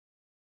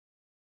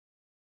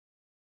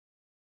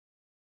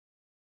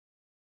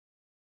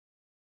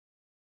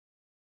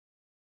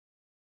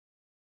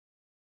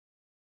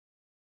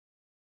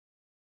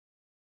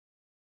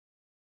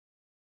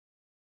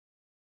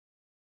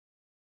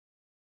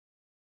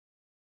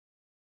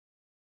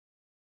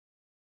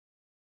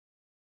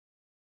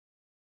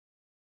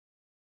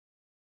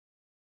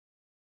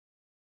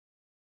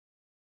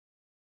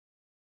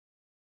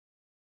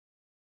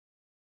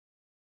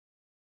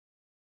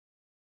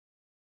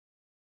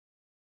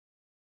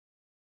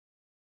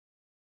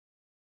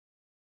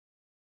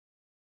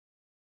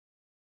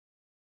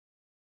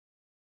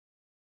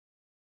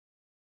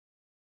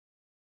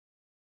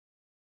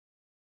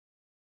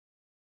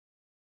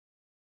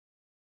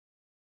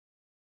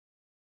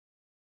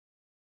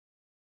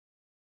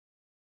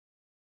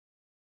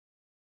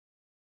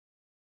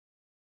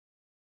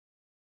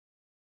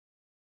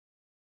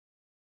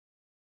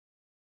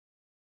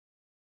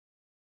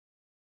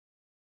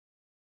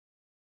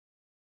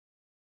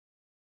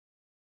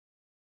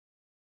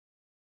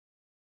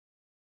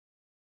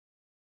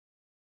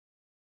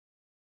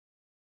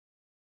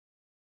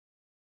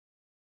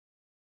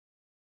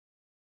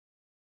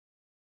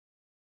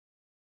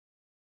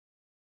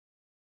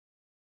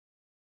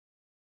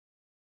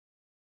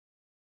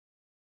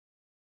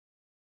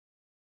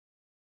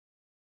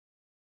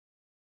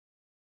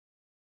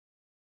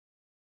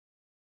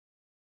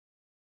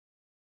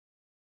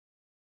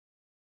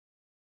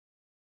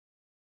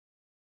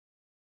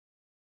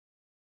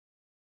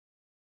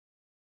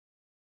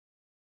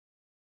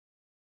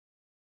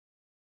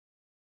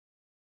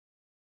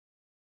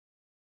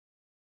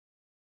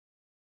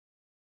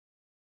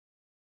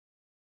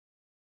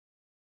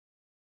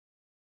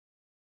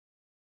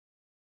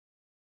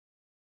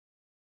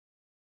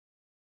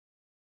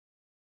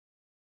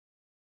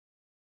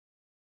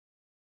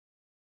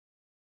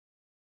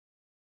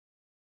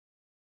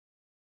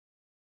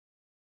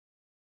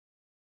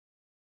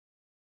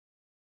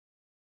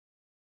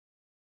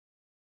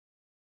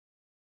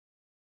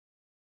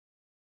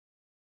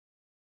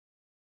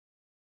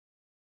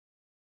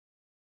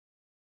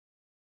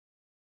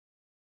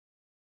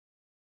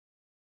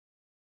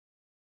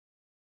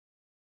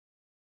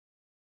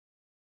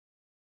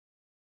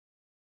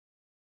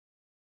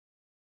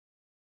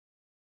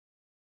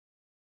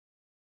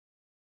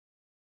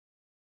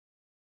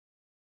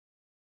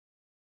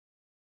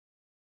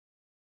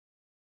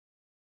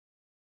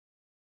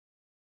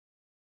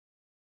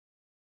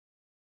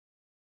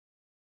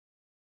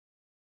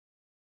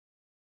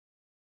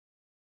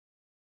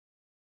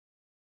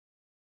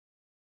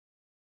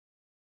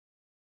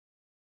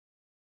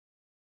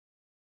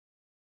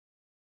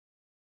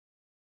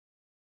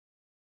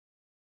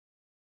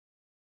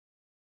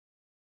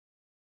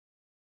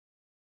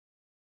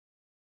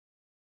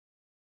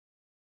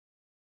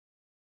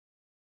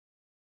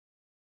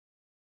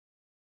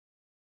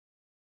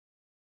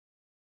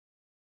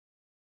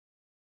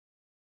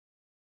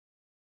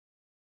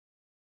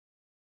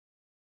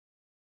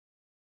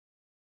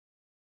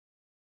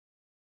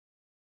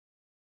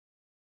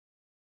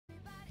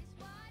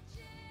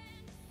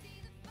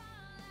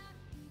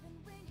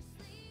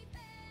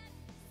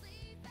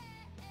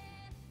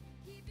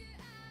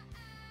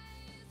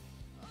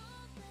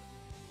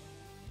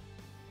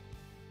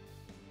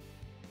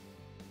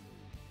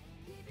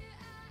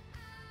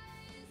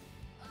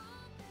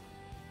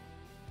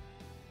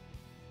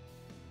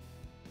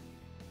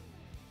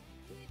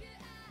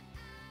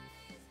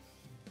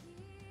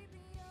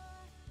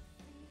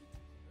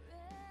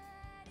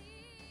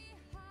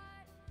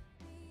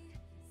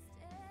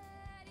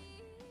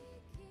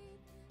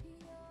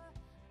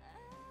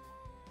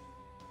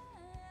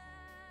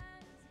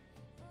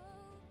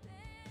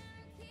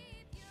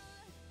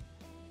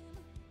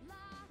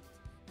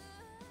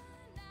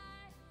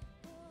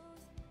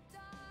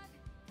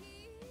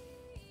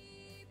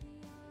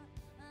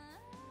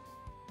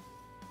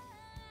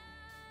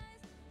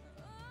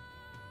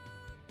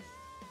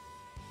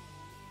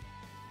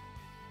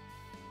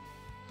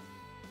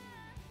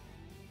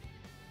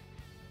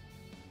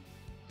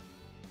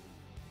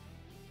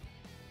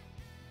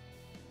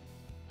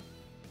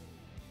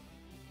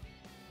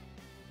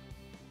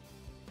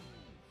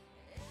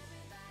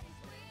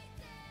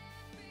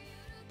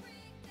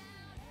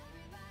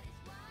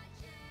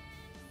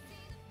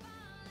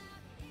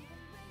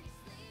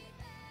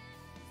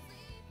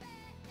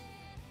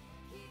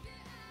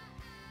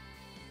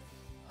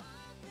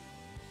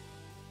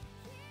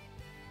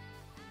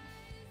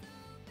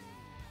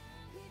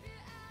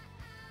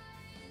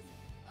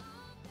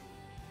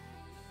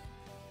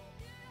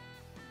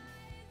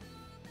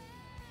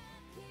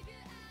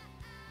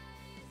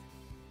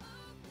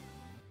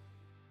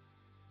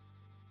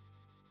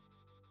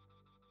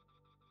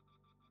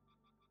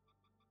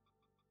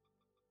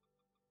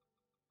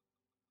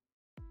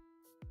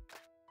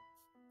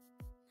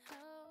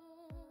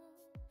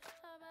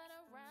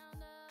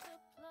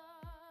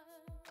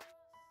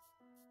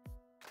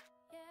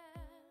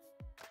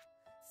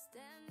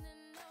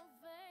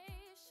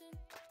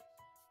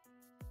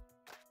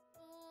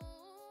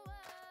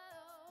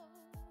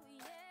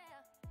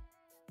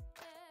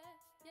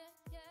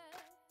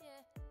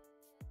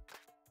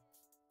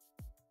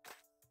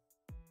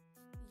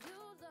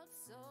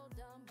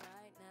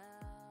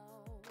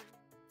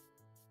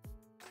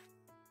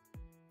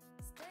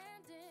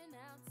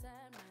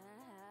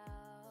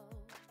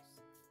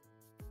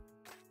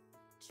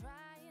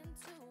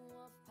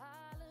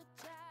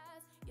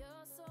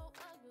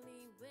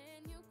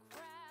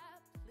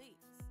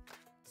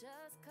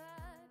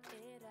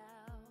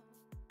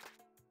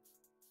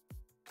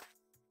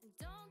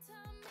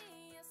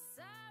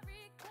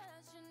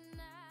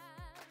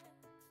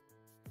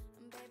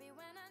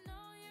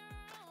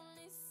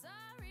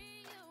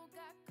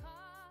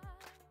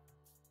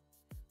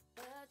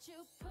But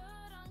you put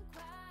on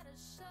quite a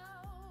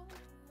show,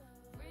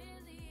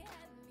 really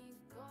had me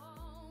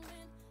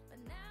going, but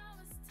now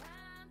it's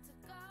time to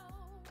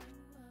go.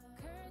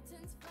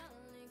 Curtains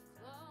finally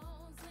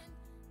closing,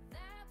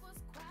 that was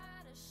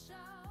quite a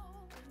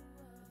show.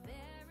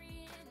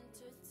 Very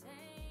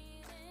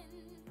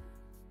entertaining,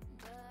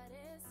 but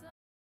it's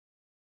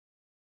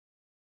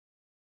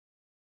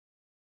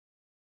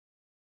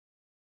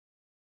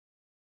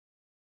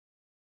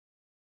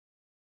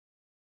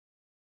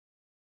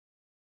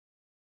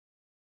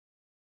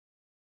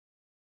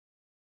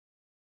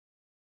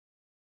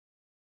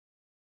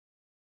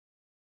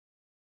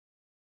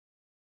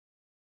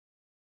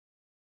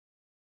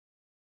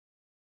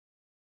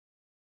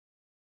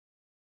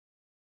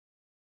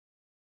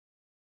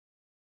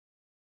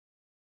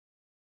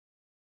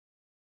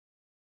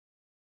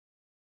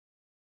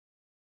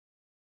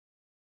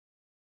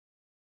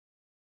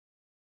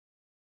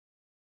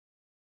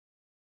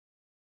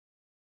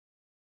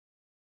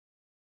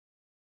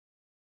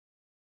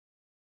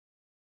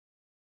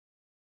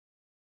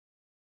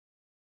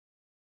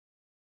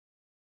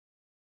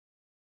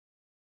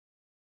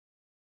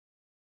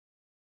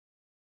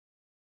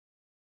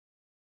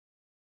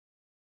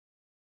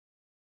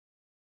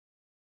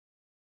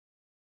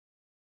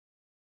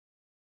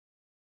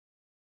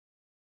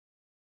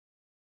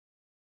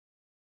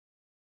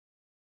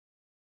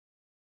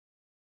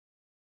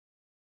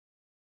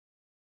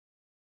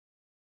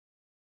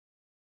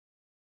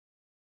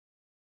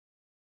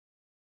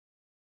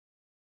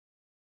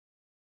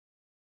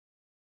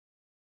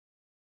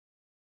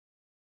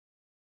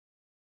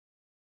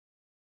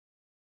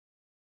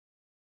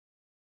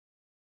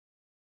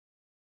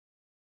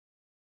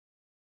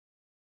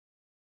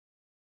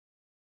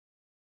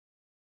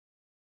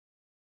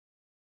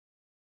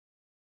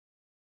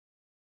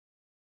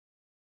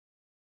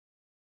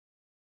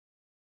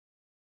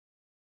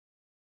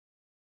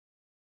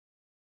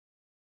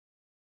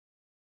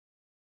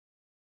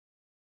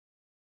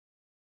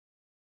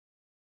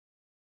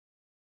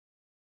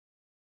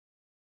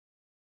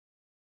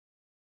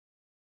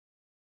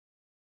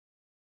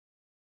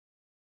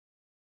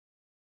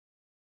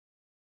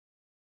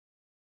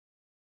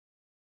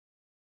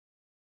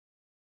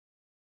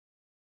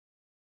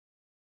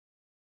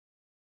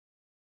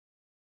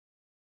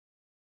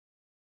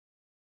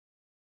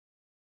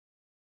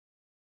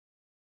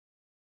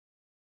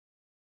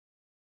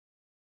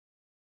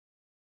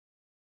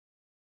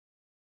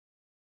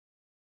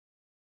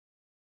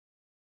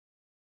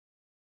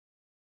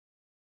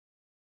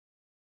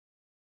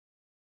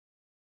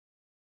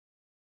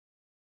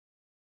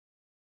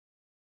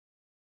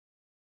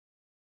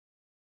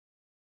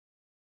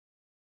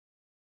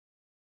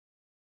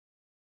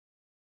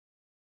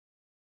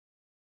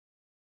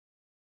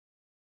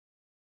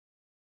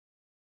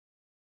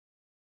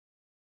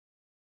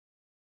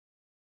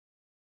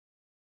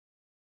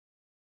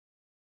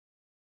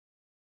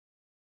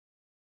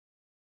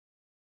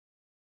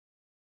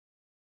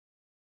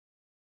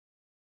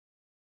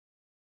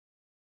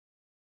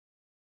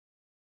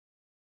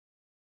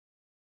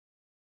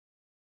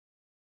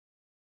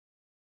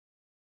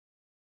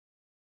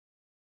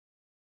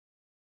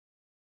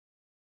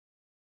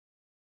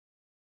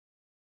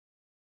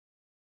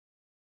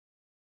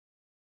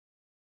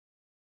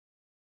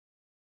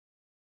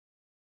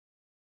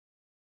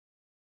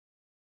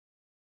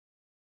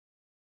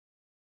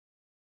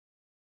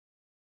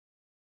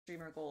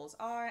streamer goals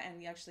are, and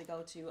we actually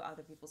go to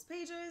other people's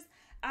pages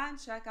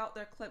and check out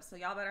their clips. So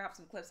y'all better have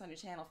some clips on your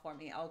channel for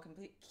me. I'll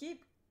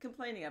keep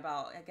complaining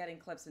about getting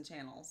clips and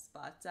channels,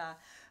 but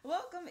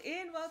welcome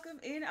in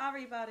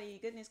everybody.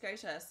 Goodness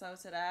gracious. So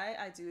today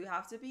I do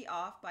have to be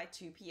off by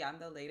 2 p.m.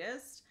 the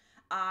latest.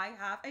 I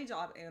have a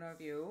job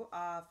interview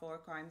for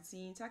crime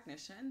scene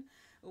technician,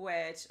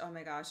 which, oh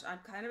my gosh, I'm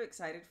kind of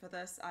excited for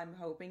this. I'm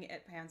hoping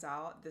it pans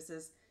out. This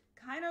is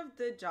kind of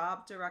the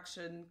job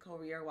direction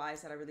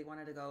career-wise that I really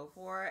wanted to go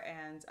for,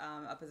 and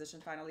a position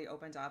finally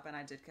opened up, and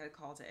I did get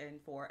called in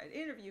for an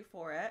interview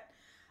for it.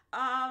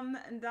 And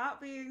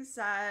that being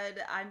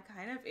said, I'm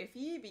kind of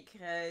iffy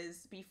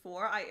because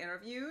before I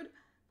interviewed,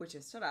 which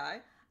is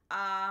today,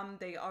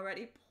 they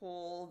already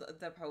pulled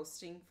the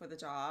posting for the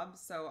job.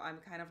 So I'm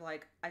kind of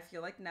like, I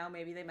feel like now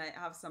maybe they might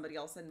have somebody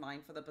else in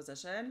mind for the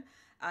position.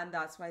 And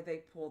that's why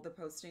they pulled the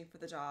posting for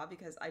the job,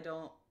 because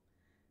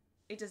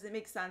it doesn't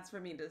make sense for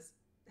me to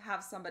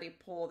have somebody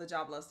pull the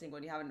job listing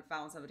when you haven't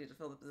found somebody to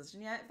fill the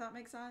position yet, if that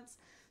makes sense.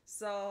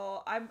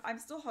 So I'm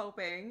still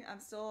hoping, I'm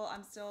still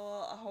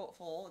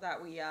hopeful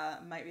that we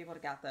might be able to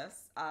get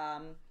this.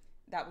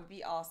 That would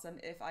be awesome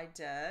if I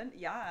did.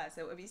 Yeah,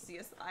 so it would be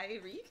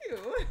CSI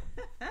Riku.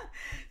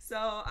 So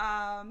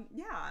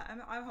yeah,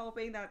 I'm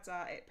hoping that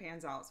it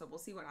pans out. So we'll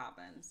see what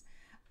happens.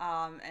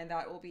 And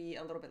that will be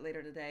a little bit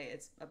later today.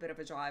 It's a bit of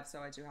a drive, so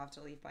I do have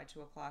to leave by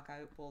 2 o'clock.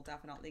 I will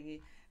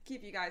definitely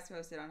keep you guys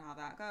posted on how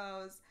that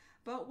goes.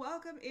 But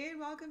welcome in,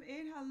 welcome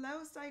in.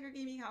 Hello, Steiger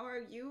Gaming. How are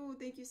you?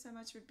 Thank you so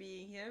much for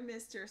being here,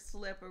 Mr.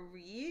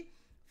 Slippery.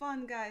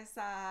 Fun Guy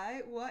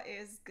Sai, what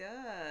is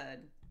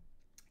good?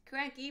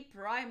 Cranky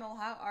Primal,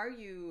 how are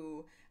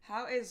you?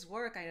 How is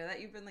work? I know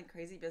that you've been like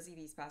crazy busy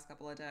these past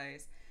couple of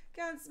days.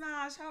 Ken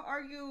Smash, how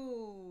are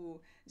you?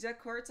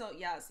 Jacorto,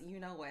 yes, you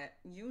know it.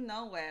 You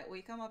know it.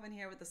 We come up in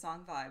here with the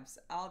song vibes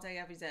all day,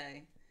 every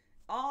day.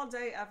 All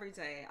day, every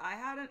day. I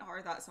hadn't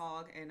heard that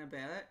song in a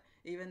bit,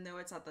 even though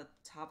it's at the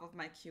top of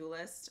my queue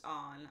list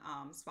on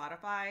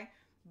Spotify.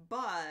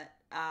 But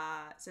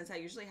since I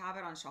usually have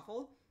it on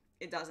shuffle,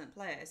 it doesn't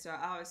play. So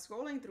I was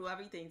scrolling through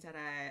everything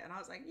today and I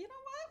was like, you know what?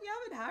 We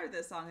haven't heard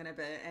this song in a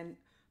bit. And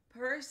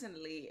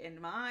personally,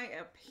 in my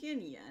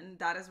opinion,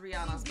 that is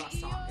Rihanna's best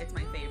song. It's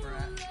my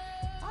favorite.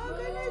 Oh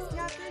goodness,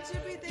 Captain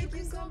Chippy, thank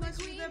you so much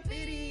for the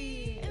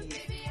biddy. And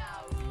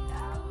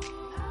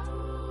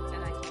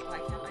why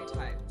can't I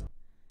type?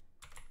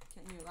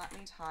 Can you let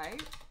me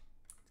type,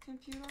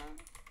 computer?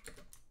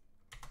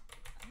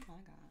 Oh my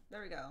god.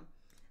 There we go.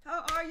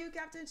 How are you,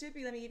 Captain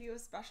Chippy? Let me give you a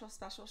special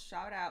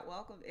shout out.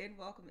 Welcome in,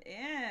 welcome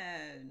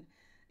in.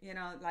 You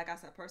know, like I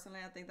said, personally,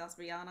 I think that's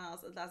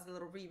Rihanna's, that's the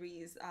little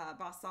Riri's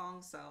boss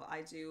song. So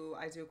I do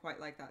quite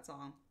like that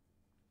song.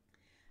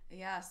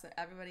 Yeah, so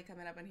everybody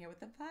coming up in here with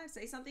the vibe.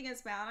 Say something in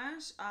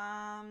Spanish.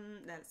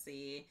 Let's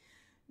see.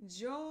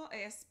 Yo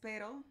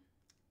espero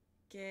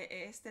que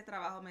este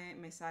trabajo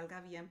me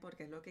salga bien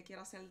porque es lo que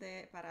quiero hacer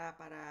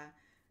para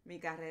mi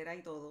carrera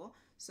y todo.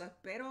 So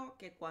espero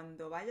que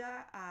cuando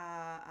vaya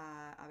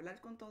a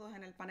hablar con todos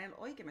en el panel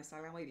hoy que me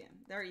salga muy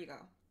bien. There you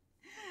go.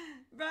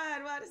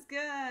 Brad, what is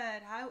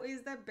good? How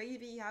is the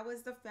baby? How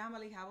is the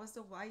family? How is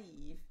the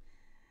wife?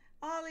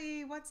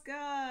 Ollie, what's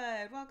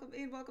good? Welcome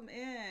in, welcome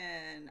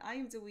in. I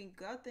am doing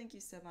good. Thank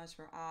you so much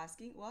for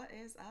asking. What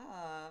is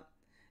up?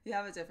 You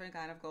have a different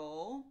kind of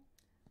goal?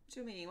 What do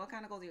you mean? What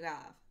kind of goal do you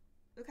have?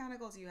 What kind of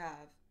goals do you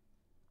have?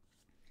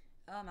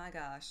 Oh my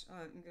gosh.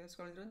 Oh, I'm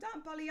scrolling through.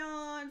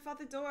 Dampalion,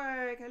 Father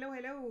Dork. Hello,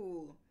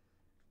 hello.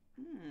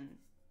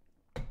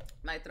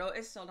 My throat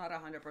is still not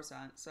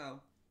 100%,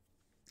 so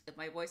if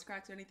my voice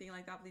cracks or anything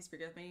like that, please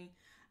forgive me.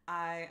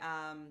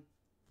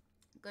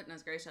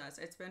 Goodness gracious,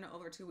 it's been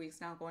over 2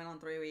 weeks now, going on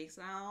 3 weeks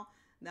now,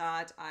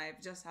 that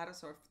I've just had a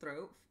sore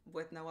throat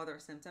with no other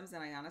symptoms,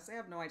 and I honestly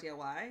have no idea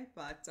why,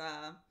 but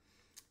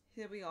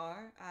here we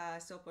are,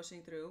 still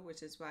pushing through,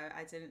 which is why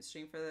I didn't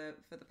stream for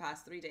the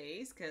past 3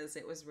 days, because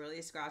it was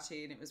really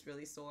scratchy and it was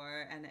really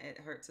sore and it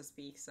hurt to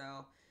speak.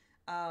 So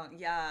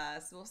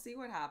yes, we'll see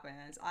what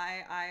happens.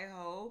 I'm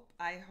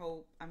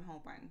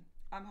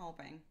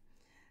hoping.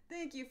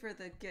 Thank you for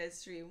the good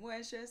stream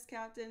wishes,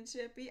 Captain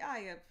Chippy. I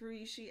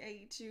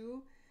appreciate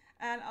you.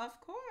 And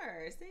of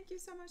course, thank you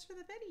so much for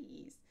the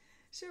biddies.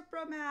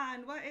 Shipro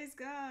Man, what is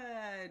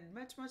good?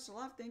 Much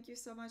love. Thank you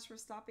so much for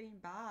stopping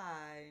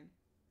by.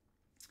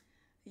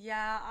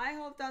 Yeah, I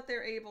hope that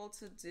they're able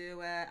to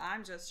do it.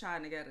 I'm just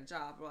trying to get a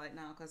job right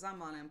now because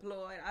I'm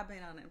unemployed. I've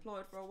been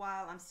unemployed for a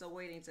while. I'm still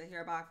waiting to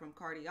hear back from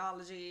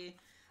cardiology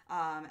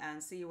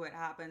and see what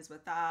happens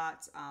with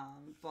that.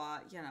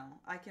 But, you know,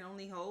 I can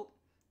only hope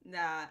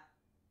that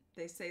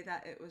they say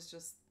that it was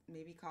just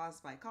maybe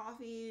caused by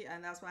coffee,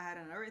 and that's why I had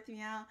an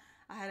arrhythmia.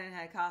 I hadn't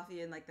had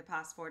coffee in like the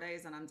past 4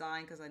 days and I'm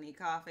dying because I need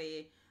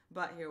coffee,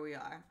 but here we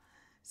are.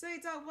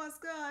 Saito, what's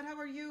good? How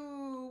are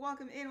you?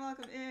 Welcome in,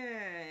 welcome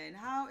in.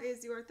 How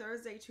is your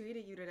Thursday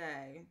treating you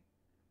today?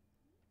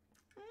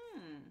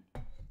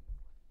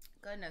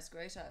 Goodness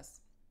gracious.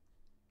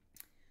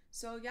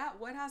 So yeah,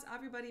 what has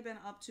everybody been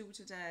up to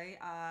today?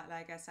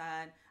 Like I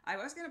said, I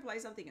was gonna play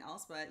something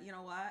else, but you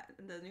know what?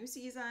 The new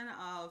season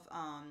of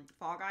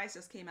Fall Guys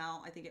just came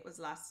out. I think it was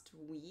last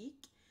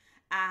week,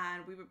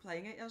 and we were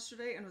playing it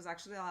yesterday, and it was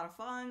actually a lot of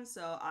fun.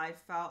 So I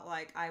felt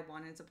like I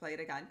wanted to play it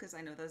again because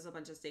I know there's a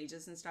bunch of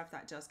stages and stuff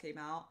that just came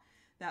out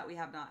that we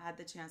have not had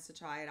the chance to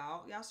try it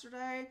out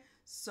yesterday.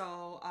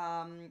 So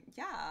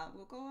yeah,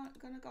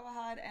 gonna go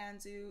ahead and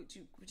do.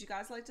 Would you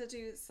guys like to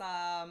do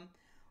some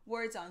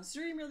words on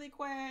stream really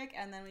quick,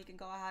 and then we can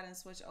go ahead and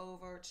switch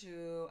over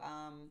to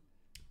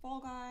Fall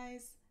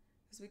Guys,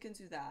 because we can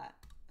do that.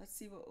 Let's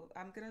see what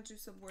I'm gonna do,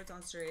 some words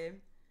on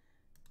stream,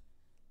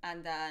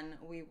 and then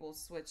we will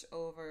switch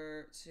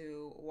over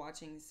to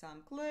watching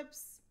some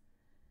clips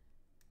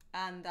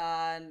and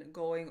then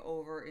going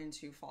over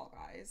into Fall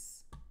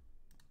Guys.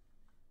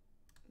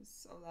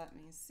 So let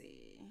me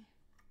see.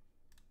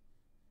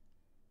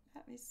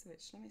 Let me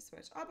switch.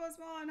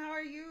 Abosman, how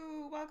are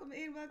you? Welcome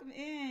in, welcome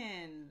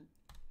in.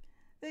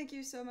 Thank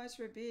you so much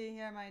for being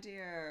here, my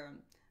dear.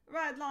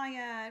 Red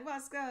Lion,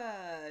 what's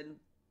good?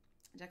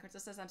 Jack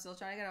Curtis says, I'm still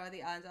trying to get over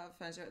the end of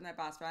friendship with my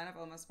best friend of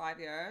almost 5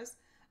 years.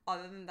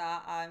 Other than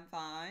that, I'm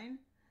fine.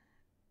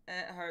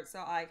 It hurts, so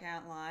I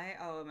can't lie.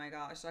 Oh my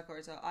gosh, Jack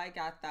Curtis, I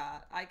get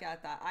that.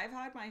 I've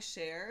had my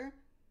share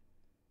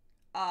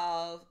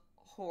of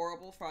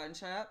horrible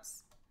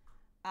friendships.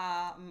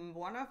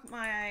 One of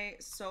my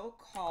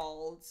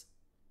so-called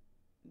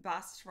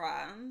best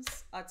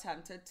friends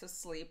attempted to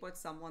sleep with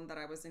someone that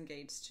I was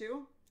engaged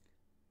to.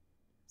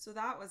 So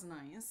that was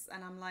nice.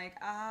 And I'm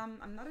like,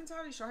 I'm not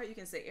entirely sure how you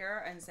can sit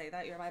here and say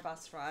that you're my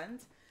best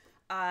friend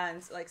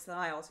and like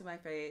smile to my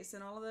face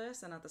and all of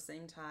this, and at the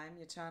same time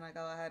you're trying to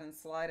go ahead and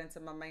slide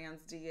into my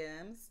man's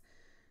DMs.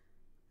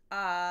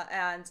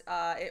 And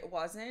it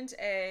wasn't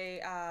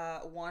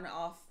a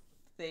one-off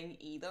thing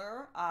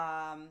either.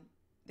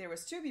 There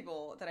was two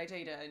people that I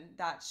dated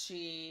that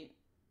she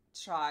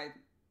tried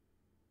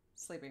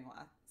sleeping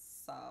with.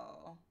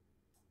 So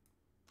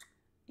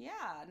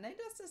yeah,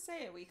 needless to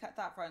say, we cut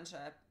that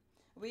friendship.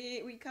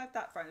 We cut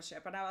that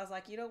friendship, and I was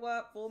like, you know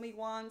what? Fool me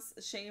once,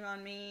 shame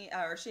on me,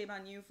 or shame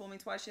on you. Fool me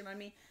twice, shame on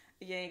me.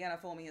 You ain't gonna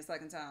fool me a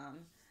second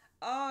time.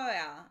 Oh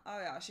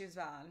yeah, she was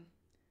bad.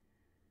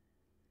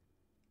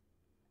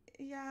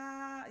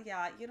 Yeah,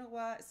 yeah. You know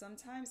what?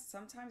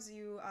 Sometimes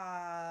you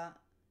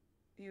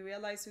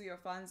realize who your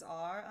friends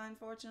are,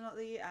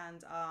 unfortunately.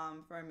 And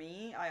for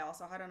me, I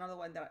also had another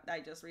one that I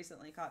just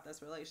recently cut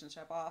this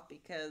relationship off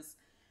because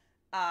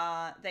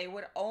they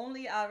would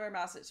only ever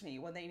message me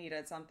when they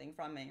needed something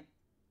from me.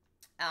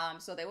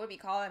 So they would be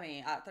calling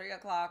me at 3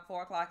 o'clock,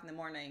 4 o'clock in the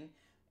morning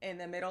in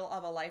the middle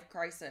of a life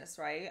crisis,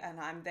 right? And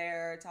I'm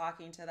there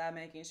talking to them,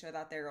 making sure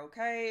that they're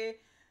okay.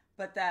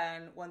 But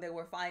then when they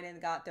were fine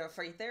and got their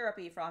free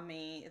therapy from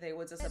me, they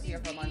would disappear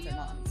for months and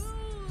months.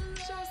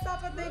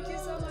 Showstopper, thank you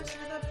so much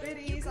for the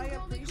biddies. I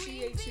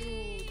appreciate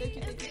you. Thank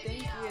you, thank you,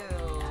 thank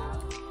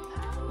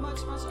you.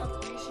 Much, much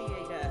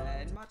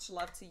appreciated. Much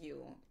love to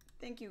you.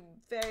 Thank you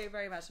very,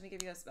 very much. Let me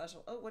give you a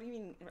special. Oh, what do you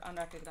mean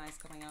unrecognized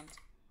coming out?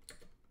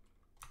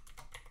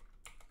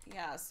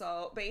 Yeah,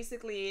 so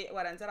basically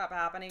what ended up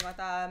happening with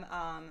them,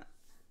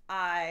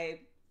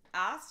 I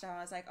asked her,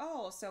 I was like,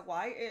 oh, so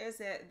why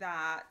is it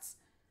that,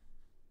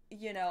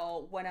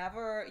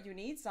 whenever you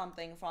need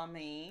something from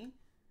me,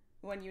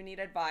 when you need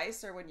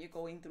advice or when you're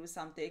going through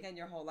something and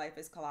your whole life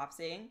is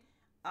collapsing,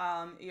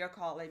 you're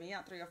calling me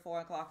at 3 or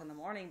 4 o'clock in the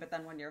morning, but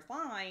then when you're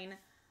fine,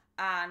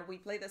 and we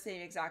play the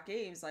same exact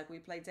games, like we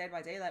played Dead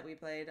by Daylight, we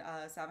played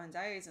 7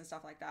 Days and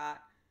stuff like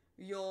that,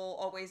 you'll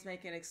always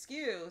make an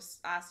excuse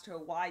as to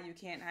why you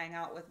can't hang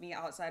out with me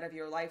outside of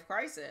your life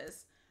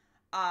crisis.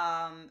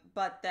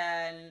 But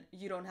then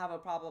you don't have a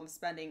problem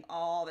spending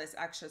all this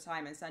extra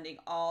time and spending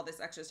all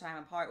this extra time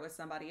apart with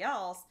somebody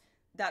else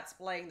that's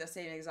playing the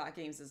same exact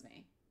games as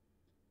me.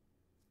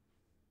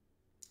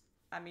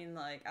 I mean,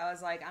 like, I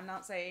was like, I'm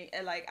not saying,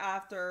 like,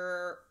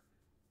 after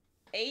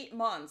 8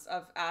 months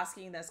of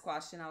asking this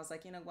question, I was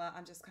like, you know what?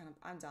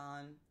 I'm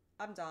done.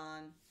 I'm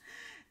done.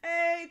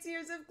 Hey,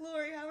 Tears of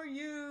Glory, how are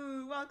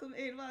you? Welcome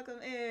in,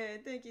 welcome in.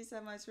 Thank you so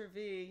much for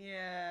being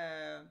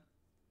here.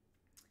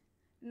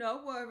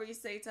 No worries,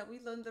 Sata.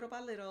 We learn little by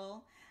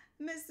little.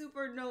 Miss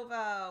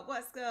Supernova,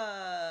 what's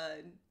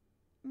good?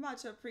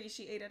 Much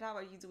appreciated. How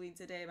are you doing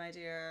today, my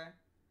dear?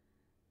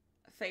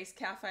 Face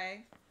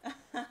Cafe.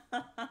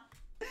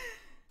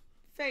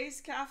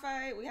 Face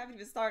Cafe. We haven't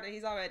even started.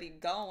 He's already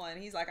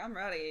going. He's like, I'm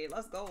ready.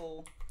 Let's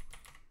go.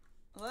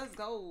 Let's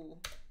go.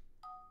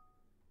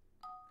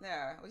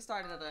 There. We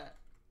started it.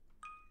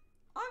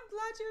 I'm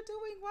glad you're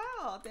doing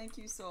well. Thank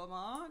you so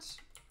much.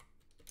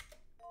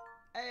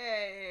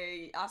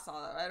 Hey, I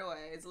saw that right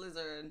away. It's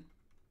Lizard.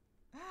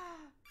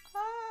 Ah.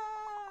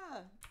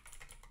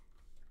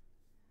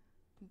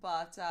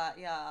 But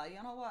yeah,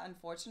 you know what?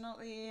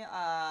 Unfortunately,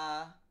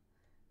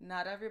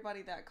 not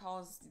everybody that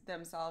calls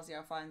themselves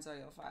your friends are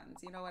your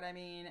friends. You know what I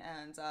mean?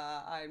 And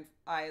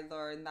I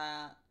learned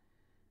that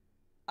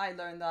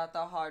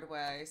the hard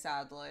way,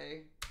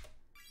 sadly.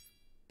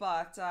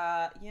 But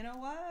you know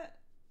what?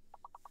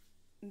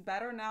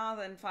 Better now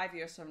than 5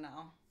 years from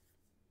now.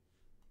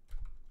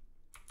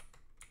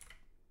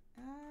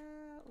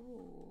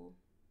 Ooh.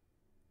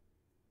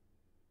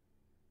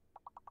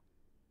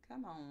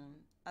 Come on.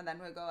 And then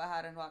we'll go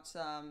ahead and watch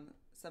some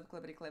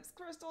clippity clips.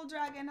 Crystal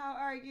Dragon, how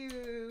are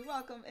you?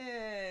 Welcome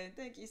in.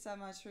 Thank you so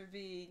much for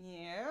being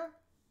here.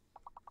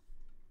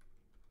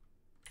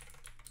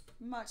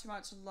 Much,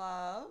 much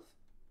love.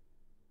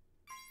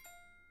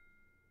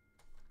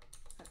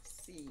 Let's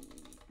see.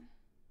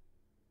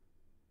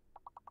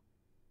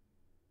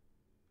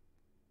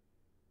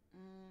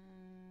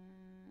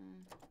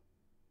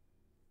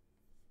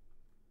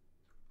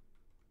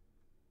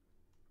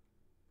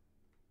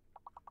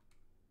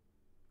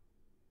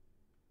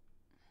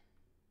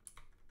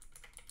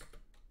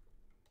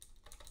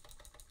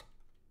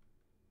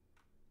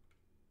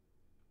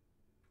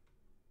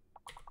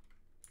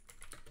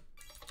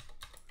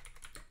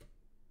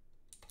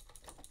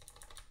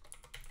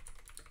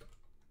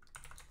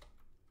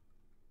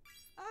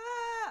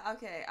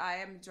 Okay, I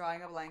am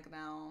drawing a blank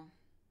now.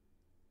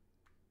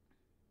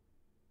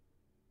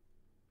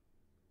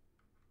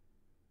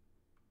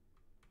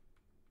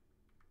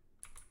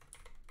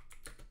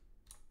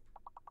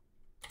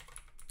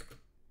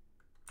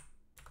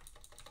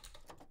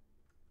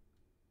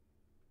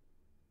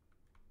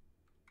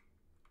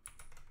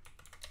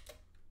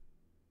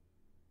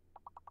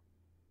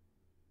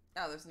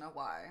 Oh, there's no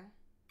why.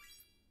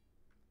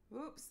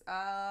 Oops.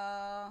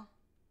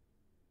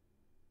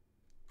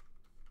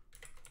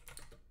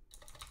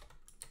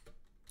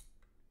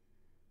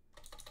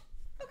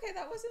 Okay,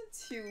 that wasn't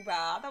too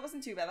bad. That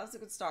wasn't too bad. That was a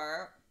good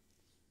start.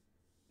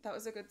 That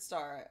was a good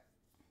start.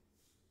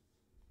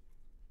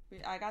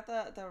 I got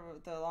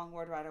the long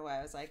word right away.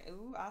 I was like,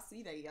 ooh, I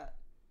see that.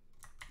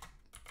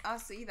 I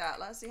see that.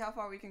 Let's see how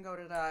far we can go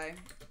today.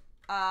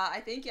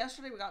 I think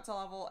yesterday we got to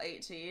level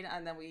 18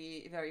 and then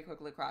we very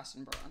quickly crashed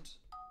and burned.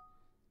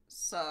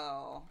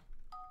 So...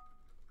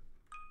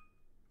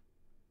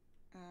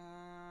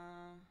 Hmm...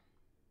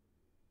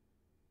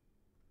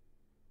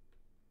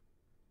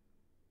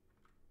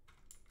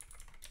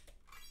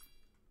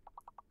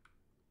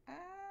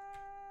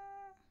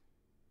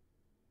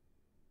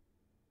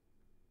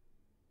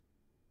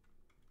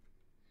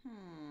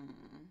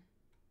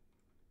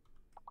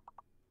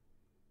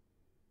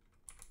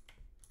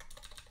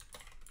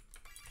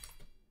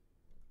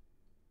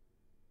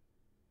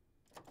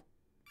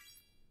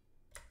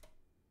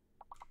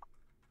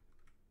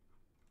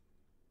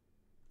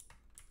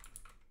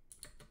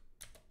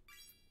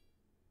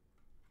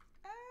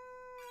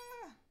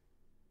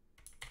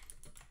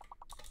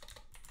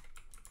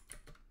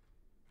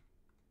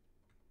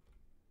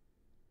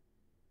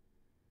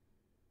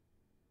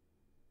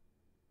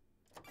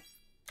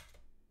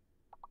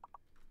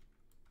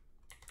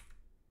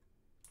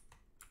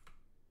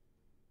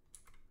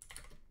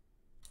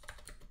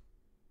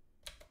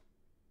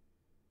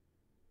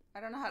 I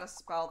don't know how to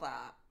spell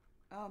that.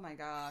 Oh my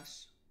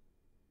gosh.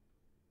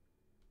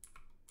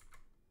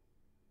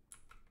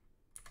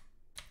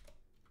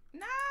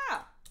 Nah!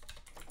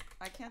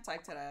 I can't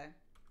type today.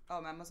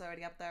 Oh, Memo's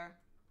already up there?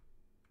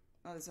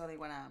 Oh, there's only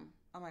one M.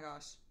 Oh my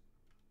gosh.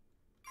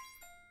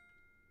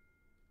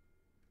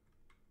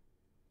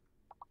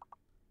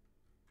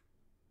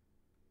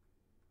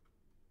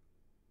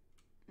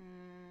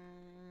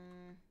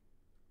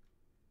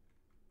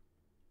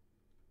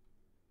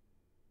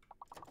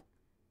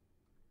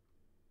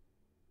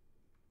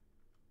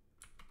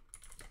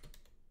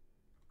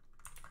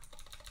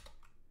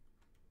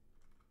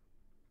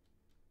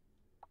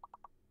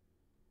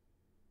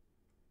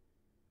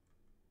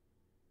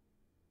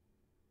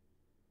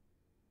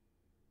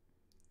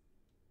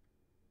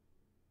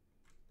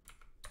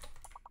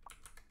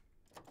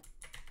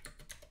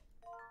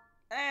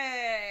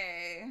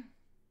 Hey!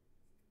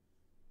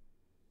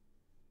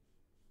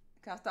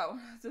 Got that one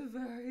at the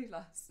very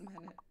last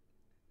minute.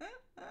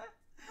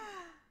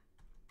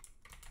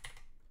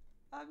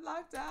 I'm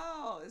locked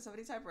out. Is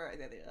somebody type right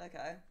there?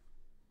 Okay.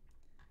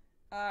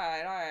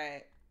 Alright,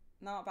 alright.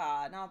 Not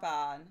bad, not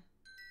bad.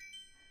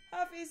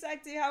 Happy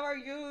Sexy, how are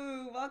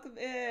you? Welcome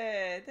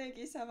in. Thank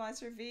you so much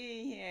for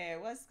being here.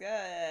 What's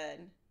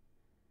good?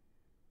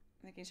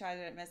 Making sure I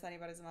didn't miss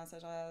anybody's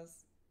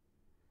messages.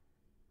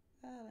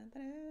 Going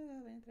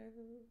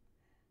through.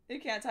 You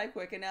can't type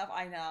quick enough.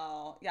 I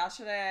know.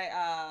 Yesterday,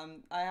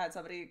 I had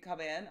somebody come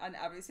in, and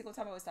every single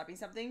time I was typing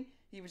something,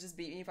 he would just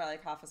beat me for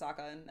like half a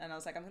second, and I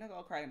was like, I'm gonna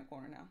go cry in the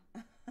corner now.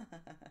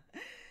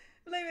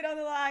 Blame it on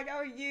the lag. How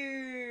are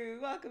you?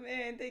 Welcome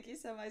in. Thank you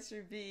so much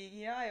for being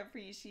here. I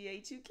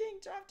appreciate you. King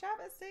Drop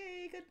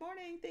Travesty. Good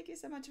morning. Thank you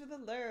so much for the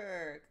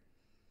lurk.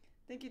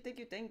 Thank you, thank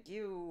you, thank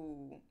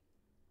you.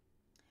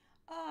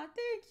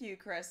 Thank you,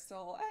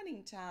 Crystal.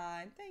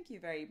 Anytime. Thank you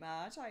very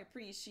much. I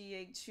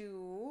appreciate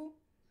you.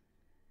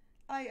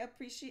 I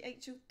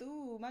appreciate you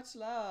too. Much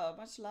love,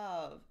 much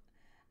love.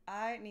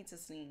 I need to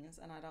sneeze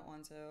and I don't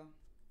want to.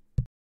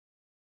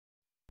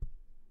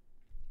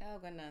 Oh,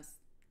 goodness.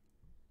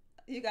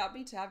 You got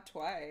me tapped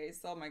twice.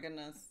 Oh, my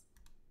goodness.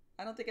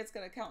 I don't think it's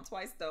going to count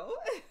twice, though.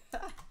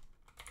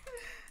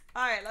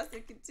 Alright, let's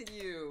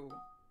continue.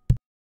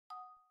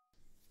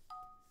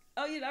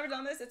 Oh, you've never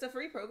done this? It's a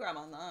free program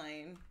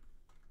online.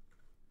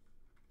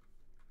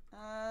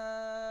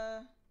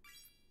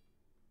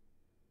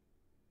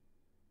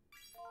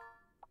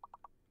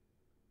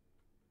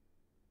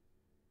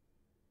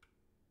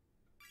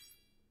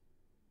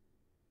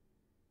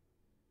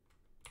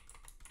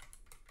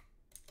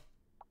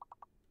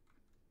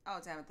 Oh,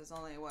 damn it, there's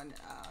only one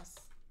S.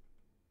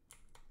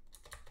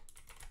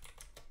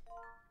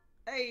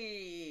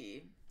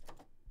 Hey!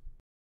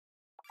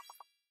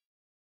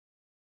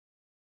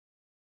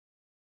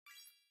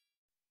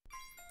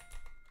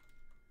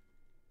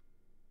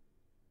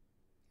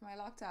 Am I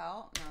locked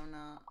out? No, I'm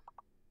not.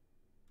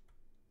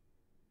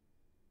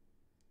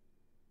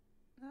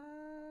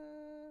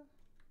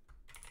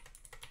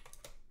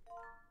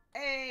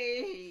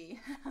 Hey!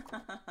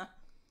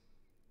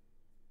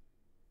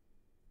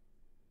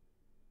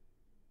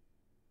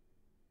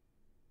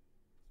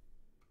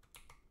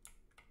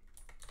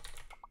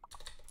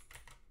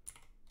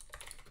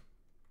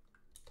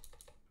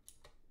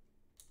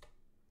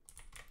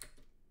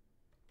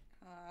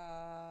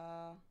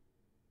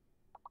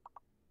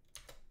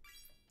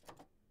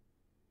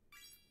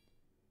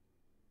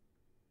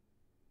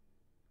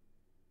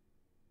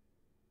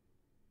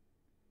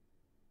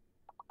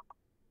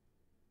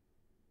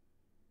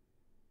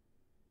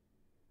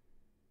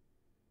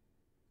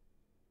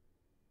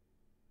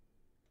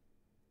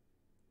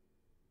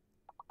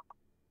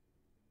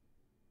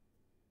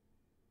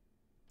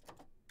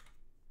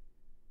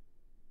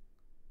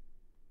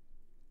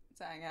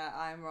 Dang it,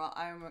 I'm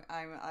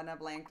on a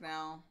blank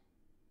now.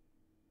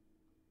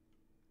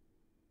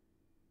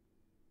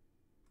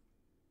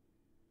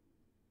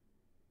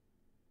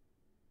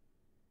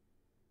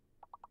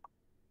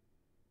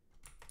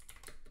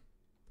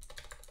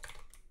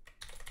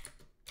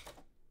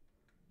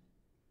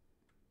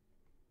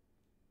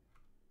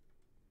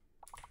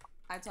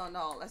 I don't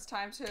know. It's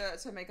time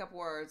to make up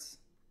words.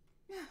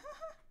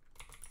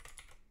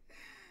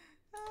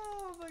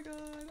 Oh my god,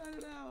 I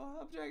don't know.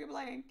 I'm drawing a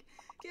blank.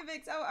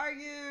 Kivix, how are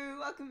you?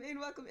 Welcome in,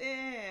 welcome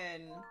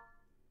in.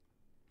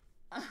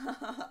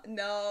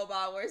 No,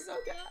 but we're so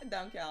good.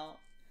 Don't count.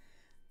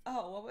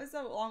 Oh, what was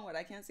the long word?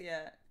 I can't see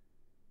it.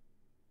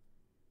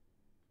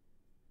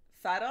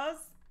 Fadas?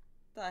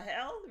 The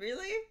hell?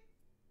 Really?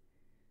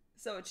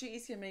 So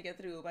cheese can make it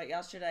through, but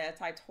yesterday I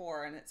typed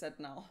whore and it said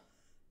no.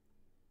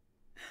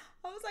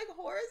 I was like,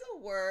 whore is a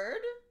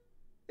word?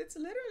 It's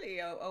literally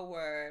a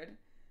word.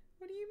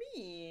 What do you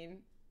mean?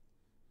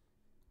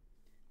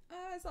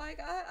 I was like,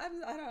 I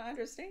don't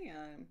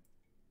understand.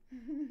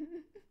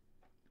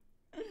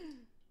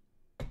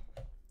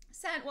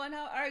 Sant One,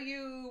 how are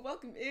you?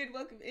 Welcome in,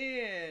 welcome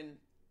in.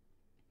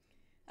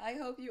 I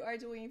hope you are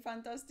doing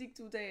fantastic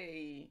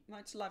today.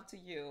 Much love to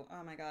you.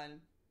 Oh my god.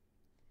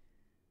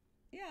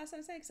 Yeah, that's what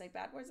I'm saying. It's like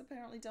bad words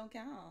apparently don't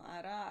count.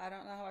 I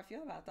don't know how I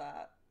feel about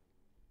that.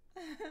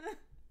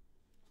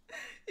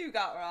 You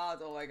got Rod.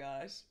 Oh my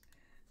gosh.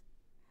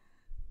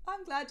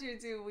 I'm glad you're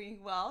doing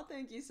well.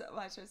 Thank you so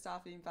much for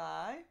stopping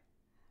by.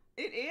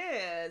 It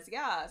is,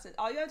 yeah. So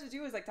all you have to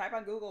do is like type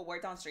on Google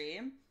 "worked on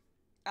stream,"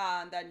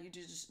 and then you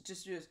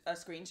just do a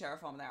screen share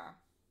from there.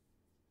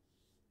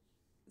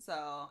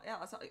 So yeah,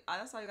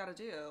 that's all you gotta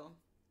do.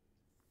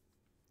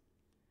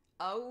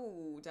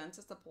 Oh,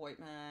 dentist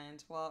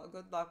appointment. Well,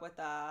 good luck with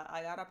that.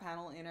 I got a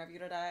panel interview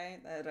today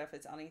that if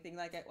it's anything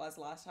like it was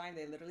last time,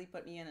 they literally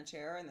put me in a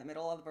chair in the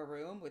middle of a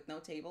room with no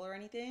table or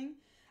anything.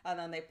 And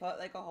then they put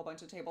like a whole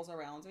bunch of tables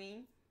around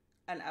me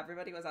and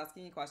everybody was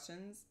asking me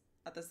questions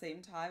at the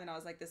same time. And I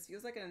was like, this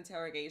feels like an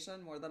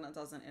interrogation more than it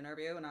does an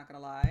interview, I'm not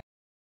gonna lie.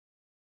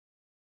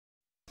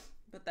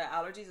 But the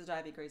allergies are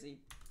driving me crazy.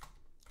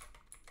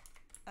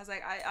 I was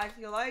like, I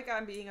feel like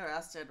I'm being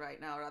arrested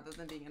right now rather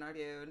than being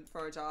interviewed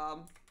for a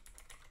job.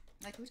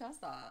 Like, who does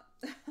that?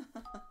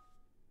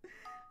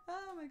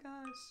 Oh my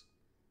gosh.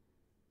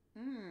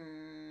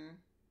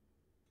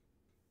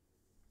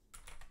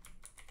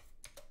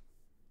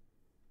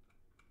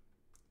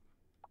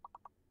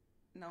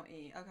 No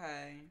E.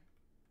 Okay.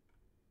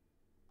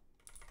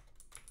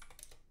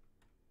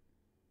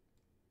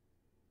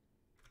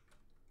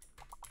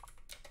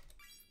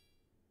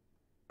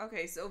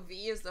 Okay, so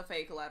V is the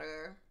fake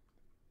letter.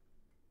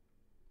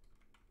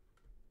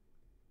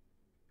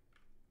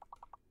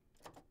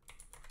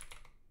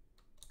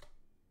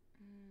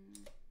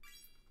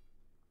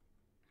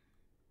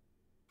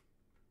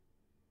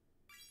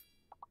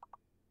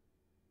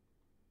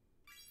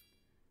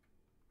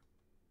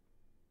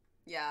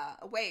 Yeah.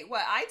 Wait,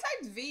 what? I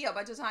typed V a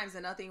bunch of times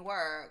and nothing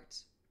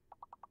worked.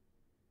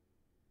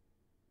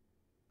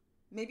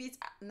 Maybe it's...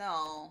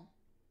 No.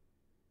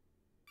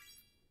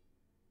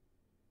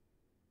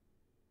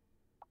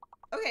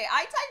 Okay,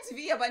 I typed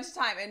V a bunch of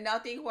times and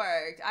nothing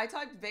worked. I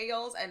typed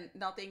veils and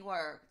nothing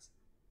worked.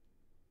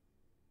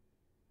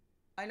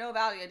 I know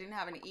value, I didn't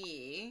have an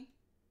E.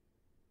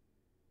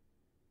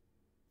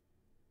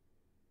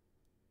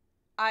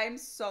 I'm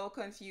so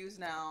confused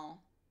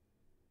now.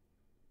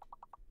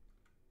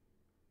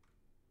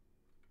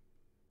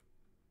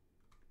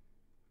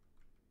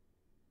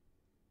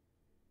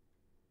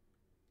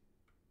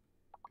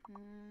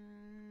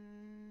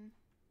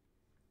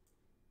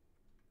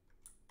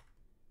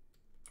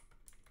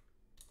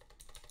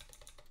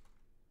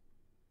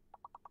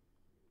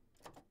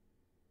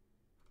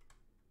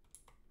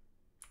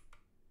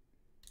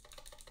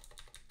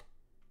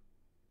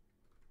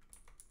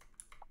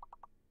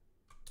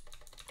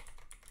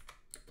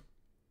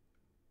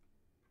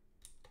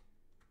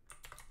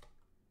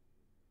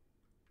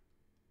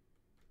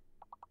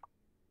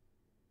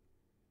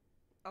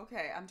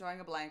 Okay, I'm drawing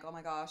a blank. Oh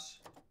my gosh.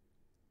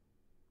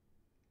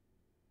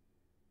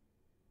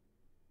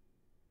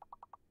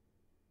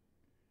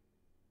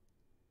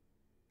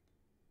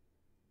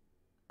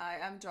 I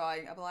am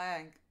drawing a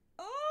blank.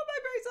 Oh, my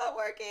brain's not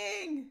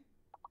working.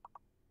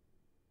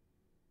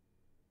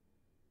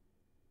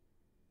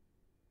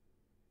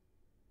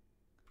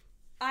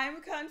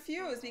 I'm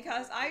confused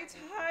because I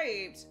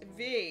typed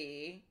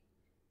V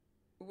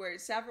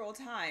word several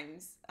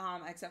times,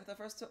 except for the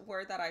first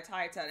word that I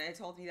typed and it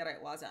told me that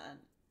it wasn't.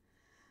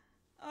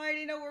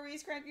 Alrighty, no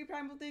worries, Cranky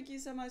Primal. Thank you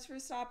so much for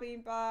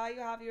stopping by. You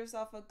have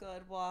yourself a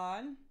good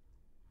one.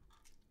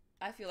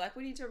 I feel like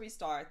we need to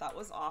restart. That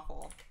was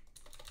awful.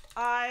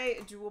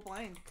 I drew a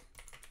blank.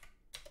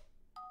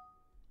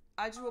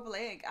 I drew a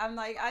blank. I'm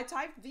like, I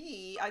typed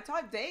V, I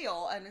typed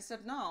veil, and it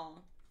said no.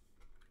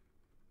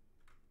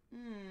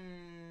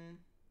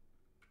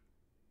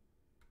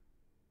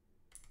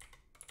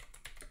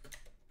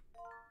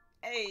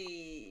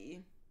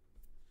 Hey.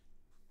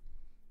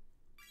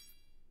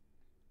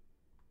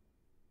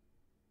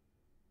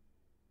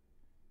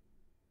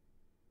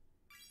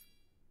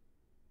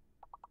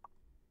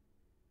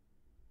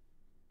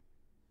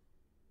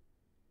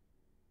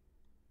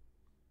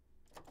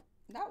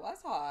 That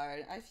was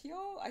hard. I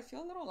feel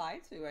a little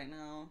lied to right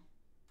now.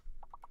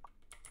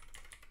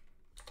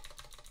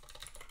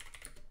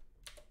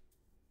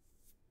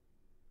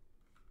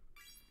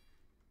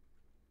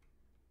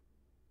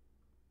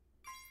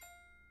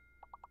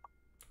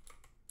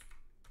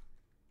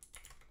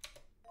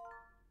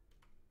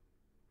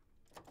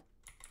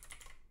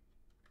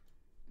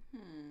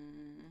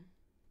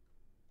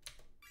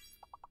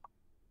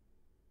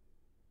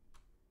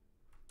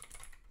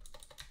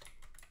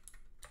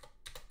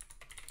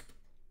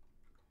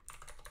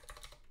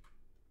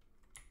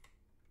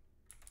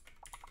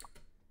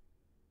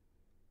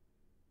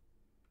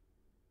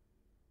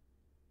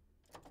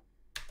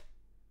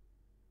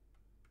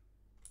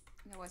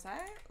 Now, was I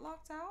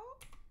locked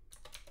out?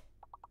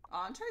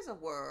 Entree's a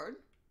word.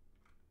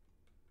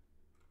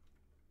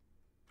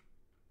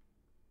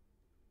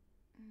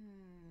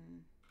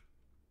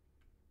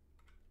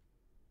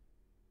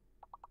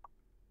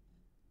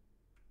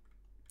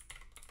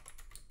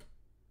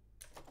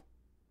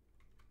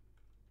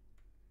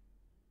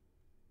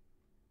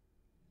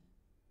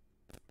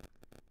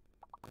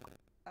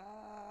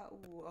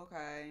 Ooh,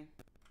 okay.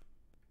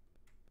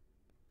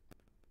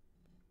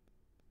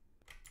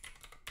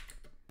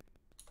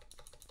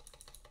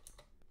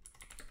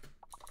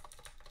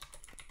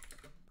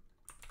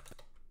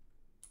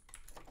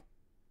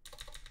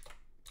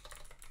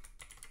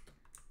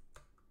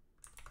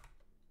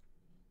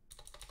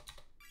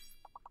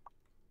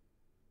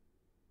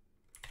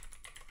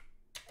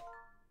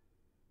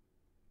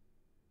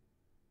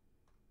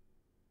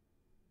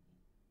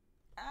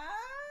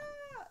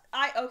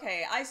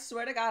 Okay, I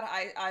swear to God,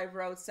 I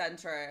wrote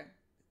center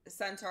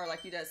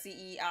like you did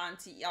CENTRE,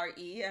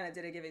 and it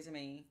didn't give it to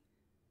me.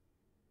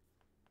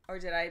 Or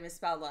did I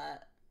misspell it?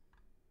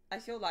 I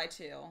feel lied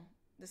to.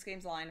 This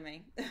game's lying to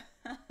me.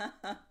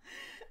 I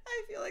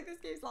feel like this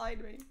game's lying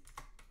to me.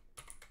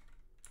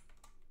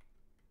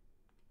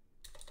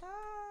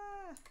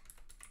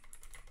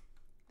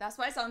 That's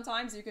why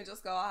sometimes you can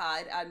just go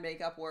ahead and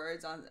make up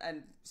words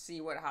and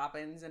see what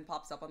happens and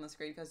pops up on the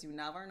screen, because you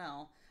never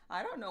know.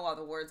 I don't know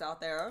other words out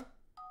there.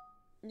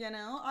 You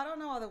know, I don't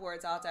know other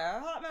words out there.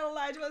 Hot Metal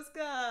Elijah, what's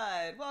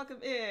good?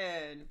 Welcome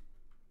in.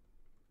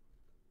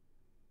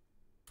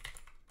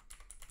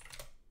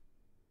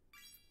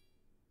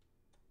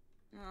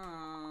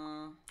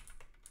 Aww.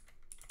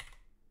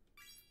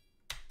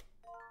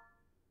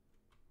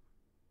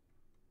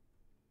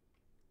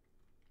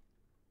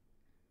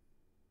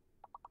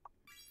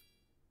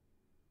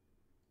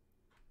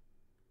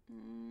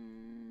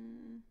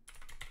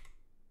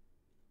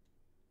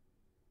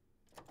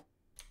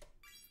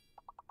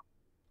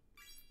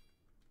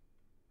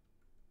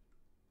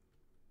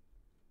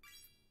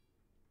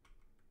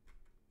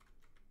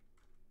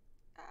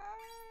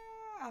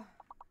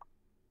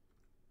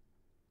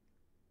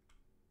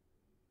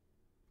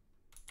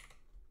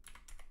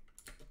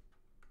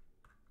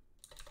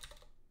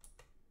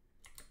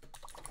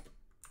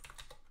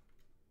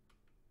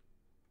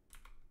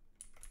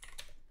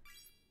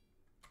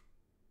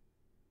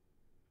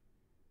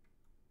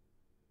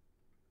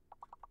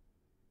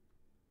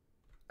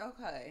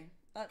 Okay,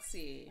 let's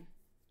see.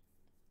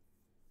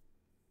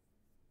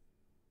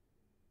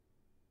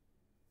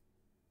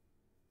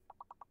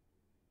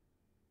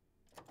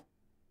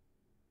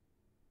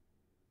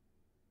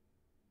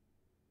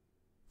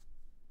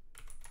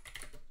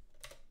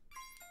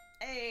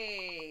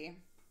 Hey.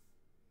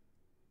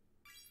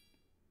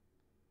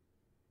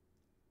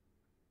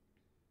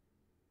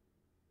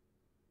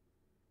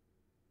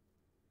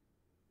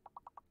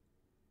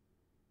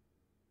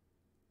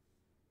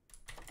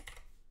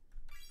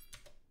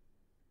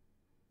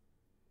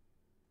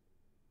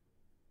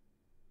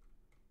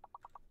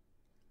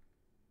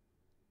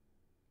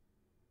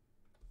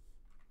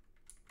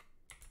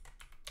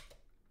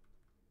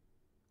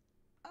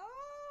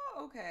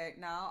 Oh, okay.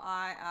 Now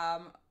I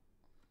am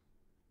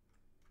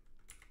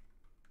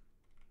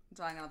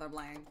drawing another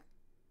blank.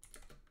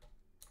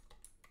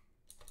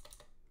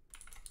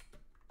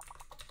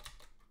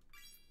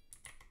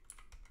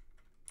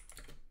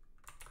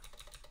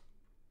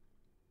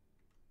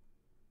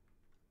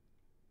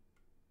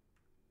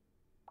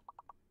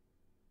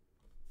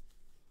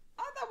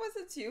 That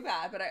wasn't too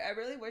bad, but I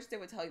really wish they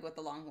would tell you what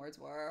the long words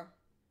were.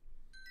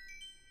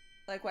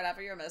 Like,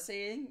 whatever you're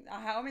missing.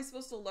 How am I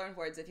supposed to learn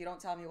words if you don't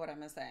tell me what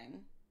I'm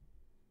missing?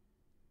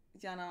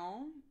 You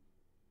know?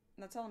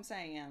 That's all I'm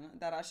saying.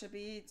 That I should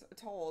be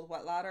told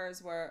what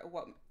letters were,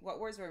 what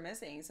words were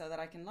missing so that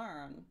I can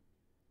learn.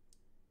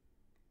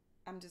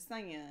 I'm just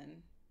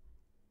saying.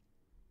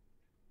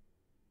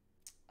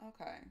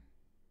 Okay.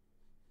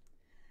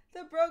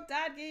 The Broke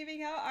Dad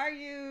Gaming, how are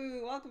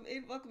you? Welcome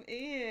in, welcome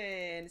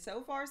in.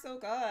 So far, so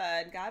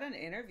good. Got an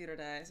interview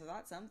today, so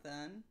that's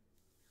something.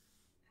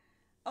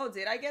 Oh,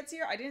 did I get to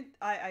you?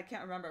 I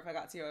can't remember if I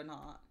got to you or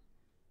not.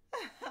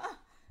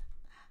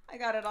 I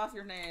got it off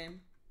your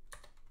name.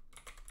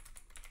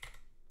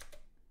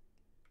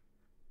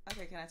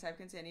 Okay, can I type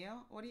continue?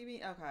 What do you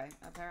mean? Okay,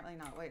 apparently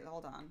not. Wait,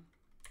 hold on.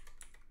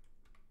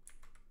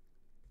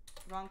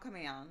 Wrong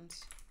command.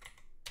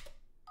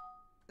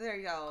 There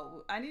you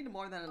go. I need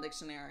more than a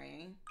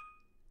dictionary.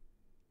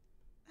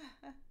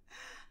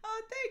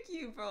 Oh, thank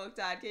you, Broke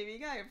Dad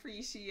Gaming. I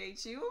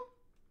appreciate you.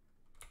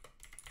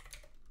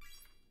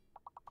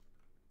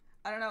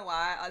 I don't know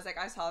why. I was like,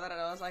 I saw that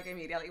and I was like,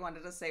 immediately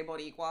wanted to say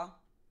Boricua.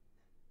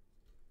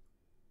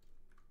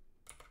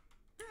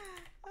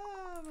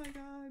 Oh my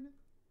god.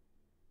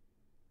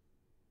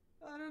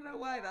 I don't know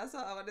why. That's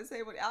all I wanted to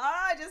say. But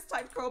I just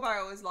typed crowbar.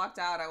 I was locked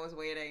out. I was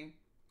waiting.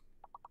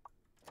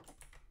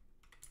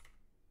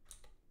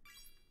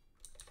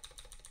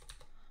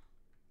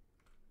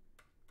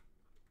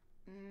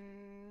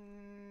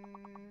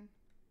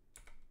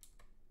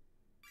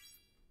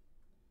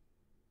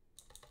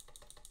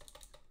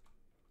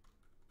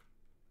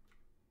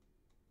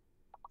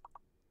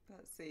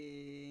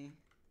 see.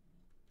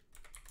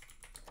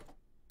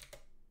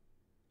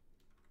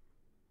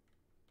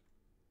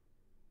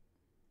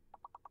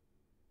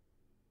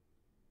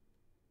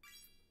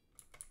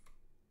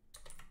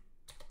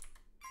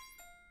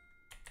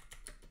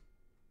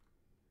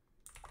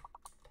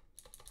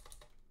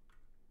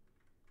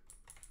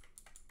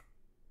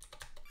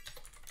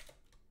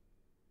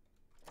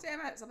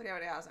 Damn it, somebody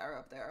already has arrow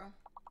up there.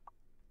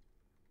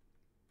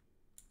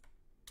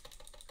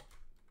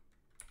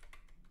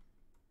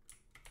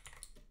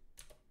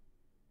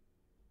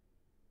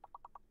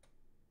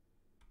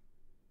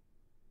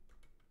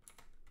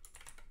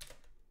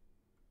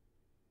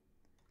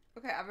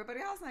 Okay, everybody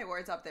has my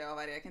words up there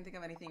already. I can't think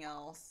of anything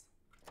else.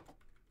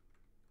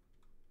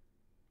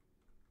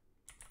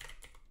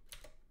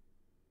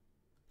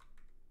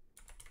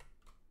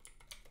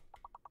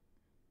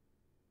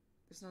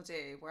 There's no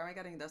J. Where am I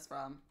getting this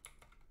from?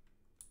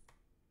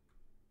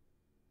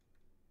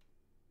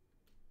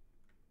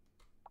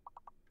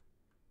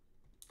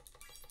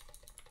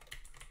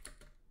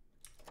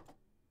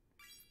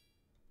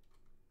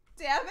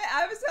 Damn it,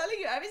 I was telling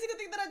you, every single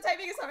thing that I'm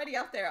typing is already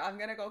up there. I'm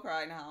gonna go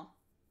cry now.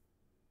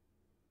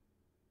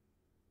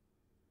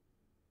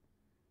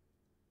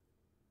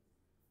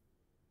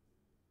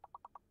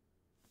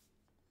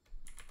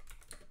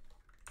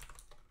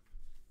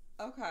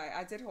 Okay,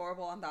 I did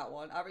horrible on that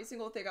one. Every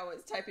single thing I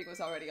was typing was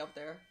already up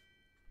there.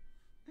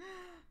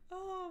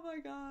 Oh my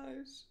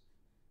gosh.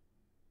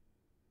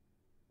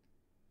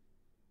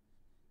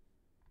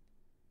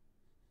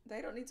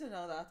 They don't need to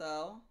know that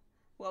though.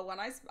 Well, when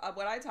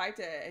I typed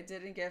it, it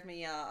didn't give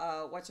me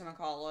a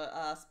whatchamacallit,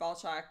 a spell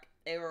check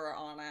error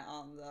on it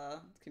on the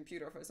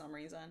computer for some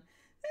reason.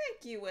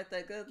 Thank you with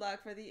the good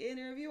luck for the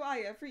interview. I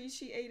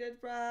appreciate it,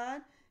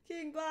 Brad.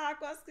 King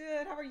Black, what's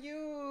good? How are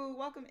you?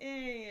 Welcome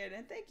in.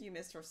 And thank you,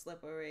 Mr.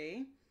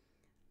 Slippery.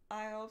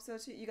 I hope so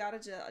too. You got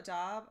a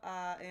job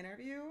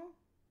interview?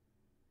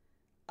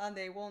 And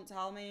they won't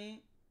tell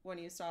me when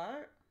you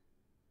start?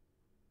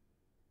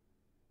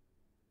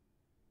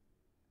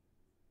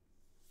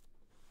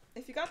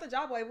 If you got the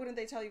job, why wouldn't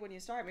they tell you when you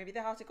start? Maybe they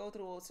have to go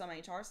through some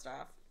HR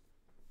stuff.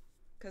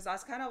 Because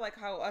that's kind of like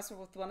how us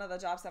with one of the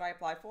jobs that I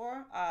applied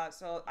for.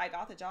 So I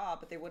got the job,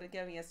 but they wouldn't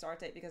give me a start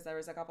date because there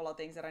was a couple of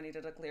things that I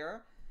needed to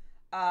clear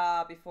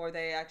before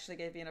they actually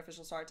gave me an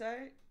official start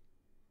date.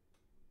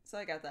 So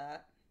I get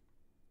that.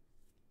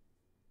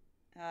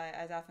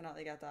 I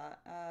definitely get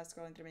that.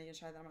 Scrolling through making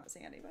sure that I'm not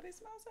seeing anybody's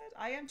message.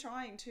 I am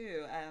trying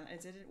to, and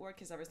it didn't work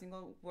because every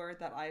single word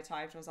that I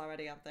typed was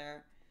already up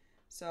there.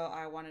 So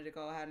I wanted to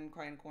go ahead and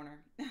cry in the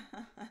corner.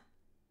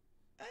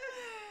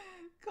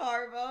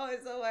 Carbo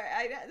is away.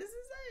 This is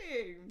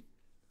insane.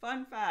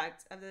 Fun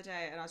fact of the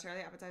day: in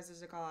Australia,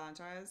 appetizers are called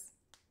entrees.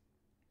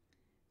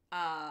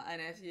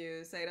 And if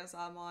you say to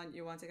someone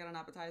you want to get an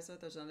appetizer,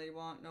 they generally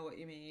won't know what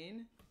you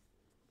mean.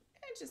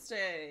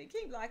 Interesting.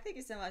 King Black, thank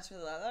you so much for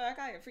the love.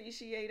 I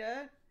appreciate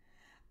it.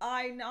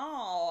 I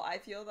know. I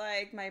feel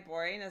like my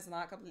brain is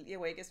not completely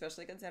awake,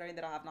 especially considering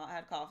that I have not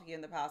had coffee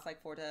in the past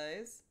like 4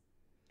 days.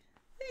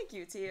 Thank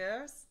you,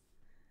 Tears.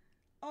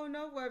 Oh,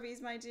 no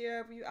worries, my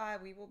dear.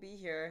 We will be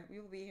here. We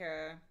will be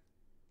here.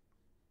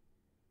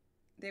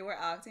 They were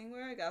acting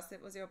weird. I guess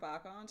it was your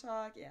background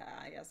check. Yeah,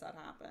 I guess that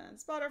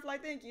happens. Butterfly,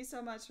 thank you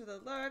so much for the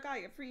lurk. I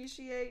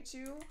appreciate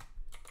you.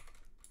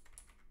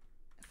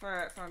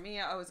 For me,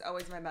 it was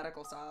always my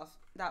medical stuff.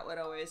 That would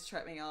always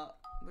trip me up,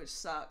 which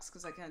sucks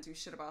because I can't do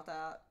shit about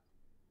that.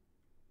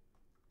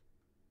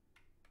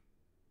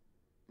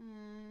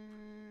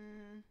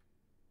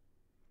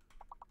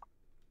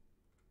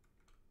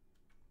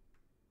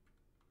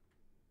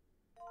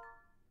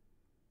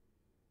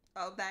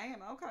 Oh,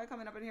 damn. Okay,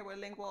 coming up in here with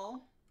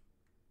lingual.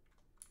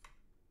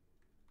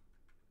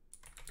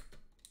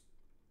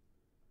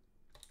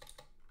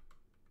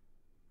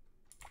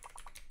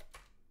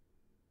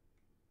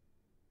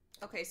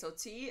 Okay, so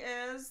T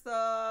is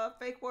the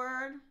fake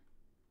word.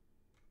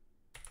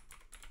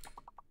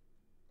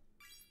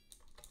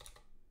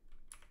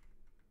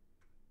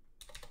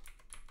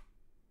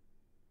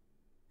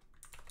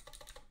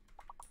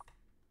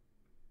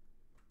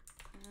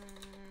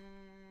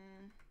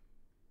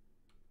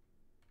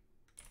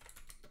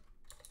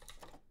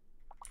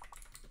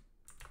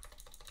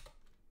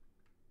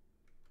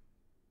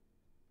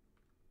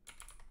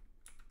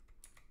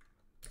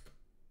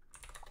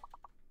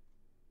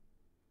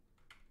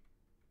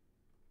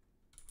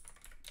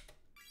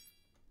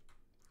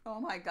 Oh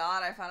my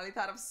god, I finally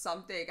thought of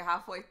something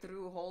halfway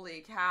through.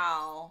 Holy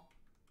cow.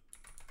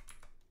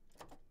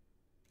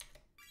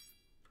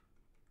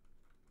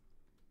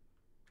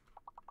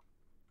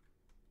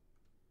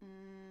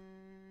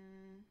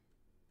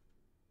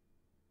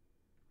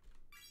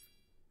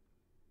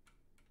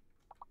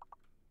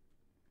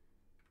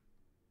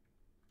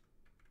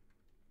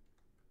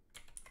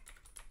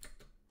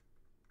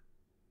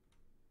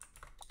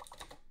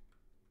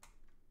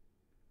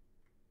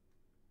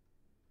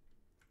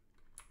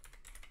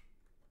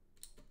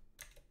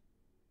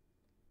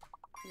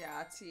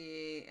 Yeah,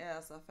 T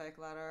is a fake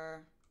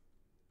letter.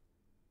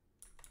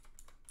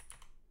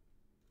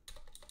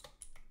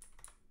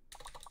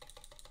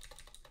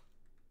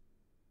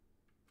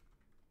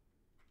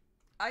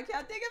 I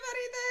can't think of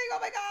anything. Oh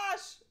my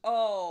gosh.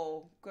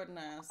 Oh,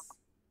 goodness.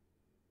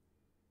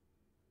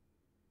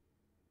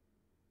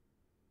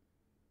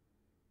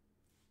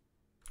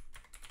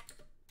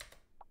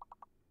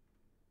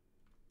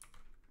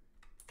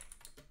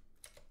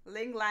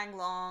 Ling lang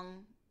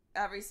long.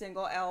 Every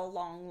single L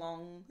long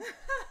long.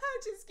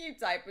 Just keep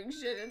typing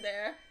shit in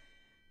there.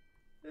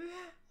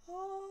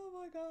 Oh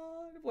my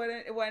god.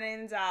 When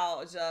in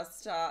doubt,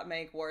 just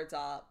make words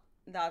up.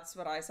 That's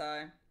what I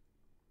say.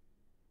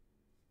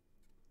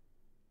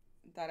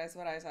 That is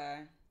what I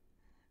say.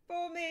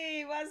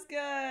 Boomy, what's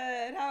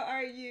good? How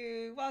are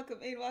you? Welcome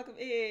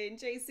in.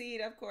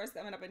 JC, of course,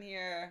 coming up in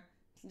here.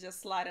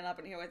 Just sliding up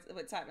in here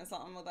with typing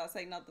something without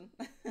saying nothing.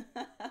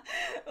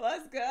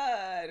 What's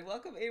good?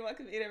 Welcome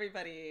in,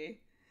 everybody.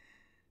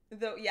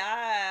 Though,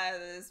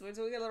 yes, we're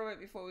doing a little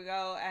bit before we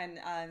go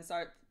and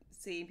start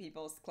seeing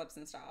people's clips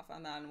and stuff,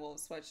 and then we'll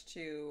switch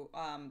to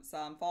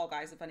some Fall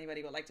Guys. If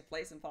anybody would like to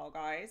play some Fall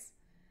Guys,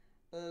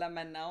 let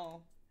me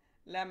know.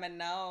 Let me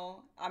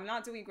know. I'm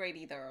not doing great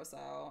either,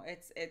 so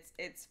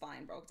it's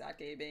fine, Broke Dad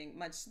Gaming.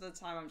 Much of the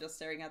time, I'm just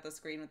staring at the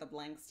screen with a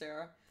blank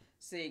stare,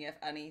 seeing if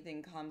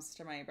anything comes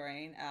to my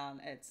brain, and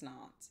it's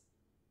not.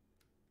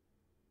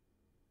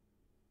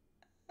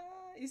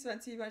 You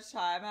spent too much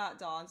time at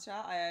Dawn's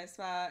chat. I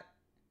expect.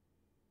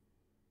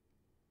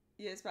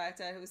 You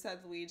expected who said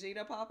Luigi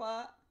to pop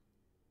up?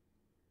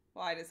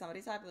 Why did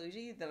somebody type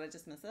Luigi? Did I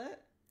just miss it?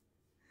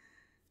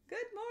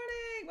 Good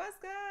morning. What's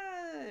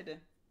good?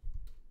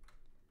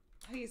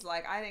 He's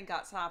like, I ain't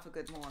got time for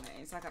good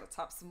morning, so I gotta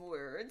type some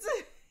words.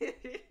 I get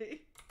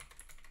it.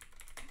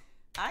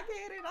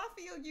 I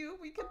feel you.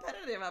 We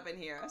competitive up in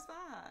here. It's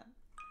fine.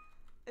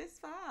 It's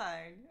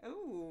fine.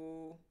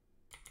 Ooh.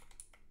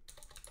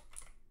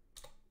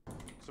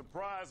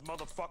 Surprise,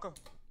 motherfucker.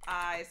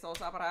 I so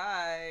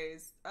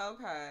surprised.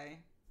 Okay.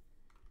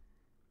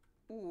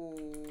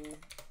 Ooh.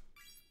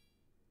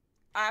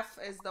 F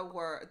is the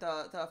word,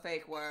 the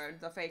fake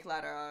word, the fake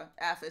letter.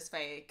 F is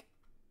fake.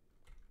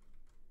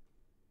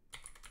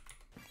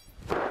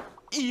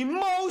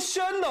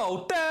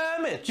 Emotional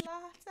damage.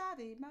 Lots of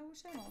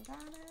emotional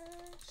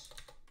damage.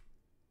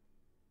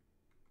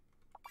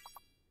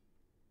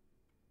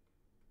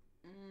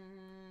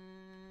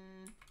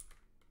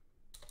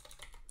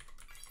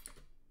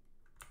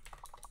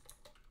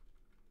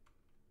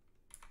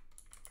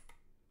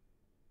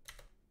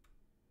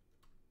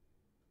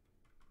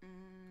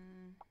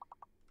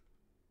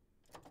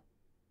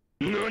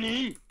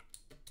 NANI?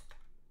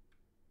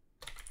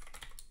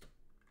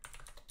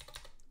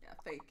 Yeah,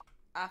 fake.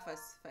 F is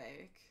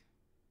fake.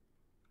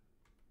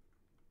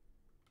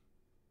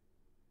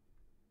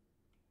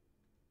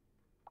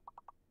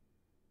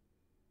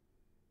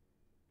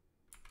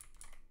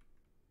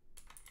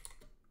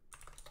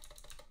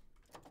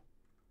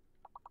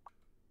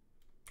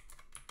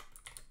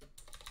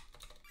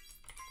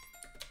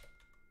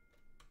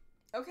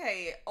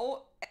 Okay,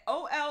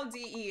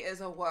 OLDE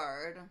is a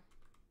word.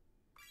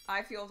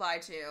 I feel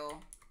that too.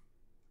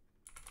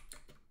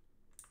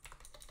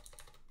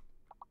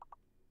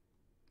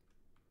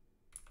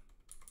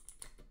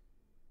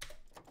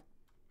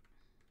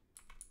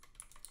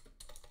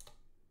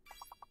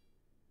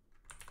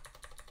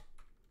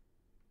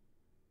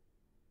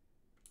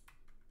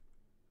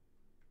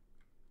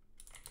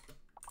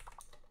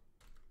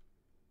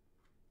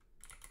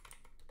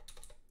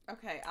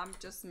 Okay, I'm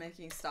just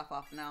making stuff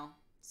up now.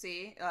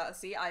 See,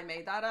 I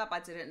made that up. I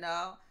didn't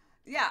know.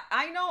 Yeah,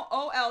 I know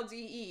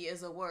OLDE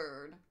is a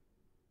word.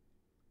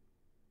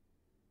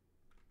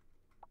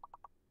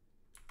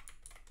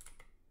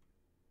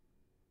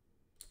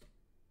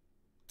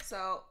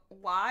 So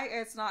why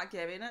it's not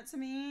giving it to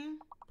me?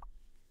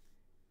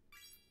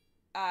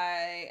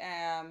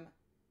 I'm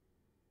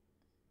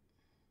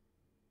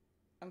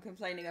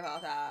complaining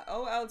about that.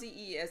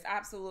 OLDE is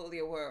absolutely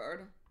a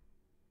word.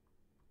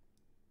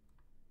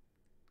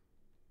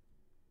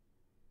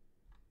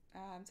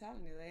 I'm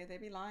telling you, they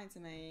be lying to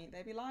me.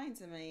 They be lying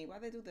to me. Why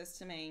they do this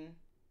to me?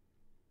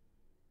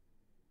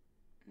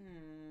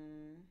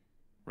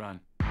 Run.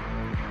 They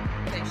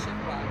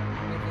should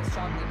run. We feel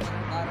strongly put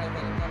it louder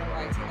than it got a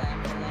right to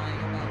them for lying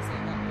about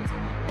saying that words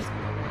are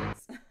not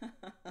words.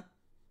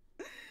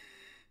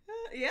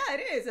 Yeah,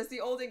 it is. It's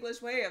the old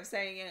English way of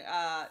saying it,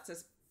 to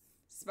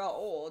spell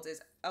old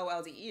is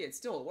OLDE. It's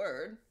still a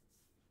word.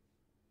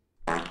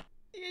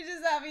 You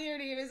just have your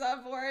name is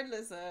on board.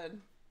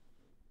 Listen.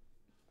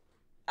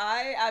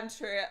 I'm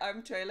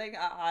trailing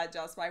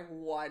just by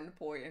 1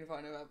 point in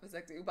front of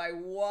Epicectu. By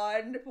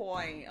 1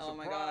 point. Oh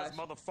my gosh.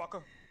 Surprise,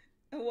 motherfucker.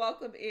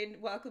 Welcome in.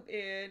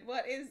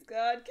 What is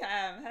good,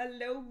 Cam?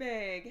 Hello,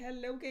 Meg.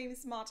 Hello, Game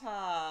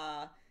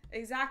Smarter.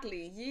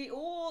 Exactly. Ye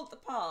old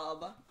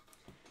pub.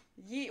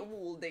 Ye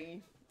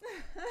oldie.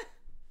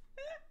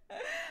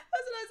 That's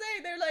what I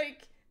say. They're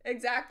like,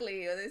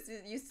 exactly. This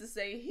is, used to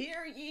say,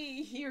 hear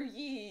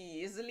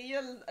ye, is a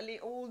little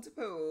old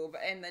pub.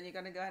 And then you're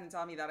gonna go ahead and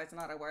tell me that it's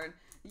not a word.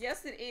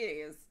 Yes, it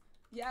is.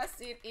 Yes,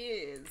 it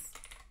is.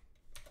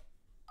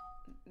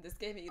 This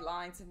gave me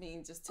lying to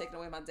me, just taking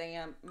away my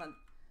damn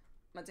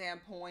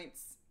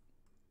points.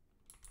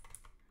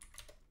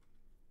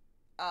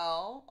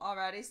 Oh,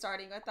 already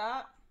starting with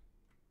that.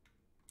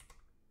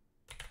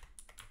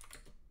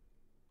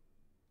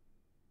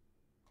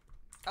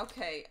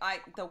 Okay,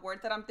 the word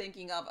that I'm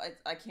thinking of,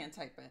 I can't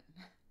type it.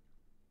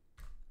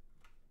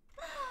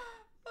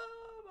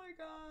 Oh my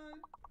god.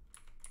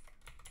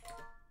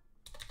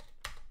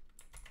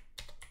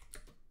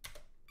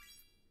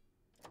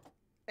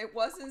 It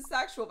wasn't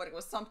sexual, but it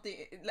was something.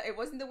 It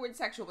wasn't the word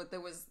sexual, but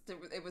it was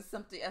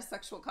something, a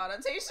sexual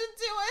connotation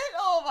to it.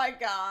 Oh my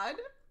god.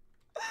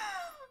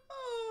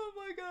 Oh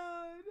my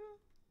god.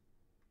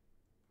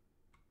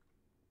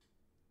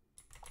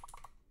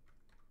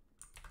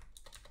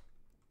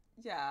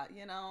 Yeah,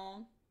 you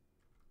know.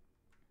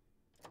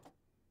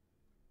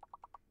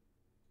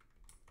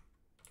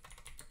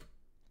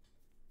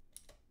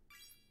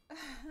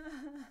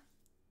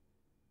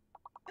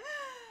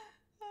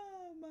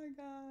 Oh my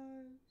gosh.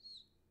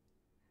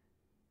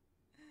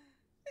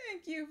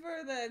 Thank you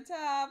for the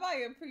tab.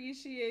 I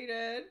appreciate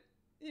it.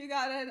 You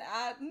got an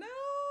ad.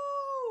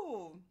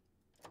 No.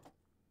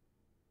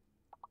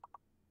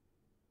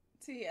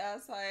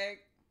 TS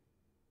like.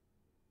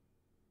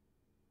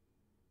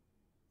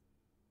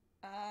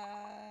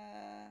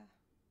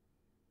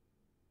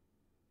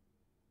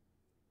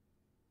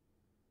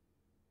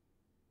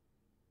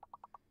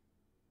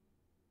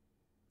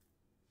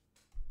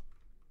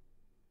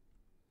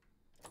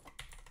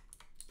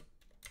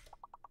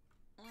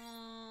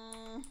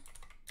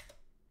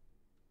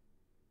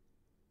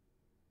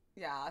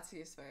 Yeah, T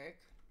is fake.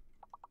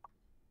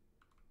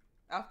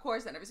 Of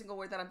course, and every single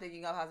word that I'm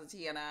thinking of has a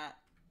T in it.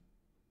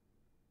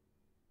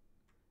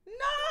 No!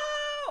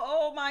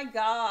 Oh my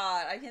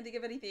god. I can't think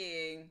of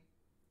anything.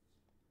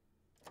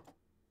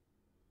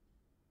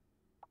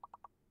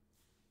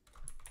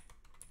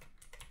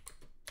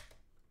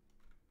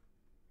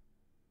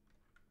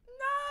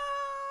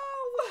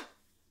 No!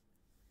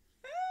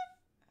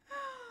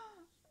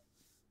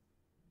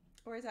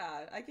 Where's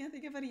that? I can't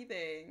think of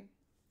anything.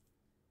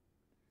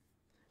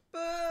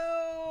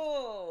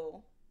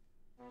 Boo!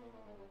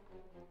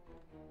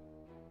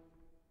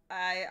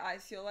 I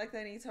feel like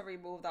they need to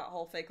remove that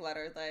whole fake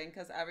letter thing,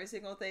 because every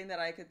single thing that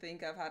I could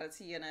think of had a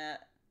T in it.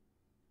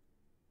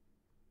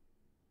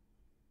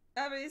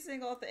 Every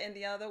single thing, and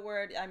the other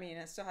word, I mean,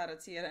 it still had a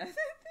T in it.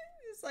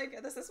 It's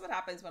like, this is what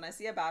happens when I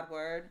see a bad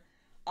word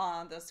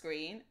on the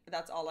screen.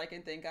 That's all I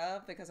can think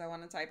of, because I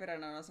want to type it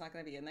and I know it's not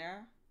going to be in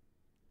there.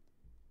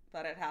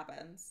 But it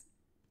happens.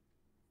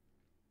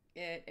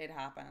 It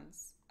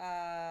happens.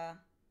 Let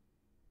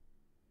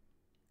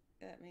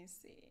me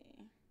see.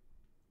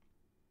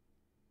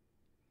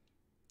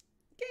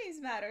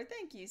 Games Matter,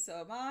 thank you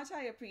so much.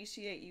 I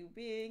appreciate you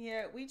being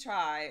here. We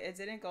tried. It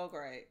didn't go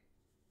great.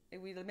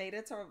 We made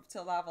it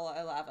to level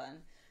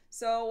 11.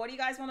 So what do you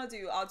guys want to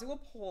do? I'll do a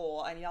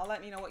poll and y'all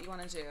let me know what you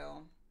want to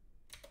do.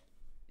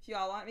 If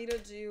y'all want me to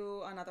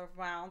do another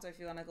round or if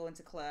you want to go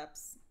into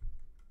clips.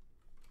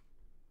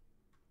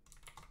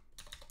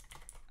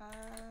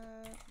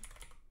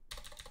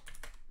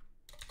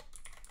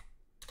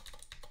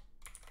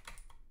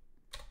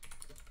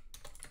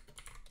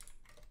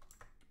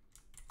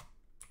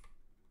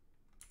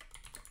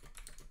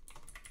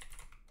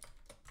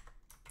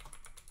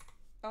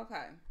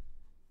 Okay.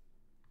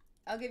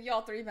 I'll give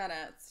y'all 3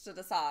 minutes to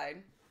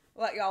decide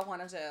what y'all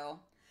want to do.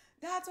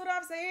 That's what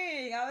I'm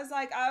saying. I was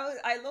like,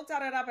 I looked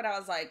at it up and I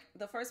was like,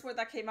 the first word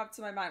that came up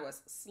to my mind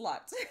was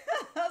slut.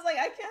 I was like,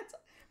 I can't.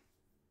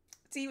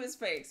 T was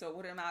fake, so it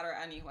wouldn't matter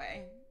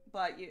anyway.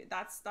 But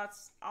that's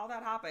all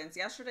that happens.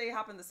 Yesterday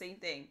happened the same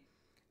thing.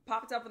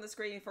 Popped up on the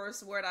screen.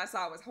 First word I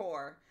saw was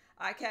whore.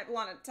 I kept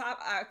wanting to type.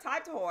 I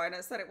typed whore and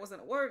it said it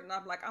wasn't a word, and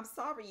I'm like, I'm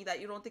sorry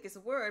that you don't think it's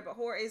a word, but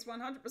whore is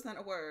 100%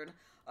 a word.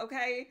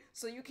 Okay,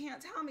 so you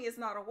can't tell me it's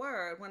not a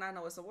word when I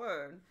know it's a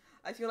word.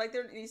 I feel like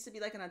there needs to be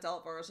like an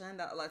adult version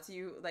that lets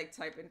you like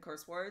type in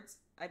curse words.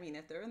 I mean,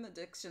 if they're in the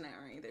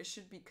dictionary, they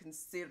should be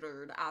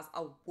considered as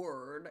a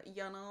word,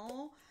 you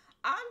know?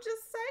 I'm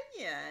just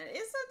saying,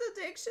 it's in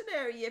the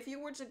dictionary. If you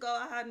were to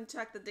go ahead and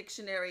check the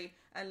dictionary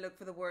and look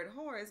for the word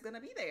whore, it's gonna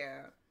be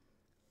there.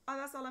 Oh,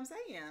 that's all I'm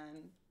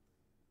saying.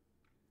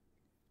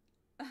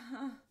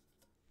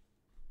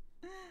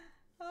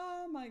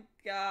 Oh my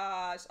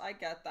gosh, I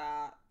get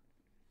that.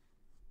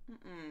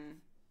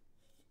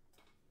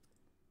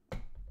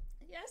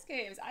 Yes,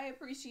 Games, I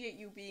appreciate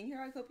you being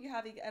here. I hope you're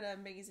having an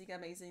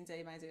amazing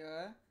day, my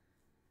dear.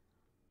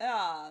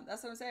 Yeah,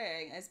 that's what I'm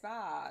saying. It's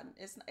bad.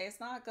 It's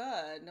not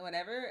good.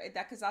 Whenever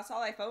that, because that's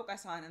all I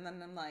focus on, and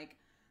then I'm like,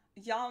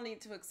 y'all need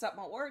to accept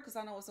my word because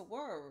I know it's a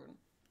word,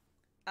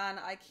 and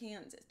I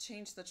can't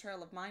change the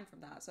trail of mind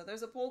from that. So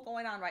there's a poll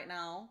going on right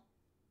now.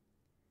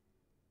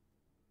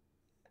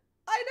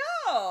 I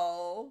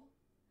know,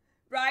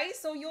 right?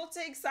 So you'll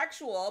take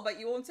sexual, but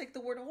you won't take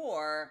the word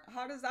whore.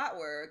 How does that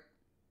work?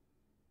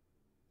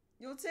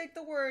 You'll take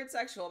the word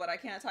sexual, but I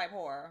can't type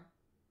whore.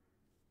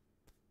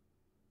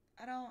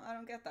 I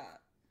don't get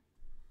that.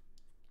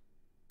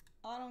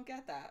 I don't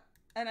get that.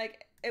 And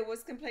like, it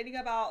was complaining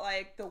about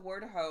like the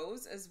word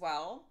hose as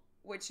well,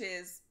 which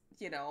is,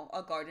 you know,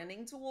 a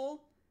gardening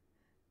tool.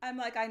 I'm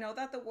like, I know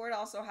that the word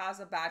also has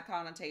a bad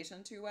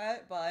connotation to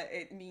it, but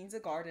it means a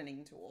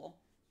gardening tool.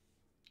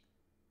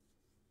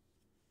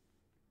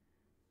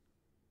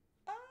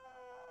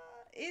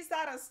 Is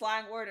that a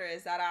slang word or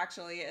is that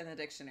actually in the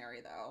dictionary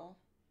though?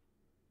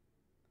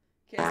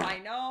 Because I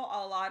know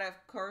a lot of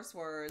curse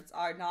words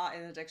are not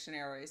in the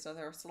dictionary, so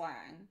they're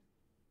slang.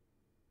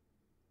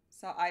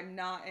 So I'm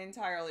not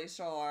entirely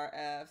sure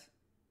if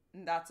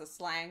that's a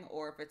slang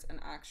or if it's an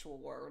actual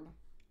word.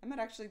 I might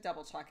actually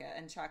double check it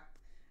and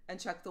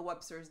check the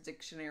Webster's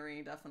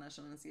dictionary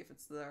definition and see if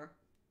it's there.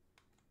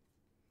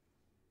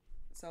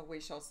 So we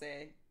shall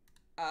see.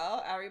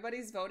 Oh,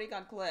 everybody's voting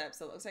on Clips,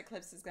 so it looks like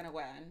Clips is gonna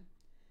win.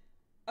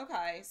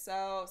 Okay,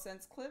 so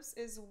since Clips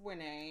is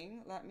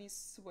winning, let me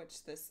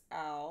switch this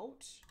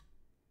out.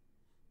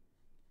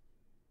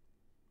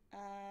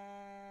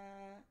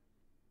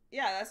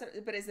 Yeah, that's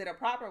it. But is it a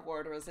proper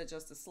word or is it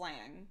just a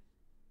slang?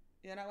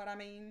 You know what I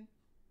mean?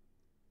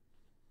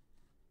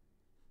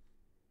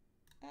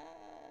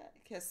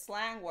 Because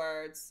slang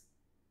words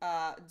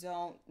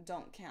don't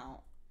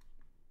count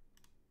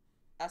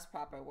as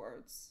proper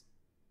words.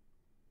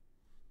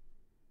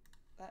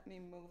 Let me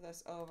move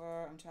this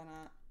over. I'm trying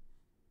to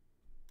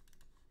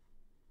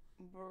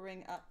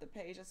bring up the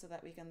pages so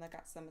that we can look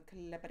at some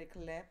clippity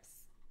clips.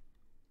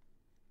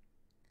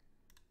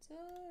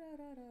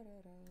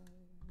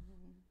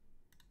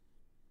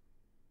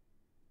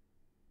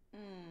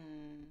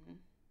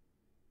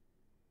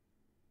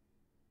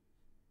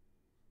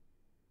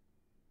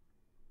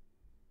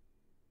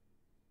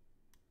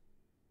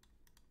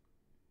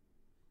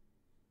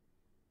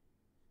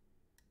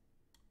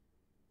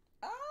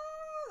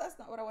 Oh, that's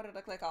not what I wanted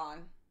to click on.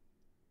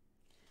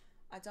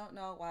 I don't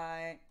know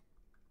why.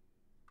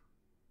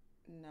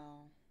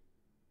 No.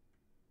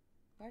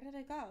 Where did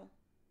it go?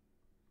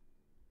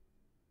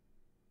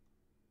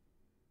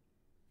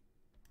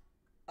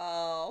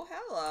 Oh,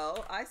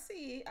 hello. I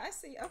see.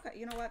 Okay,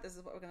 you know what? This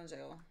is what we're gonna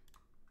do.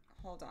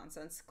 Hold on.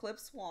 Since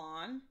Clips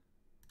won.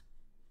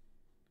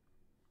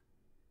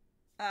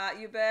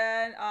 You've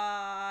been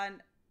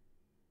on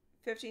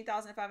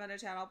 15,500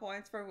 channel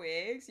points for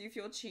weeks. You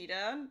feel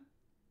cheated.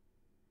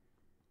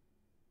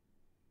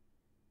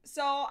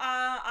 So,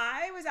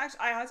 I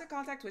had to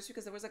contact Twitch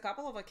because there was a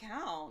couple of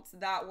accounts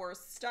that were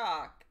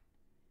stuck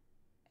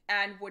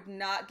and would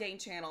not gain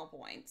channel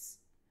points.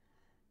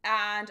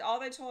 And all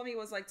they told me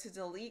was like to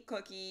delete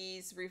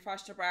cookies,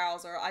 refresh the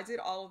browser. I did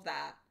all of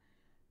that.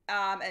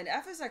 And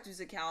FSX2's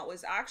account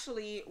was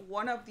actually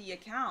one of the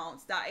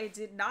accounts that it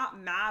did not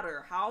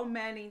matter how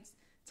many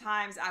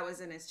times I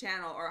was in his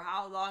channel or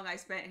how long I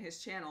spent in his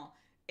channel.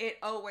 It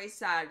always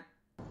said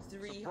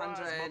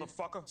 300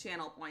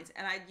 channel points.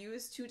 And I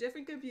used 2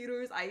 different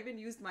computers. I even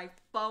used my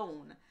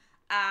phone.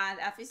 And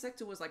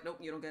FSX2 was like, nope,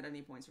 you don't get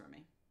any points from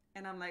me.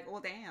 And I'm like, oh,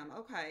 damn,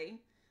 okay.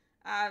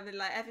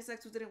 Like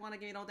FSX2 didn't want to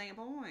give me no damn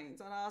points.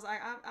 And I was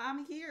like,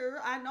 I'm here.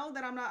 I know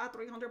that I'm not at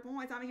 300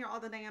 points. I'm here all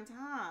the damn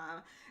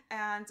time.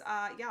 And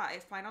yeah,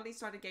 it finally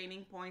started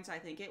gaining points. I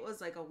think it was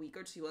like a week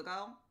or 2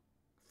 ago.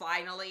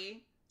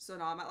 Finally. So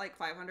now I'm at like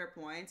 500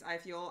 points. I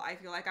feel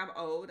like I'm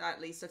owed at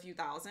least a few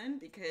thousand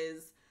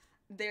because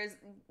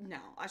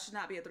I should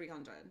not be at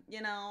 300.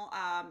 You know,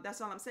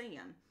 that's all I'm saying.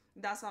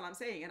 That's all I'm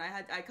saying. And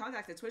I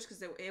contacted Twitch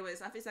because it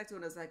was FSX2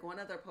 and it was like one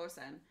other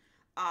person.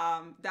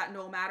 That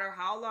no matter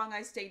how long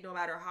I stayed, no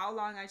matter how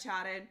long I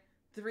chatted,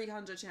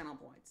 300 channel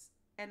points.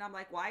 And I'm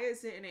like, why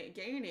isn't it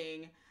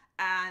gaining?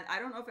 And I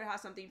don't know if it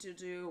has something to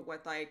do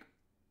with like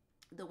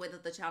the way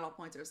that the channel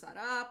points are set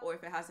up or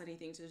if it has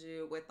anything to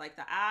do with like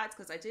the ads.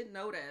 Because I did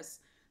notice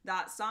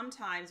that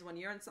sometimes when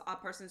you're in a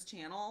person's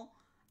channel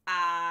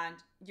and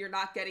you're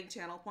not getting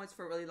channel points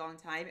for a really long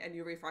time and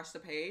you refresh the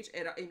page,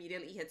 it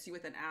immediately hits you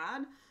with an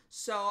ad.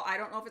 So I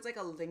don't know if it's like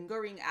a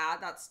lingering ad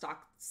that's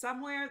stuck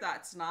somewhere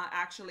that's not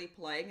actually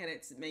playing and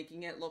it's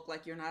making it look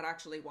like you're not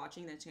actually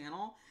watching the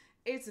channel.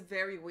 It's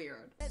very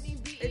weird.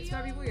 It's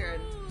very weird.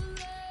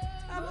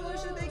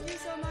 Evolution, thank you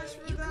so much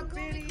for the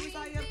biddies.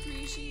 I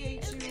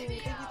appreciate you.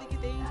 Thank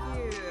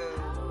you.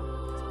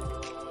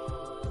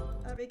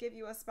 Let me give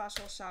you a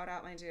special shout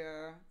out, my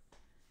dear.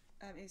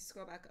 Let me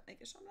scroll back up,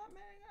 making sure I'm not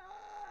marrying.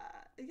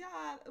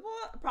 Yeah,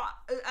 well,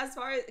 as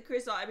far as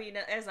Crystal, I mean,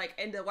 as like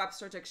in the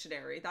Webster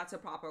dictionary, that's a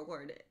proper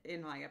word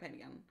in my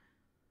opinion.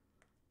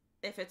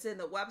 If it's in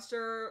the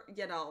Webster,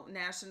 you know,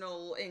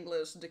 National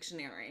English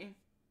Dictionary.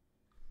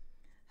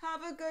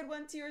 Have a good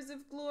one, Tears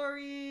of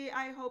Glory.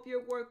 I hope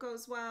your work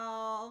goes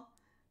well.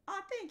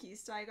 Thank you,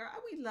 Steiger.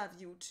 We love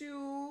you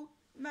too.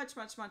 Much,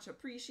 much, much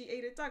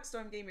appreciated.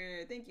 Darkstorm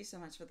Gamer, thank you so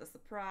much for the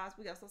surprise.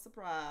 We are so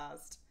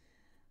surprised.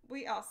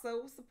 We are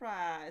so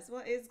surprised.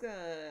 What is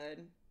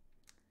good?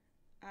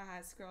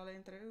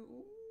 Scrolling through.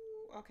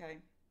 Ooh, okay.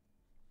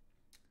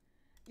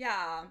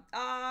 Yeah.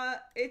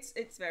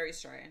 It's very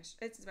strange.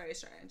 It's very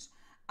strange.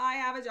 I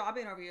have a job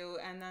interview,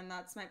 and then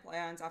that's my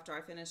plans after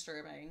I finish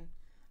streaming.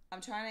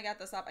 I'm trying to get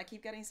this up. I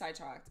keep getting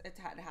sidetracked. It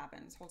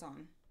happens. Hold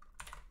on.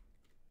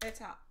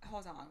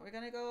 Hold on. We're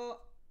gonna go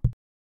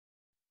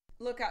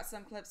look at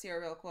some clips here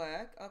real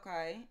quick.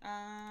 Okay.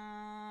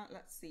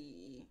 Let's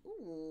see.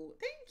 Ooh,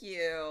 thank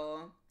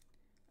you.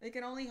 We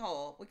can only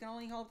hope. We can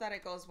only hope that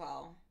it goes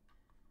well.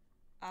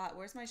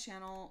 Where's my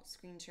channel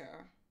screen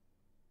share?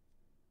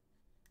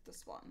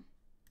 This one.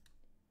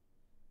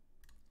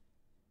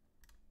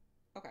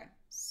 Okay,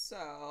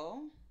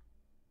 so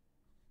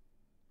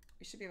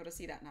we should be able to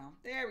see that now.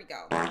 There we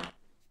go.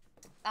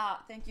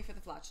 Thank you for the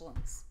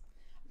flatulence.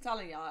 I'm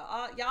telling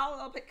y'all,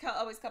 y'all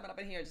always coming up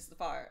in here just to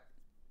fart.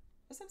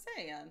 That's what I'm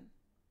saying.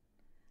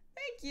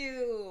 Thank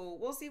you.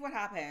 We'll see what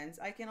happens.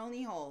 I can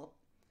only hope.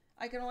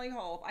 I can only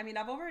hope. I mean,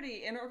 I've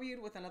already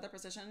interviewed with another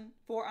position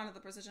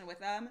with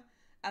them,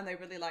 and they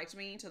really liked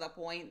me to the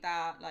point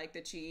that, like,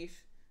 the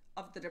chief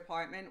of the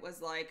department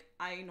was like,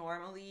 I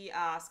normally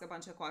ask a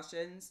bunch of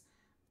questions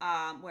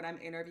when I'm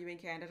interviewing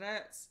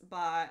candidates,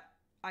 but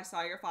I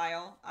saw your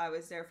file. I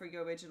was there for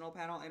your original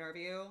panel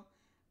interview,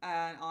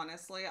 and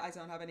honestly, I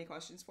don't have any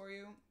questions for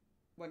you.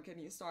 When can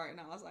you start? And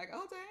I was like,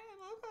 oh, damn,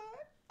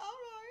 okay, all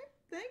right,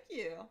 thank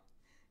you.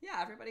 Yeah,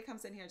 everybody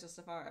comes in here just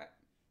to fart.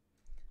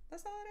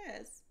 That's all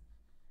it is.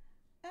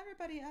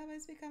 Everybody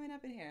always be coming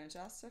up in here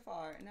just to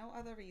fart. No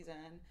other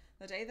reason.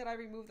 The day that I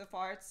remove the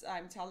farts,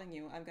 I'm telling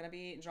you, I'm going to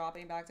be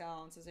dropping back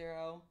down to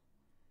 0.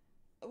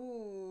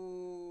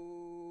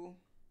 Ooh.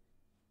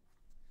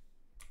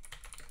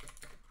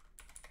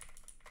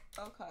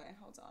 Okay,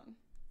 hold on.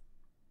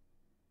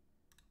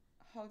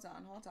 Hold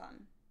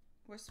on.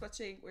 We're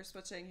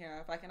switching here.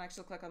 If I can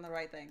actually click on the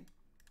right thing.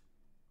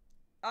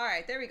 All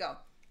right, there we go.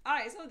 All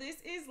right, so this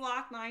is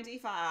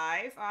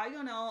Lock95.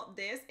 You know,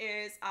 this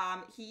is,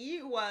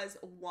 he was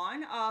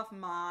one of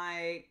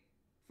my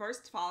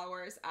first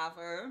followers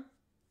ever.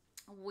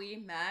 We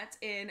met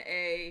in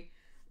a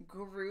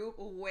group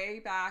way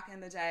back in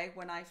the day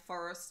when I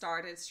first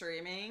started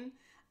streaming.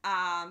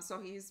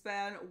 So he's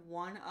been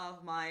one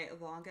of my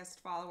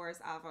longest followers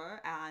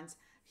ever, and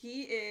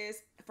he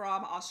is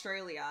from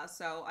Australia.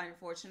 So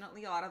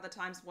unfortunately, a lot of the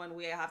times when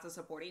we have to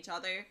support each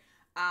other,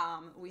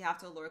 we have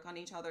to lurk on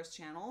each other's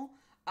channel.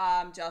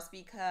 Just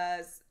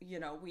because, you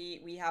know,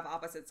 we have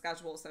opposite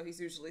schedules, so he's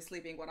usually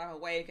sleeping when I'm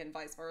awake and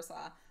vice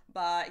versa.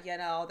 But, you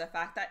know, the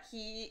fact that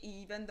he,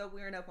 even though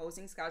we're in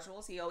opposing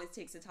schedules, he always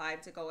takes the time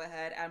to go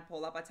ahead and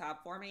pull up a tab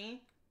for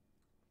me.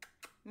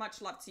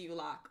 Much love to you,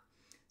 Lock.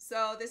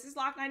 So this is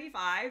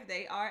Lock95.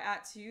 They are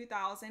at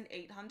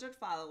 2,800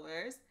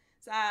 followers.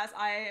 Says,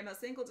 I am a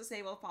single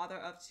disabled father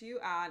of 2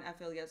 and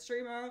affiliate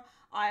streamer.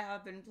 I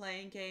have been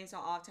playing games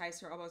on Off Ties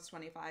for almost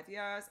 25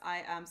 years.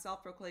 I am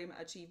self-proclaimed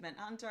achievement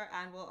hunter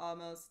and will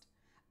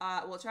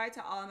try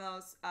to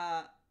almost,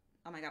 oh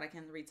my god, I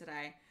can't read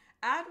today.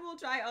 And will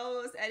try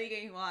almost any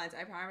game he wants.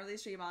 I primarily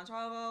stream on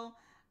Trovo,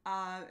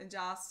 and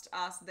just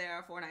us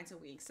there 4 nights a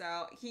week.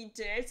 So he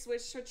did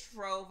switch to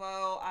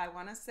Trovo, I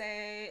want to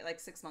say like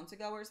 6 months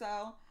ago or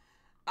so.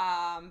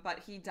 But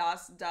he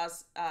does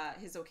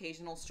his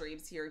occasional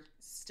streams here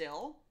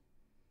still.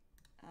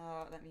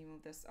 Let me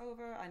move this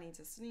over. I need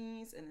to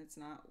sneeze and it's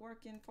not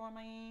working for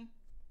me.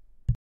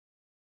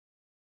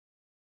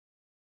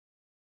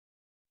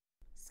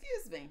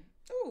 Excuse me.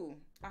 Ooh,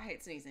 I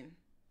hate sneezing.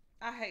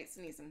 I hate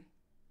sneezing.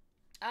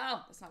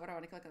 Oh, that's not what I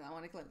want to click on. I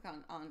want to click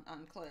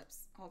on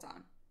clips. Hold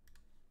on.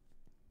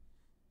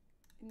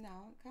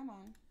 No, come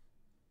on.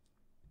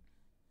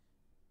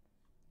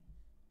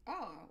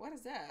 Oh, what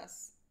is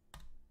this?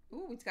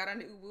 Ooh, it's got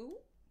an ooh-woo.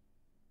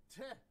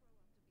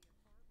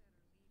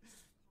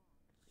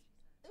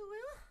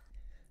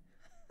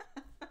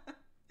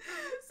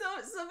 So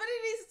somebody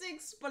needs to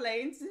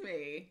explain to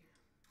me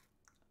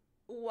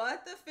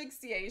what the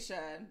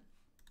fixation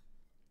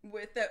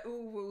with the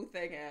ooh-woo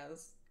thing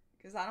is.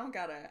 Because I don't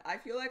get it. I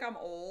feel like I'm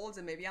old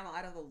and maybe I'm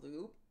out of the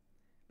loop,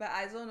 but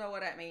I don't know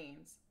what it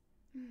means.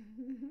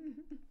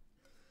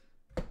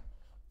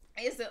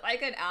 Is it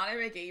like an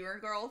anime gamer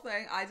girl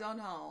thing? I don't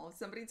know.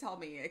 Somebody tell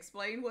me.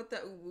 Explain what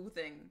the ooh-woo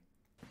thing.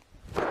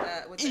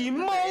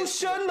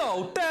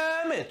 Emotional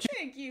damage.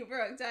 Thank you,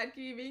 Brooke Dad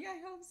Gaming. I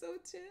hope so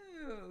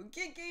too.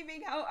 Gig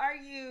Gaming, how are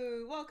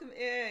you? Welcome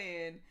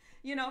in.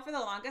 You know, for the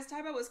longest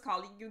time I was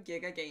calling you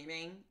Giga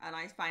Gaming, and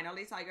I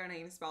finally saw your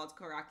name spelled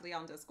correctly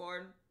on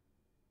Discord.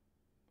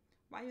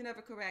 Why you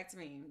never correct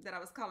me that I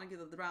was calling you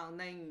the wrong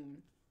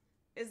name?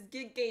 It's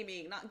Gig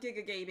Gaming, not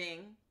Giga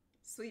Gaming.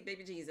 Sweet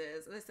baby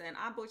Jesus. Listen,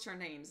 I butcher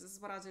names. This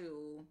is what I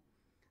do.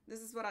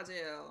 This is what I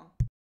do.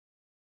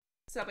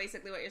 So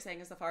basically what you're saying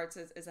is the farts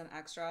is an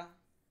extra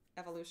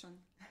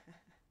evolution.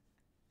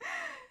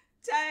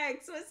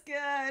 Tex, what's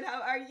good?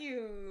 How are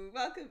you?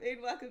 Welcome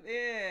in, welcome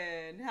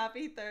in.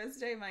 Happy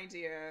Thursday, my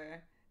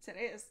dear.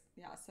 Today's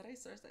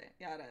Thursday.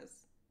 Yeah, it is.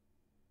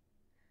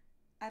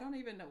 I don't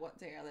even know what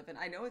day I live in.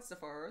 I know it's the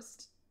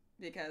 1st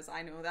because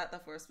I know that the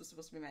 1st was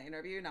supposed to be my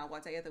interview. Now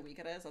what day of the week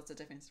it is, that's a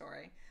different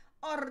story.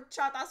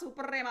 Horchata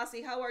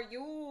Supremacy, how are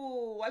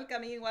you?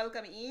 Welcome in,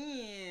 welcome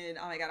in.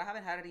 Oh my god, I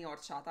haven't had any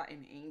horchata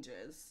in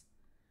ages.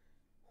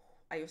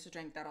 I used to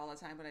drink that all the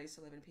time when I used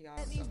to live in PR.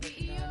 So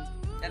freaking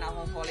good. And I'm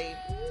holy.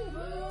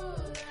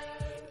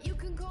 You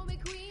can call me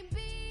Queen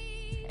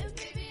Bee, and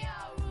baby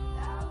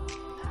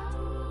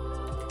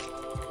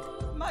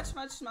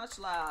Much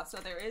love. So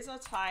there is a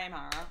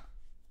timer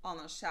on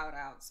the shout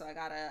out. So I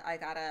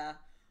gotta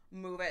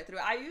move it through.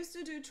 I used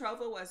to do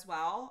Trovo as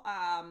well.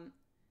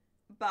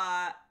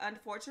 But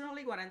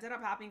unfortunately, what ended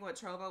up happening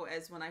with Trovo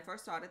is when I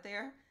first started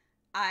there,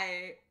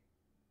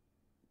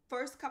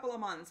 first couple of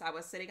months, I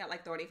was sitting at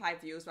like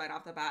 35 views right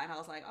off the bat, and I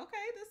was like,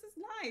 okay, this is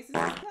nice,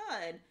 this is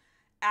good.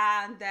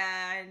 And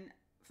then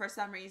for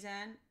some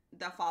reason,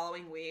 the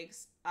following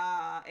weeks,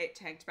 it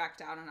tanked back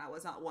down, and I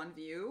was at 1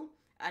 view,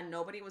 and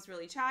nobody was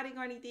really chatting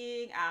or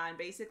anything. And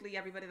basically,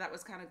 everybody that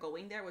was kind of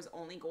going there was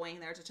only going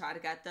there to try to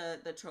get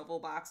the Trovo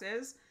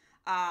boxes,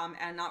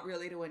 and not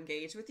really to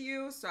engage with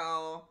you.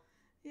 So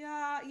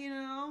yeah, you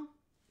know.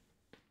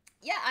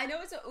 Yeah, I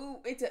know it's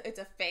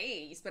a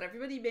phase, but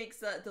everybody makes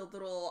the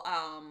little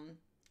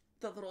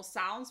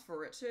sounds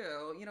for it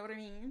too. You know what I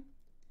mean?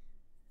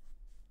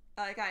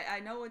 Like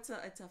I know it's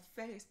a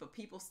phase, but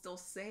people still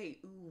say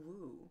ooh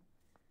woo.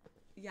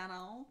 You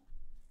know?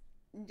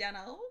 You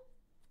know?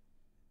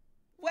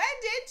 When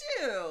did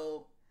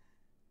you?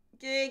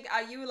 Gig,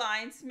 are you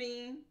lying to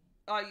me?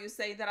 Or you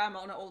say that I'm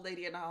an old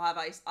lady and I have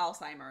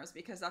Alzheimer's?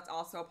 Because that's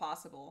also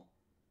possible.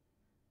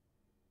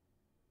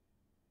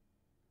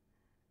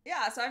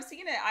 Yeah, so I've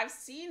seen it. I've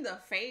seen the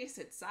face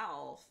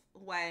itself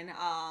when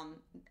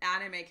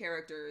anime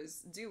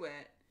characters do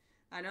it.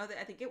 I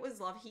think it was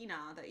Love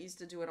Hina that used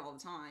to do it all the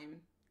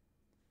time.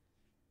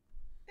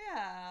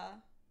 Yeah.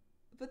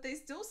 But they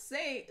still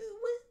say,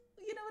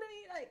 you know what I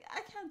mean? Like, I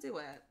can't do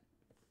it.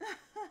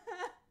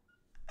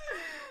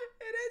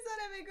 It is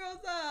anime girl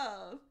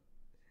stuff.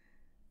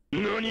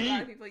 NANI? A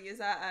lot of people use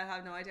that. I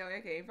have no idea where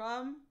it came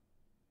from.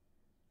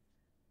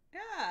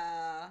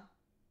 Yeah.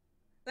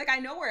 Like, I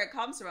know where it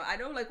comes from. I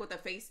know, like, what the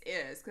face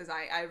is, because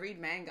I read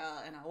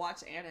manga and I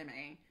watch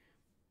anime.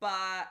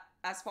 But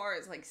as far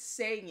as, like,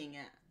 saying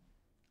it,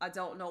 I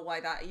don't know why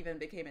that even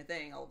became a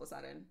thing all of a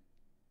sudden.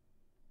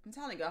 I'm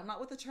telling you, I'm not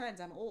with the trends.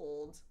 I'm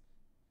old.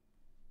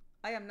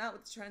 I am not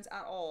with the trends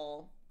at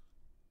all.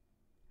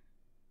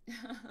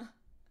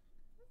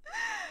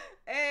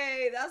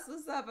 Hey, that's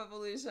what's up,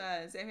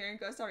 Evolution. Same here in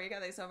Costa Rica.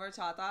 They serve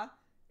horchata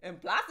in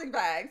plastic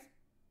bags.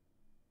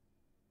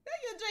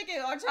 You're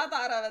drinking horchata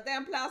out of a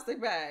damn plastic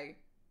bag.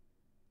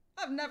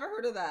 I've never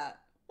heard of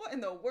that. What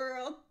in the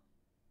world?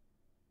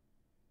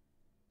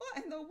 What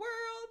in the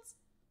world?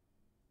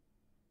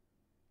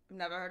 I've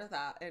never heard of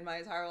that in my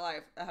entire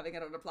life, having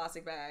it in a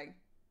plastic bag.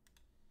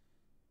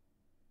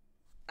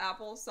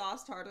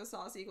 Applesauce, tartar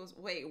sauce equals...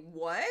 Wait,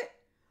 what?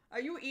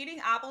 Are you eating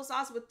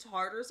applesauce with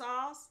tartar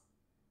sauce?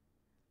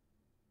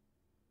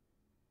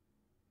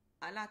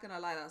 I'm not gonna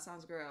lie, that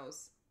sounds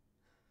gross.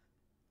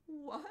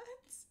 What?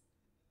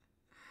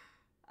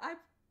 I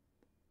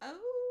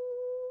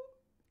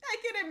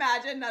can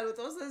imagine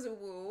Naruto says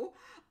woo.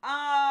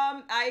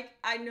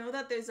 I know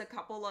that there's a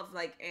couple of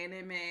like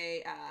anime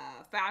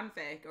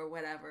fanfic or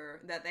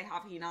whatever that they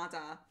have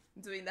Hinata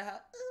doing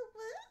the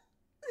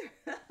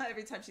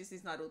every time she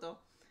sees Naruto,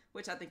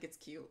 which I think it's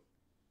cute.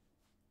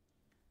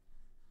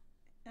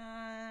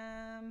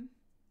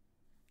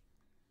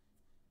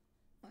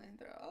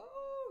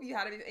 Oh, you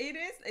had to be.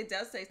 It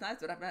does taste nice,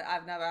 but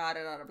I've never had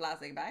it on a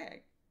plastic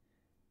bag.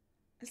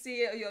 See,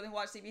 you only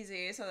watch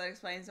DBZ, so that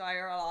explains why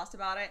you're lost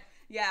about it.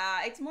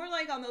 Yeah, it's more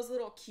like on those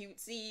little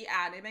cutesy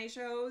anime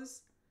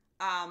shows.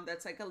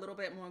 That's like a little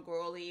bit more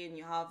girly, and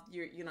you have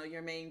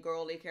your main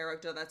girly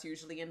character that's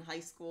usually in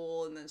high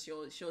school, and then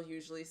she'll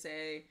usually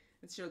say,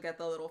 she'll get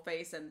the little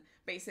face, and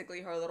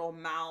basically her little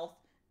mouth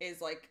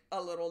is like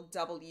a little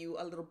W,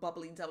 a little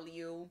bubbly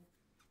W.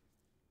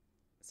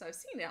 So I've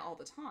seen it all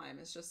the time.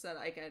 It's just that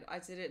I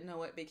didn't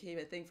know it became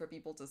a thing for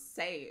people to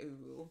say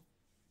ooh.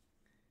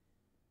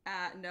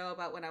 No,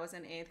 but when I was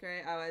in 8th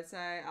grade, I would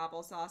say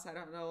applesauce. I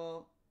don't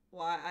know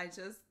why I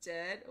just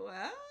did.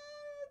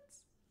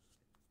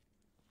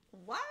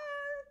 What?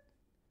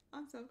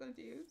 I'm so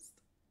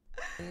confused.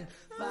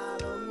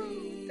 Follow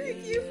me.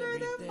 Thank you for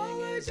the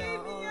follow,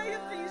 Jamie. I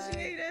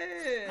appreciate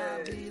it.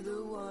 I'll be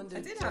the one to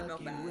I did have no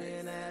tuck you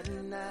in bags.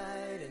 at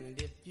night, and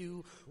if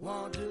you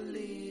want to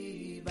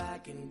leave, I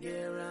can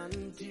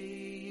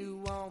guarantee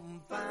you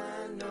won't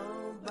find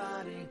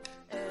nobody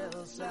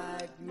else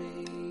like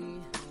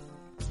me.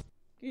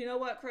 You know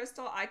what,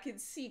 Crystal? I can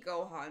see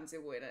Gohan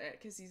doing it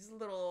because he's a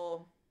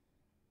little.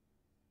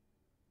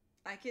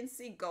 I can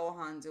see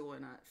Gohan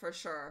doing it for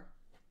sure.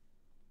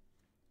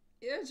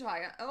 You're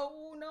trying.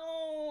 Oh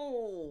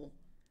no!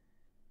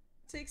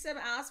 Take some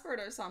aspirin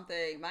or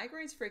something.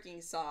 Migraines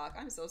freaking suck.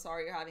 I'm so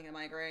sorry you're having a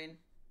migraine.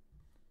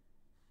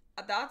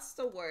 That's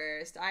the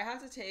worst. I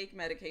have to take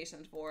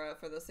medication for it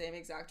for the same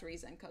exact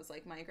reason, because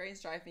like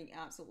migraines drive me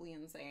absolutely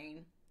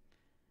insane.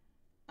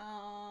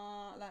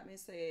 Let me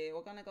see.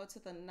 We're gonna go to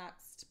the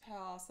next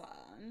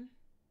person.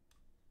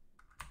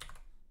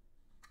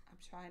 I'm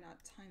trying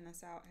to time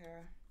this out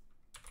here.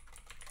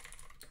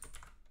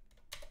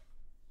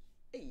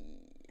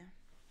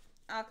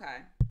 Okay.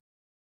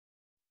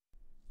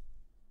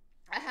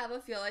 I have a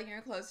feeling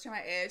you're close to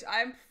my age.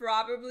 I'm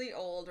probably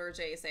older,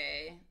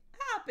 JC.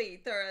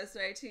 Happy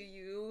Thursday to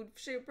you,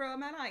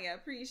 Shipram, I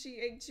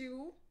appreciate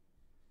you.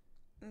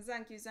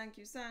 Thank you, thank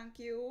you, thank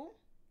you.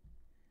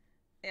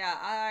 Yeah,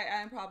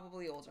 I'm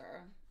probably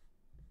older.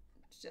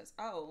 just,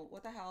 oh,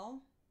 what the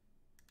hell?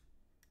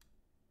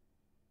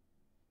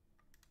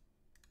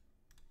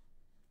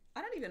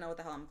 I don't even know what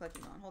the hell I'm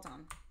clicking on. Hold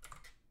on.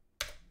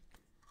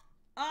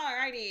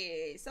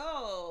 Alrighty,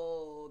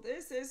 so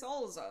this is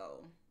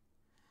also.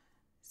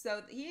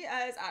 So he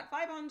is at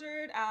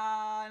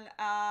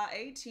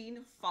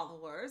 518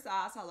 followers.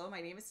 Hello,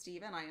 my name is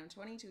Steven. I am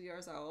 22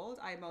 years old.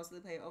 I mostly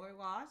play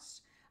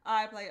Overwatch.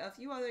 I play a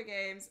few other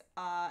games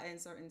in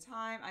certain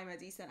time. I'm a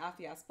decent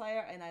FPS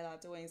player and I love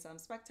doing some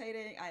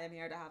spectating. I am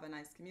here to have a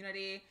nice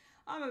community.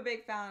 I'm a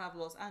big fan of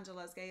Los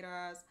Angeles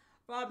Gators.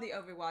 From the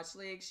Overwatch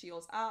League,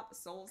 Shields Up,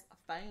 Souls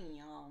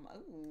Fam.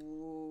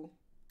 Ooh.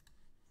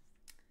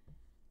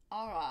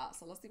 Alright,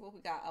 so let's see what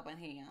we got up in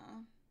here.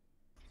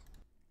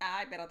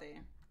 Ay,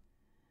 espérate.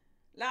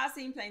 Last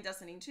seen playing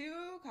Destiny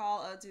 2,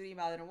 Call of Duty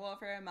Modern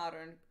Warfare,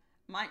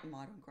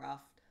 Minecraft.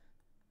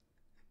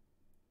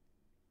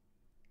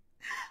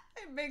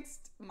 I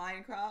mixed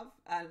Minecraft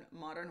and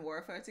Modern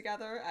Warfare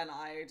together and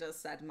I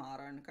just said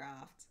Modern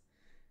Craft.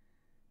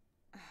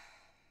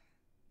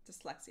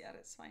 Dyslexia at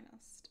its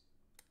finest.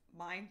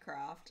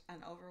 Minecraft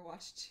and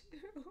Overwatch 2.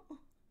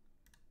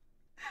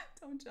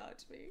 Don't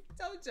judge me.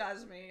 Don't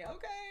judge me,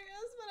 okay?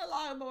 It's been a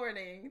long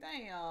morning.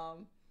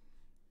 Damn.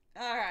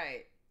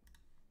 Alright.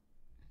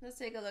 Let's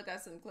take a look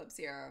at some clips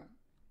here.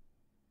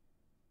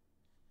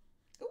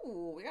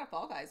 Ooh, we got a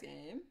Fall Guys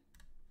game.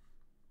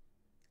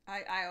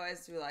 I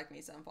always do like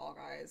me some Fall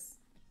Guys.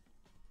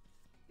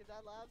 Cause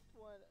that last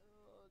one,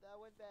 oh, that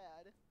went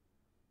bad.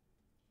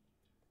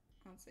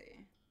 Let's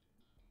see.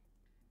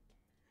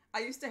 I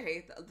used to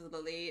hate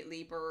the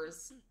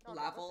Leapers Oh,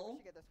 level. we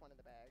should get this one in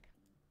the bag.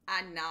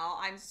 And now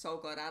I'm so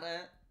good at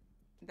it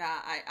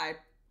that I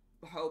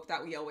hope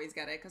that we always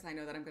get it because I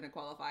know that I'm going to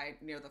qualify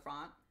near the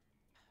front.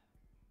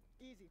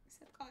 Easy.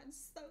 I've gotten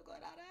so good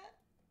at it.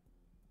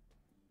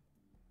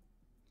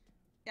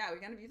 Yeah, we're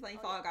going to be playing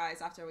Fall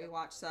Guys after we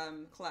watch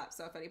some clips.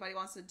 So if anybody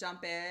wants to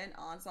jump in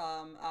on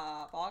some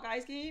Fall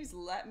Guys games,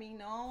 let me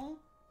know.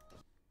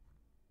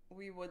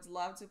 We would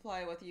love to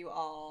play with you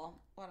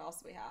all. What else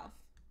do we have?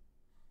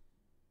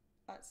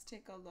 Let's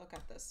take a look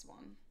at this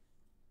one.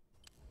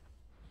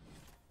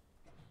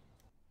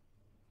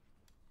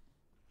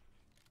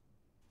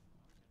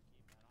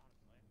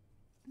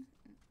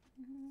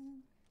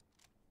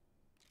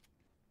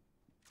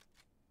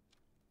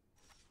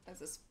 Is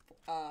this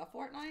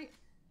Fortnite?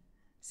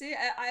 See,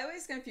 I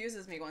always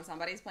confuses me when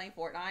somebody's playing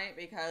Fortnite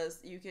because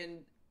you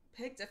can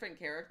pick different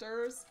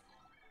characters.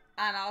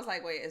 And I was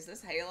like, wait, is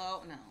this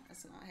Halo? No,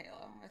 it's not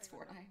Halo. It's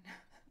Fortnite.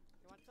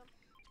 You want some?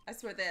 I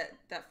swear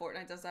that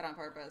Fortnite does that on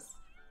purpose.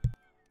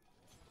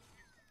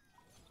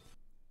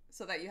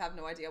 So that you have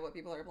no idea what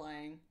people are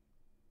playing.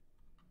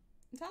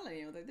 I'm telling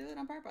you, they do it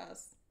on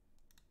purpose.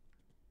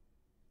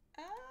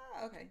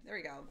 Ah, okay, there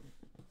we go.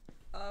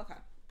 Okay.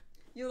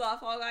 You love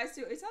Fall Guys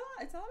too. It's a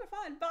lot of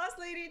fun. Boss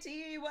Lady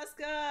T, what's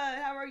good?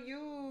 How are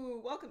you?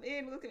 Welcome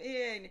in, welcome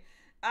in.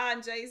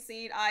 And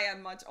JC, I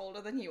am much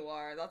older than you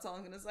are. That's all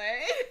I'm gonna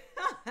say.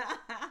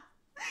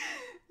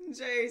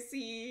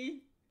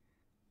 JC,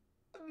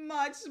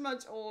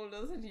 much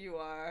older than you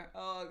are.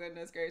 Oh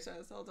goodness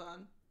gracious, hold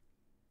on.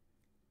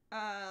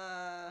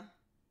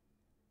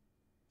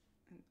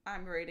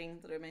 I'm reading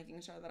through,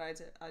 making sure that I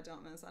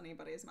don't miss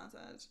anybody's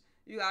message.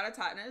 You got a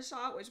tetanus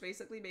shot, which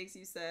basically makes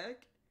you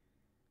sick.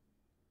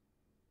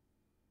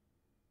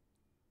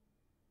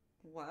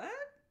 What?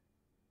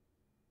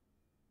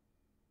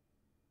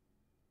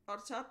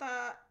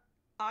 Horchata,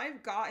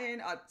 I've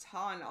gotten a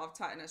ton of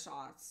tetanus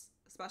shots,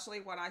 especially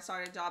when I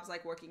started jobs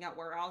like working at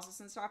warehouses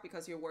and stuff,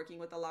 because you're working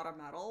with a lot of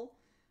metal,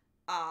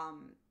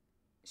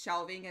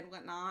 shelving and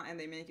whatnot, and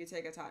they make you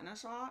take a tetanus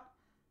shot.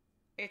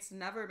 It's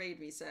never made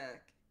me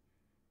sick.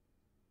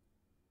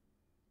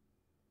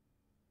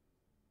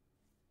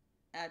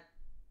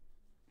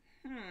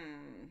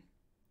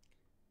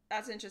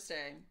 That's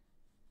interesting.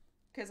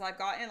 Because I've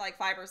gotten like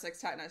 5 or 6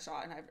 tetanus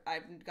shots, and I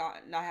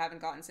haven't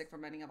gotten sick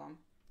from any of them.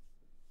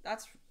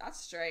 That's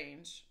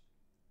strange.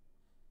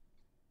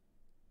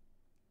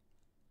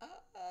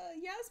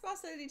 Yes,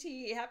 Boss Lady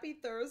T. Happy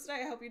Thursday.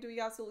 I hope you're doing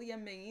absolutely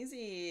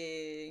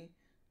amazing.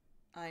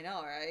 I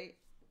know, right?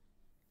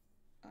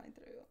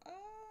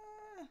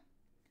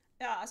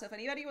 Yeah, so if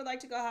anybody would like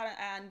to go ahead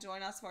and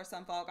join us for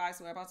some Fall Guys,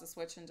 we're about to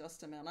switch in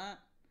just a minute.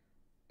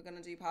 We're going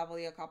to do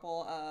probably a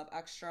couple of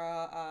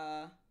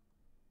extra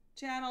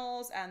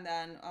channels, and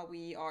then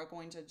we are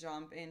going to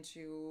jump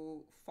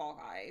into Fall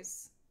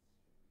Guys.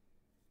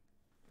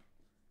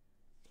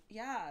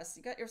 Yes,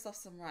 you got yourself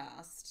some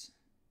rest.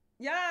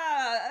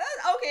 Yeah,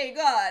 okay,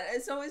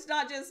 good. So it's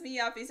not just me,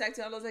 Effie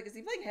Sector. I was like, is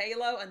he playing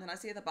Halo? And then I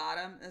see at the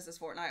bottom, this is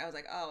Fortnite. I was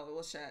like, oh,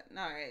 well, shit.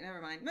 All right,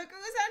 never mind.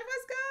 Makusan,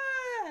 what's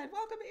good?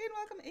 Welcome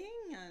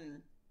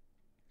in.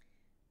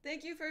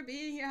 Thank you for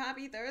being here.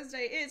 Happy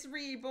Thursday. It's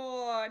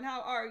Reborn.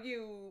 How are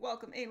you?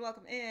 Welcome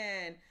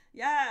in.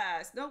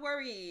 Yes, no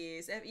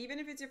worries. Even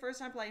if it's your first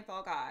time playing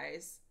Fall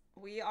Guys,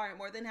 we are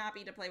more than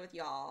happy to play with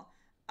y'all.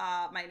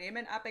 My name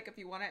in Epic, if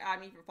you want to add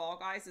me for Fall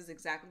Guys, is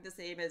exactly the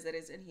same as it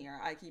is in here.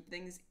 I keep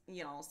things,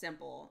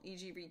 simple.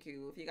 E.g.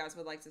 Riku, if you guys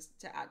would like to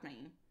add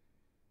me.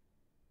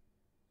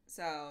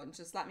 So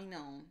just let me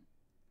know.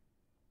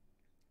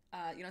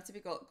 You know,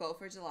 typical go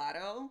for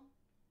gelato.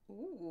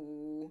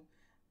 Ooh.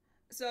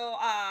 So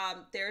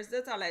there's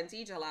the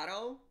Talenti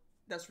gelato.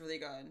 That's really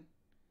good.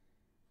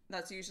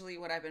 That's usually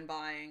what I've been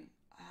buying.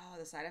 Oh,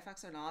 the side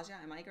effects are nausea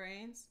and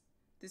migraines.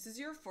 This is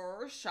your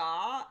first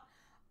shot?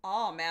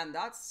 Oh man,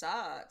 that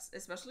sucks.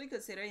 Especially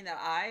considering that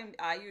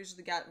I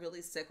usually get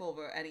really sick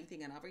over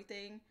anything and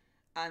everything.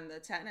 And the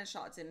tetanus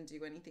shot didn't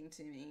do anything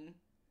to me.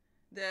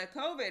 The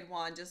COVID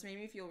one just made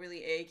me feel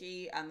really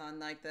achy, and then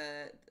like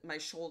my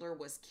shoulder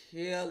was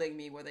killing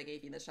me where they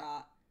gave me the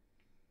shot.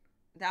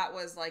 That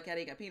was like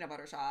getting a peanut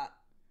butter shot.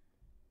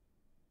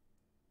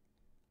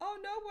 Oh,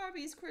 no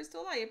worries,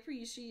 Crystal. I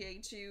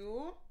appreciate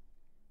you.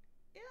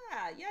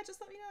 Yeah,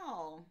 just let me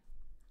know.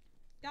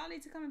 Y'all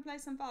need to come and play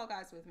some Fall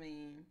Guys with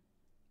me.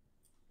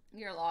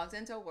 You're logged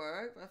into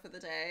work for the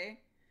day,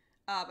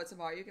 but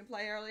tomorrow you can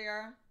play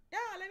earlier.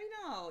 Yeah, let me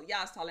know.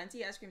 Yes,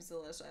 Talenti ice cream's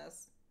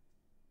delicious.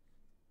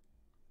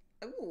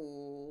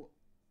 Ooh,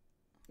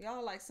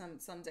 y'all like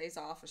some days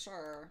off for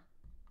sure.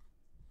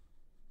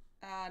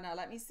 Now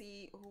let me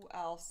see who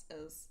else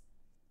is.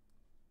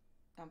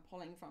 I'm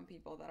pulling from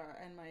people that are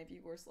in my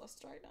viewers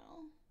list right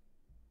now.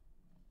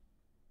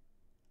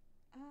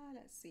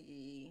 Let's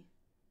see.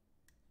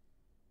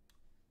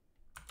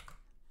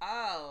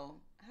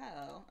 Oh,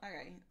 hello.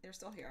 Okay, they're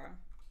still here.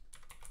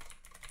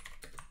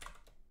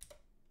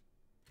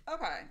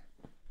 Okay,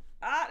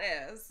 that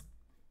is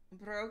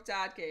Broke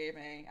Dad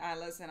Gaming. And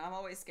listen, I'm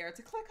always scared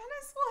to click on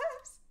his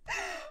lips,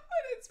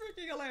 but it's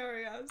freaking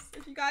hilarious.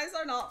 If you guys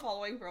are not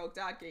following Broke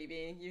Dad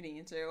Gaming, you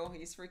need to.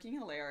 He's freaking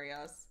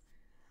hilarious.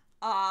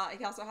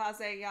 He also has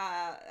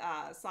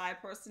a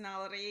side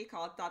personality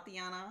called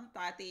Tatiana.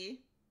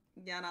 Tati,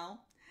 you know.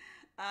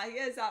 He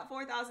has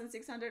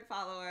 4,600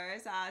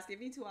 followers. Give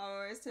me 2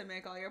 hours to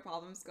make all your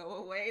problems go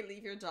away.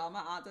 Leave your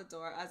drama at the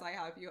door as I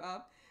hype you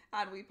up.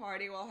 And we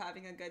party while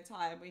having a good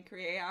time. We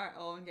create our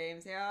own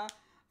games here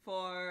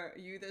for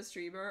you, the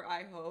streamer,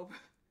 I hope.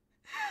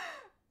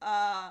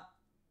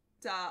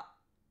 To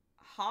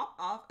hop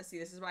off. See,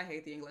 this is why I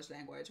hate the English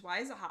language. Why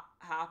is it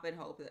hop and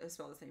hope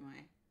spelled the same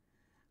way?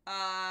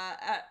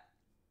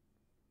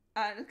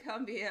 And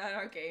come be at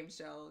our game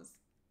shows.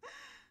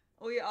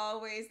 We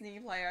always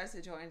need players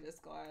to join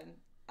Discord.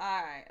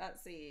 Alright,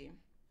 let's see.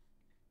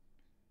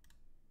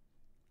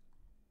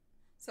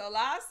 So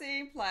last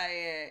thing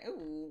play it.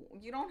 Ooh,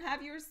 you don't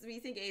have your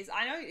recent games.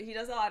 I know he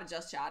does a lot of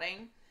just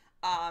chatting.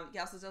 He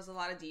also does a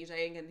lot of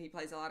DJing, and he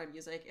plays a lot of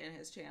music in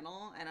his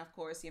channel. And of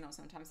course, you know,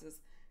 sometimes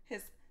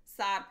his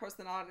sad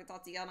personality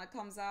Tatiana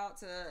comes out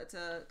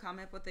to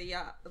comment with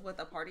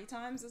the party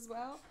times as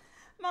well.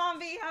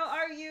 Mombi, how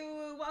are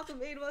you? Welcome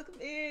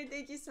in.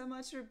 Thank you so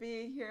much for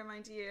being here,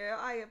 my dear.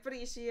 I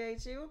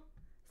appreciate you.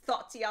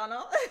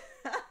 Thotiana.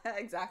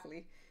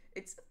 Exactly.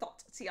 It's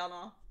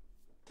Thotiana.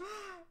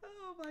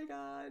 Oh my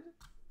god.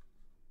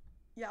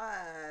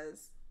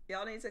 Yes.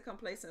 Y'all need to come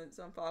play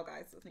some Fall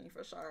Guys with me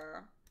for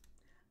sure.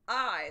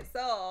 Alright,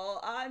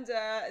 so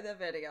under the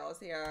videos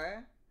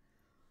here.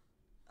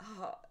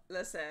 Oh,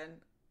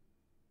 listen,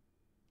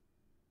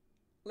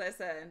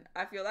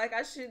 I feel like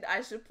I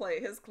should play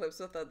his clips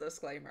with a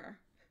disclaimer.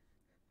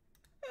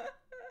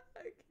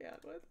 I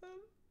can't with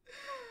him.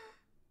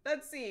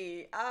 Let's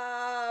see.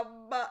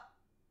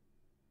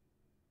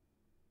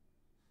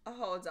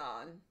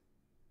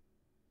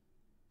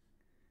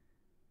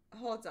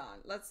 Hold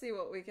on. Let's see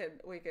what we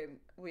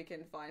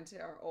can find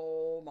here.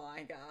 Oh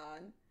my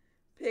god.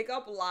 Pick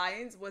up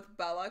lines with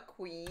Bella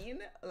Queen.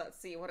 Let's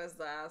see, what is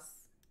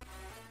this?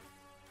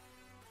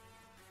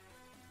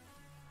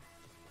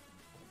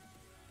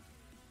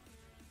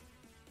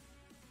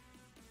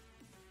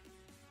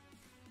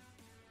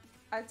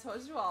 I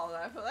told you all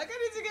that. I feel like I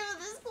need to give a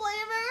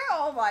disclaimer.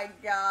 Oh my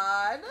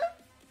god.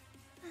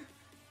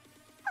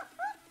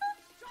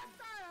 Shut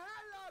the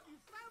hell up, you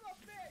son of a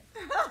bitch!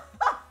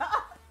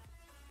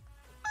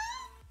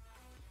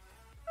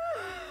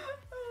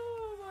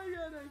 Oh my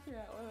god, I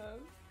can't with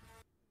him.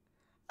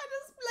 I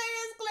just play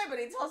his clip and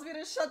he tells me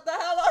to shut the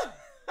hell up.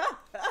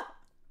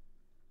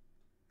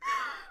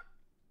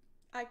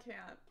 I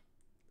can't.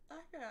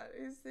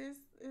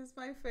 He's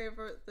my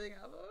favorite thing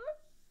ever.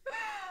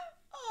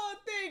 Oh,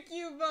 thank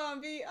you,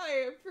 Bombi.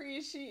 I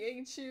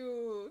appreciate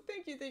you.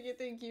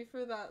 Thank you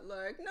for that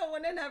look. No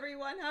one and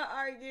everyone, how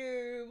are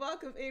you?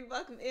 Welcome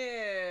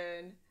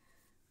in.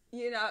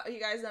 You know, you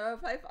guys never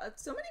play.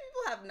 So many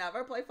people have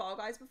never played Fall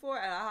Guys before,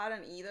 and I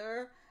hadn't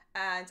either.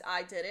 And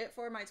I did it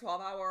for my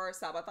 12-hour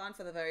subathon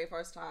for the very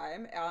first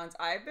time, and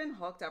I've been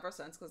hooked ever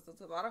since because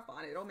it's a lot of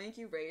fun. It'll make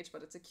you rage,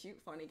 but it's a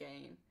cute, funny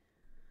game.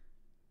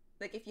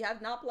 Like, if you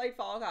have not played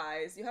Fall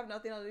Guys, you have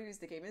nothing to lose.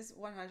 The game is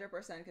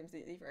 100%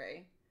 completely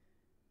free.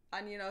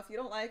 And, you know, if you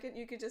don't like it,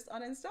 you could just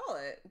uninstall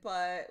it.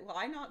 But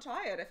why not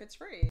try it if it's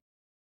free?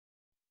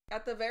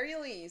 At the very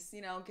least,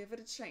 you know, give it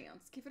a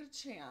chance. Give it a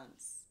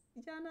chance.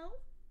 You know?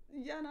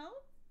 You know?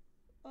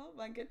 Oh,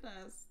 my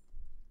goodness.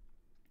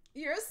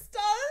 You're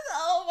stunned?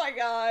 Oh, my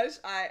gosh.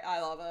 I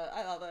love it.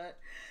 I love it.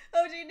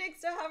 OG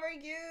Nixter, how are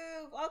you?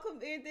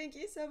 Welcome in. Thank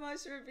you so much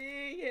for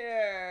being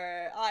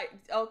here.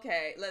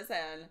 Okay,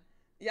 listen.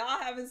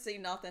 Y'all haven't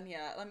seen nothing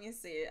yet. Let me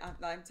see.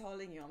 I'm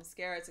telling you, I'm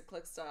scared to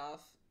click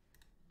stuff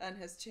on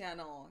his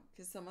channel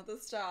because some of the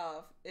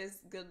stuff is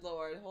good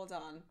lord. Hold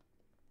on.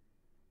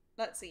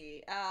 Let's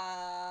see.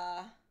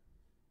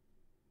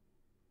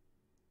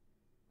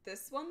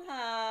 This one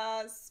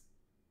has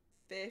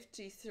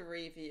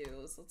 53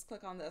 views. Let's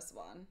click on this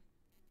one.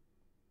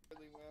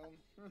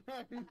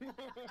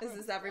 Is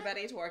this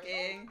everybody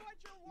twerking?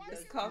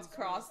 It's called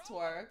cross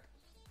twerk.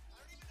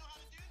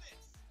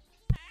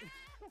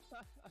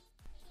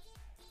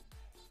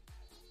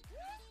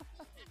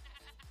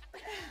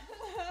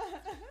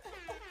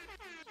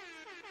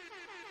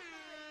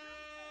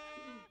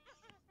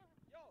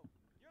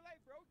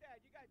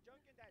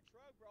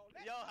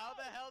 Yo, how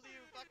the hell do you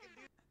fucking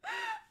do?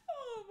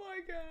 Oh my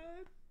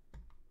god.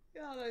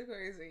 Y'all are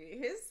crazy.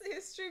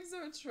 His streams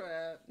are a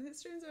trip. His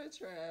streams are a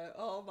trip.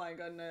 Oh my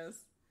goodness.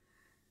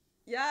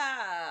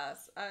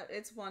 Yes.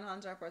 It's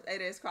 100%.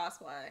 It is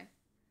crossplay.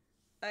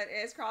 It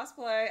is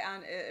crossplay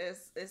and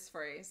it's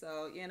free.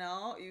 So, you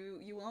know,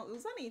 you won't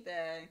lose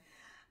anything.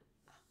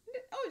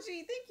 Oh,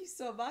 gee, thank you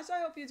so much. I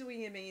hope you're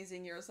doing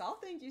amazing yourself.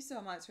 Thank you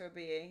so much for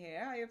being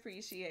here. I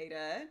appreciate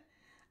it.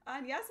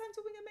 And yes, I'm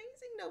doing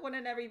amazing, no one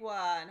and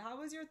everyone. How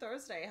was your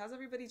Thursday? How's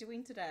everybody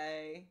doing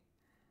today?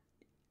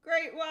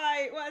 Great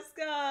White, what's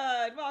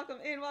good? Welcome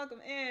in,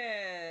 welcome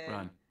in.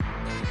 Run.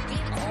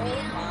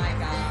 Oh my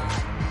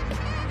god.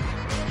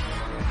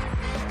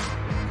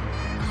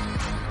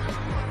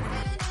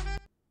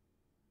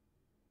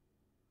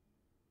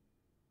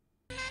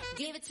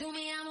 Give it to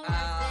me, I'm worth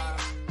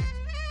it.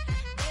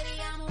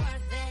 Baby, I'm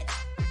worth it.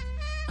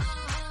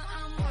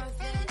 I'm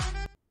worth it.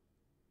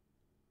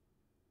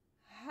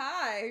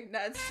 Hi,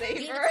 Nut Give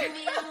it Saver. to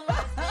me, I'm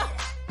worth it.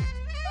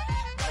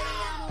 Baby,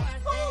 I'm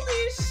worth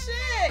Holy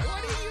shit,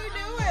 what are you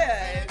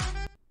doing?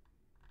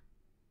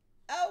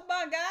 Oh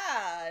my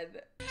god.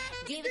 it.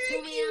 Give it to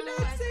Thank me, you, I'm Nut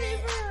worth it.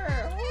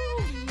 Saver.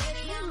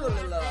 Holy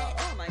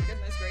oh my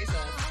goodness gracious.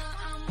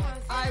 I'm worth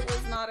it. I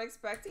was not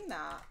expecting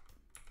that.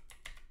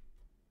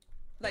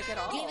 Like at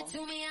all. Give it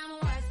to me, I'm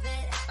worth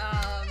it.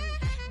 Wow.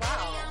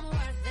 I'm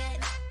worth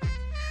it.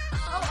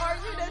 How are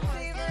you, Nut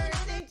Saver?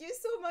 Thank you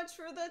so much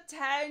for the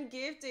 10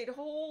 gifted.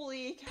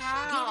 Holy Give it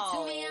cow.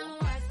 to me, I'm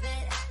worth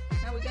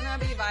it. Now we're gonna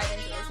be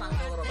vibing to this song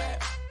for a little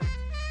bit.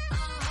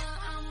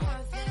 I'm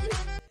worth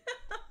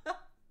it.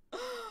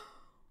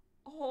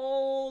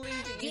 Holy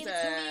Give Jesus.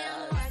 it to me,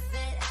 I'm worth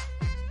it.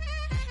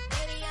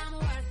 Baby, I'm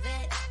worth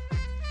it.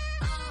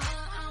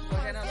 I'm We're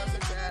worth gonna it. listen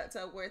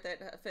to Worth It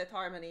Fifth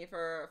Harmony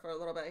for a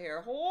little bit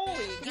here. Holy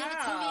Give it to me,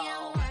 I'm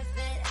cow. worth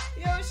it.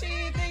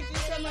 Yoshi, thank you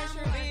so much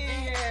for being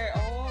here.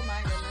 Oh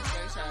my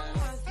goodness I'm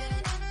gracious. worth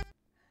it.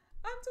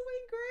 I'm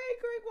doing great,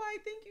 Great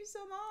White. Thank you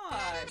so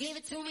much. Give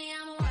it to me,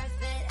 I'm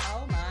worth it.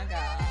 Oh my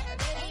god.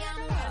 Baby,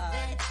 I'm Oh my worth god.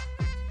 it.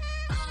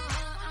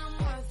 I'm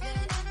worth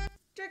it.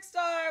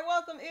 Trickstar,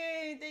 welcome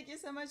in. Thank you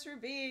so much for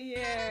being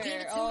here.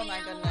 Give it to Oh me, my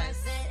I'm goodness.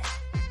 worth it.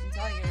 I'm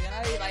telling you, we're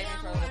gonna be vibing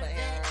for a little bit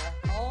here.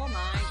 Oh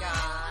my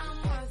god. I'm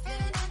worth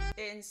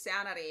it.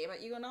 Insanity.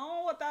 But you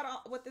know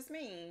what this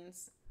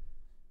means.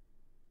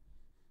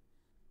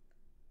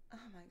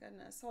 Oh my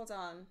goodness. Hold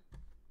on.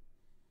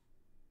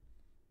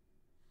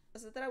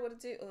 Is it that I would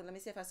do? Oh, let me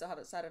see if I still have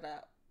it set it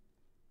up.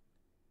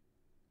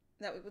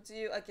 That we would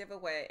do a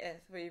giveaway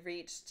if we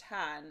reach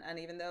 10, and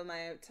even though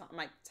my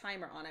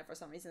timer on it for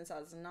some reason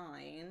says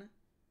 9,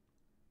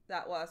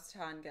 that was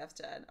 10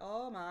 gifted.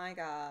 Oh my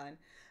god.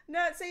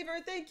 Nut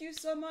Saver, thank you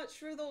so much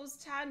for those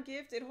 10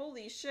 gifted.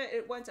 Holy shit,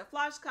 it went to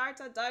Flash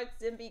Carta, Dark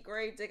Dimby,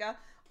 Grave Digger,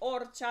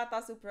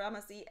 Orchata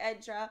Supremacy,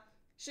 Edra,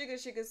 Sugar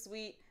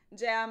Sweet,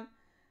 Jam,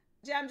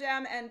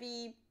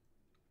 NB,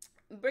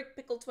 Brick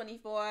Pickle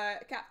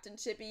 24, Captain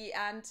Chippy,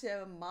 and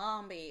to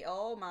Mommy.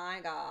 Oh my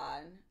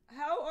god.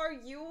 How are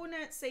you,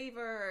 Nut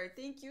Saver?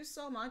 Thank you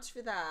so much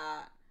for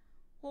that.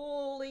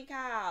 Holy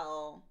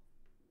cow.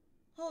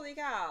 Holy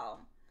cow.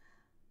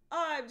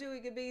 I'm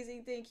doing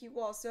amazing. Thank you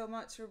all so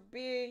much for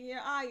being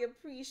here. I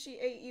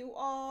appreciate you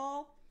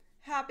all.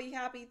 Happy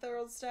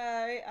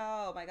Thursday.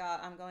 Oh my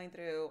god, I'm going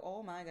through.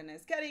 Oh my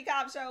goodness. Kenny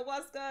Cop Show,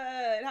 what's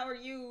good? How are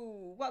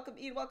you? Welcome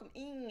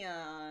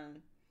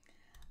in.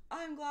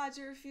 I'm glad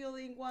you're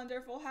feeling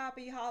wonderful.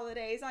 Happy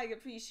holidays. I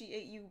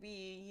appreciate you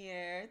being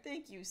here.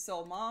 Thank you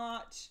so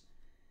much.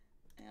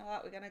 You know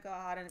what? We're going to go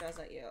ahead and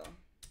visit you.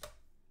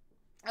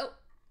 Oh,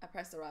 I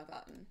pressed the wrong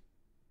button.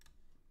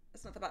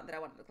 That's not the button that I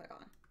wanted to click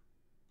on.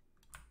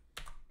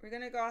 We're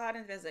going to go ahead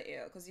and visit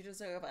you because you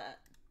deserve it.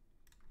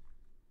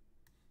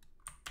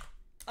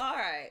 All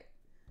right.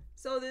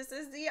 So this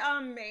is the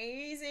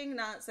amazing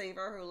Nut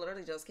Saver who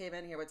literally just came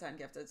in here with 10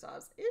 gifted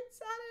subs. It's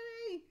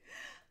Saturday.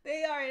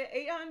 They are at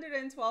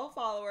 812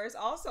 followers.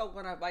 Also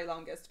one of my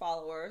longest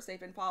followers. They've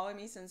been following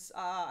me since,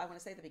 I want to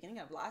say the beginning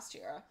of last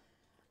year.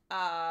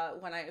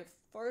 When I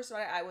first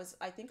started,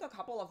 I think a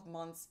couple of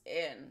months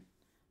in,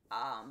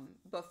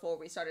 before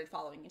we started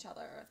following each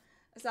other.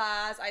 It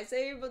says, I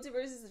save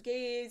multiverses of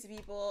games to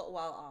people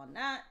while on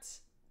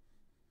net.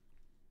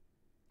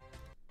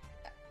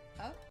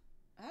 Oh,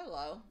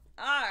 hello.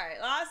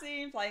 Alright, last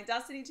scene, playing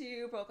Destiny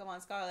 2,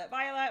 Pokemon Scarlet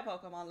Violet,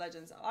 Pokemon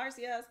Legends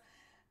Arceus,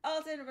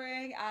 Elden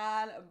Ring,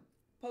 and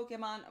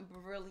Pokemon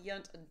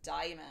Brilliant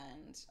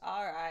Diamond.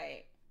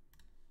 Alright.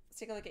 Let's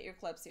take a look at your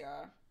clips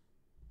here.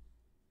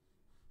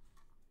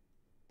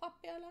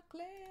 Popular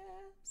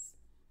clips.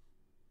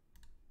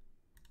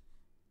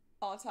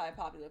 All-time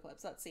popular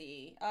clips. Let's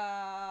see.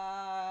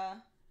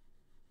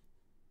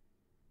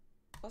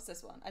 What's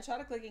this one? I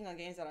tried clicking on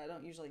games that I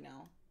don't usually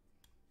know.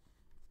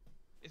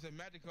 It's a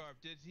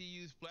Magikarp. Did he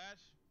use Flash?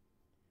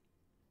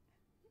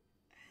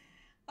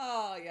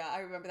 Oh yeah, I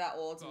remember that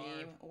old Card.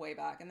 meme way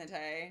back in the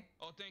day.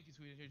 Oh, thank you,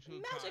 sweetie. You're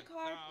too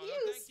Magikarp, kind.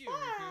 you thank you,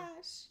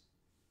 Riku. splash.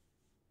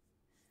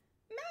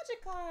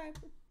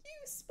 Magikarp,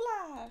 you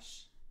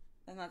splash.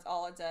 And that's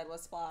all it did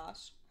was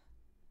splash.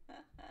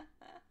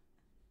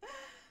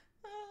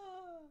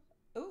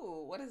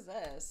 Ooh, what is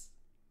this?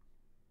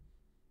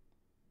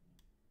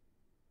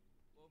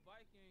 Well,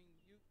 Viking,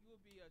 you will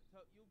be a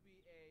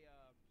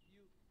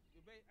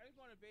I just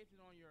want to base it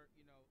on your,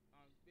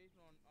 based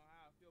on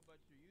how I feel about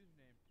your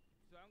username.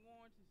 So I'm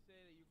going to say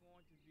that you're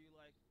going to be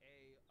like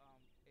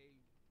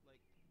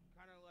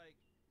kind of like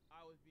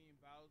I was being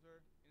Bowser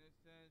in a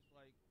sense,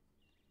 a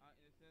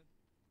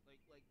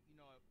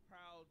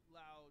proud,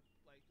 loud,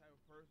 type of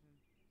person,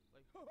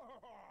 like,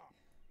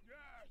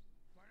 yes,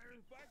 my name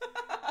is Viking,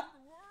 I'm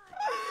the world.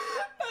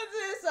 That's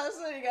the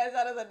assessment you guys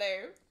out of the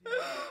name.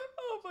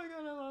 Oh my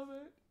god, I love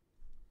it.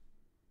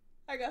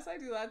 I guess I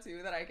do that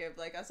too, that I give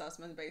like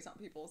assessments based on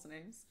people's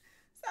names.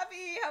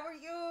 Sappy, how are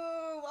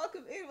you?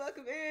 Welcome in,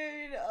 welcome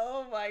in.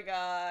 Oh my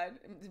god.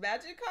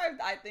 Magikarp,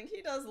 I think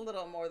he does a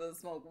little more than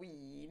smoke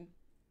weed.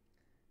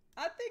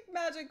 I think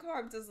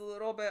Magikarp does a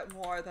little bit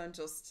more than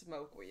just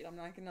smoke weed, I'm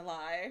not gonna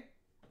lie.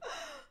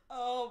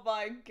 Oh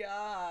my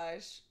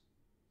gosh.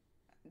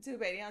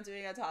 Debating on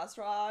doing a test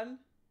run.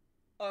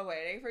 Oh,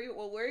 waiting for you.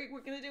 Well, we're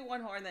gonna do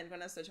one more and then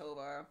gonna switch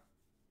over.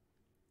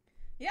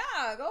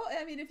 Yeah, go.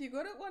 I mean, if you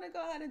want to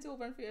go ahead and do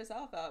one for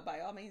yourself, by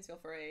all means, feel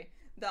free.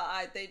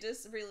 They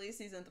just released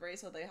season 3,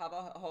 so they have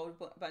a whole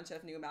bunch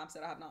of new maps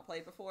that I have not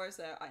played before.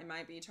 So I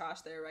might be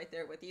trash there, right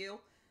there with you,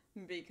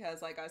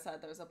 because like I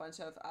said, there's a bunch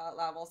of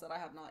levels that I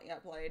have not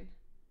yet played.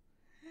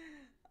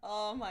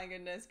 Oh my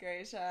goodness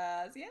gracious!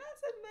 Yes,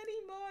 and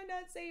many more.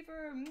 Nut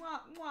Saver,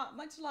 mwah, mwah.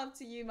 Much love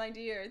to you, my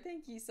dear.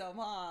 Thank you so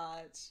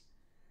much.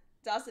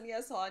 Destiny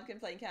is fun, can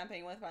play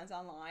campaign with friends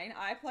online.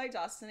 I play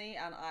Destiny,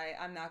 and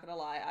I'm not gonna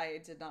lie, I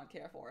did not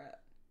care for it.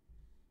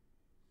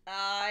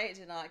 I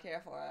did not care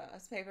for it.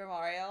 It's Paper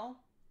Mario.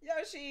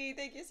 Yoshi,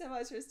 thank you so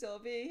much for still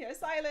being here.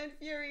 Silent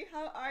Fury,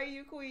 how are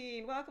you,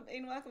 Queen? Welcome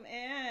in, welcome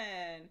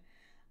in.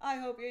 I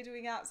hope you're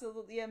doing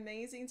absolutely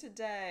amazing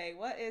today.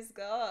 What is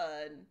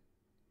good?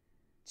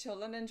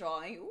 Chilling and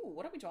drawing. Ooh,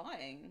 what are we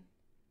drawing?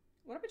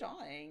 What are we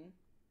drawing?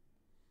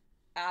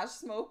 Ash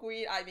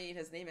Smokeweed. I mean,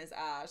 his name is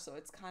Ash, so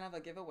it's kind of a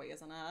giveaway,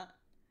 isn't it?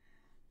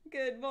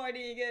 Good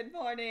morning, good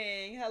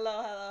morning.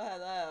 Hello, hello,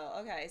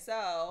 hello. Okay,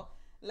 so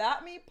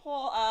let me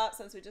pull up,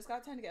 since we just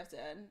got 10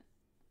 gifted,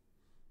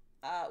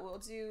 we'll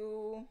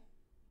do,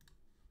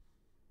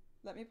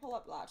 let me pull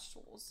up Latch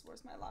Tools.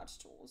 Where's my Latch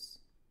Tools?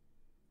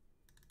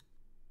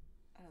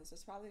 I know this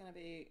is probably going to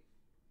be,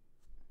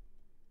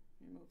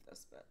 move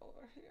this bit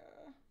over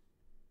here.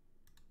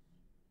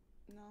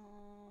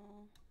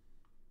 No.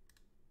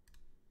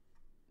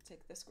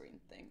 Take the screen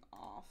thing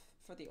off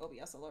for the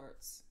OBS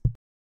alerts.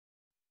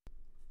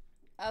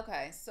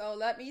 Okay, so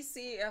let me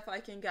see if I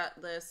can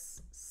get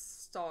this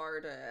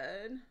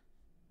started.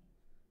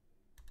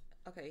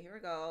 Okay, here we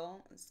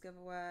go. Let's give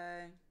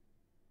away.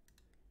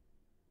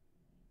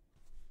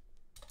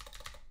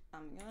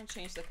 I'm gonna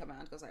change the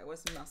command because I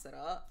always mess it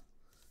up.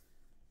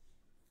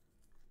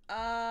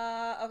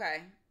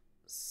 Okay,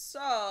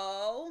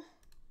 so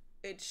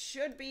it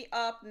should be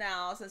up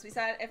now, since we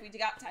said if we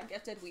got 10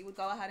 gifted, we would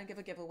go ahead and give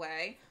a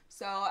giveaway.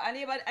 So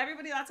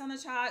everybody that's on the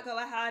chat, go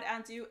ahead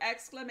and do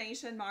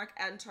exclamation mark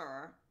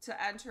enter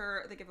to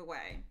enter the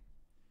giveaway.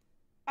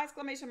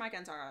 Exclamation mark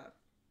enter.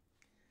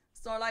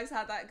 Snorlax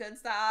had that good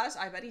stash.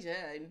 I bet he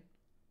did.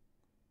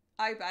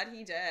 I bet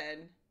he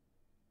did.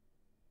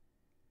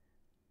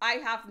 I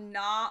have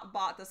not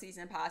bought the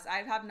season pass. I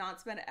have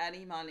not spent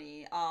any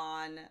money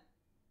on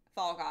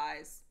Fall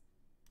Guys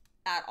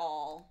at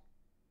all.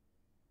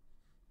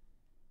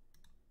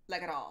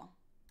 Like at all.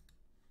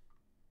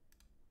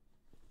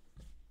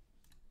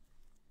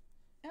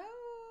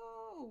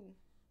 Oh.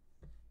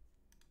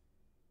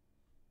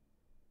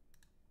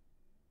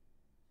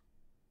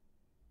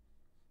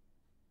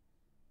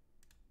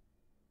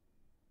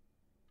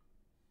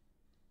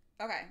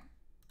 Okay.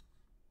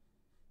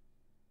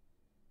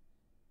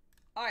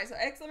 Alright, so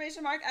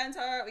exclamation mark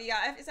enter. We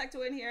got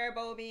F-Secto in here,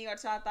 Bobi,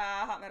 Horchata,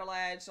 Hot Metal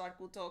Edge,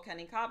 Sharkuto,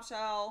 Kenny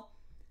Copshell,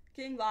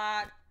 King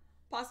Black,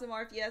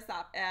 Postomorphia,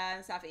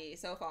 and Safi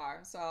so far.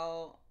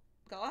 So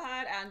go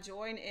ahead and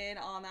join in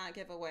on that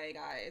giveaway,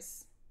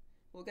 guys.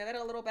 We'll give it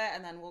a little bit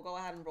and then we'll go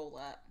ahead and roll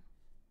it.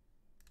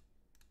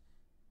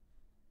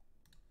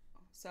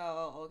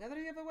 So we'll give it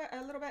a giveaway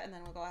a little bit and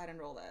then we'll go ahead and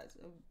roll it.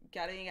 So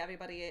getting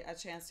everybody a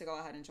chance to go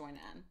ahead and join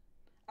in.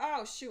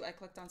 Oh shoot, I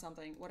clicked on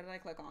something. What did I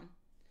click on?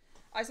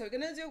 Alright, so we're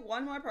gonna do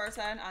one more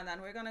person and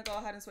then we're gonna go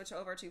ahead and switch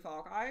over to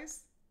Fall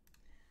Guys.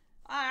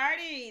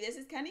 Alrighty, this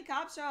is Kenny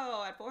Cop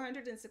Show at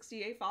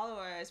 468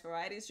 followers.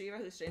 Variety streamer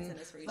who streams in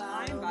his free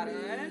time.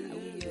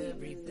 Veteran.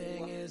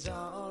 Everything is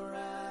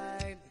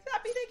alright.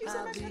 Happy, thank you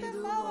so much for the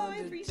follow. I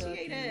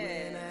appreciate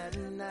it. At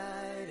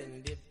night,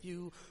 and if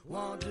you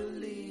want to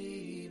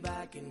leave,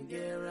 I can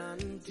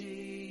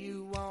guarantee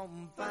you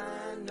won't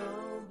find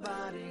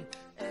nobody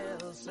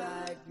else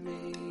like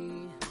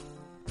me.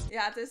 You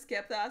had to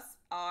skip this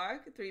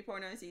arc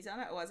 3.0 season.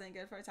 It wasn't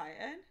good for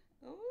Titan.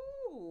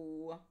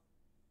 Ooh.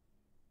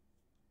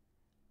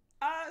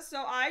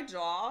 So I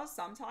draw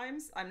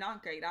sometimes. I'm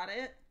not great at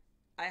it.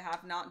 I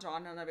have not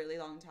drawn in a really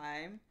long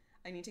time.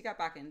 I need to get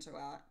back into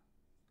it.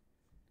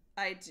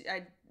 I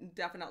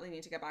definitely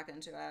need to get back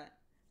into it.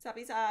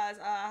 Sappy says,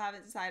 I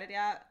haven't decided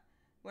yet.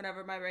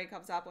 Whenever my brain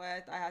comes up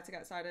with, I had to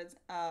get started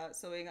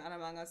sewing an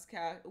Among Us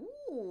character.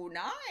 Ooh,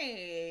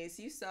 nice.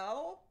 You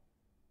sew?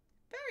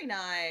 Very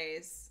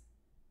nice.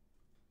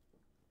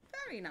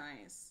 Very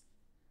nice.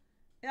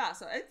 Yeah,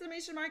 so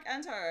exclamation mark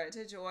enter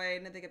to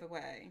join the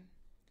giveaway.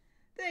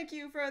 Thank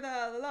you for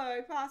the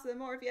Lord Pasta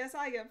Morpheus.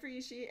 I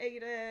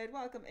appreciate it.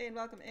 Welcome in,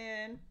 welcome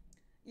in.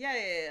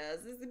 Yes,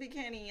 this is the Big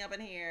Kenny up in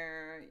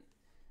here.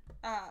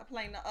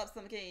 Playing up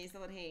some keys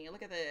up in here.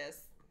 Look at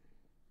this.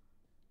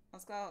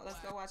 Let's go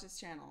watch his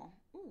channel.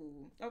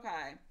 Ooh,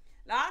 okay.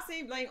 Last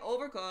name playing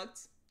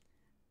Overcooked.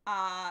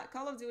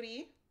 Call of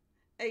Duty,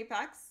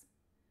 Apex,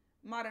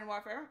 Modern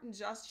Warfare,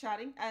 Just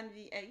Chatting,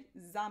 NVA,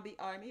 Zombie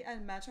Army,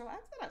 and Metro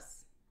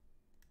Exodus.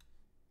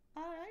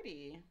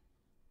 Alrighty.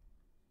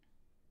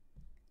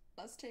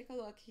 Let's take a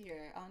look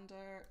here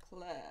under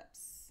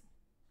clips.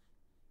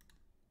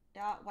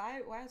 Yeah,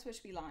 why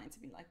Twitch be lying to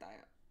me like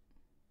that?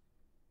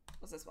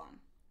 What's this one?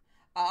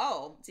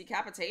 Oh,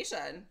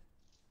 decapitation.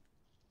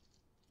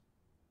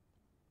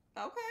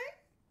 Okay.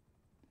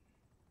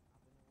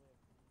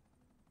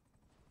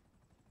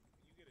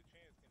 You get a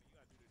chance, Kenny. You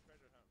gotta do the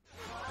treasure hunt.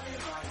 Oh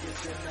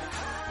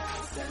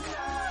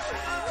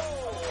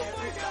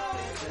my god.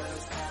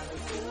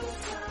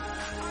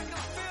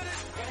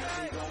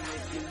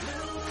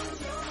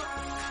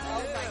 Oh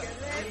my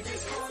goodness. Thank you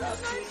so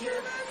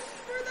much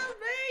for the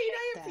raid.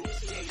 I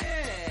appreciate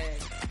it.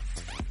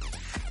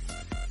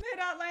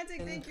 Mid-Atlantic,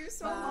 thank you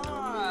so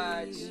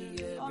much.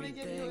 Let me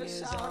give you a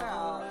shout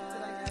out.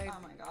 Did I get,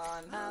 oh my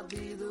god. I'll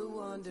be the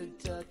one to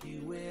tuck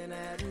you in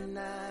at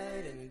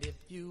night, and if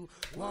you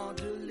want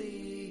to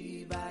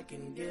leave, I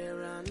can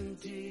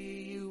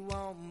guarantee you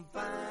won't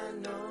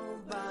find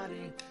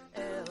nobody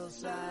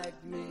else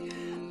like me.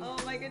 Oh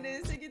my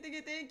goodness, thank you, thank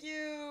you, thank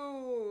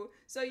you.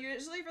 So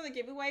usually for the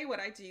giveaway, what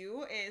I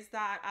do is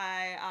that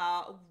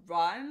I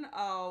run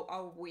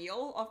a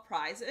wheel of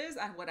prizes,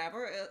 and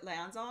whatever it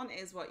lands on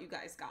is what you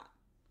guys got.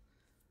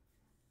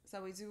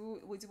 So we do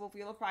a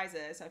wheel of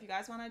prizes. So if you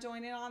guys want to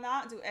join in on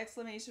that, do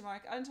exclamation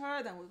mark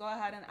enter, then we'll go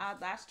ahead and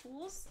add Lash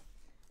Tools.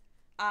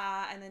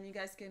 And then you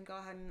guys can go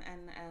ahead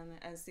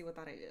and see what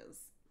that is.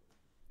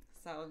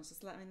 So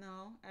just let me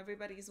know.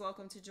 Everybody's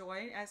welcome to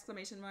join.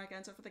 Exclamation mark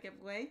enter for the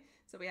giveaway.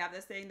 So we have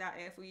this thing that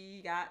if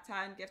we got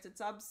 10 gifted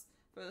subs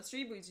for the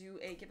stream, we do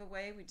a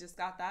giveaway. We just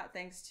got that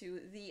thanks to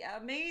the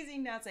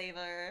amazing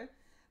NetSaver.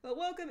 But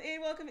welcome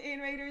in,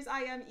 Raiders.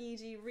 I am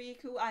EG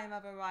Riku. I am a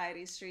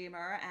variety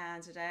streamer,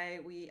 and today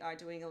we are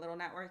doing a little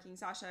networking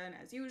session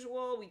as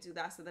usual. We do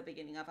this at the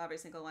beginning of every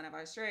single one of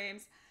our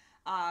streams,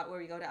 where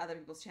we go to other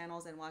people's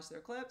channels and watch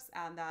their clips,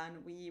 and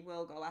then we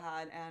will go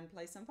ahead and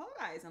play some Fall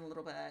Guys in a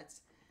little bit.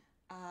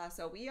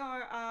 So we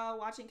are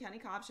watching Kenny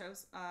Cop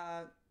Show's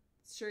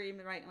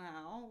stream right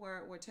now.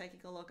 We're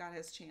taking a look at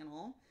his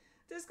channel.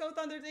 Disco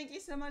Thunder, thank you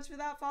so much for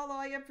that follow.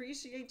 I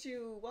appreciate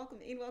you. Welcome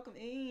in, welcome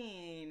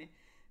in.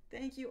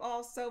 Thank you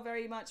all so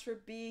very much for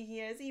being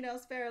here.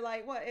 Xenos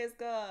Fairlight, what is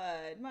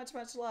good? Much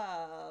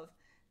love.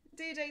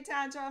 DJ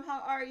Tantrum,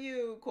 how are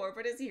you?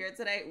 Corporate is here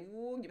today.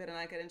 Ooh, you better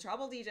not get in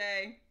trouble,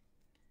 DJ.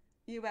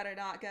 You better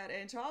not get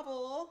in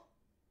trouble.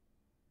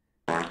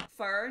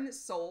 Fern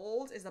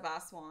sold is the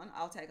best one.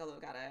 I'll take a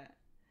look at it.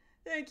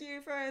 Thank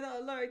you for the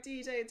alert,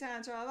 DJ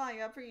Tantrum.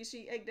 I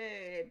appreciate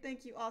it.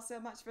 Thank you all so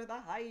much for the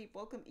hype.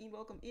 Welcome in.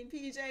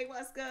 PJ,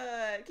 what's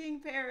good? King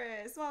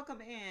Paris,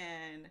 welcome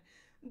in.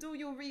 Do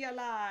you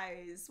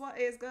realize what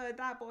is good?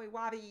 That boy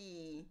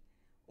Wabi.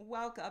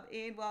 Welcome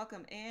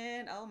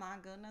in. Oh my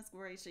goodness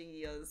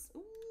gracious.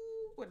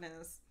 Ooh,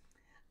 goodness.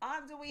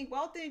 I'm doing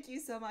well. Thank you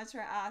so much for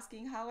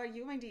asking. How are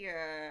you, my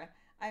dear?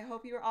 I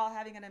hope you are all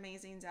having an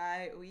amazing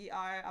day. We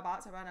are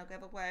about to run a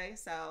giveaway,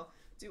 so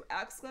do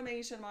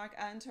exclamation mark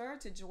enter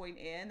to join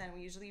in. Then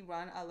we usually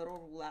run a little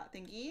roulette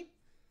thingy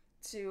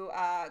to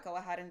go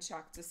ahead and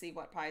check to see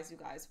what prize you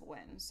guys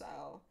win.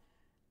 So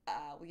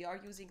we are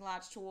using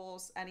Latch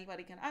Tools.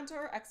 Anybody can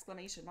enter,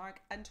 exclamation mark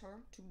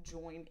enter to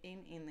join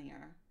in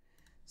there.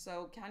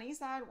 So Kenny's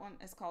that one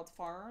is called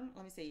Fern.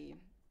 Let me see.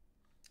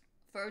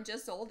 Fern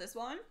just sold this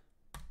one.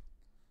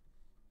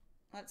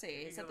 Let's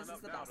see. He said this is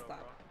the best club.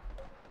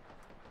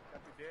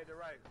 Got you dead to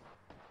rights.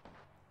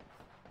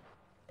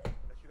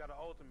 That you got an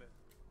ultimate.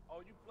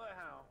 Oh, you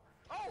bloodhound.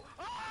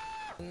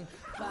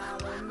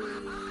 Follow me,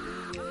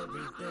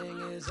 everything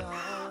is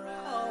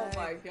alright. Oh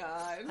my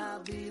god. I'll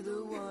be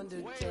the one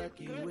to tuck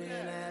you in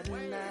at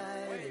night.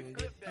 And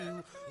if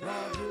you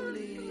want to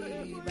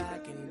leave, I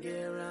can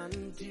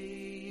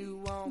guarantee you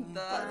won't The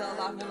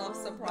find level of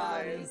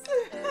surprise.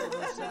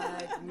 nobody else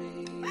like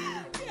me.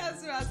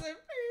 Yes, Russell,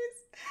 please.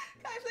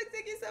 Conflict,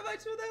 thank you so much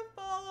for the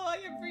follow. I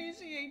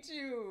appreciate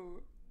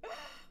you.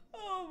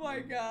 Oh my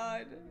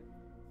god.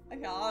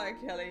 Y'all are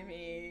killing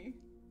me.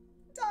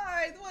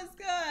 Darth, what's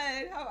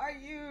good? How are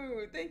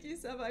you? Thank you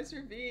so much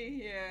for being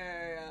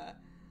here.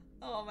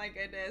 Oh my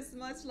goodness.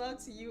 Much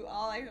love to you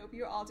all. I hope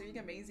you're all doing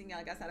amazing.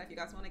 Like I said, if you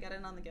guys want to get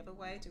in on the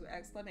giveaway, do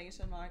 !enter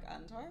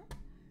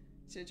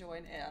to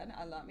join in.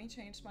 And let me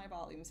change my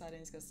volume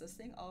settings because this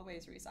thing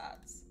always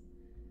resets.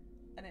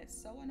 And it's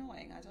so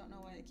annoying. I don't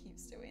know why it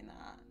keeps doing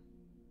that.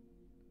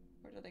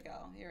 Where did it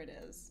go? Here it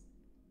is.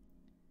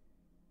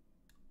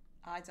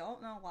 I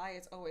don't know why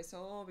it's always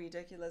so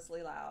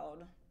ridiculously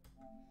loud.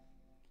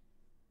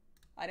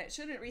 And it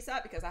shouldn't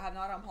reset because I have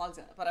not unplugged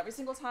it. But every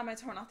single time I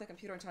turn off the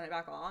computer and turn it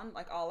back on,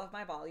 like all of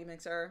my volume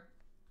mixer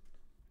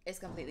is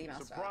completely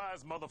messed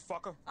Surprise,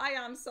 motherfucker. I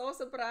am so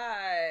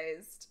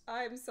surprised.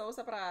 I'm so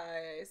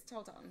surprised.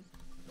 Hold on.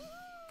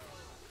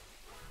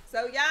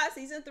 So yeah,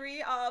 season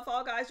 3 of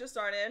Fall Guys just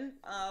started.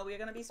 We're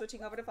gonna be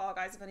switching over to Fall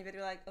Guys if anybody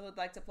would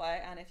like to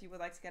play, and if you would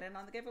like to get in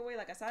on the giveaway,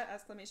 like I said,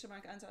 !enter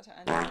to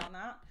enter on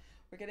that.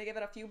 We're gonna give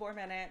it a few more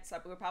minutes.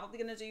 We're probably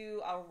gonna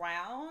do a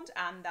round,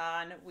 and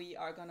then we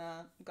are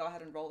gonna go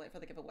ahead and roll it for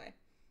the giveaway.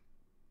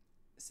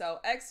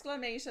 So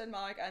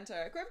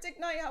 !enter. Cryptic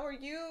Knight, how are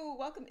you?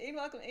 Welcome in,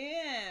 welcome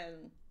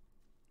in.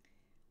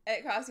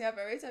 It cracks me up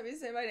every time you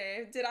say my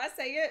name. Did I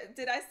say it?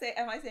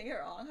 Am I saying it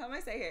wrong? How am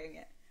I saying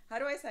it? How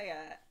do I say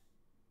it?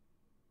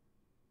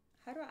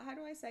 How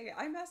do I say it?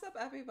 I mess up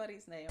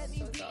everybody's name. I'm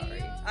so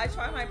sorry. I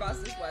try my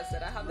best as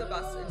Wested. I have the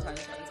best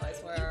intentions, I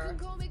swear.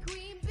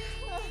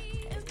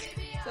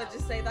 So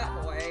just say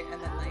that boy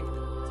and then like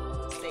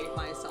save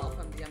myself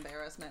from the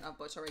embarrassment of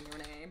butchering your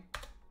name.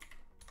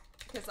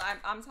 Because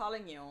I'm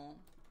telling you.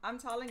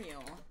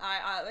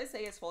 I always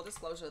say it's full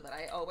disclosure that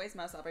I always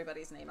mess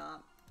everybody's name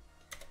up.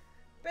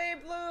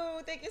 Babe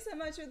Blue, thank you so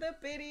much for the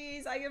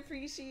biddies. I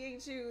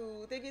appreciate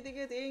you. Thank you, thank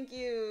you, thank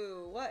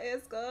you. What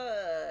is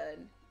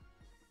good?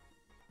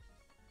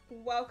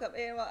 Welcome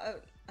in. I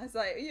was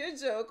like, you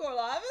joke or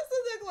live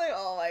specifically?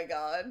 Oh my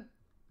god.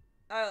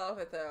 I love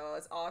it though.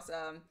 It's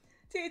awesome.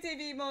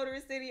 TTV Motor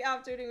City,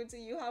 afternoon to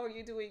you. How are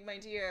you doing, my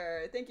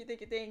dear? Thank you,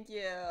 thank you, thank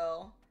you.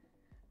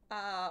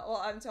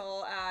 Well, I'm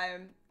told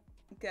I'm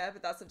good,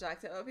 but that's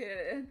subjective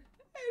opinion.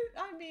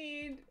 I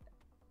mean,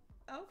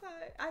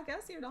 okay. I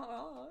guess you're not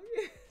wrong.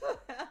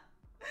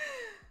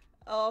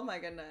 Oh my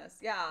goodness.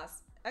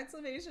 Yes.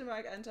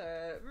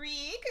 !enter.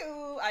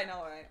 Riku. I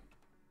know, right?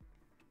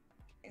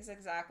 It's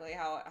exactly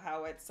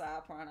how it's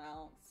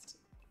pronounced.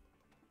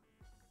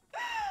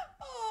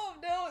 Oh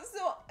no,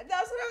 so that's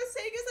what I was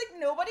saying is like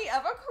nobody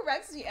ever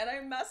corrects me and I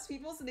mess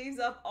people's names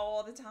up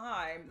all the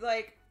time.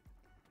 Like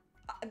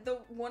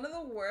one of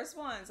the worst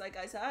ones, like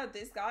I said,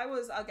 this guy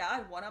was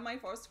again one of my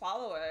first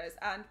followers,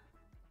 and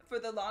for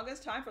the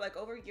longest time, for like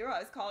over a year, I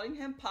was calling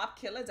him Pop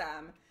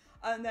Killadam.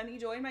 And then he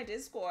joined my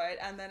Discord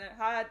and then it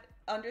had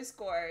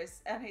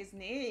underscores and his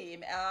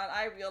name, and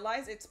I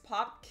realized it's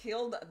Pop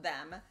Killed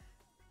Them.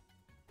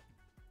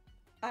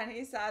 And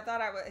he said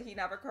that he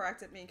never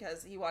corrected me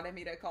because he wanted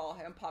me to call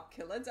him Pop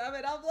Killadam,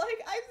 and I'm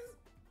like,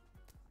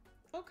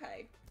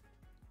 okay.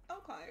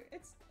 Okay,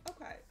 it's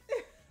okay.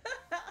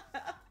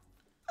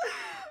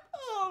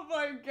 Oh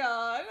my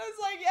god. I was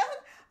like, yeah. I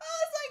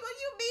was like, what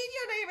do you mean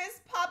your name is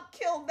Pop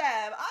Kill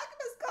Them? I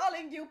was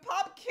calling you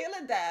Pop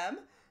Killadam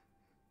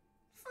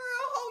for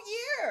a whole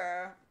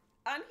year.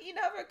 And he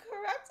never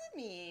corrected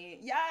me.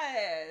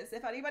 Yes.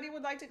 If anybody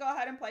would like to go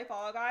ahead and play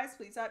Fall Guys,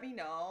 please let me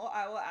know.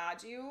 I will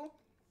add you.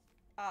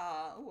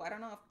 I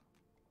don't know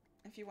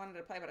if you wanted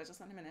to play, but I just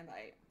sent him an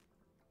invite.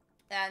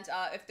 And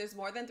if there's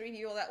more than 3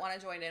 people that want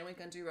to join in, we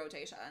can do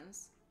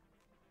rotations.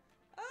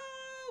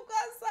 Oh,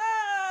 what's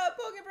up?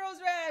 Poke Bros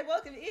Red,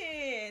 welcome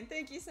in.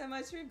 Thank you so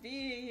much for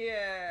being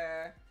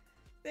here.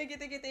 Thank you,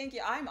 thank you, thank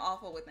you. I'm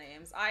awful with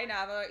names. I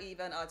never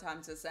even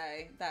attempt to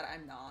say that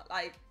I'm not.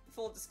 Like,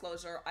 full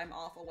disclosure, I'm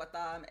awful with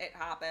them. It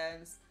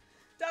happens.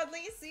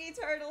 Dudley Sea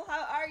Turtle,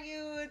 how are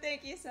you?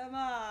 Thank you so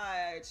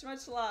much.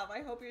 Much love.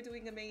 I hope you're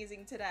doing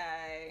amazing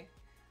today.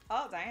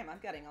 Oh, damn, I'm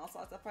getting all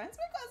sorts of friends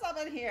requests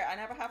up in here. I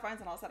never have friends,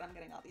 and all of a sudden I'm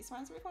getting all these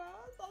friends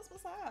requests. That's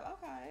what's up.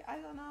 Okay, I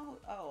don't know.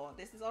 Oh,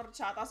 this is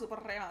Horchata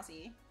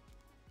Supremacy.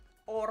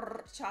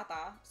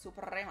 Horchata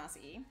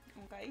Supremacy.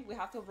 Okay, we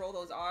have to roll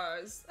those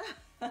R's.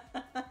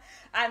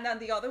 And then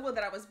the other one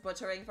that I was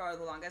butchering for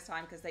the longest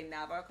time because they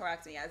never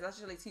correct me. There's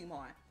actually 2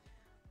 more.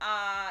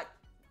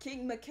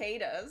 King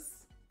Makedas.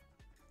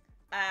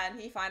 And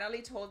he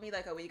finally told me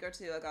like a week or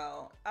 2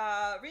 ago,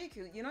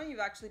 Riku, you know you've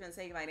actually been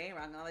saying my name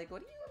wrong. And I'm like,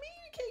 what do you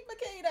mean, King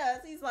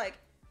Makedas? He's like,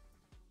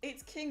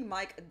 it's King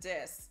Mike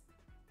Dis.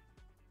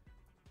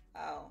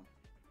 Oh.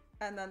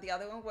 And then the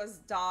other one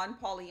was Don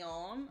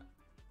Paulion.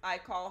 I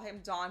call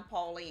him Don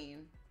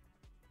Pauline.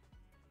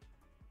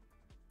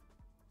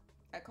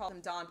 I called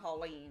him Don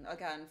Pauline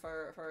again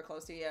for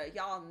close to a year.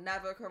 Y'all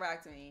never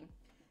correct me.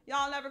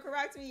 Y'all never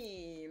correct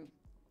me.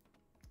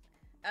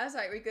 That's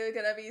right. We could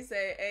gonna be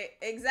say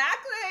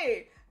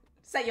exactly.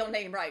 Say your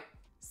name right.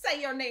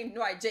 Say your name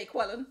right, Jay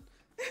Quellen.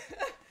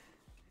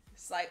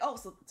 It's like, oh,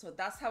 so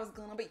that's how it's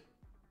gonna be.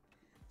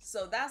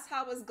 So that's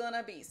how it's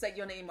gonna be. Say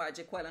your name right,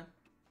 Jay Quellen.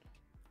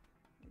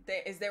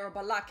 Is there a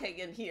balake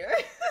in here?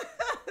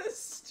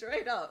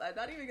 Straight up. I'm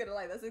not even gonna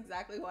lie. That's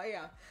exactly who I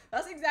am.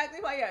 That's exactly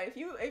who I am.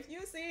 If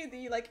you see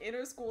the like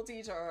inner school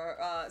teacher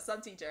or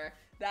sub teacher,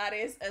 that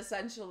is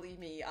essentially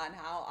me on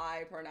how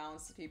I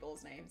pronounce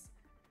people's names.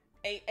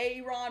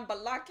 Aaron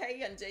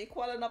Balake and Jay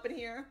Quellen up in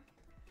here.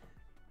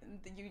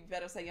 You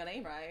better say your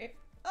name right.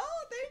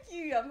 Oh, thank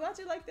you. I'm glad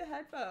you like the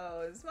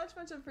headphones. Much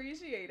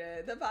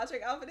appreciated. The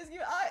Patrick outfit is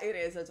cute. It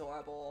is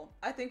adorable.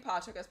 I think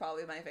Patrick is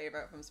probably my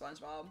favorite from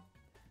SpongeBob.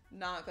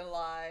 Not gonna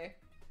lie.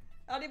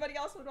 Anybody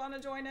else would want to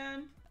join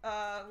in?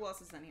 Who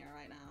else is in here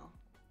right now?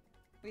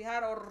 We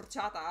had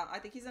Horchata. I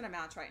think he's in a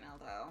match right now,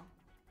 though.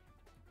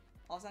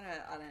 I'll send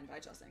an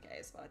invite just in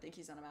case, but I think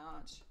he's in a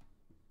match.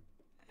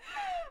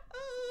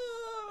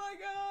 Oh my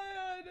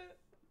god.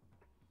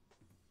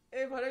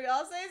 If one of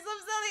y'all say some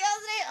silly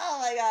ass name, oh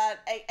my god.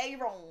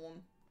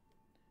 Aaron.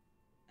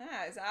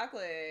 Yeah,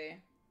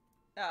 exactly.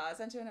 Yeah, I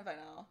sent you an invite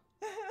now.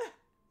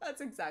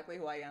 That's exactly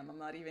who I am. I'm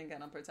not even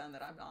gonna pretend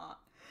that I'm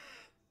not.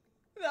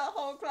 The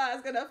whole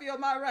class gonna feel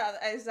my wrath.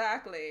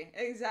 Exactly.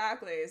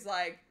 It's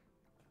like,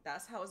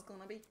 that's how it's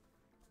gonna be.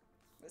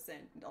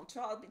 Listen, don't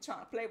try to be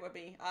trying to play with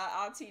me.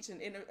 I'll teach in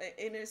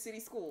inner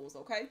city schools,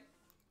 okay?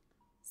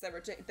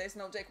 There's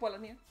no Jay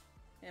Quellen here.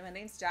 And my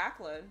name's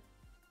Jacqueline.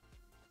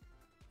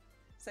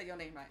 Say your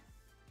name right.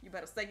 You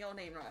better say your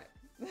name right.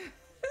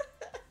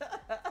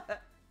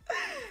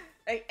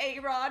 Hey,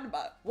 Aaron,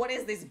 but what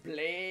is this,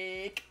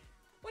 Blake?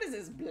 What is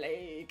this,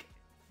 Blake?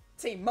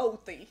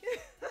 Timothy.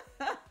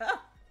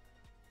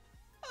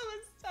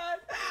 I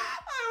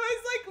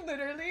was like,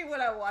 literally,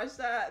 when I watched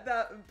that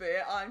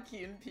bit on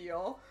Key and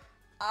Peele,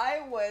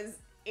 I was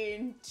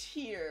in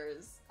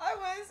tears. I'm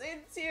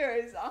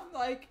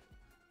like,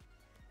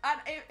 and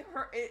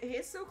it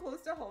hits so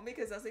close to home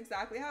because that's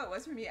exactly how it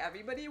was for me.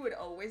 Everybody would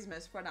always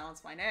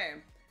mispronounce my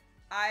name.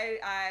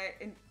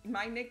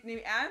 My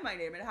nickname and my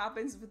name, it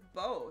happens with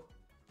both.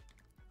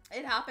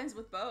 And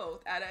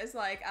it's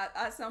like,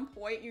 at some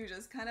point, you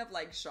just kind of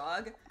like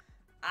shrug.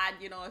 And,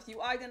 you know, if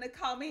you are going to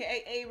call me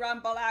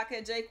Aaron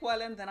Balake Jay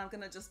Quellen, then I'm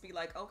going to just be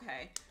like,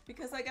 okay.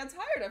 Because I get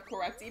tired of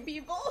correcting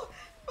people.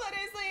 But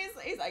it's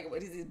like,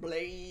 what is this,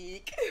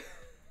 Blake?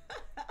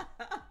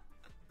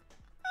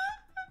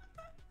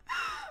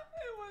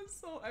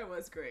 It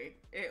was great.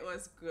 It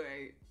was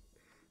great.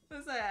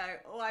 It's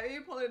like, why are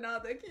you pulling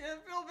out the Key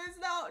and Peele bits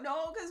now?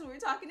 No, because we're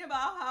talking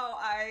about how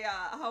I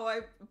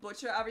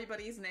butcher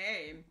everybody's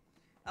name.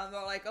 And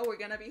they're like, oh, we're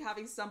gonna be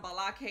having some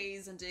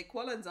Balakes and Jay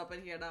Quellens up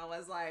in here. And I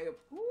was like,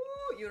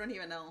 ooh, you don't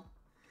even know.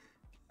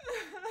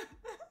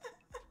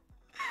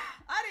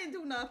 I didn't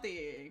do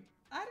nothing.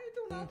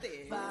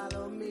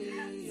 Follow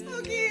me.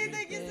 Smokey,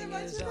 thank you so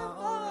much for the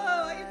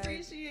follow. I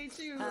appreciate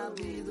you. I'll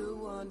be the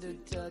one to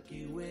tuck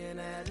you in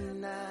at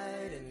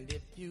night. And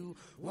if you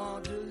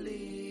want to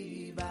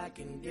leave, I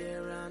can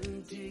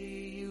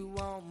guarantee you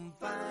won't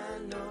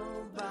find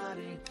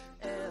nobody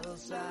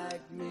else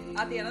like me.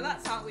 At the end of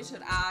that song, we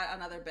should add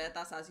another bit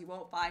that says, you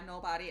won't find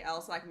nobody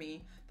else like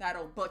me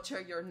that'll butcher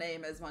your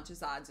name as much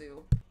as I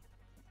do.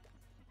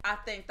 I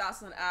think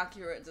that's an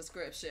accurate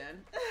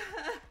description.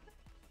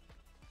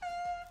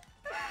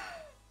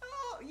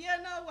 Oh, you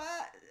know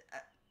what?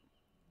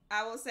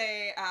 I will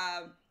say,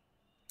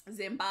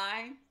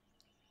 Zimbai.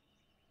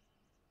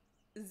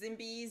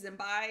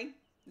 Zimbaye.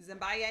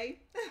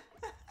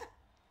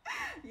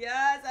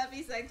 Yes,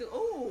 Effie saying too.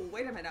 Oh,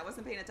 wait a minute, I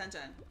wasn't paying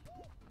attention.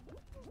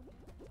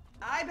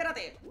 Ay,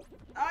 espérate.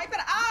 Ay,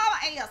 espérate. Ah,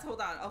 my ass.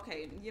 Hold on.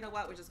 Okay, you know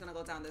what? We're just gonna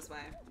go down this way.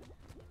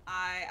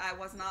 I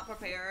was not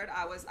prepared.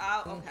 I was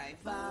out. Okay.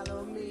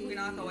 Follow me. We're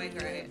not going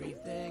great.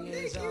 Everything Thank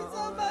is you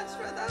so much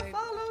for the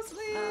follow,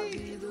 I'll be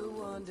Sleep. the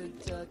one to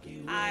tuck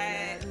you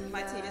My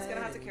team is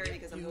gonna have to carry me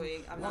because I'm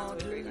not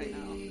doing great right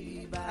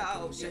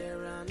now. Oh shit.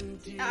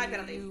 I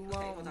gotta leave. Okay,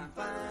 hold on.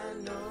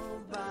 Find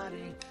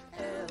nobody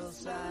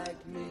else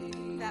like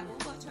me. That will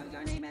butcher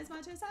your name as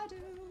much as I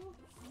do.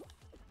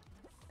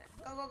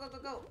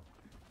 Go.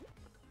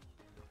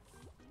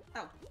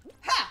 Oh.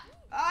 Ha!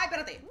 Ay,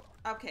 espérate.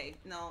 Okay,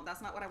 no,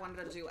 that's not what I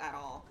wanted to do at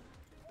all.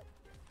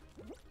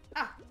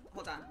 Ah,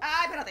 hold on.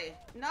 Ay, espérate.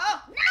 No!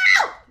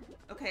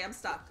 Okay, I'm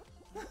stuck.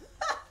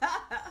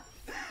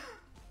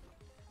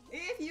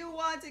 If you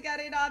want to get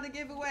in on the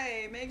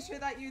giveaway, make sure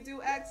that you do !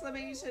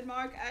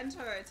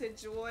 enter to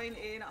join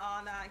in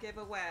on that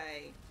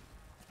giveaway.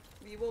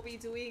 We will be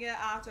doing it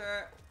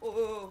after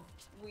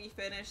we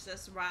finish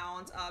this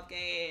round of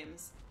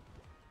games.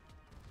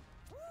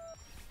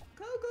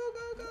 Go.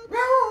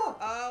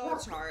 Oh,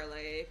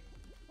 Charlie.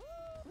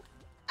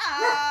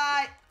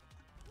 Are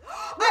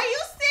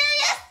you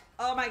serious?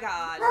 Oh my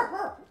god.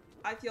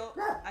 I feel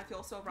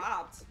so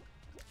robbed.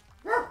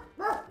 Can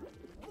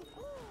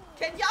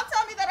y'all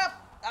tell me that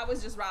I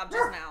was just robbed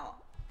just now?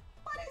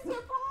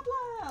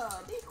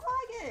 Be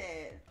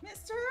quiet,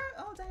 mister.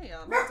 Oh,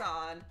 damn. Hold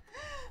on.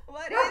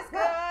 What is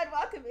good?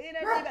 Welcome in,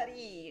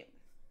 everybody.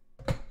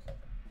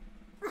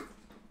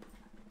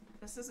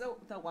 This is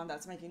the one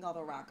that's making all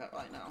the racket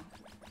right now.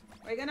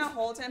 We're gonna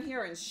hold him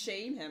here and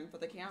shame him for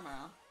the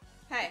camera.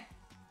 Hey,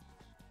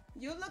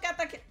 you look at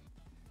the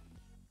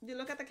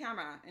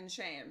camera and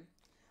shame.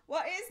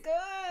 What is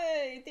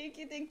good?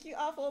 Thank you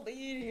all for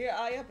being here.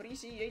 I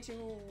appreciate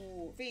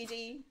you,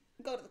 Fiji.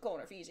 Go to the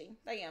corner, Fiji.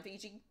 Damn,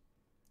 Fiji.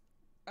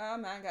 Oh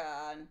my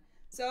god.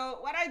 So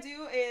what I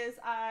do is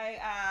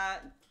I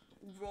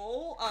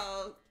roll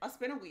a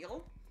spin a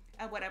wheel,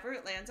 and whatever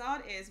it lands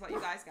on is what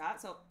you guys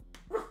got. So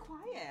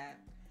quiet.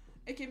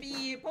 It can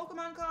be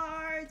Pokemon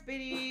cards,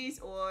 biddies,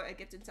 or a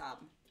gifted sub.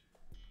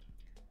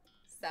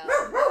 So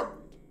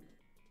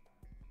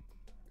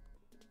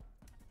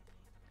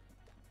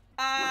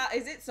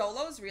is it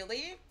solos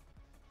really?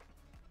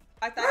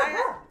 I thought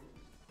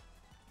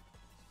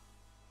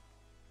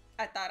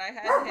I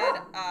had hit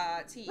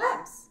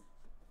teams.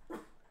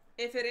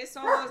 If it is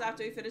solos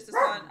after we finish this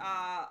one,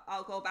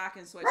 I'll go back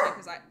and switch it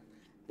because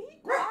be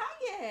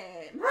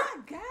quiet. My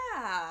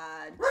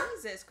god.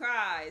 Jesus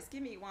Christ.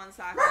 Give me 1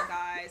 second,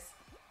 guys.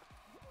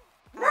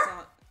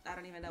 I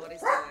don't even know what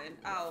he's doing.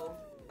 Oh,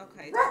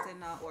 okay. That did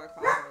not work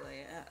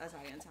properly as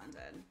I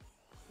intended.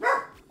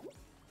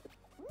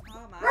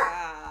 Oh my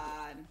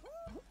god.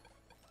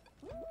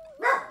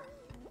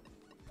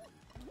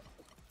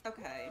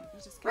 Okay, he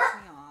just kicked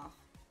me off.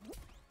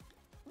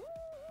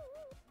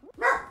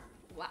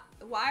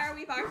 Why are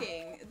we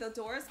barking? The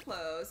door is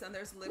closed and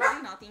there's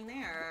literally nothing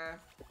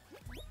there.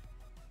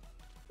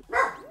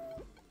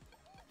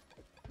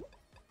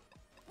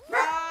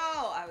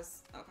 Oh,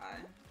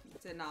 okay.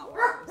 It did not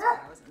work. It was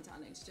what I was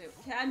intending to do.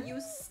 Can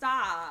you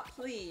stop,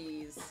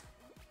 please?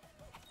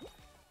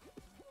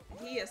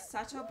 He is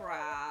such a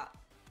brat.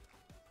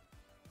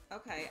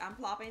 Okay, I'm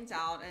plopping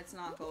down. It's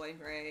not going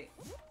great.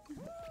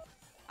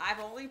 I've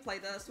only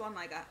played this one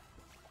like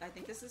I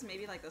think this is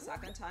maybe like the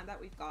second time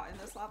that we've gotten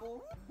this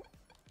level.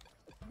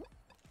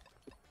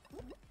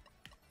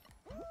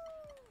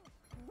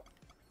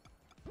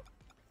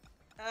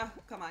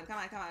 Come on.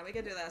 We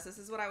can do this. This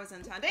is what I was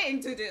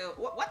intending to do.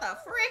 What the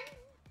frick?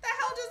 The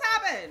hell just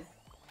happened?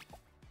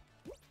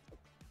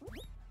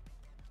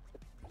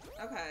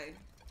 Okay.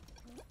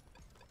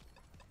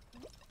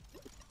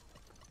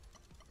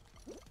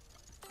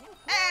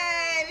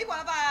 Hey, we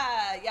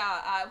qualified!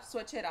 Yeah, I'll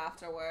switch it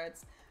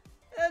afterwards.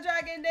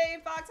 Dragon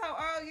Dave Fox, how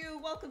are you?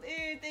 Welcome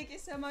in. Thank you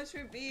so much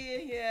for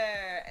being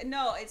here.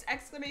 No, it's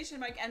exclamation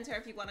mark enter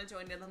if you want to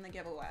join in on the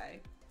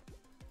giveaway.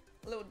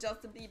 Little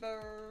Justin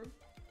Bieber.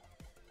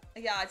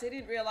 Yeah, I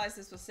didn't realize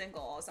this was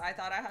singles. I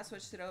thought I had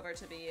switched it over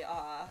to be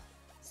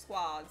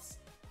squads.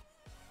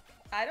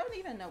 I don't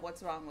even know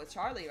what's wrong with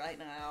Charlie right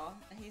now.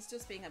 He's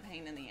just being a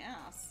pain in the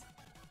ass.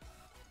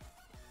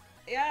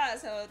 Yeah,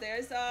 so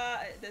there's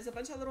a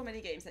bunch of little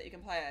mini games that you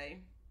can play.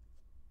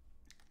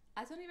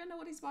 I don't even know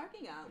what he's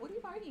barking at. What are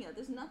you barking at?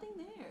 There's nothing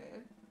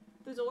there.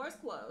 The door's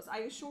closed. I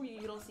assure you,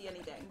 you don't see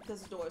anything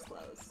because the door's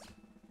closed.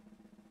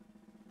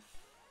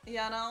 You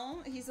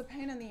know, he's a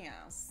pain in the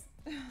ass.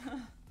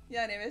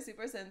 Yeah, name is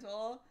Super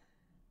Simple.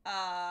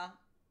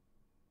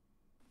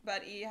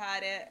 But he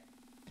had it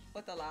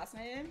with the last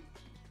name.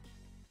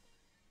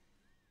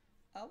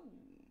 Oh.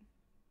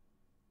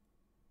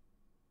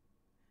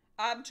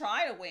 I'm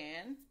trying to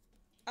win.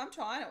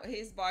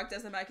 His bark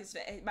doesn't match his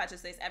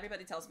face.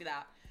 Everybody tells me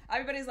that.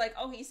 Everybody's like,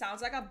 oh, he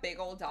sounds like a big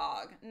old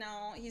dog.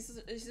 No, he's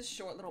a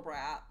short little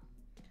brat.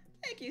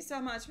 Thank you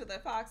so much for the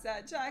fox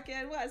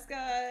jacket. What's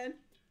good?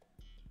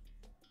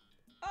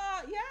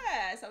 Oh,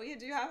 yeah. So we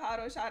do have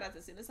auto shoutouts.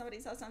 As soon as somebody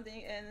says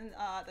something in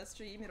the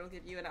stream, it'll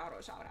give you an auto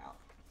shoutout.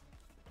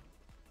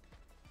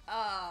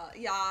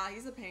 Yeah,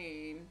 he's a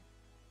pain.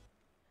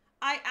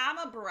 I am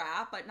a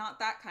brat, but not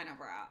that kind of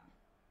brat.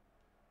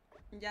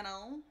 You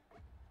know?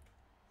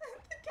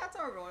 The cats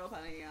are a royal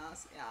pain in the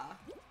ass. Yeah.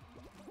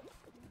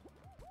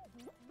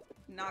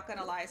 Not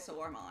gonna lie, so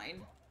are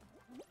mine.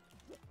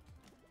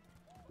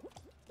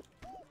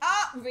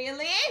 Oh,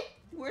 really?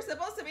 We're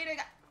supposed to be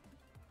together.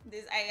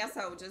 This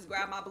asshole just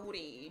grabbed my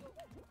booty.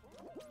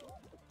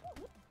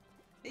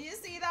 Did you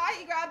see that?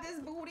 He grabbed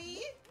his booty?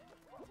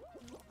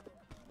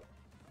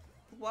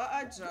 What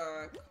a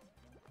jerk.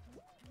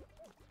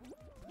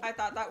 I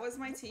thought that was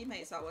my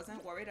teammate, so I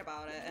wasn't worried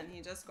about it. And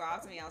he just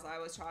grabbed me as I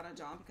was trying to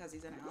jump because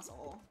he's an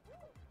asshole.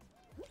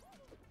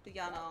 You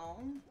know?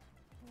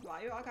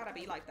 Why you all gotta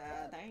be like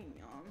that?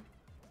 Damn.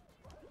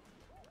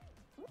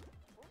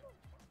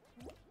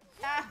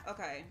 Ah,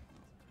 okay.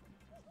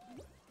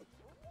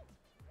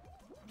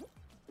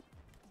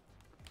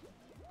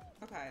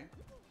 Okay.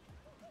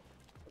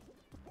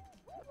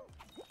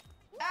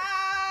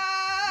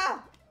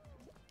 Ah!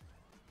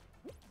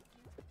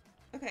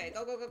 Okay,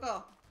 go, go, go,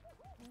 go.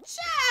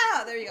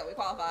 Cha! There you go, we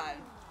qualified.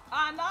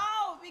 I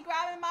know, be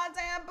grabbing my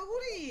damn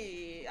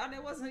booty. And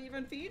it wasn't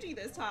even Fiji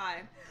this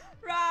time.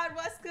 Rod,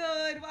 what's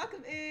good?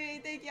 Welcome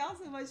in. Thank y'all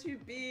so much for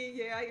being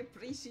here. I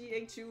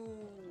appreciate you.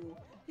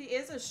 He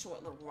is a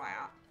short little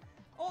rat.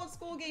 Old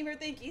School Gamer,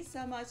 thank you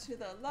so much for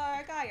the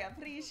lurk. I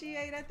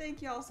appreciate it.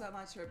 Thank you all so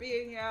much for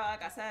being here.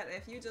 Like I said,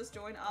 if you just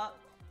joined up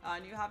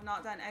and you have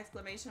not done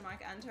exclamation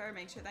mark enter,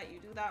 make sure that you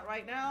do that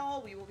right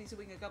now. We will be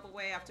doing a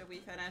giveaway after we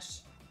finish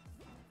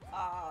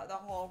the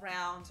whole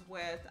round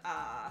with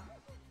that.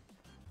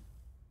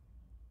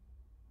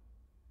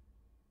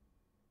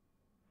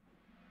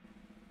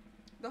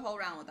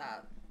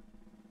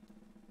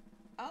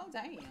 Oh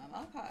damn,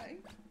 okay.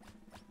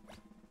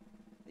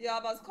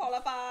 Yaba's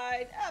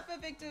qualified.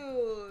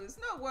 Perfectus.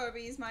 No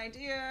worries, my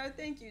dear.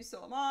 Thank you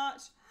so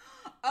much.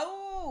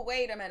 Oh,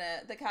 wait a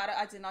minute.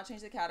 I did not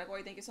change the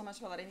category. Thank you so much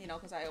for letting me know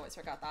because I always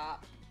forgot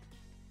that.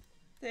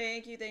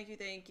 Thank you, thank you,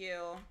 thank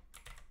you.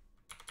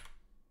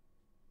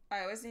 I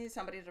always need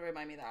somebody to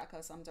remind me that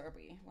because I'm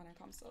derpy when it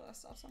comes to this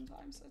stuff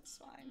sometimes. It's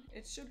fine.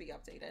 It should be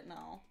updated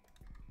now.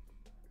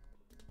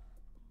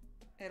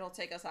 It'll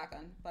take a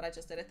second, but I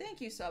just did it. Thank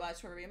you so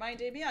much for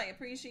reminding me. I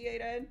appreciate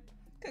it.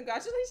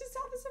 Congratulations to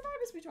all the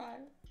survivors. We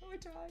tried. We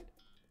tried.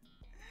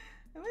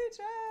 We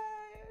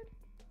tried.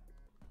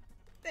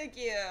 Thank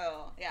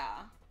you.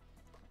 Yeah.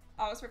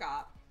 I always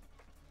forgot.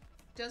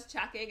 Just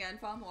checking in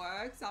from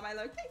work. So my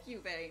lord, thank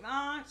you very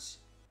much.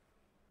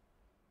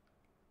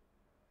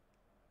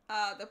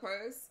 The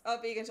perks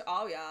of vegan.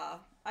 Oh yeah,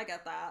 I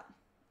get that.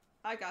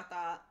 I got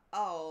that.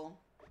 Oh.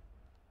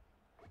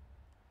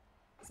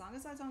 As long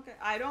as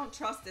I don't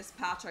trust this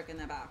Patrick in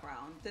the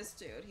background. This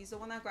dude, he's the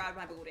one that grabbed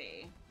my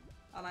booty.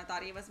 I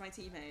thought he was my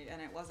teammate, and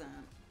it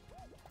wasn't.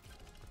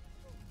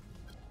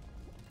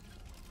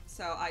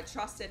 So I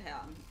trusted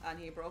him, and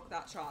he broke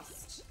that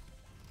trust.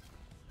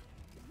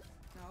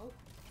 Nope.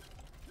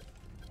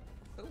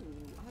 Ooh,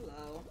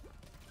 hello.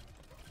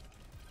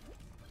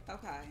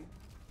 Okay.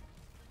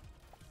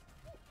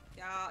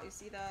 Yeah, you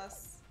see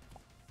this?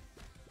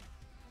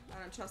 I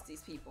don't trust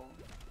these people.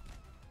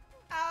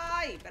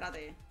 Ay,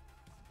 espérate.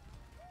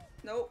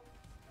 Nope.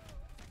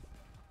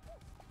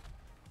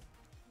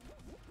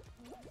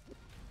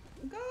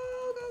 Go,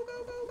 go,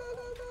 go, go, go,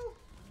 go, go.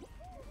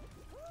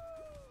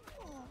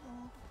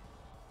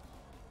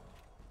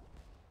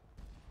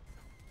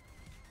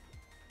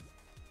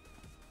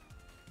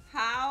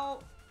 How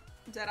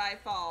did I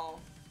fall?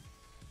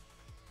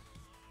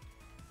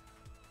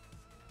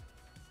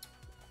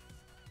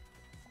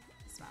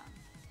 It's fine.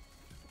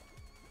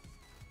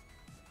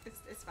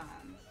 It's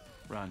fine.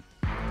 Run.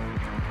 So,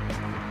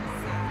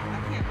 I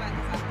can't win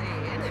because I'm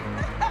dead.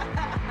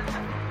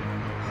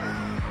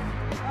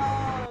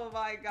 Oh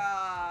my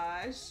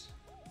gosh.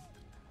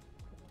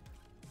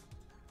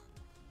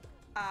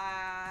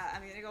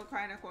 I'm gonna go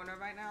cry in a corner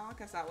right now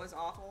because that was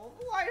awful.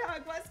 White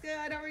Hug, what's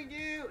good? How are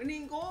you?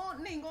 Ningong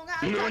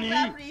hashtag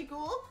grab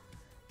Riku.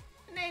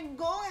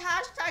 Ningong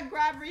hashtag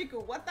grab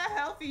Riku. What the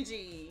hell,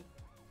 Fiji?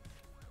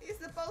 He's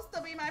supposed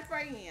to be my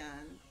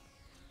friend.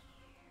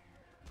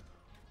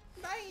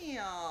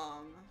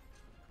 Damn.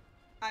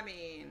 I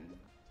mean,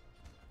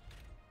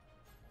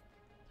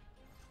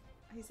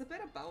 he's a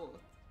bit of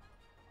both.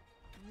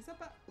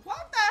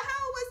 What the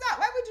hell was that?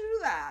 Why would you do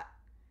that?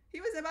 He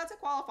was about to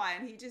qualify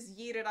and he just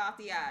yeeted off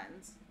the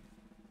end.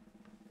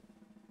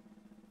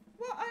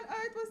 What on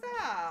earth was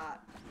that?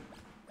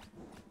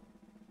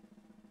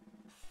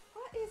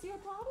 What is your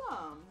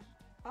problem?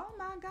 Oh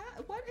my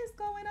god, what is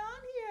going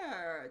on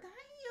here?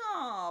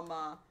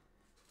 Damn.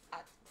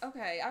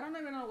 Okay, I don't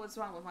even know what's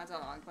wrong with my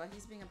dog, but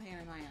he's being a pain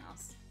in my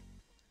ass.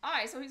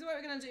 Alright, so here's what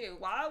we're gonna do.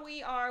 While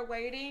we are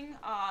waiting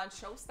on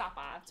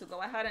Showstopper to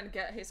go ahead and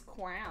get his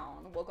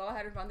crown, we'll go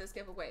ahead and run this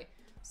giveaway.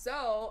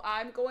 So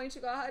I'm going to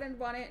go ahead and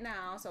run it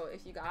now. So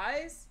if you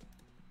guys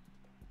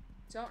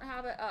don't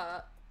have it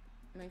up,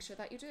 make sure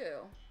that you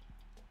do.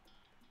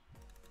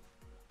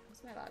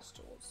 What's my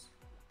vegetables?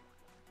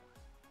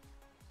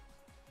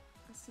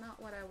 That's not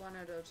what I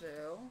wanted to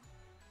do.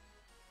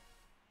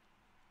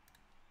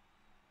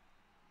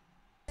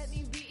 Let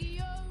me be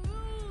your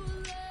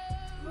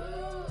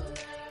ruler.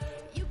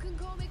 You can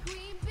call me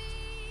Queen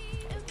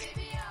Bee, and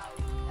baby I'll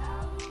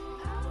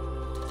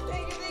rule.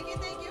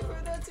 Thank you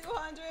for the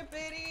 200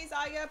 biddies.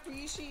 I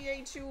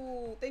appreciate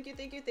you. Thank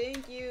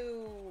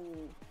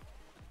you.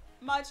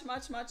 Much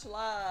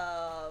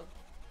love.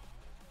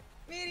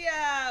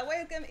 Media,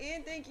 welcome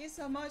in. Thank you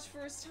so much.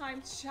 First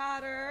time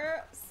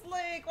chatter.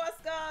 Slick, what's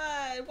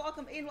good?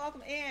 Welcome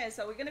in.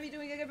 So we're gonna be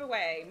doing a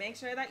giveaway. Make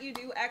sure that you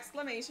do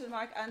exclamation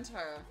mark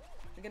enter.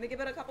 We're gonna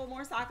give it a couple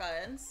more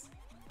seconds.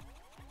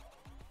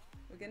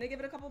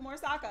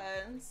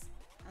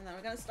 And then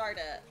we're gonna start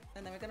it.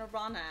 And then we're gonna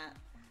run it.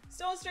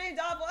 Stone Stream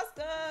Dub, what's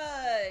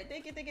good?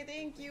 Thank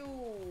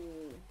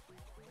you.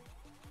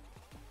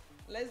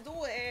 Let's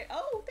do it.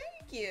 Oh,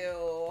 thank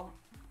you.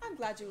 I'm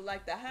glad you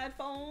like the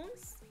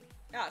headphones.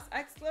 Yes,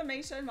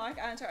 exclamation mark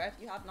enter if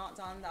you have not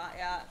done that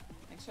yet.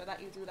 Make sure that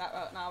you do that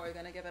right now. We're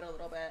gonna give it a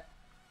little bit.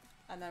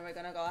 And then we're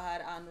gonna go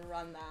ahead and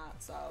run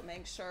that. So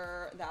make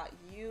sure that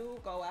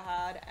you go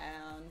ahead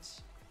and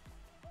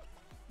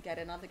get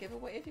in on the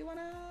giveaway if you want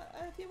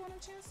a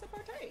chance to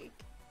partake.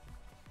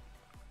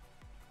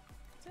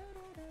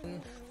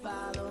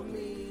 Follow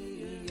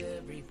me,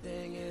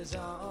 everything is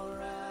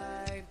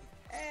alright.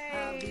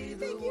 Hey. be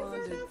the Thank you one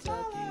for to the tuck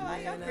follow. you I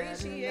in at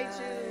appreciate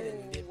night.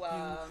 And if you.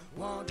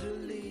 you want to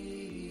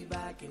leave,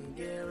 I can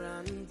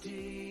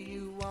guarantee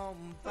you won't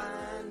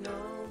find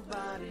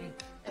nobody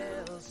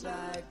else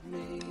like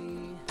me.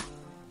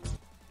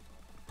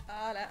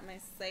 Let me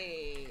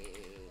see.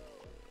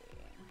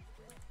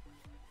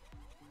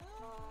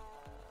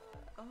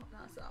 Oh,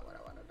 that's not what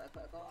I wanted to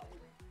click on.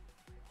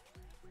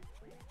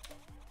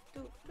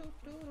 Do, do,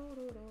 do, do,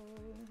 do, do.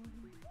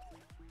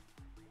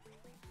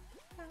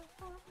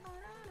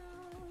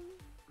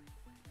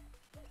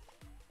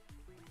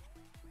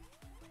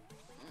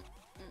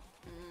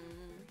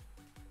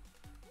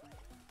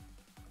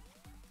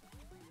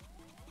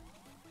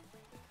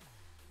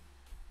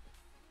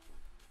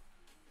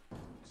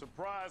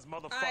 Surprise, I'm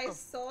motherfucker.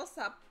 so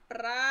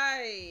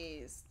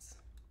surprised.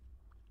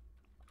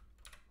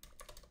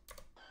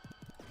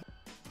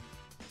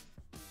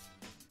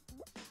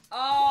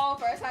 Oh,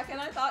 for a second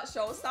I thought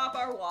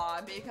Showstopper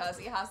won because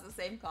he has the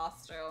same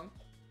costume.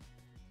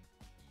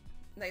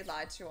 They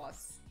lied to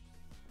us.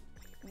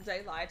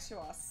 They lied to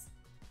us.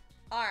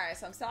 Alright,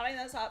 so I'm starting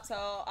this up,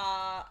 so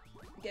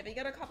giving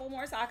it a couple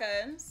more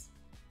seconds.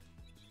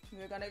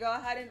 We're gonna go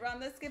ahead and run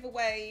this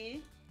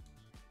giveaway.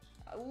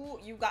 Ooh,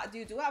 you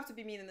do have to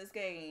be mean in this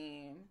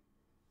game.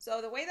 So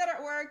the way that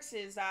it works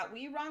is that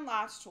we run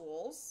latch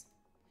tools,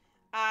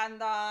 and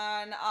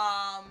then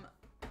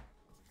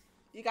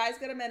you guys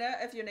get a minute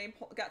if your name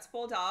gets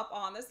pulled up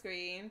on the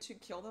screen to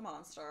kill the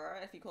monster.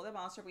 If you kill the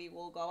monster, we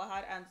will go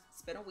ahead and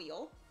spin a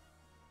wheel,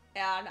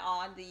 and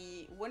on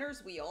the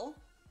winner's wheel,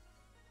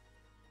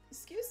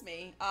 excuse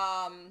me,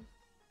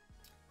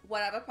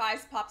 whatever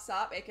prize pops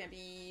up, it can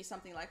be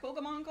something like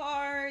Pokemon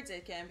cards,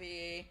 it can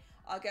be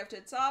a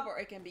gifted sub, or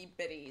it can be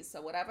biddies.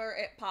 So whatever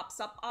it pops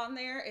up on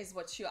there is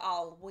what you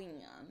all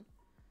win.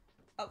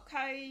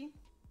 Okay?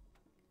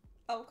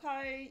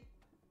 Okay?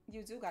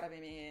 You do gotta be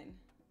mean.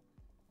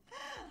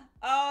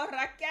 Oh,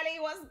 Raqueli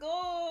was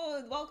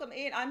good. Welcome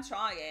in. I'm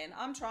trying.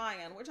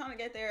 We're trying to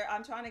get there.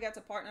 I'm trying to get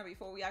to partner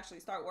before we actually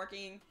start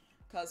working,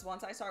 because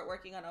once I start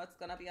working, I know it's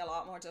gonna be a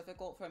lot more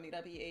difficult for me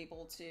to be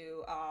able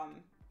to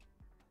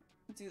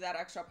do that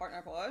extra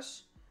partner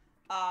push.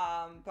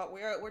 But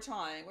we're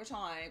trying.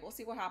 We'll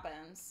see what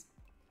happens.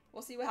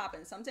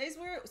 Some days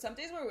we're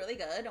really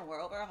good and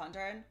we're over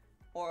 100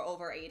 or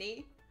over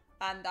 80,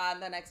 and then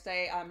the next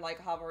day I'm like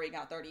hovering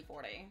at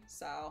 30-40.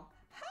 So,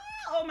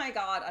 oh my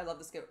god, I love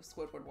the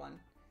Squidward one.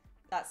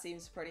 That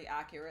seems pretty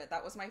accurate.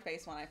 That was my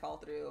face when I fell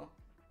through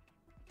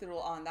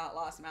on that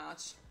last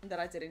match that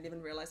I didn't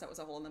even realize that was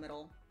a hole in the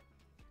middle.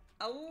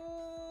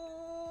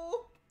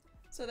 Oh,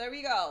 so there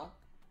we go.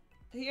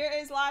 Here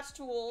is latch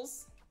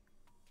tools.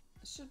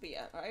 Should be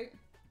it, right?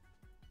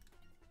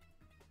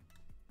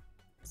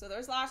 So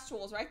there's latch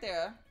tools right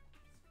there.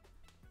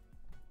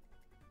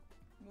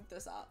 Move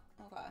this up.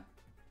 Okay.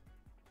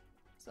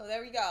 So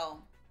there we go.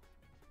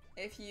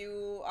 If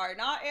you are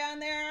not in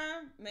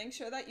there, make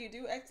sure that you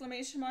do !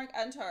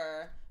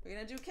 enter. We're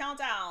gonna do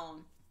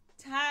countdown.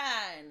 10,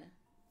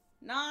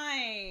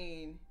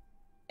 9,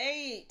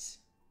 8,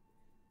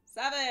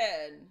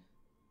 7,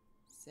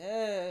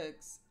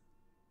 6,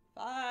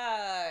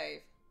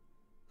 5,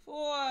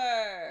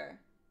 4,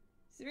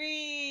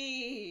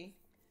 3,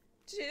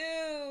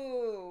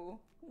 2,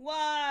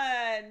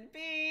 1.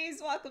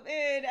 Bees, welcome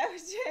in.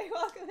 FJ,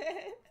 welcome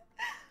in.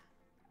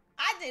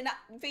 I did not.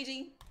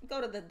 Fiji, go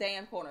to the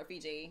damn corner,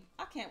 Fiji.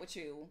 I can't with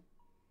you.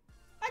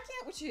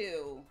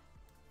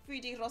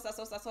 Fiji Rosa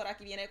Sosa Sora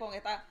que viene con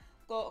estas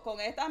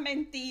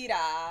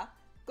mentiras.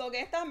 Con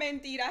estas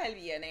mentiras él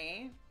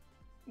viene.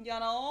 You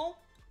know?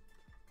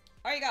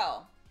 There you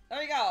go. There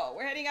we go.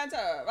 We're hitting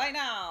enter right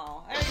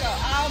now. There we go.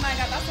 Oh my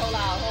god, that's so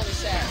loud. Holy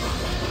shit.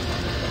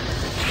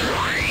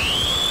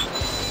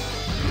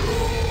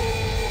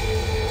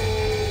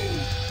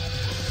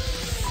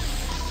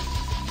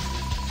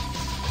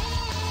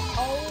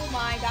 Oh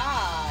my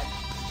god.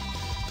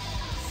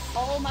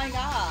 Oh my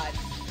god.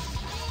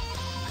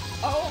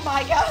 Oh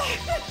my god.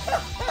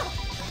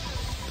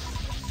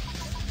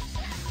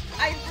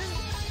 I just...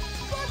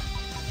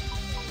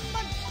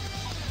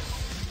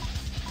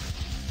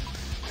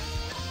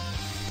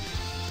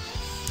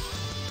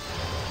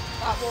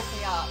 That woke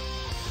me up.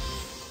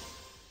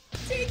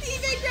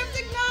 TTV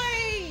Cryptic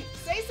Knight!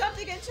 Say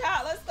something in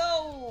chat, let's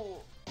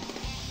go!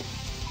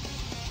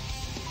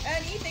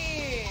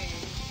 Anything!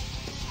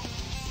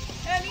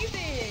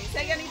 Anything!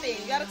 Say anything.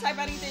 You gotta type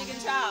anything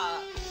in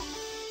chat.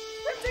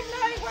 Cryptic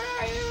Knight, where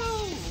are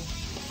you?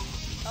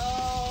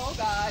 Oh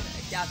god.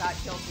 Yeah, that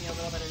killed me a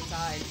little bit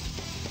inside.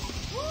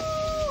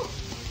 Woo!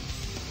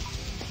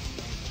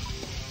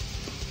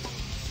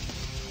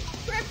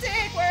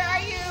 Cryptic, where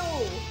are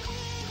you?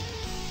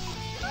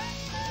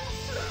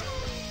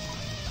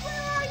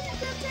 Where are you,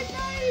 Cryptic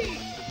Knight?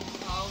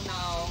 Oh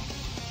no.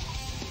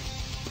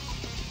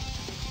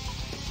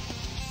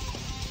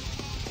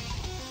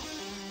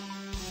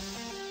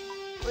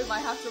 We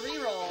might have to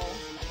reroll.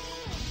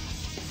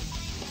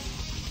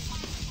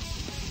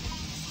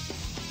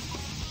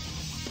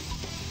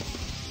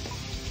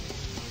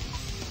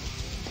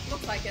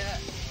 Looks like it.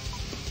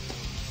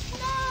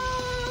 No,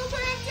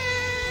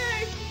 Cryptic!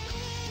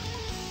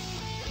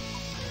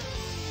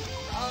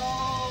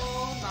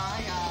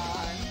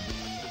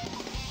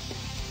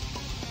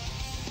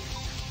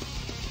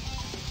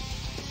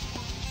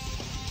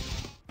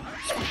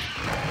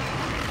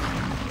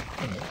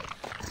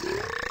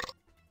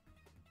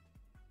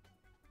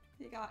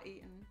 got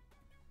eaten.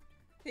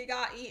 He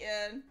got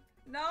eaten.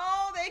 No,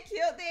 they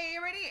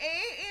already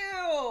ate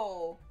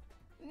you.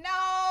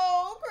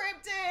 No,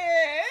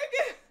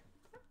 Cryptic.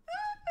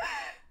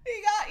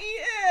 He got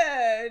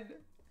eaten.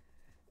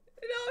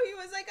 No, he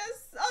was like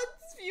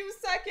a few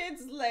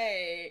seconds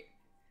late.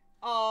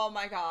 Oh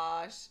my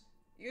gosh.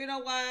 You know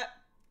what?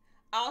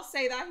 I'll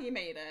say that he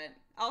made it.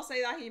 I'll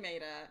say that he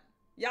made it.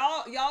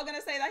 Y'all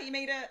gonna say that he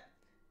made it?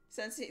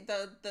 Since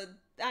the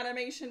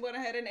animation went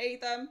ahead and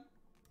ate them?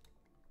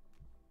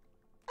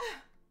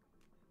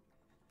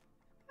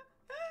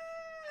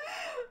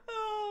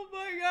 Oh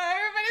my god.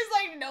 Everybody's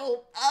like,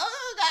 nope.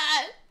 Oh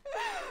god.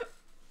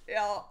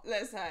 Yo,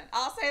 listen.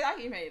 I'll say that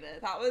he made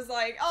it. That was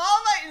like,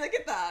 oh my, look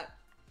at that.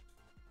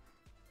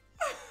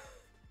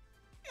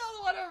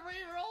 Y'all want to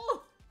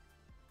reroll?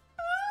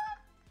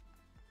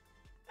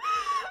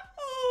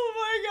 Oh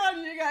my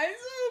god, you guys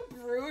are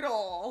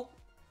brutal.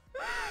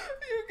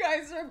 You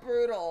guys are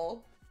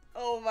brutal.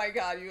 Oh my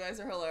god, you guys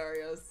are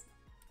hilarious.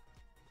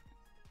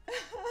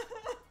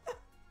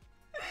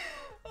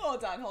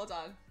 Hold on, hold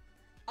on.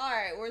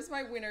 Alright, where's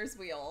my winner's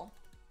wheel?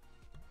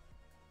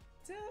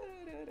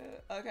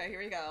 Okay, here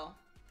we go.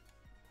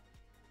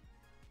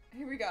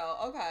 Here we go.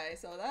 Okay,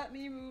 so let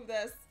me move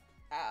this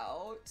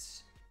out.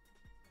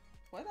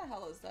 Where the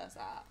hell is this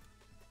at?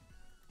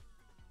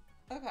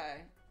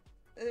 Okay.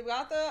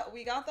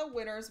 We got the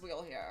winner's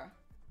wheel here.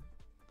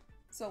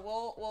 So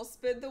we'll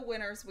spin the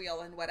winner's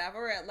wheel and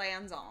whatever it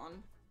lands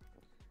on,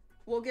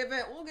 we'll give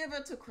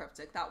it to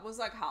Cryptic. That was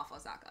like half a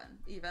second,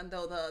 even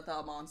though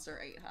the monster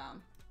ate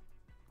him.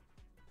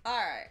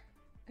 Alright.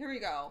 Here we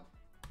go.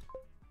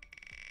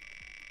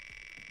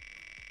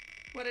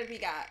 What did we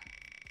get?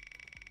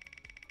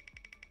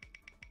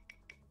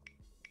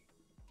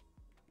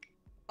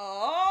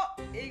 Oh,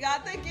 he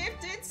got the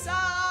gifted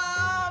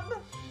sub!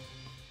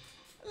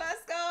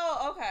 Let's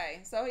go! Okay,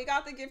 so he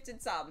got the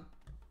gifted sub.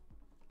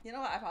 You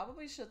know what? I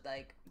probably should,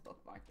 like,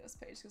 bookmark this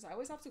page because I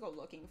always have to go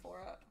looking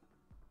for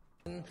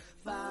it.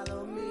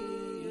 Follow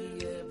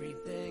me,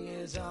 everything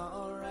is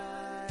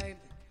alright.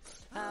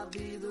 I'll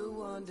be the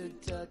one to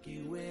tuck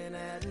you in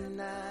at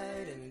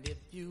night. And if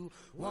you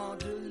want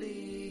to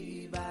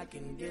leave, I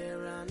can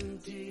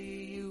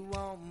guarantee you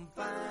won't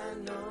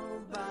find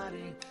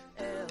nobody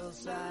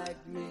else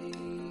like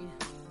me.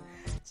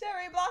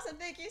 Cherry Blossom,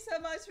 thank you so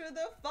much for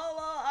the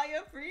follow. I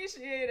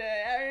appreciate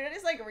it.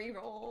 It's like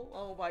reroll.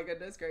 Oh my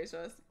goodness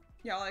gracious.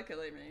 Y'all are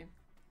killing me.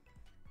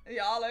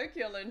 Y'all are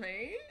killing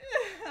me.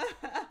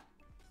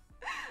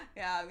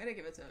 Yeah, I'm gonna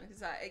give it to him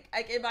because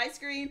like in my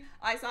screen,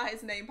 I saw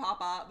his name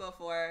pop up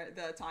before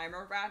the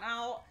timer ran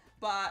out.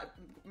 But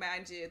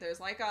mind you, there's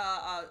like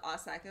a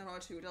second or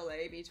two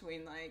delay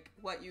between like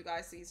what you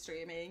guys see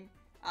streaming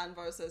and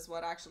versus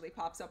what actually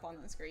pops up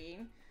on the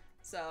screen.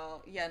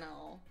 So you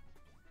know,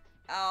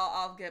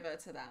 I'll give it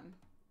to them.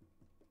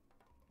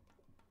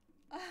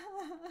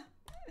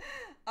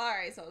 All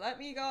right, so let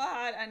me go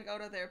ahead and go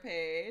to their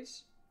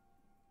page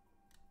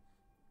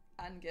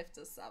and gift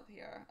a sub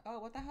here. Oh,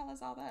 what the hell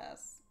is all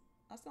this?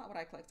 That's not what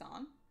I clicked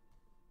on.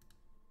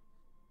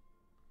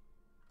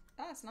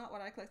 That's not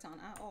what I clicked on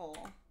at all.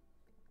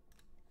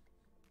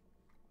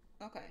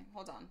 Okay,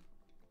 hold on.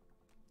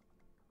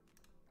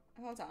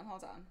 Hold on,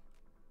 hold on.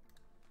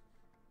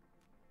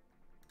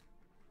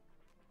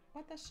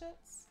 What the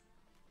shits?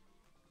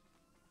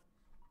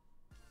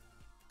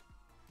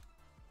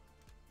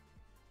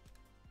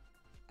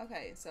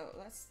 Okay, so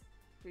let's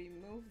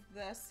remove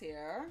this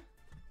here.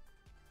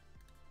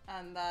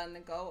 And then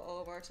go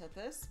over to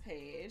this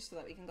page so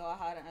that we can go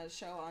ahead and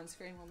show on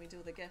screen when we do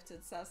the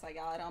gifted stuff. Like,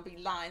 y'all don't be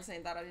lying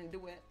saying that I didn't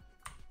do it.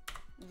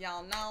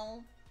 Y'all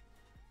know.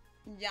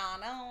 Y'all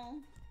know.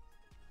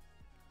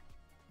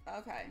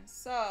 Okay,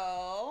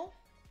 so.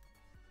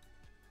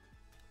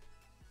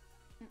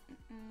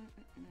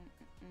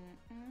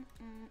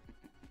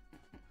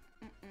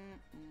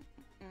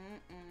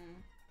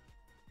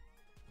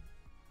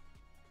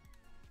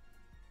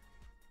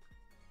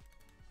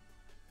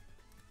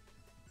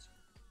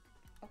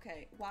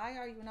 Okay, why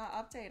are you not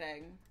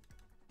updating?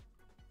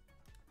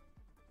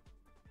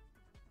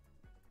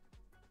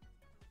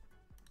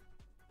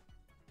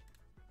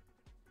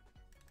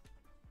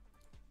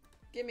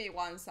 Give me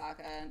 1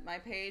 second. My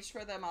page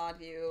for the mod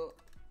view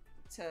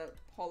to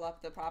pull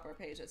up the proper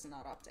page is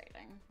not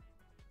updating.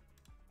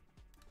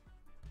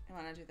 I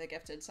want to do the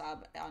gifted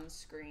sub on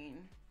screen.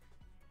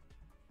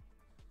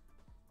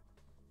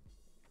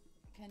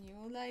 Can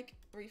you like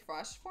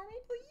refresh for me,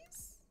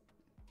 please?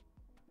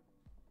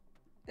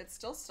 It's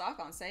still stuck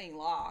on saying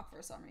lock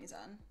for some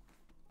reason.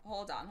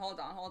 Hold on, hold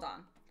on, hold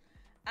on.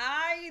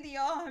 Ay,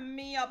 Dios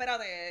mío,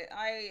 espérate.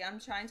 I'm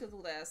trying to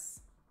do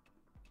this.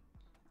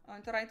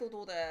 I'm trying to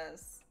do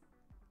this.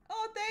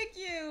 Oh, thank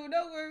you.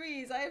 No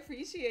worries. I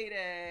appreciate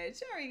it.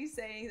 Cherry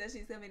saying that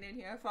she's coming in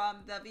here from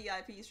the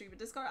VIP stream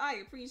Discord. I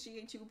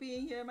appreciate you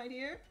being here, my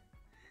dear.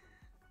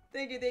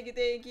 Thank you, thank you,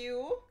 thank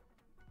you.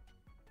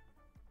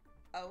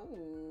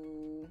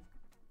 Oh.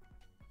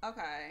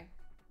 Okay.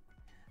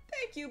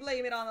 Thank you,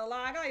 Blame It on the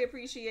Lag. I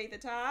appreciate the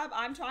tab.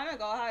 I'm trying to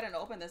go ahead and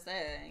open this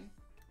thing.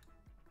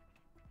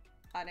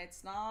 And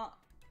it's not...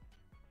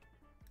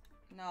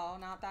 No,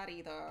 not that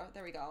either.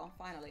 There we go.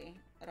 Finally,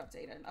 it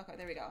updated. Okay,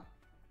 there we go.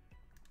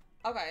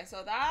 Okay,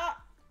 so that...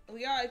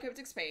 We are at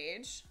Cryptic's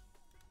page.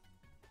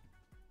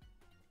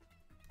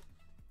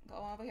 Go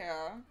over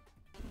here.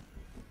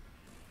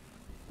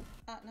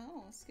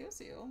 No, excuse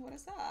you. What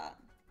is that?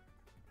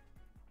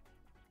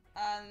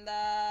 And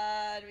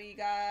then we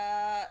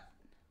got...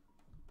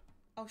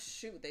 Oh,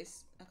 shoot. They...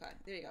 Okay,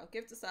 there you go.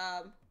 Gift a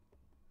sub.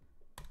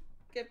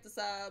 Gift a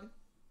sub.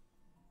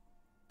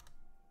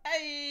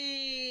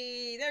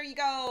 Hey! There you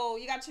go.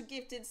 You got your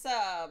gifted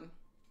sub.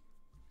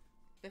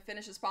 It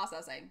finishes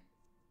processing.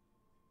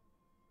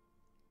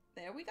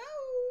 There we go.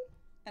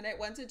 And it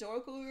went to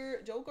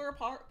Joker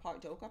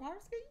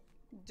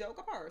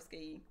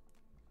Parsky.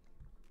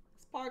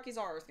 Sparky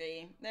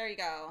Zarsky. There you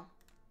go.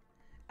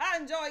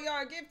 Enjoy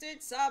your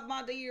gifted sub,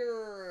 my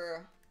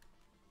dear.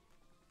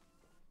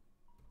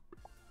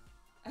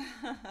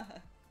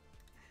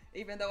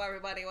 Even though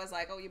everybody was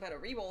like, "Oh, you better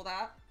re-roll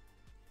that,"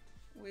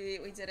 we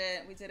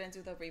didn't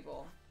do the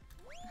re-roll.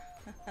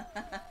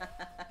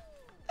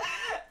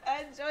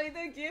 Enjoy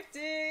the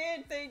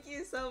gifted. Thank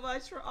you so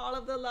much for all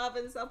of the love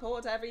and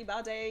support,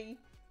 everybody.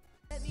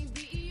 Let me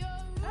be your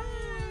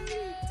Hi,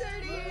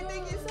 Dirty.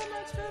 Thank you so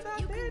much for that,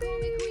 You can Betty. call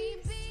me Queen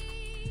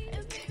Bee,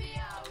 and baby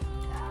I'll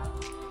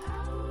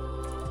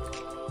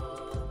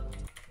rule.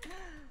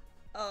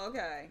 Oh,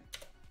 okay.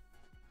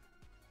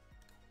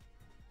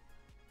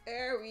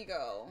 There we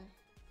go.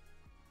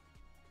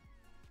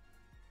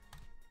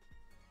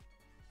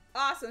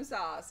 Awesome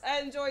sauce.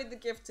 I enjoyed the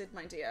gifted,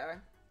 my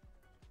dear.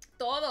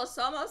 Todos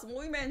somos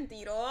muy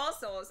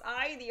mentirosos.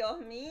 Ay,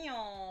 Dios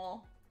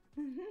mío.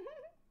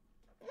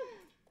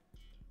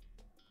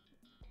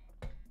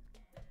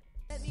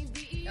 Let me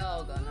be your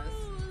Oh, goodness.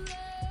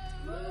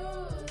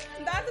 ruler.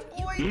 That's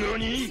boy.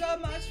 Thank you so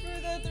much for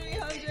the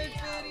 300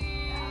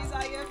 biddies.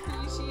 I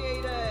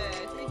appreciate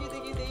it. Thank you,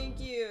 thank you, thank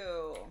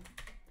you.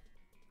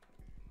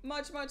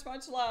 Much, much,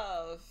 much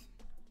love.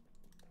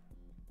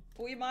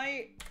 We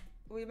might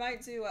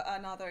do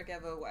another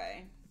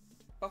giveaway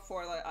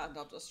before the end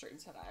of the stream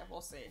today.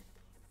 We'll see.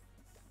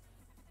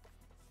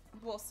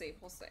 We'll see.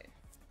 We'll see.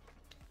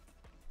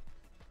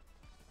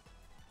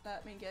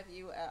 Let me give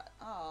you a...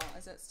 Oh,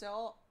 is it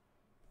still...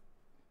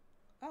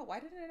 Oh, why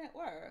didn't it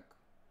work?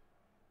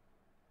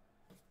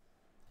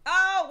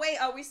 Oh, wait,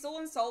 are we still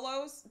in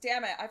solos?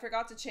 Damn it, I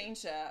forgot to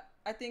change it.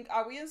 I think,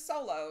 are we in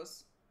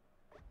solos?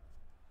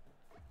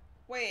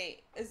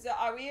 Wait,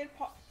 are we in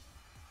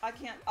I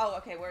can't, oh,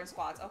 okay, we're in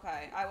squads.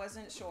 Okay, I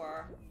wasn't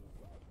sure.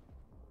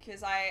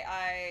 Because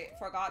I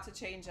forgot to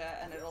change it,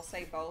 and it'll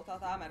say both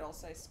of them. It'll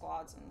say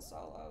squads and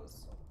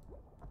solos.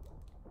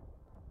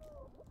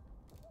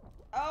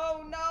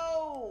 Oh,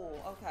 no!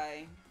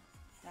 Okay.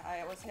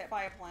 I was hit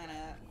by a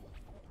planet.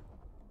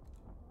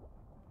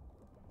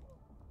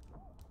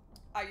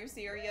 Are you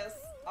serious?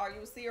 Are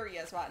you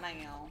serious right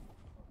now?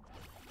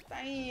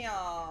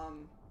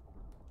 Damn.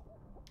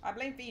 I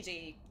blame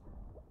Fiji.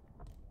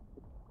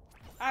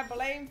 I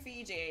blame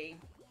Fiji.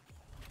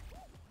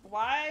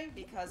 Why?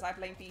 Because I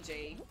blame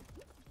Fiji.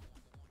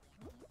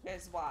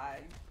 Is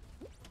why.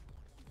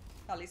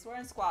 At least we're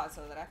in squad,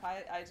 so that if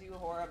I do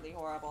horribly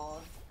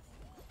horrible,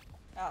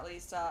 at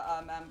least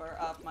a member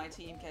of my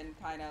team can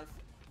kind of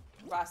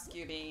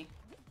rescue me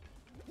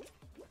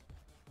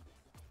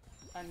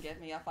and give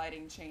me a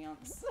fighting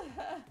chance.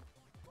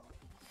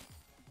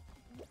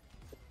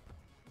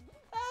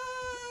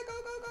 Ah, go,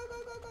 go, go,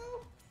 go, go,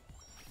 go.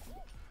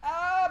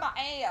 Oh, my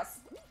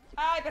ass.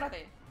 Ay,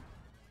 espérate.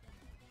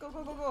 Go,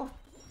 go, go, go.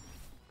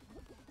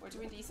 We're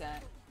doing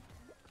decent.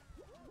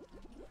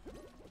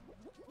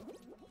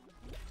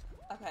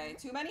 Okay,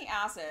 too many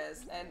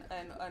asses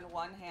and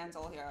one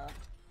handle here.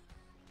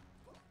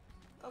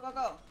 Go, go,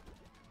 go.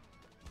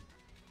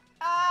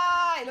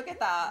 Ay, look at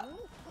that.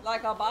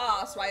 Like a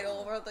boss right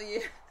over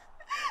the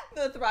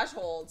the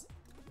threshold.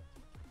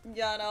 You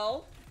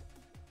know?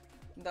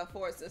 The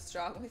force is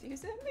strong with you,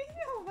 Cindy.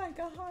 Oh my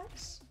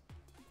gosh.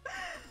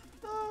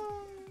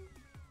 Oh,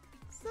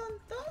 son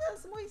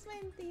todas muy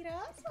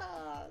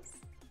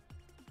mentirosas.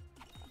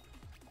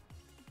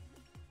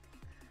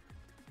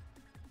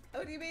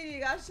 What do you mean you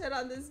got shit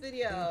on this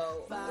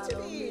video? What do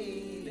you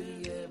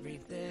mean?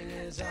 Everything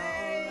is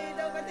Hey,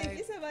 Nova, thank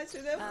you so much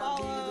for the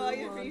follow. I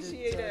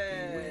appreciate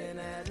it.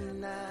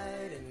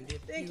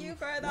 Thank you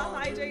for the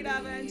hydrate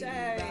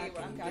MJ.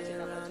 Well, I'm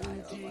catching up on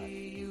China.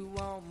 You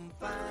won't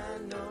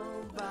find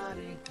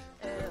nobody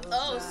else.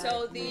 Oh,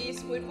 so the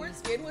Squidward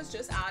skin was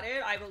just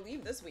added, I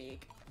believe, this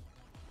week.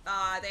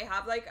 They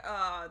have like,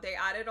 they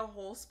added a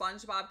whole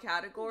SpongeBob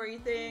category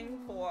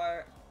thing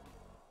for...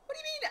 What do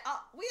you mean?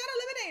 We got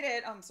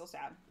eliminated. I'm so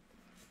sad.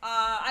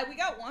 We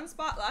got one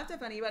spot left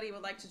if anybody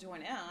would like to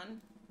join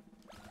in.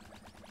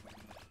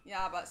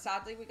 Yeah, but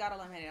sadly we got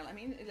eliminated.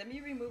 Let me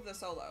remove the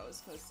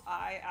solos because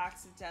I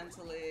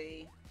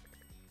accidentally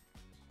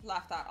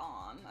left that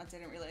on. I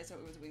didn't realize that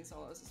we were doing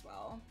solos as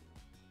well.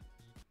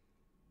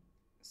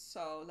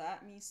 So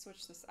let me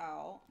switch this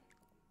out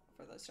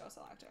for the show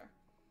selector.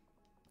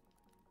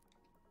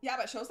 Yeah,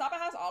 but Showstopper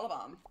has all of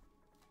them.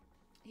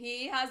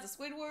 He has the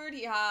Squidward.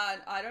 He had,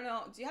 I don't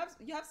know. Do you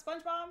have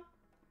SpongeBob?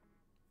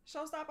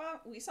 Showstopper?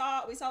 We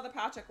saw the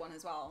Patrick one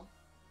as well.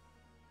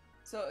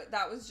 So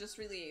that was just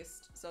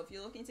released. So if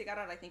you're looking to get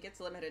it, I think it's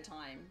limited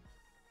time.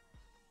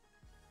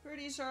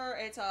 Pretty sure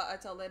it's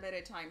a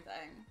limited time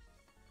thing.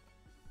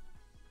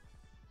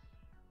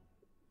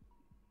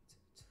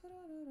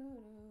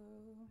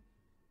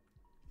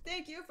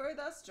 Thank you for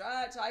the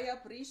stretch. I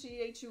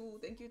appreciate you.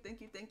 Thank you,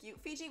 thank you, thank you.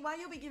 Fiji, why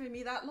you be giving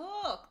me that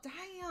look?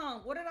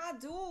 Damn, what did I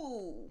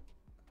do?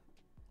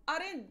 I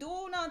didn't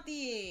do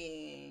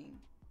nothing.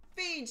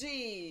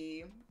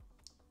 Fiji.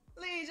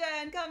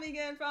 Legion coming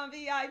in from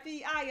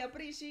VIP. I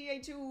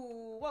appreciate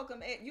you.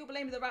 Welcome. You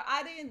blame the right.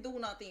 I didn't do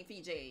nothing,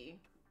 Fiji.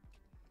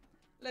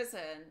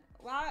 Listen,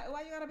 why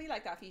you gotta be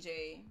like that,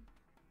 Fiji?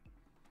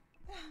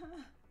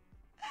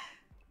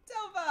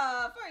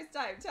 Tova, first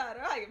time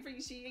chatter. I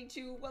appreciate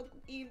you.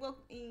 Welcome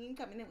in,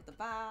 coming in with the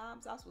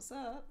vibes. That's what's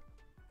up.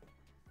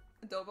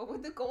 Dova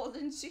with the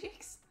golden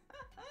cheeks.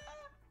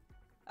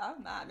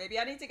 I'm not. Maybe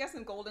I need to get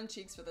some golden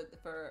cheeks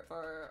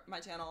for my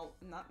channel,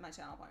 not my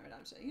channel point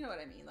redemption. You know what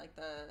I mean, like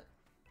the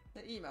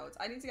emotes.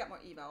 I need to get more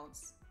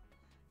emotes.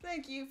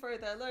 Thank you for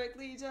the lurk,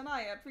 Legion.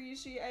 I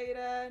appreciate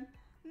it.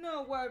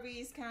 No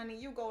worries, Canny.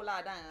 You go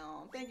lie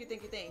down. Thank you,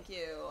 thank you, thank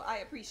you. I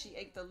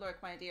appreciate the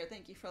lurk, my dear.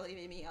 Thank you for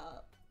leaving me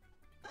up.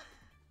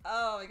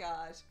 Oh my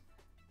gosh.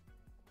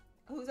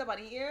 Who's a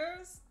bunny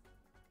ears?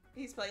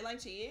 He's playing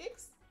like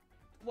cheeks?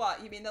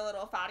 What, you mean the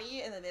little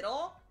fatty in the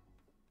middle?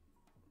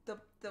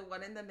 The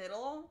one in the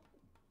middle?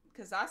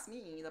 Cause that's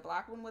me, the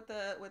black one with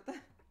the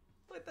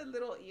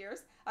little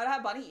ears. I don't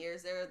have bunny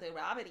ears, they're the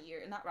rabbit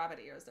ear, not rabbit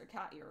ears, they're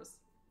cat ears.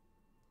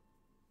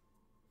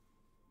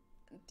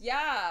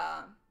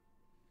 Yeah.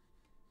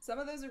 Some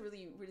of those are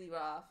really, really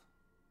rough.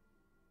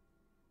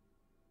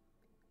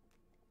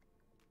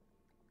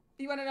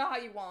 You wanna know how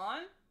you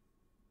won?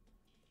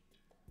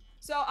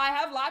 So I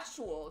have Latch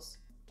Tools.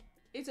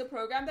 It's a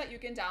program that you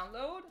can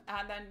download,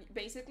 and then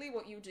basically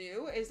what you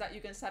do is that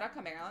you can set a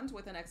command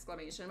with an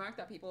exclamation mark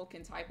that people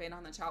can type in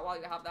on the chat while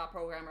you have that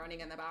program running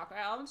in the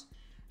background.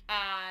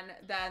 And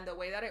then the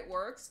way that it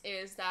works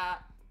is that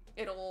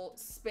it'll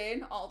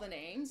spin all the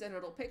names and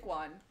it'll pick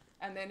one,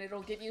 and then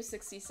it'll give you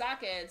 60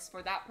 seconds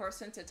for that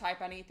person to type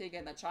anything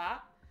in the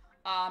chat.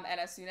 And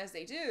as soon as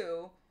they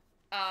do,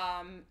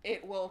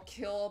 it will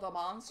kill the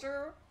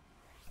monster,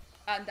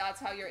 and that's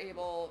how you're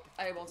able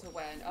to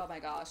win. Oh my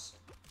gosh.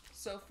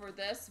 So for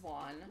this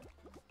one,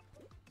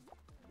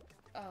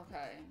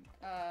 okay,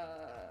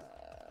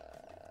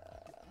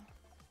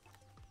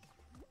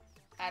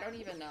 I don't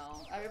even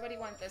know. Everybody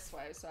went this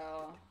way,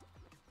 so.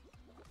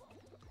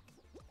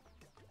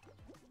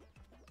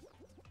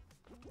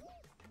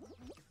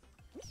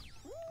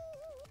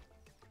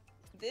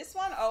 This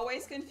one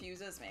always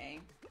confuses me.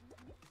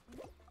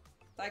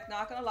 Like,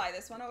 not gonna lie,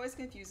 this one always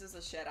confuses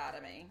the shit out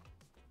of me.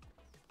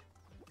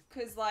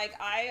 Cause like,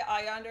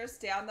 I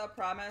understand the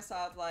premise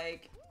of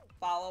like,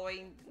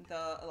 following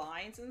the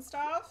lines and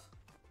stuff,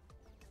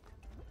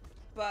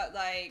 but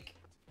like,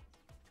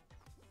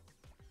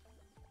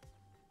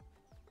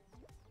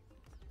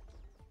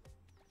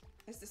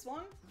 is this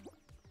one?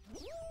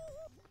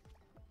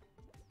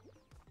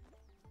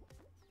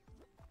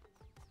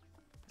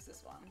 Is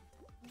this one?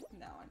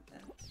 No,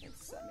 it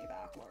sent me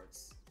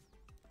backwards.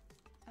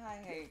 I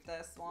hate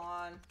this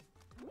one.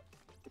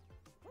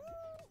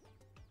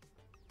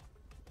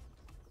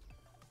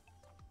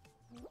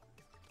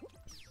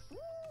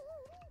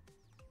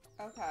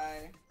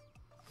 Okay.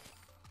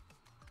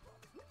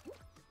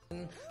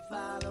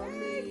 Follow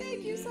me.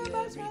 Thank you so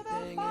much for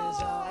the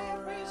follow. I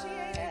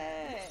appreciate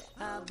it.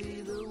 I'll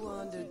be the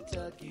one to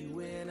tuck you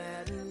in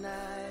at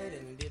night,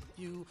 and if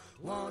you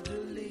want to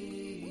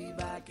leave,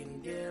 I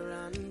can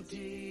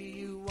guarantee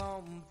you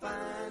won't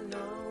find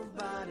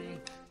nobody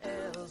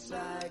else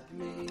like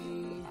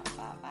me.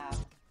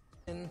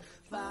 And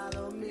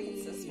follow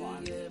me. This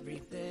one.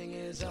 Everything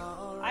is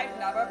alright. I've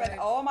never been.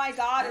 Oh my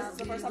god, is this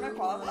the first time I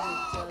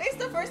qualified? It's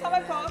the first time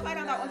I qualified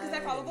on that one because I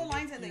followed the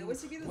lines and they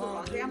always give you the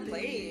wrong damn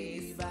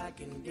place.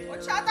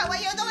 Ochata, what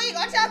are you doing?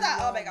 Ochata!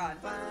 Oh my god.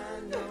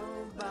 Find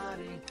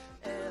nobody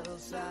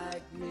else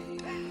like me.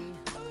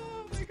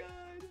 Oh my god.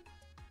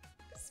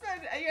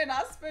 You're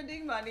not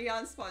spending money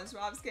on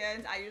SpongeBob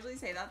skins. I usually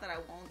say that I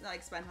won't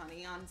like spend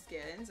money on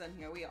skins, and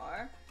here we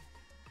are.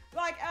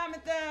 Like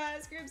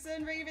Amethyst,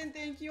 Scripson, Raven,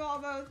 thank you all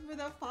both for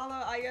the follow.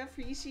 I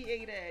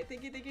appreciate it.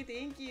 Thank you, thank you,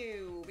 thank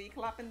you. We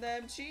clapping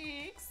them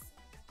cheeks.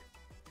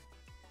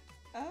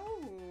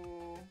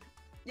 Oh.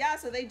 Yeah,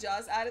 so they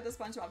just added the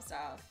SpongeBob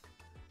stuff.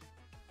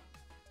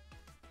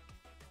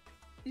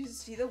 You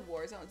see the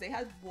Warzone. They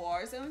had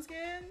Warzone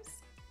skins?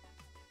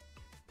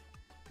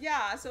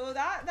 Yeah, so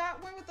that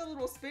one with the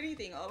little spinny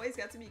thing always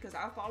gets me because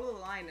I'll follow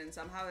the line and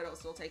somehow it'll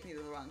still take me to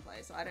the wrong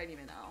place. So I don't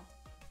even know.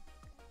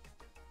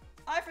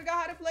 I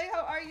forgot how to play.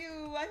 How are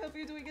you? I hope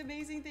you're doing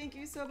amazing. Thank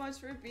you so much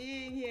for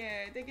being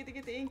here. Thank you, thank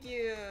you, thank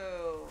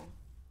you.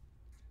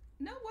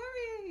 No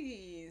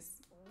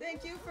worries.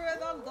 Thank you for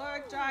the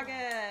lurk,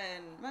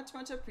 Dragon. Much,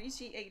 much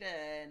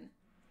appreciated.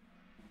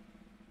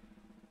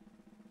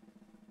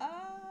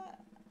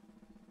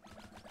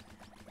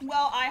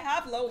 Well, I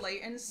have low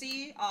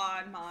latency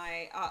on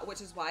my,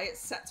 which is why it's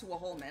set to a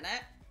whole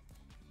minute.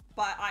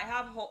 But I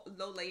have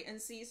low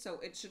latency, so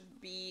it should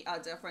be a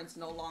difference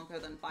no longer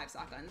than 5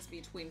 seconds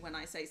between when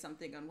I say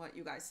something and what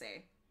you guys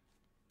say.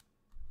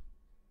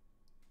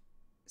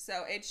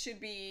 So it should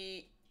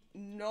be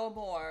no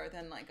more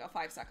than like a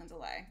 5-second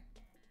delay.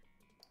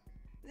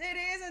 It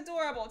is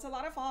adorable. It's a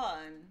lot of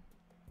fun.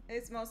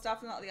 It's most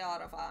definitely a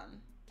lot of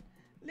fun.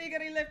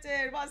 Legally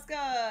Lifted, what's good?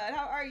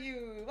 How are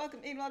you? Welcome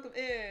in, welcome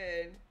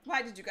in.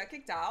 Why did you get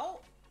kicked out?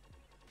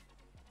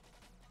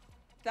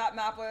 That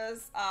map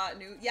was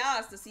new.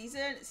 Yes, the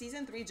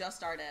season 3 just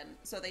started,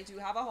 so they do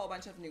have a whole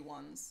bunch of new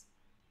ones.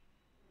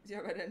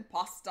 You're an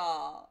imposter.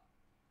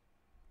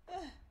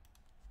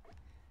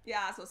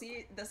 Yeah, so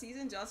see, the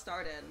season just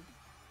started.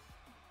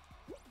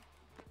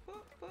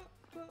 Boop, boop,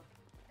 boop.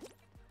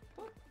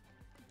 Boop.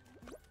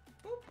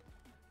 Boop.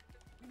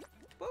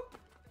 Boop.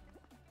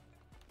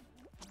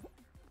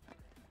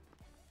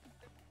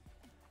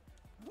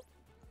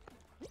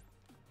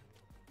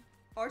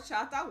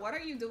 Horchata, what are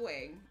you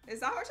doing?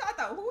 Is that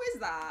Horchata? Who is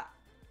that?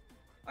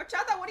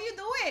 Horchata, what are you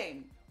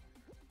doing?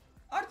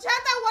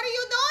 Horchata, what are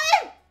you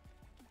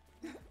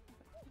doing?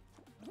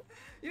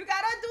 You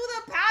gotta do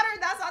the pattern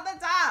that's on the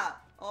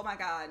top. Oh my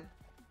god.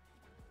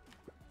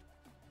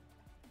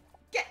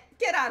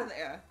 Get out of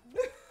there.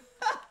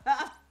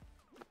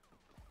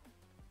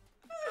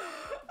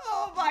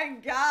 Oh my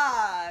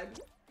god.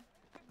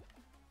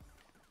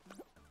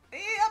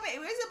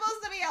 We're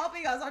supposed to be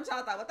helping us,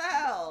 Horchata. What the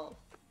hell?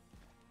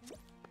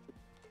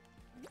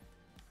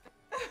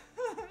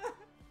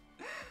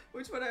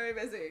 Which one are we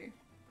missing?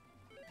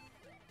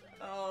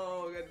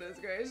 Oh goodness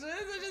gracious!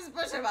 Just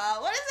push him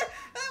out. What is it?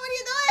 What are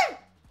you doing?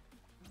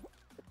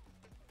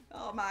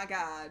 Oh my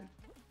god!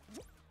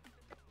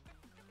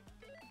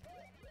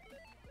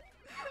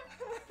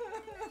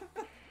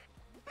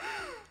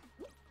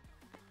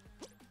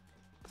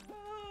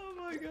 Oh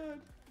my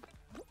god!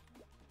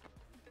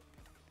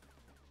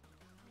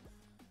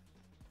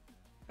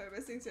 We're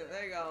missing two.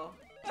 There you go.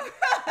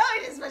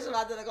 I just push him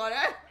out to the corner.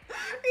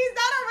 He's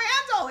not a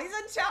Randall. He's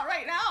in chat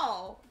right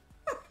now.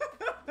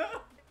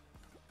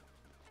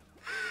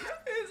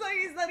 It's like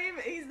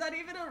he's not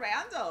even a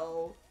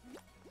rando.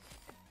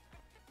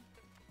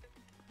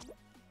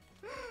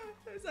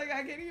 It's like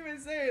I can't even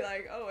say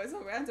like, oh, it's a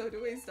rando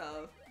doing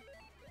stuff.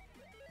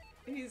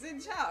 He's in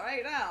chat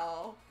right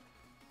now.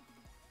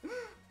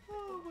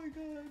 Oh my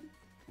god.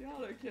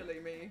 Y'all are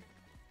killing me.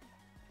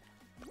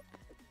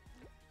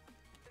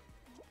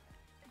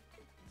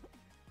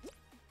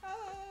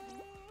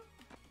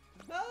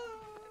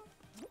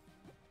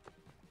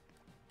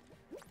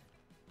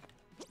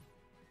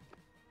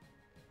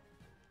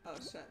 Oh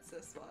shit, it's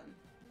this one.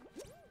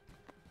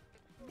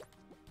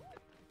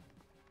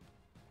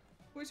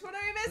 Which one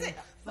are you missing?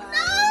 No!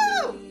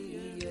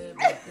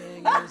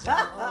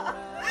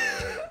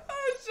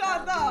 Oh,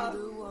 shut up!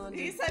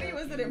 He said he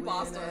was an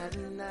imposter.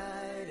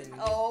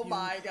 Oh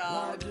my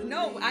god.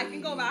 No, I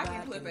can go back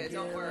and clip it,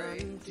 don't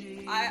worry.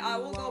 I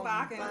will go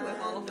back and clip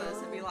all of this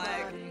and be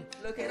like,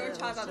 look at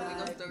Horchata doing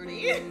us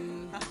dirty.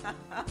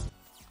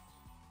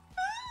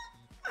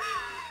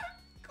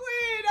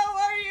 Queen, how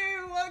are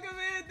you? Welcome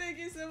in. Thank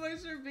you so much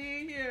for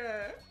being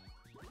here.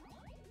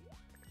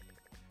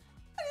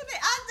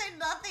 I did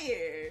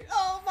nothing.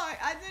 Oh my,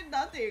 I did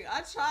nothing.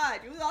 I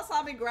tried. You all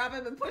saw me grab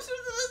him and push him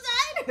to the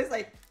side. It's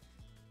like,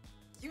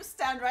 you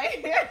stand right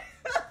here.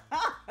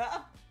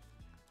 I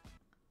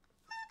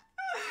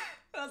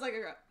was like,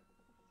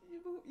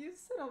 you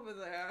sit over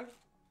there.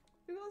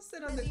 You go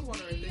sit on the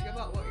corner and think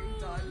about what you've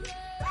done.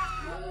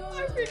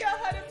 I forgot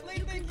how to play.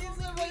 Thank you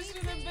so much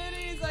for the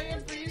biddies. I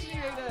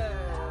appreciate it.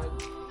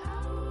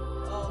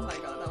 Oh my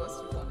god, that was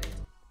too funny.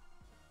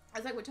 I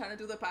was like, we're trying to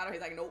do the pattern.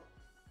 He's like, nope.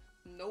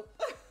 Nope.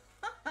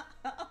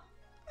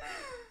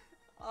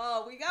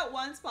 Oh, we got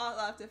one spot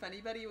left if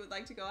anybody would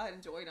like to go ahead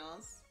and join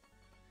us.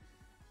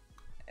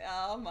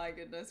 Oh my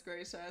goodness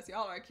gracious.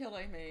 Y'all are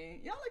killing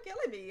me. Y'all are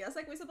killing me. It's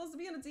like we're supposed to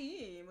be in a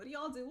team. What are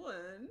y'all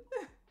doing?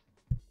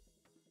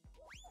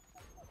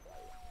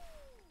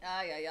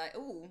 Ay, ay, ay.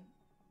 Ooh.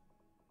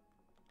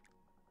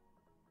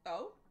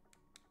 Oh?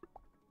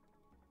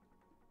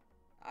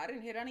 I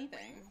didn't hit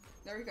anything.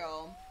 There we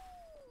go.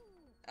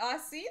 I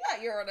see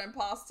that you're an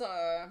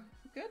imposter.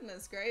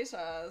 Goodness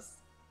gracious.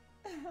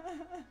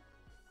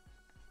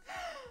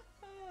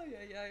 Oh,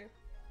 yeah, yeah.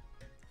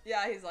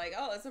 Yeah, he's like,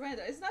 oh, it's a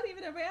rando. It's not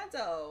even a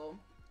rando.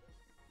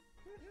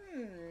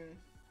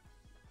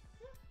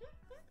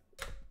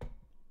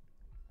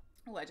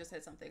 Oh, I just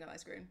hit something on my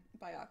screen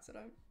by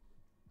accident.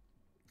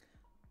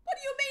 What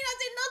do you mean I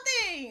did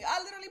nothing?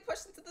 I literally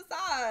pushed him to the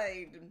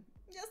side.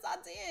 Yes, I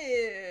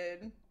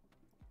did.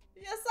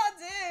 Yes, I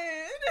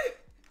did.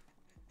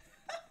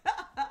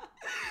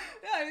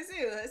 Yeah, you see,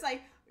 it's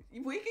like,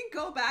 we can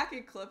go back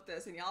and clip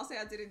this and y'all say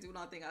I didn't do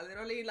nothing. I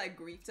literally like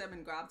griefed him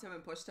and grabbed him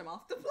and pushed him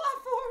off the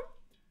platform.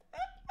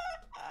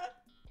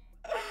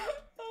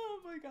 Oh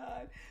my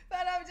god.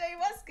 But MJ,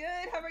 what's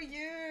good? How are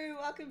you?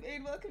 Welcome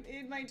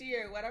in, my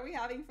dear. What are we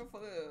having for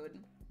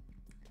food?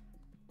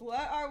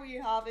 What are we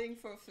having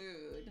for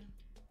food?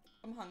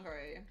 I'm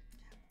hungry.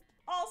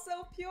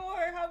 Also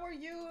Pure, how are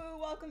you?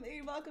 Welcome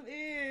in, welcome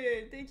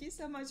in. Thank you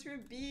so much for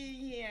being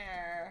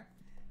here.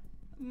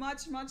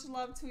 Much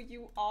love to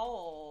you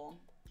all.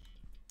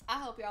 I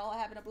hope y'all are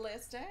having a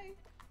blessed day.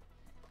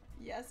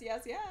 Yes. Evil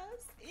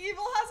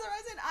has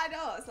arisen. I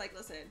know. It's like,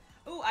 listen.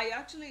 Oh, I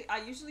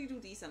usually do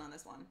decent on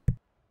this one.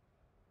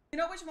 You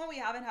know which one we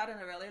haven't had in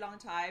a really long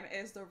time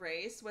is the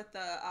race with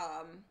the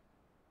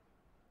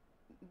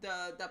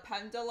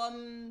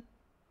pendulum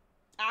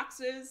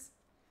axes.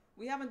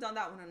 We haven't done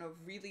that one in a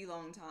really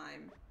long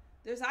time.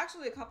 There's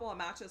actually a couple of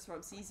matches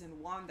from season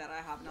 1 that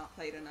I have not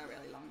played in a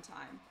really long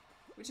time.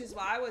 Which is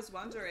why I was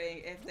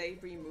wondering if they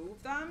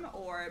remove them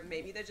or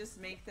maybe they just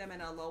make them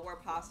in a lower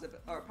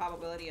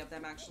probability of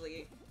them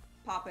actually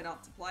popping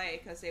up to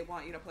play because they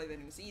want you to play the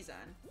new season.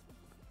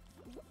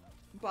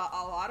 But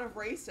a lot of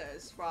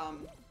races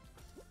from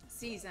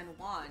season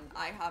 1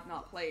 I have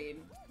not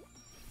played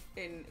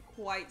in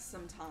quite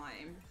some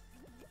time.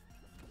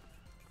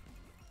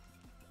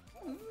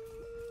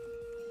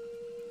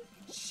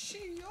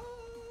 Chia!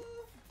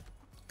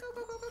 Go!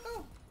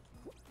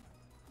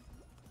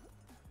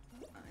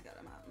 I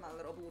got my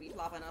little booty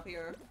flopping up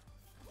here.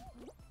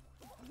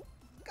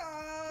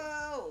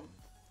 Go!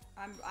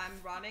 I'm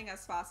running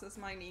as fast as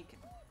my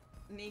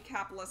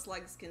kneecapless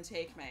legs can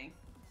take me.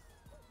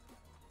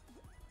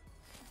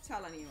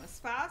 Telling you, as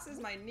fast as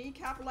my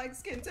kneecap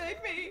legs can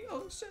take me.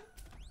 Oh shit.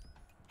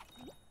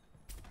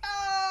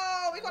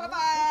 Oh, we got a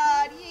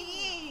bad.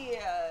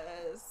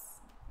 Yes.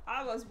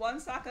 I was 1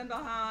 second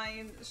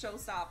behind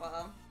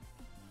Showstopper.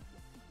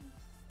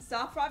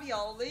 Stuffed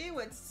ravioli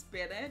with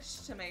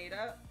spinach,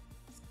 tomato,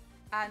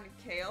 and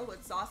kale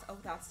with sauce. Oh,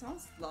 that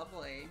sounds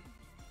lovely.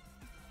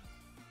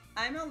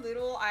 I am a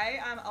little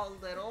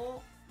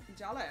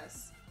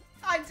jealous.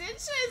 I did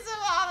choose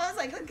them. I was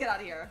like, get out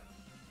of here.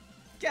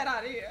 Get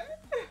out of here.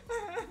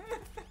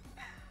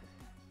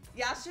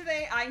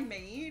 Yesterday I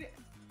made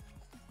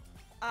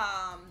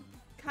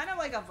kind of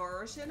like a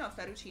version of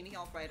fettuccine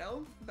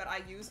alfredo, but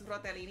I used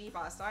tortellini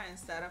pasta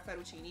instead of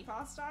fettuccine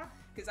pasta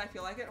because I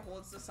feel like it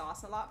holds the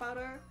sauce a lot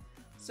better.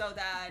 So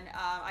then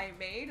I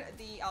made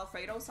the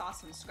alfredo sauce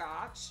from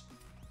scratch,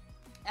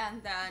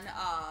 and then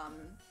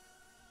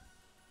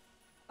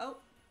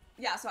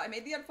so I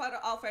made the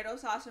alfredo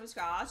sauce from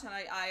scratch, and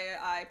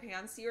I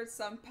pan-seared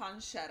some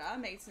pancetta,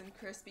 made some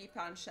crispy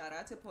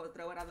pancetta to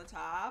throw it on the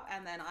top,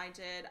 and then I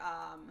did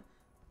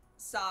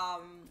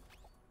some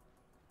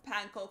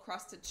panko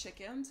crusted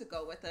chicken to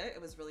go with it.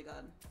 It was really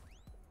good.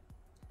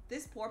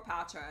 This poor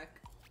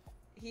Patrick,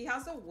 he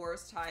has the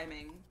worst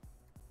timing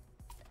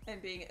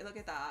and being, look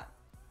at that.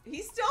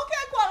 He still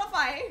can't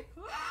qualify.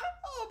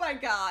 Oh my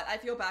god, I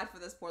feel bad for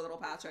this poor little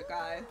Patrick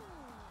guy.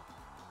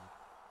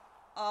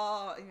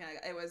 Oh,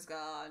 yeah, it was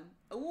gone.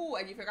 Ooh,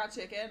 and you forgot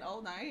chicken.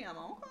 Oh, damn.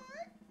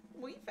 Okay.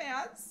 We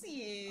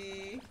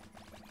fancy.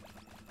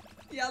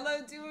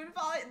 Yellow dude.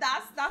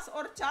 That's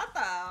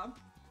horchata.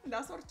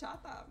 That's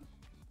horchata.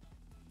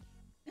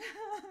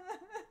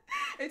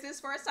 It's his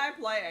first time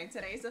playing.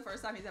 Today's the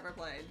first time he's ever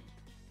played.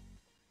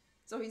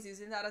 So he's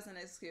using that as an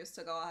excuse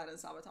to go ahead and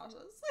sabotage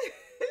us.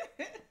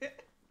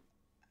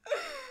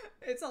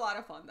 It's a lot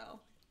of fun though.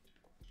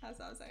 That's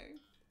what I'm saying.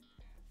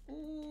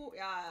 Ooh,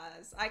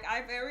 yes. Like,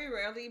 I very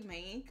rarely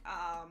make,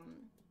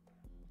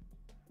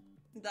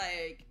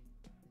 like,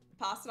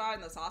 pasta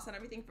and the sauce and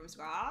everything from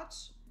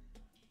scratch.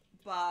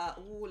 But,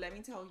 ooh, let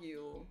me tell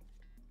you.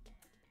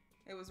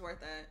 It was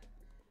worth it.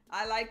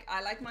 I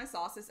like my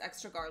sauces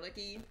extra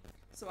garlicky.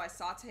 So I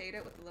sauteed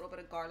it with a little bit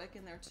of garlic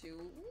in there,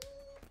 too. Ooh,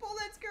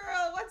 Bullets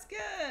girl, what's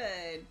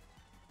good?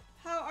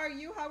 How are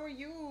you? How are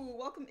you?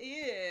 Welcome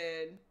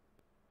in.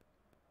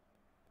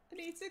 I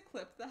need to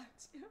clip that,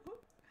 too.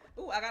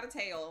 Ooh, I got a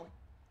tail.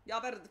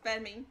 Y'all better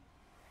defend me.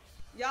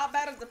 Y'all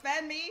better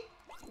defend me.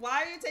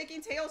 Why are you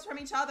taking tails from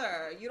each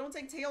other? You don't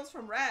take tails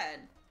from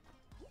red.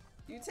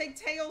 You take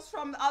tails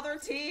from other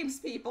teams,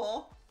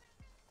 people.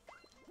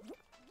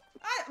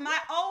 My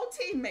own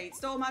teammate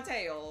stole my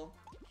tail.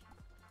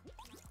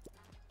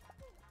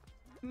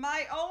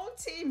 My own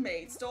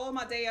teammate stole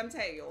my damn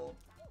tail.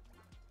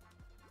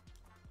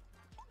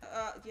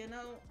 You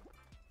know,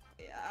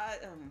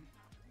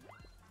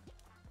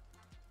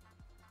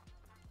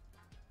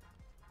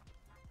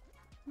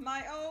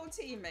 my old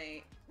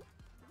teammate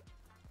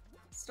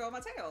stole my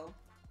tail.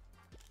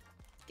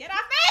 Get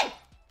off me!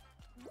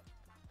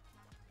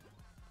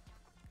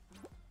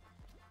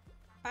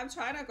 I'm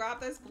trying to grab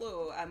this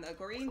blue, and the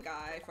green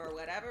guy, for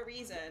whatever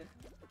reason,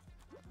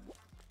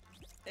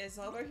 is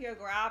over here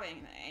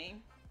grabbing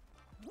me.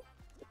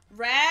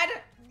 Red,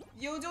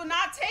 you do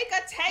not take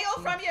a tail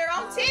from your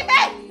own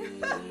teammate!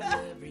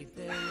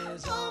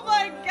 Oh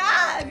my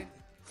god!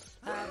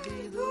 I'll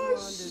be the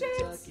one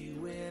to tuck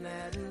you in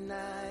at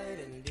night,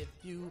 and if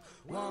you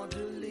want to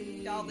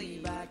leave,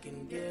 I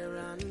can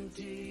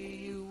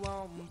guarantee you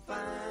won't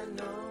find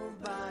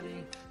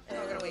nobody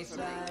else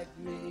like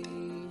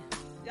me.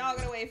 Y'all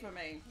get away from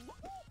me.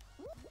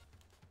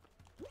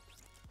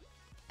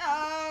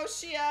 Oh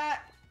shit!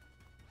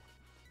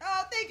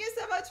 Oh, thank you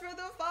so much for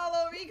the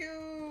follow,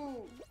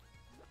 Riku!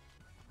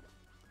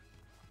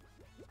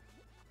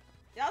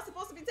 Y'all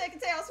supposed to be taking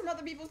tails from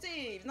other people's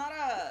teams, not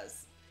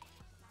us.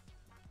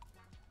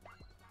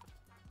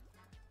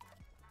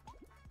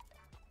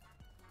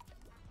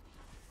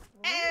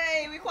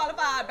 Hey, we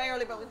qualified.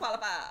 Barely, but we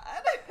qualified.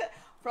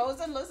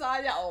 Frozen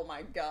lasagna. Oh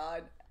my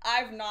god.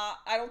 I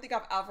don't think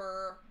I've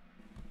ever,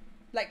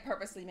 like,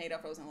 purposely made a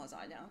frozen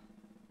lasagna.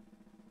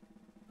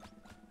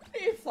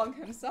 He flung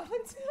himself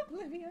into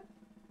oblivion.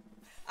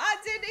 I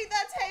did need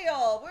that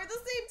tail. We're the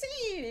same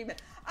team.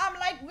 I'm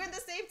like, we're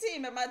the same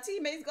team, and my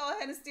teammates go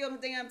ahead and steal the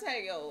damn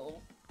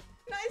tail.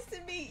 Nice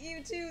to meet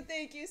you too.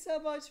 Thank you so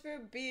much for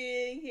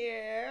being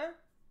here.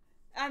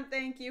 And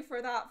thank you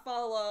for that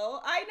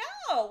follow. I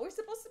know. We're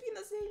supposed to be in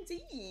the same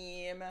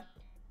team.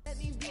 Let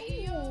me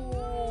be your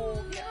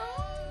rule.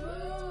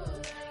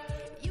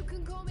 You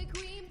can call me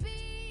Queen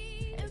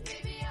Bee, and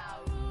baby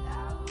I'll rule.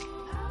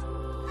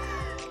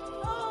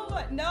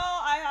 Oh no,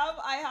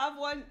 I have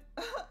one.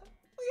 We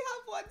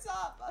have one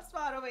top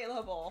spot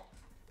available.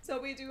 So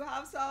we do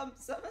have some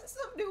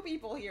new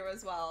people here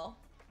as well.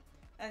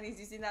 And he's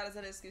using that as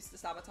an excuse to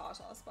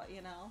sabotage us, but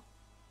you know.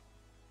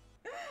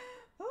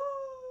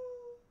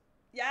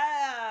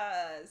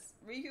 Yes!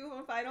 Riku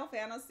from Final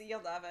Fantasy XI,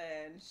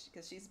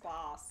 because she's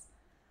boss.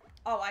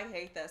 Oh, I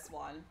hate this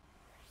one.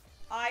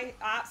 I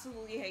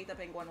absolutely hate the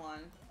penguin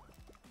one.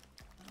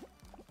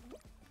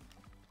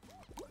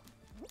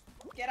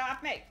 Get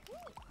off me!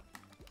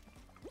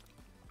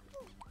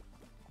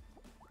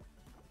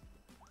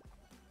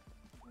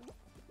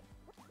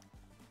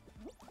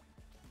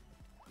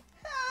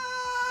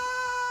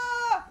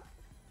 Ah!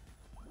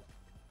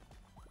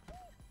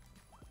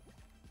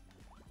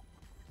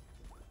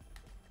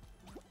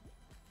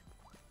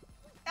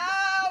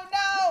 Oh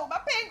no! My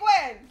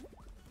penguin!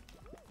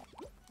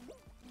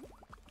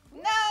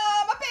 No!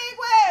 My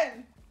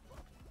penguin!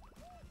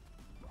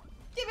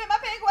 Give me my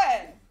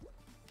penguin!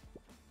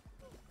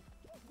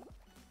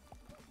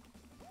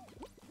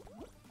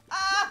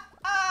 Ah!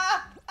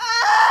 Ah!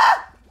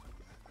 Ah!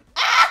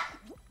 Ah!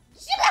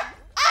 Shit!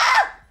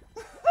 Ah!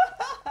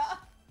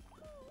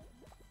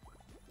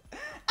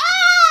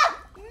 Ah!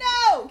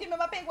 No! Give me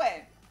my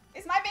penguin!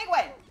 It's my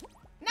penguin!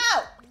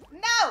 No!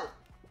 No!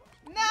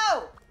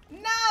 No!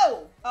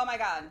 No! Oh my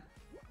god.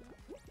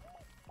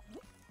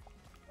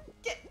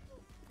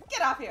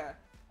 Get off here.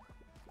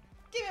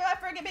 Give me my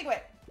friggin' penguin.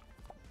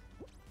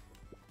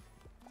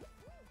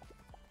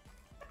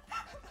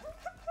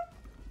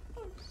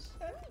 Oh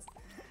shit.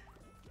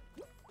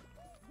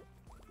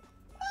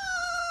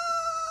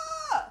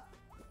 Ah!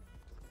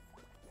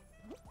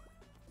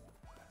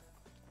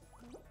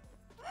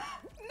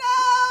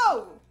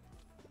 No!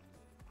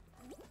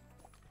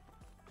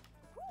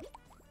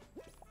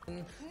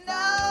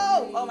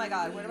 No! Oh my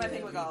god, where did my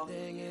penguin go?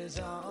 Everything is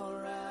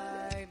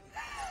alright.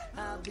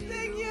 I'll be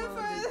Thank the you one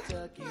for to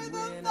tuck you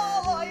the in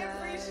follow. at I night.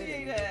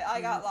 appreciate it. I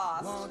got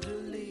lost. Want to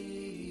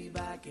leave,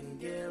 I can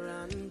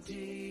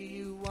guarantee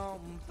you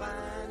won't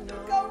find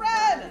nobody Go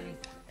Red!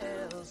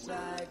 else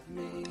like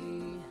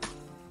me.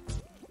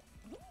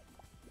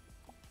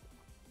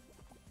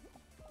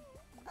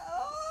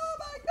 Oh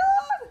my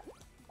god!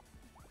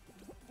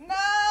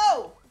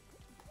 No!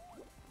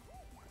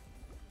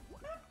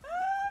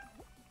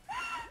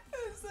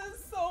 This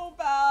is so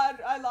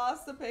bad. I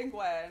lost the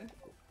penguin.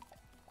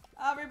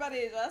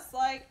 Everybody just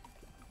like...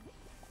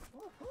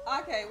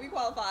 Okay, we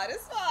qualified.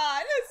 It's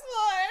fine. It's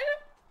fine.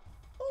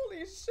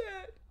 Holy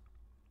shit.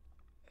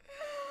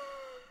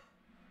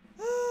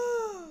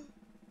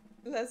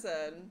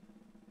 Listen.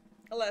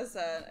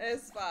 Listen.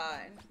 It's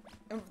fine.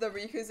 If the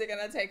Rikus are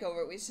gonna take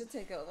over, we should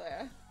take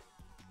over.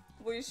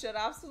 We should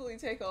absolutely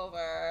take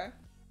over.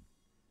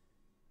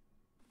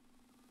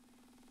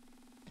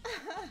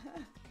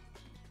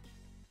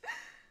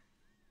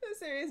 The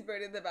serious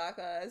bird in the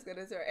background is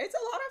gonna turn. It's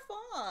a lot of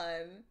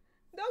fun.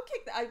 Don't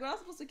kick the. I'm not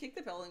supposed to kick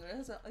the pilling.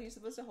 Are you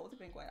supposed to hold the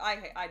penguin?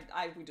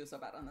 We do so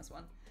bad on this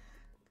one.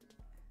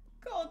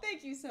 Cool.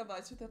 Thank you so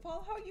much for the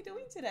follow. How are you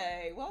doing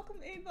today?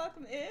 Welcome in.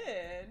 Welcome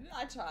in.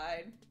 I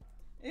tried.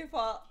 It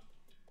felt.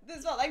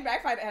 This felt like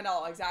backfired. I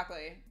know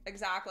exactly.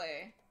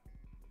 Exactly.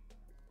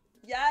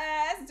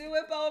 Yes, do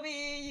it,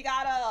 Bobby. You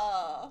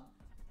gotta.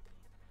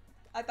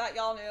 I thought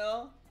y'all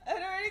knew.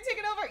 Had already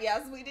taken over.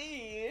 Yes, we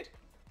did.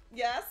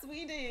 Yes,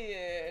 we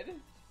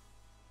did.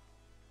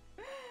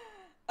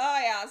 Oh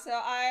yeah, so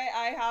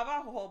I have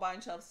a whole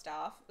bunch of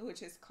stuff,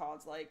 which is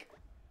called like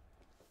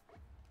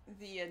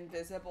the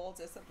invisible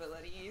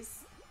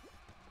disabilities.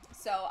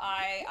 So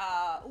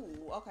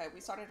ooh, okay,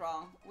 we started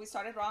wrong. We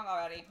started wrong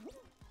already.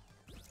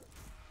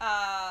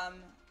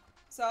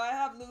 So I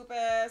have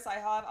lupus, I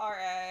have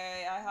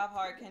RA, I have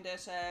heart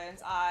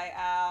conditions, I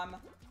am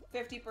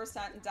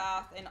 50%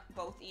 deaf in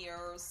both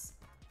ears.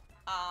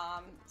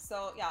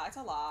 So yeah, it's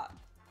a lot.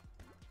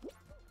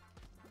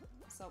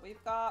 So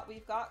we've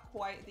got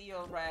quite the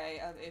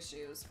array of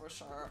issues for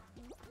sure.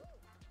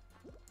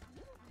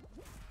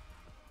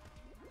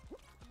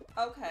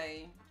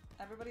 Okay,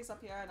 everybody's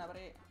up here.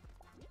 Nobody.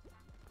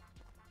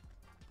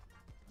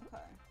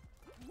 Okay.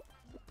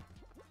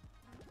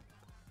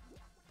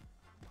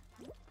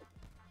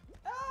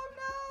 Oh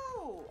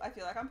no! I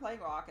feel like I'm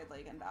playing Rocket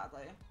League and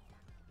badly.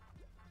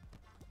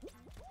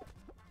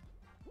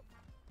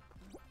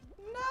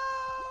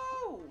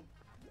 No!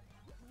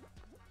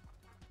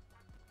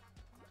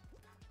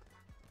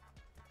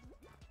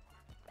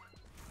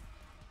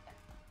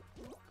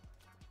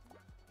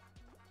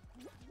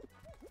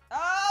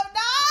 Oh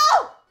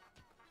no!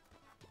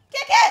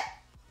 Kick it!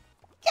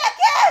 Kick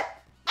it!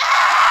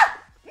 Ah!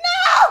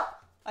 No!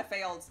 I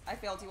failed. I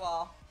failed you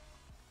all.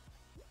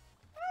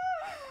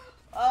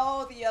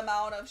 Oh, the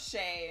amount of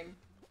shame.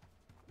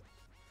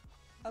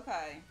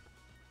 Okay.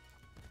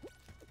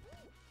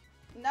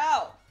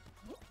 No.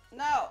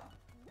 No.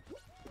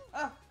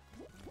 Ah.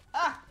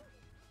 Ah.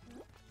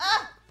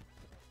 Ah.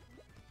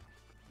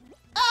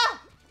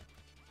 Ah.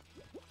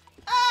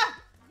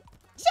 Ah.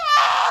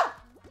 Cha!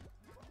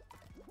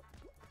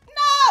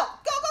 No!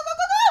 Go, go, go,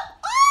 go, go!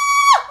 Ah!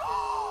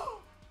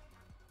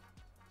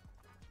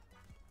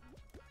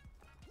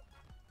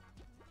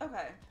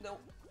 Okay.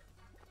 Nope.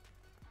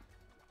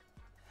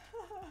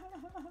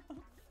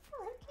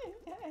 Freaking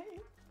A.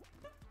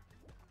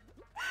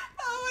 That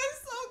was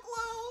so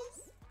close.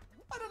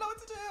 I don't know what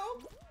to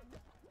do.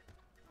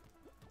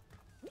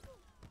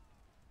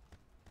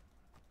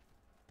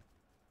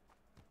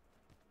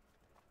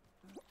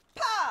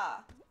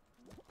 Pa!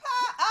 Pa!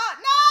 Ah!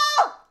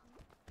 No!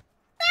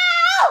 No!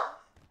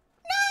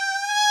 No!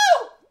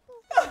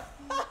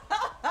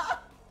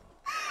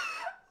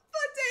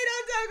 Potato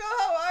Dogo,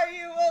 how are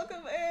you?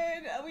 Welcome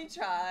in. We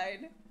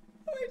tried.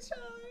 We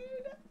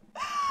tried.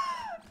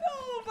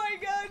 Oh my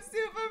god,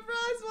 Super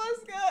Frost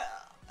was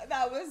good.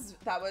 That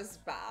was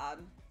bad.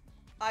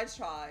 I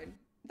tried.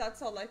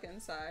 That's all I can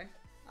say.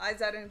 I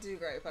didn't do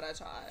great, but I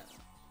tried.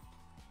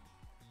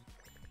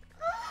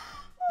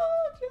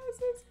 Oh,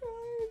 Jesus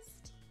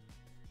Christ.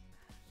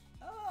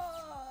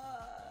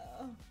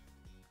 Oh.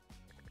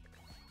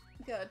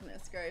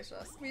 Goodness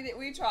gracious.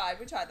 We tried.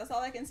 That's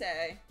all I can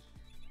say.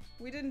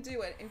 We didn't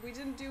do it. We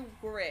didn't do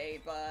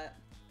great, but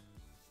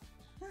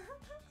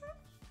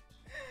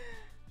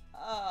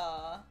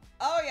oh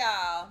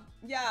yeah.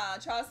 Yeah,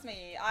 trust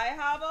me. I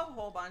have a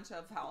whole bunch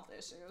of health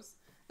issues.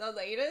 The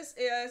latest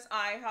is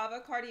I have a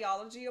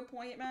cardiology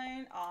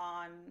appointment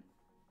on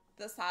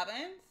the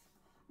 7th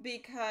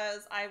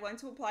because I went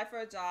to apply for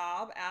a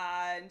job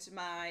and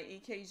my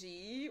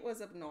EKG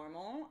was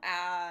abnormal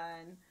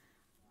and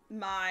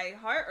my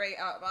heart rate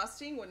at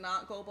resting would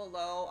not go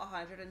below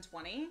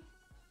 120.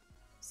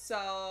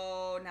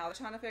 So now we're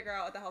trying to figure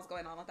out what the hell's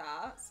going on with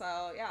that.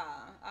 So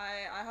yeah,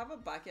 I have a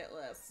bucket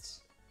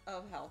list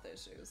of health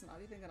issues.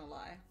 Not even gonna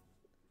lie.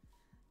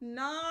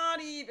 Not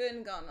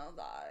even gonna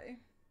lie.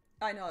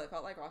 I know, it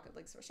felt like Rocket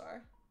Leagues for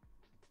sure.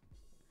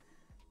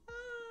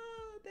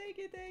 Oh, thank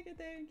you, thank you,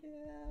 thank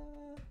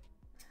you.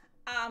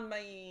 I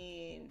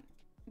mean,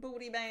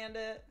 Booty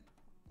Bandit.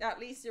 At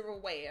least you're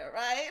aware,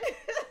 right?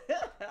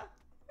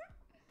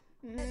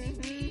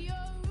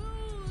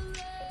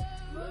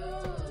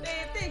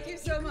 Hey, thank you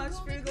so much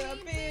for the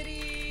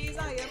biddies.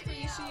 I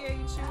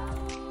appreciate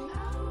you.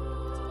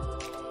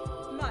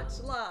 Much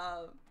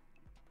love.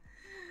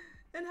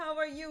 And how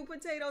are you,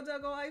 Potato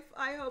Dogo?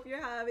 I hope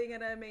you're having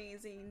an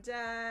amazing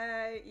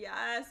day.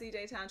 Yeah,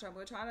 CJ Tantrum.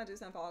 We're trying to do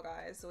some Fall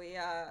Guys. We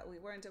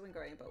weren't doing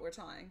great, but we're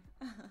trying.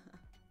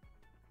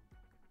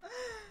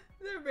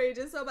 The rage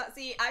is so bad.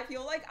 See, I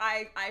feel like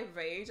I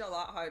rage a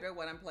lot harder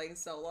when I'm playing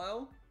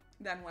solo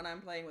than when I'm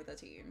playing with a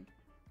team.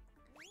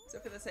 So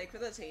for the sake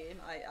of the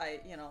team, I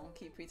you know,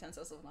 keep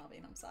pretenses of not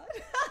being upset.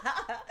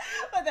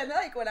 But then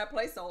like when I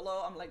play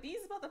solo, I'm like,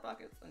 these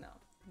motherfuckers. No,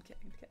 I'm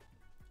kidding, I'm kidding.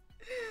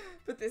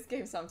 But this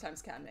game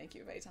sometimes can make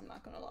you rage, I'm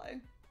not gonna lie.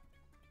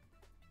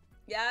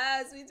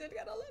 Yes, we did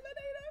get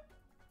eliminated.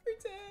 We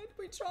did.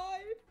 We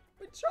tried.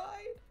 We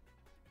tried.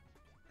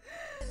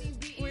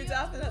 We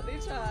definitely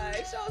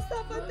tried.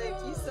 Showstopper, thank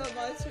you so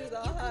much for the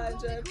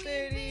 100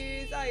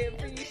 biddies. I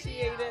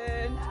appreciate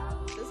it.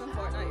 Did some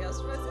Fortnite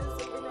yesterday,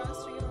 Super Run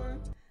streamer.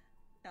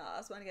 Yeah,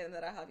 that's one game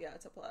that I have yet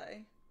to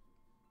play.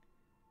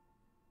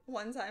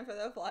 One time for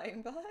the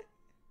flying by.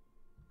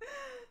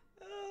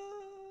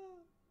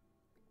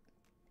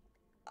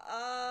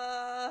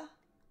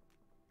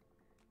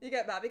 You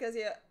get mad because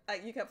you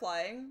kept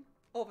flying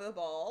over the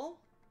ball?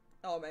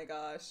 Oh my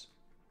gosh.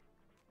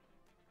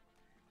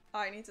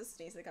 I need to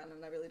sneeze again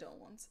and I really don't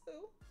want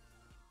to.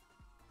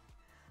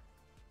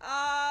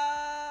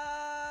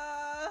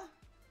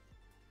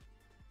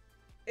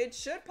 It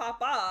should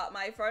pop up.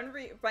 My friend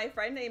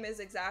name is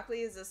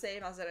exactly the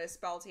same as it is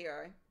spelled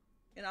here.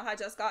 You know, I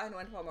just got and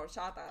went for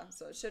horchata,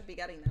 so it should be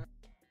getting there.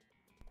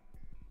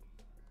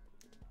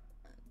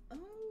 Oh.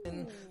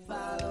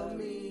 Follow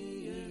me.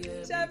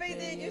 Chevy,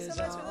 thank you so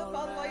much for the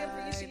follow. I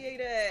appreciate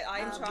it.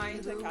 I'm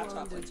trying to catch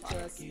up with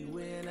Charles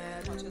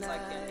as much as I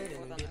can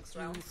before the next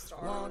round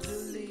starts. Want to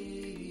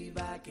leave,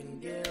 I can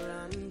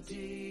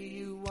guarantee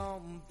you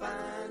won't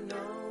find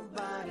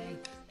nobody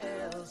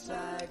else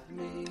like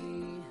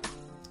me.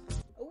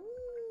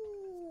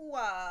 Ooh.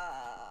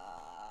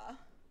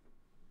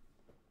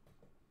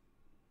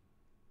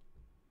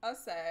 I'll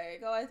say,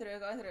 going through.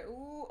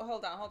 Ooh,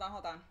 hold on. Hold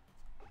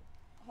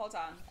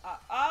on. Oh,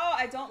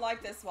 I don't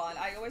like this one.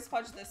 I always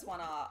fudge this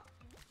one up.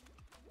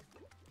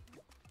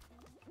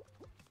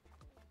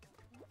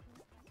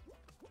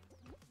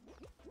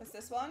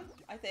 It's this one,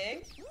 I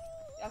think.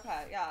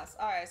 Okay, yes.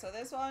 Alright, so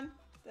this one,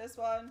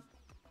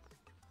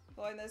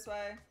 going this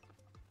way.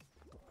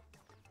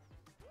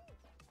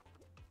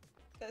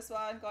 This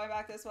one, going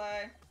back this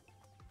way.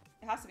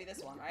 It has to be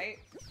this one, right?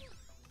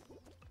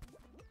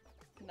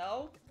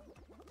 No?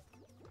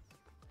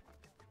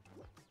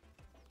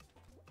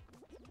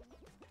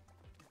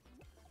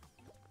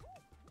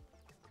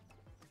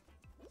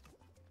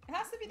 It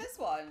has to be this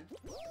one.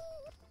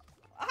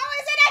 How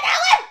is it not that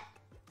one?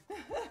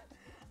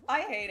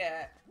 I hate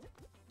it.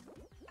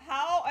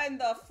 How in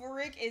the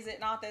frick is it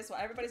not this one?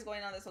 Everybody's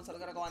going on this one, so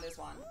they're gonna go on this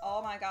one.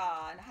 Oh my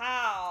god.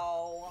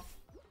 How?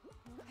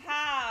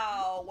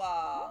 How?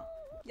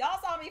 Y'all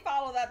saw me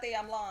follow that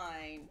damn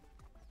line.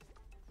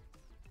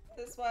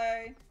 This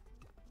way.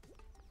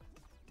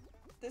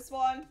 This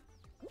one.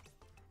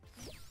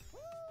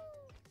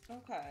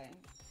 Okay.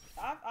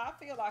 I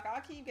feel like I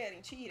keep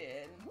getting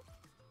cheated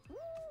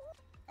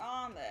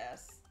on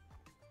this.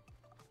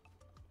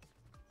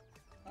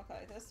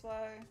 Okay, this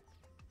way.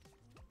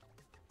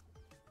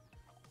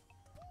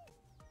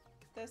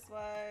 This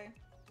way.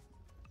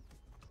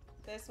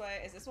 This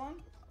way. Is this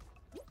one?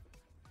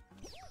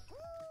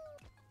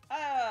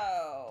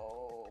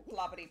 Oh,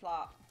 ploppity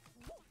plop.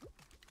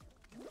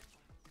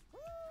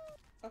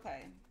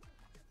 Okay.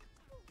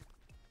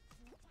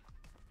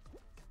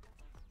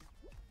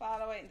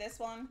 Following this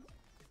one.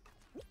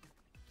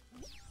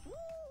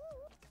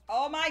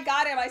 Oh my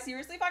god, am I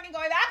seriously fucking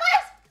going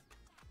backwards?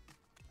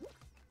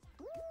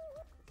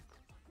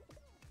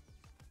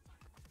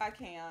 I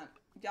can't.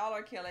 Y'all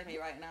are killing me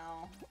right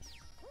now.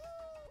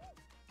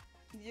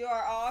 You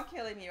are all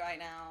killing me right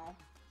now.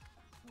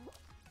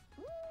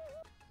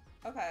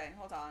 Okay,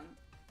 hold on.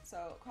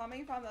 So,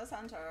 coming from the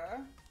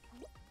center.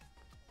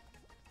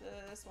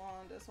 This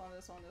one, this one,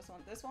 this one, this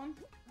one, this one.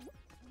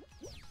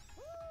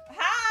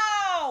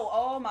 How?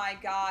 Oh my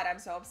god, I'm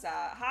so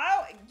upset.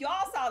 How?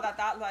 Y'all saw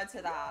that led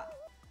to that.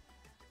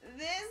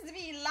 This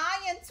be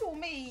lying to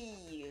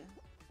me.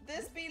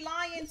 This be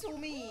lying to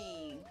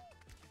me.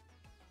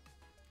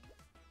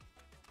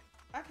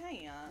 I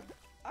can't.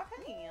 I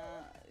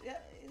can't. Yeah,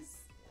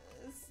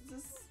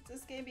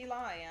 this game be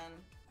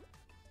lying.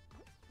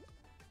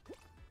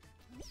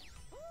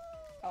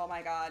 Oh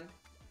my god.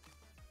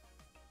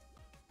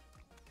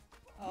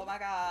 Oh my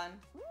god.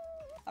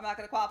 I'm not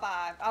gonna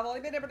qualify. I've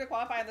only been able to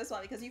qualify in this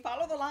one because you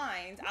follow the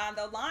lines, and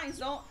the lines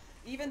don't,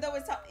 even though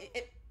it's,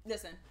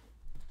 listen.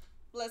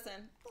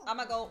 Listen. I'm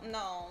gonna go,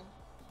 no.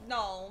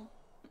 No.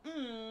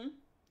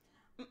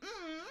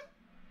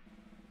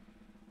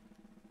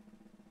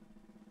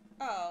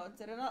 Oh,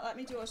 did it not let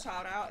me do a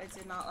shout out? It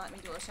did not let me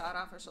do a shout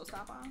out for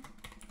Showstopper.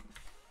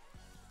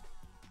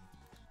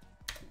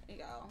 There you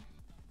go.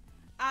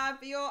 I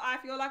feel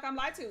like I'm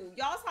lied to.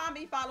 Y'all saw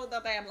me follow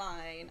the damn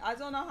line. I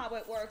don't know how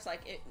it works.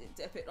 Like,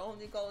 if it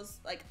only goes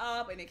like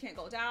up and it can't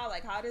go down,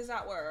 like how does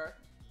that work?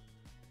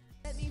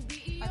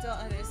 I don't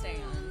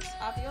understand.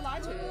 I feel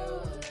lied to.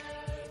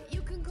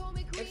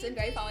 It's been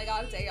great. Finally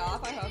got a day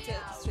off. I hope to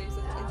stream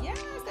some. Yes,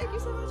 thank you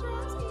so much for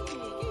asking.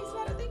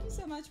 Thank you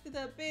so much for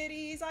the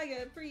biddies. I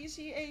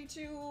appreciate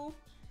you.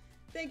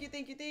 Thank you,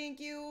 thank you, thank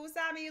you.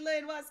 Sammy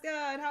Lynn, what's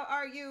good? How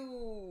are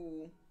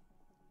you?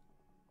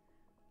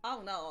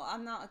 Oh no,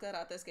 I'm not good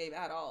at this game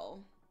at all.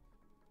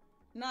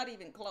 Not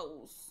even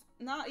close.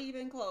 Not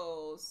even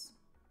close.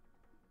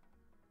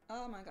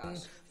 Oh my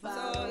gosh.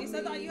 So you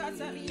said that you had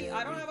sent me.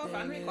 I don't have a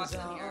friend request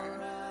in here.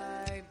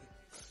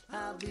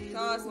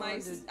 Because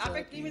my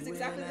Epic name is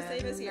exactly the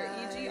same as here.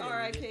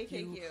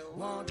 EGRIKKQ.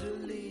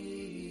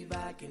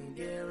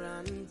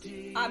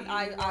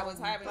 I was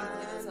having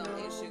some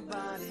issues.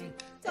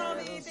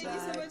 Tommy, thank you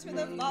so much for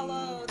the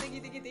follow. Thank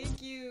you, thank you,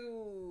 thank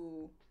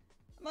you.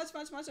 Much,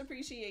 much, much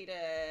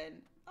appreciated.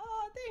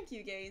 Oh, thank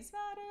you, Game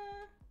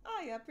Spatter.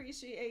 I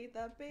appreciate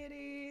the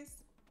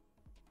biddies.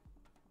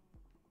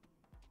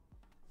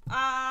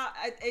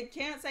 I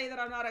can't say that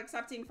I'm not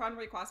accepting friend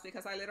requests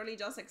because I literally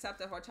just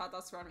accepted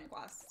Horchata's friend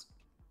request.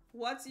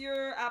 What's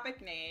your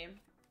Epic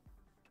name?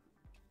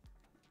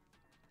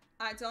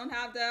 I don't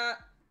have that.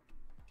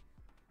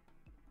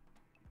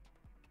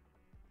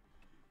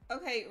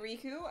 Okay,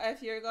 Riku,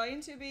 if you're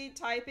going to be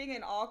typing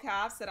in all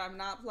caps, then I'm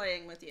not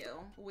playing with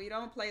you. We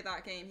don't play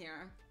that game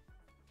here.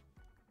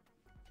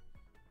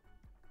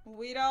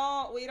 We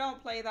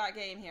don't play that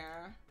game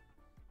here.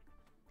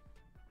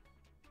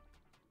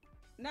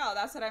 No,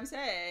 that's what I'm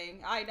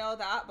saying. I know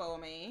that,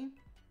 Bomi.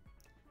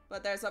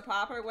 But there's a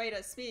proper way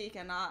to speak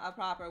and not a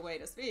proper way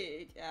to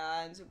speak.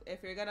 And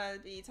if you're gonna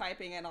be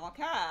typing in all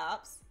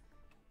caps,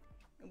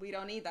 we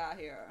don't need that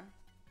here.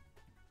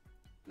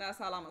 That's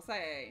all I'm gonna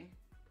say.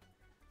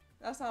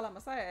 That's all I'm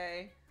gonna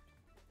say.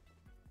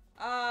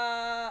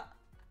 Hold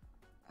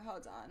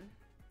on.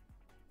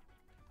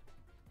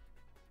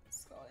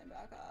 Scrolling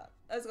back up.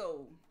 Let's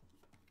go.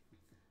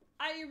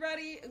 Are you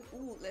ready?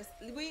 Ooh,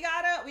 we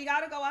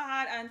gotta go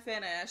ahead and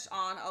finish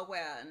on a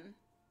win.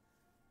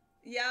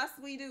 Yes,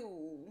 we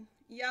do.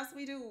 Yes,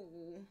 we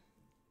do.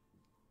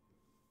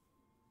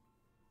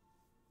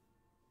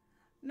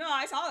 No,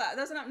 I saw that.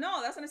 That's what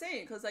I'm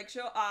saying. Cause like,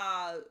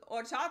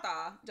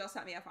 Horchata just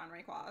sent me a friend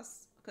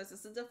request. Cause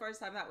this is the first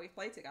time that we've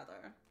played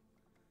together.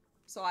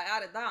 So I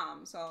added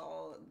them.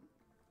 So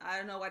I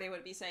don't know why they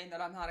would be saying that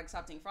I'm not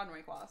accepting friend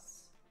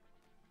requests.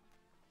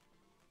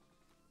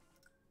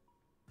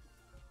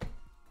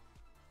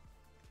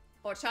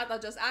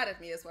 Horchata just added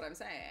me is what I'm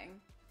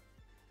saying.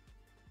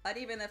 But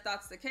even if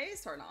that's the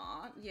case or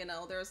not, you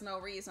know, there's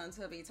no reason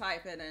to be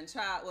typing in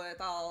chat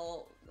with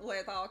all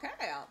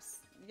caps.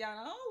 You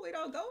know, we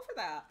don't go for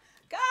that.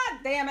 God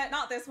damn it,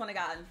 not this one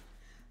again.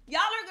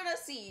 Y'all are gonna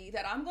see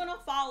that I'm gonna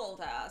follow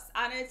this,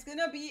 and it's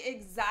gonna be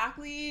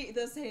exactly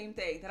the same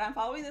thing, that I'm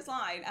following this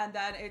line, and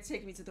then it's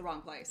taking me to the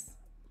wrong place.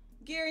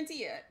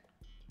 Guarantee it.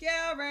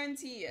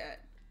 Guarantee it.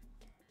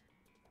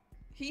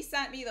 He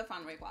sent me the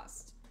friend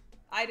request.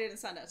 I didn't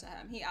send it to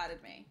him. He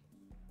added me.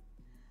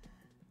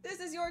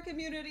 This is your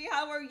community.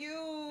 How are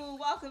you?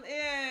 Welcome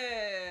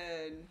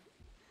in.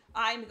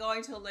 I'm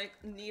going to like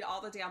need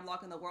all the damn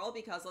luck in the world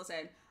because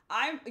listen,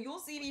 you'll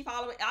see me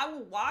following. I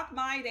will walk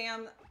my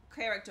damn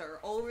character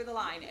over the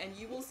line and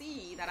you will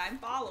see that I'm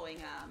following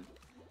him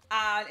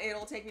and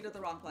it'll take me to the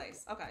wrong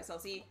place. Okay, so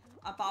see,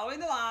 I'm following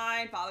the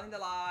line, following the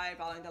line,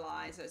 following the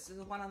line. So it's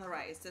the one on the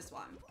right. It's this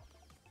one.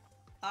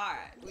 All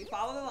right, we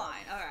follow the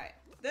line. All right,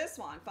 this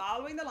one,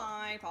 following the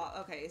line.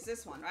 Okay, it's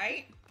this one,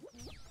 right?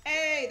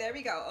 Hey, there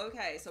we go.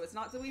 Okay, so it's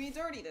not doing me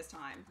dirty this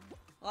time.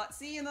 Let's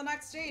see in the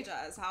next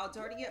stages how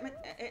dirty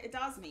it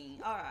does me.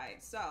 All right,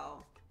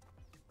 so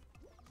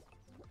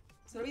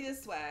it'll be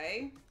this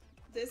way,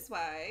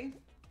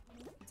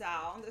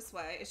 down, this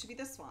way. It should be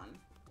this one.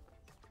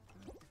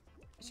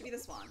 It should be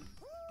this one.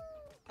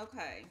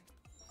 Okay,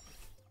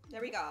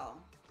 there we go.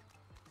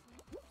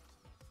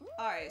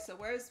 All right, so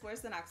where's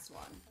the next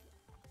one?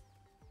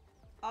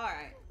 All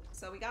right,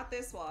 so we got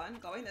this one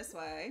going this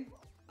way,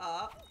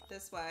 up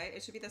this way.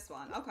 It should be this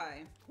one.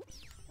 Okay.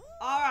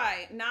 All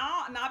right,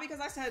 now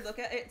because I said look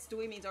at it, it's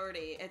doing me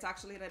dirty. It's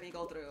actually letting me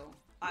go through.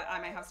 I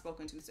might have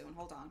spoken too soon.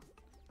 Hold on.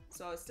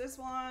 So it's this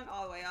one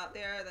all the way up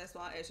there. This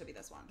one. It should be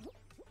this one.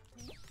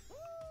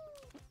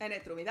 And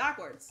it threw me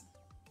backwards.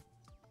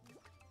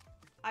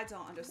 I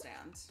don't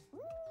understand.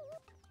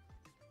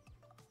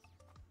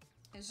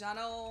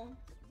 Jano.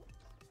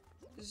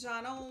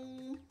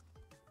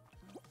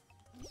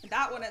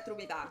 That one, it threw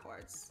me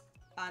backwards.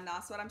 And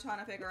that's what I'm trying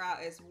to figure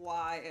out is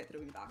why it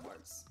threw me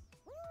backwards.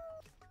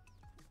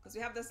 Because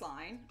we have this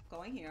line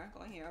going here,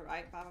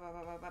 right?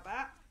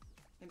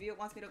 Maybe it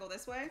wants me to go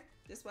this way,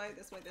 this way,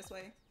 this way, this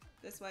way,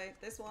 this way,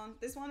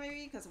 this one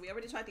maybe? Because we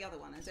already tried the other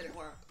one and it didn't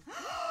work.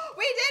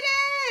 We did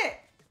it!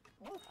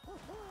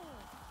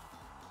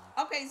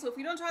 Okay, so if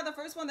we don't try the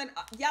first one, then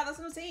yeah, that's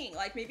what I'm saying.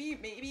 Like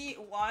maybe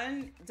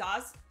one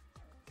does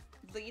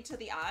lead to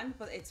the end,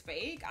 but it's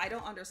fake. I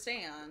don't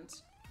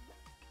understand.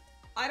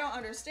 I don't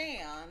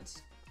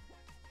understand.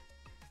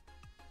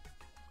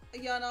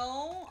 You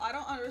know, I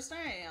don't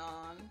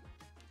understand.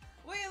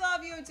 We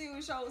love you too,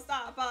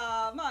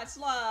 Showstopper. Much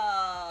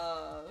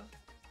love.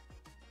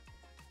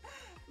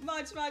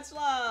 Much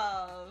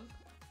love.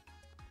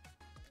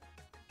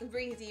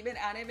 Bring demon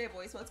anime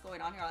voice. What's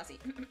going on here? Let's see.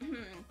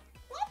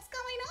 What's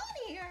going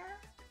on here?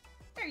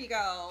 There you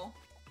go.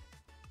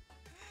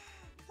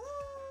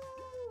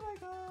 Oh my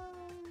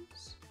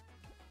gosh.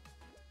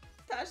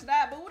 Touch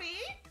that booty.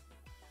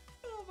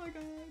 Oh my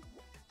god.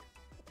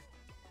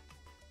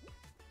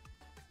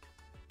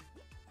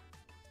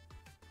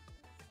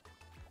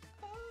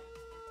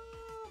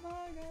 Oh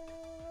my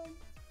god.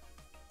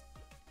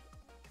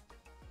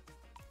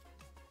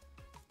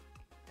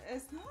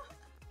 It's not.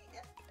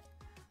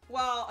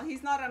 Well,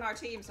 he's not on our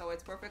team, so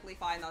it's perfectly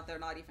fine that they're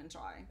not even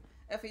trying.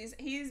 If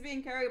he's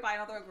being carried by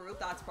another group,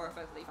 that's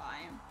perfectly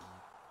fine.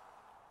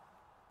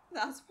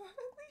 That's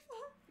perfectly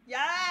fine.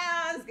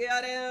 Yes,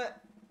 get it.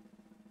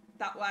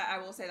 That way, I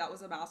will say that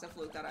was a massive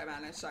fluke that I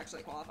managed to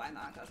actually qualify in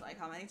that, because like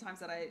how many times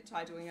did I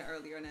try doing it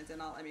earlier and it did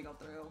not let me go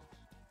through.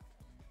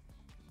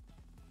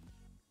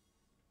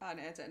 And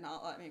it did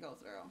not let me go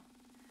through.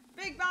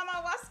 Big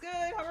Mama, what's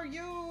good? How are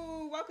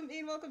you? Welcome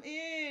in, welcome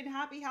in.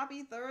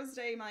 Happy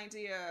Thursday, my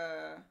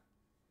dear.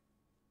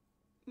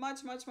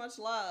 Much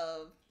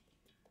love.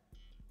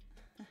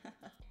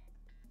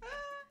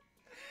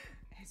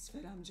 It's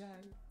Phantom Joe.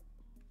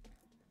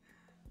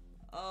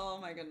 Oh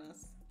my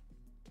goodness.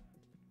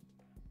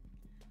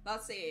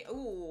 Let's see.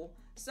 Ooh.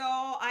 So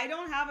I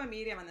don't have a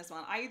medium in this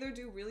one. I either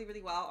do really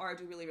well or I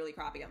do really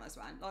crappy on this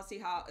one. Let's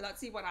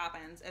see what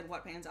happens and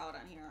what pans out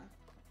in here.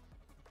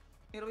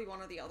 It'll be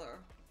one or the other.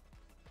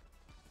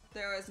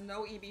 There is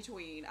no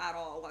in-between at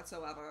all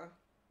whatsoever.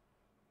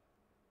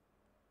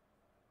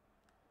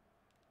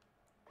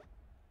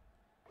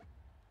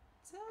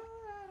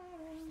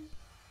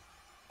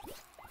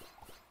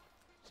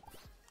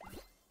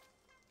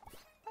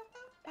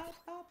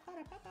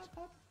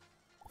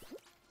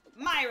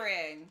 My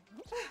ring!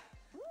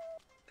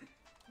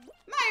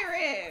 My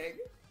ring!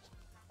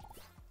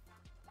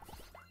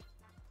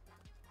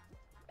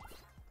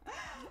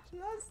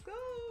 Let's go!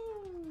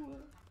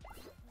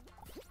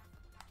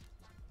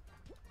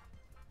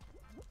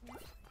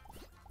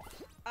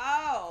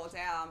 Oh,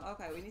 damn.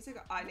 Okay, we need to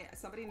go.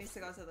 Somebody needs to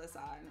go to this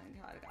side and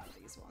try to get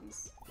these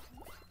ones.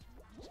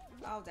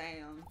 Oh,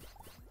 damn.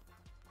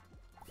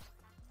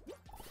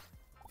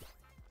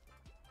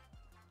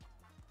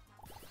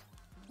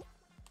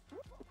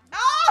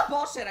 Ah,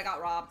 bullshit, I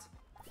got robbed.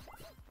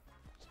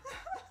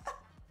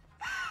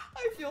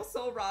 I feel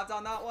so robbed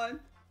on that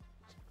one.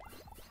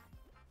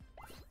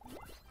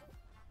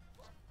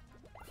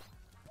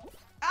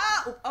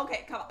 Ah,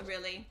 okay, come on,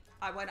 really?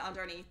 I went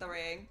underneath the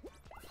ring.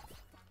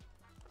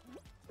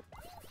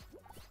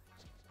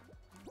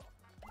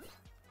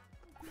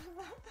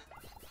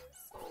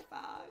 So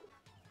bad.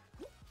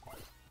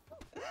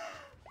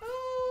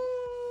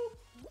 Oh.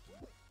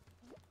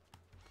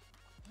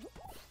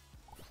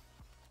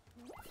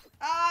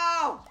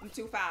 Oh, I'm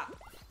too fat.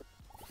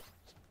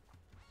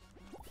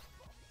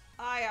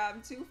 I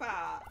am too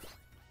fat.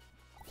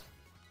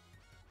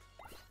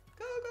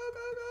 Go, go,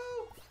 go,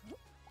 go.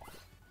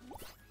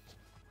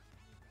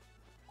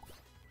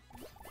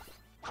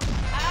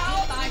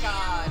 Oh my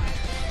god.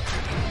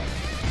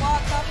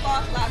 What the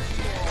fuck, Lash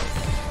Tools?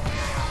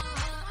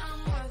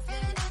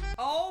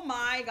 Oh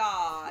my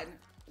god.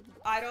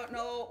 I don't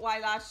know why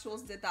Lash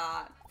Tools did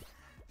that.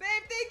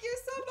 Babe, thank you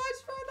so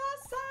much for the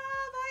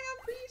sub. I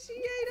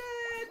appreciate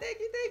it. Thank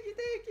you, thank you,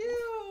 thank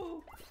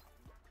you.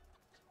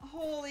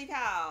 Holy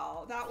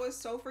cow. That was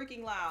so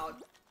freaking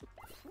loud.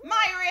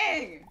 My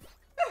ring!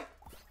 That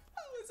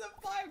was a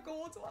 5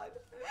 gold one.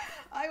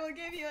 I will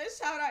give you a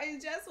shout out in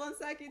just 1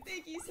 second.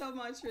 Thank you so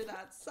much for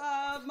that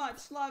sub.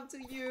 Much love to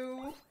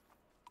you.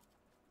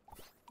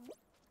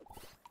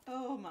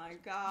 Oh my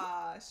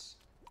gosh.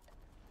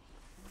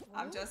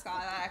 I'm just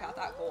glad that I got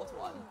that gold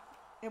one.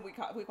 And we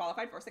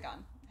qualified first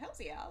again. Hells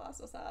yeah, that's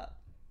what's up.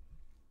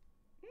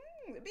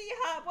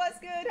 B-Hop, what's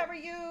good? How are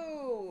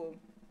you?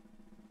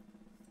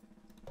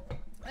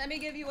 Let me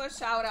give you a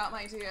shout out,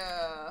 my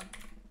dear.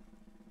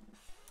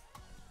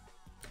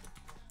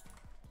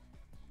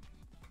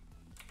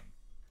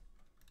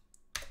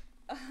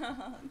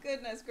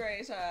 Goodness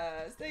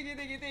gracious. Thank you,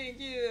 thank you, thank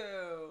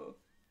you.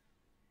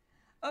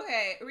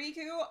 Okay,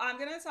 Riku, I'm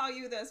gonna tell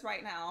you this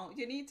right now.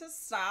 You need to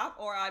stop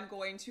or I'm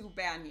going to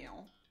ban you.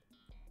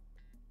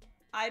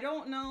 I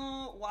don't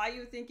know why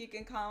you think you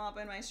can come up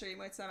in my stream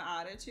with some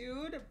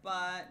attitude,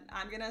 but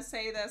I'm gonna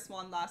say this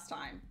one last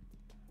time.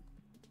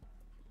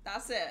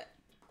 That's it.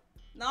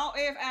 No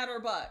if, and, or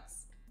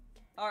buts.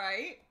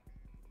 Alright?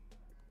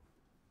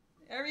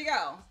 There we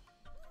go.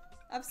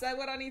 I've said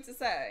what I need to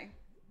say.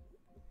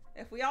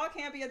 If we all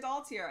can't be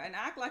adults here and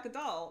act like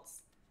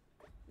adults,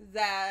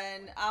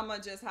 then I'ma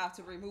just have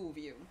to remove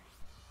you.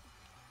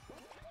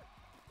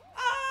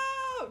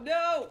 Oh,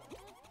 no!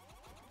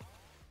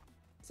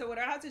 So what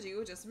I have to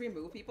do, just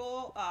remove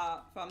people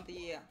from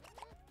the...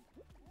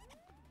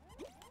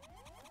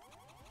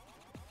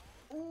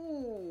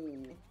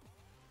 Ooh.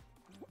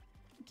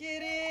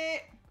 Get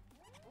it?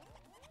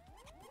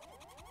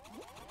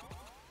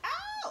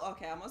 Ow!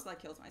 Okay, I almost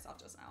like killed myself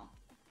just now.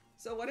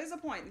 So what is the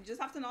point? You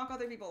just have to knock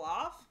other people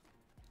off?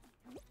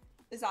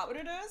 Is that what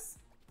it is?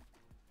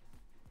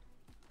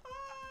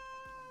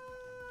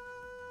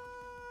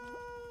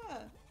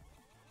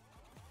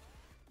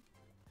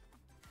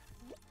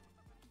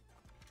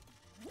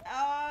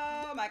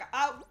 Oh my god.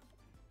 Oh!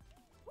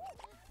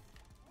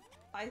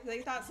 I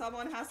think that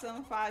someone has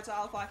some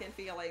fragile fucking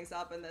feelings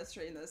up in this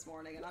stream this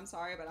morning, and I'm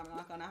sorry, but I'm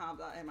not gonna have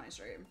that in my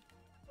stream.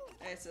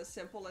 It's as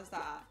simple as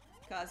that.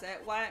 Because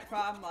it went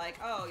from like,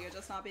 oh, you're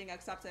just not being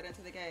accepted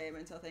into the game,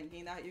 into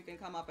thinking that you can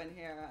come up in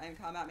here and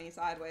come at me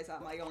sideways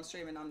at my own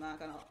stream, and I'm gonna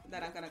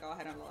go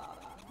ahead and allow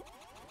that.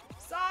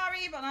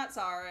 Sorry, but not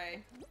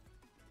sorry.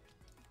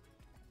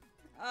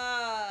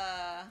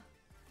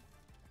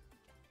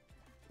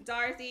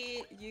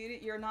 Dorothy,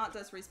 you're not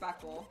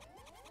disrespectful.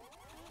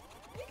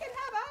 You can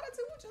have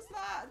attitude,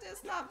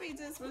 just not be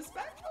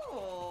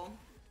disrespectful.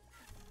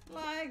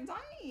 Like,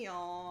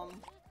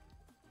 damn.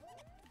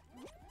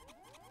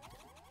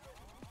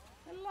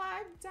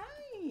 Like,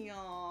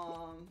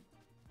 damn.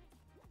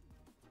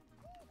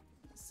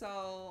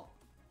 So,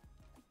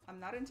 I'm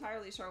not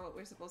entirely sure what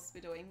we're supposed to be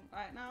doing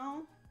right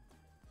now.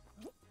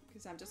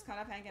 Because I'm just kind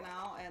of hanging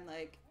out and,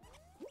 like,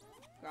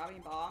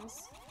 grabbing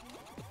bombs.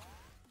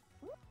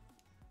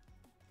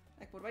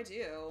 Like, what do I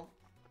do?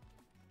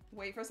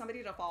 Wait for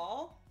somebody to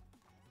fall?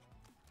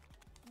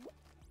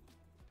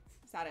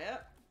 Is that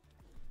it?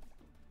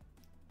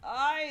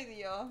 Ay,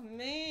 Dios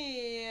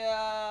mío.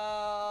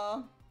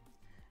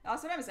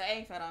 That's what I'm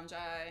saying, FedMJ.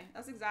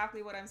 That's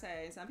exactly what I'm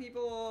saying. Some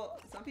people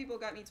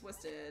got me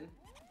twisted.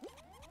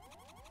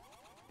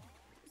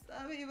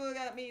 Some people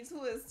got me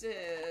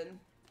twisted.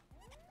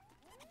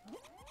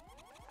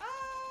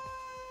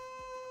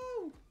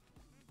 Oh!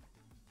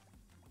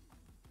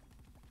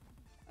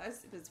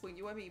 That's between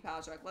you and me,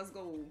 Patrick. Let's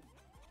go.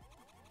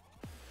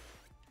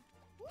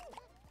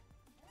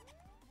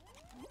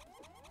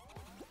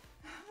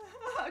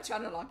 I'm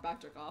trying to lock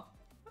Patrick off.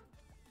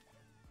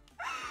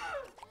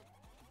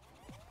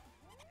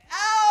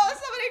 Oh,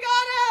 somebody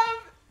got him!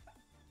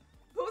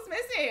 Who's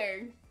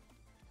missing?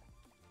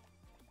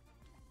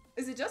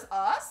 Is it just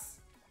us?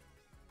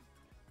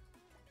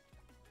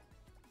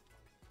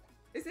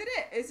 Is it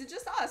it? Is it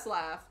just us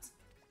left?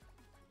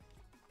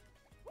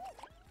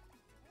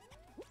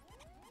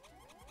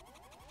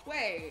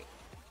 Wait.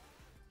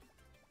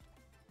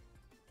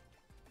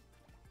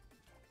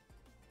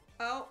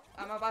 Oh,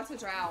 I'm about to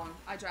drown.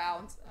 I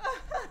drowned.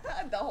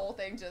 The whole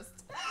thing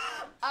just...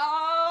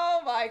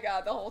 Oh my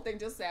god, the whole thing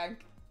just sank.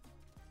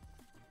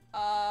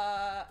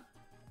 Hold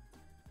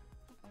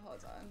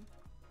on.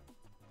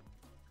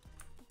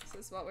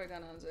 This is what we're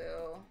gonna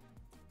do.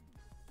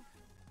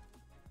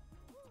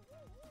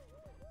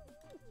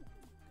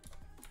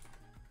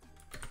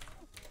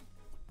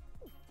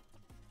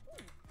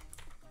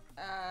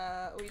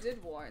 We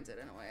did warrant it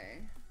in a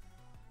way.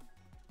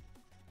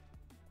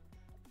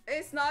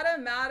 It's not a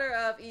matter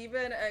of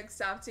even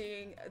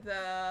accepting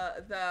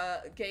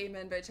the game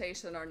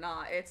invitation or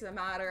not. It's a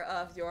matter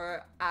of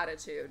your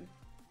attitude,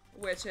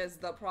 which is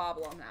the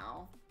problem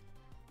now.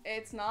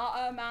 It's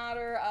not a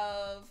matter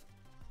of,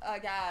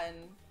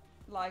 again,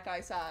 like I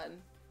said,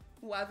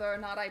 whether or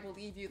not I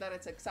believe you that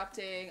it's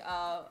accepting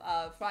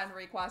a friend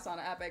request on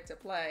Epic to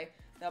play.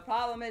 The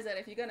problem is that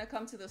if you're gonna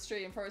come to the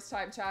stream first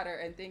time chatter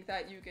and think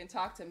that you can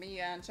talk to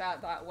me and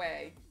chat that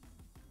way,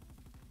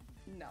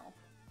 no.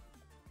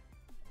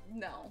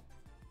 No.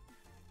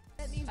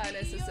 And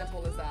it's as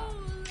simple as that.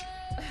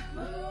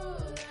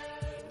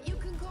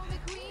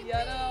 You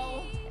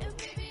know?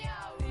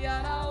 You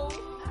know?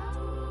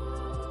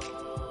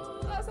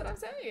 That's what I'm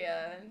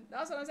saying.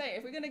 That's what I'm saying.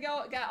 If we're gonna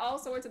go get all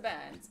sorts of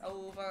bans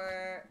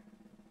over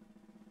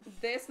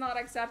this not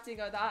accepting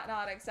or that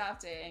not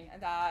accepting,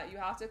 that you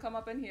have to come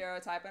up in here,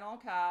 type in all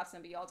caps,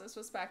 and be all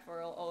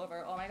disrespectful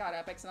over, oh my god,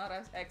 Epic's not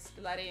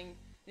letting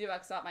you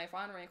accept my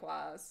friend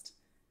request,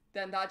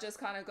 then that just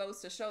kind of goes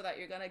to show that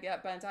you're gonna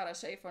get bent out of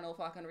shape for no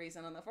fucking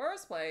reason in the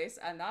first place,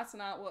 and that's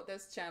not what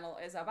this channel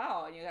is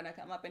about. You're gonna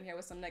come up in here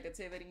with some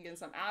negativity and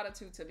some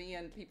attitude to me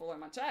and people in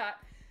my chat,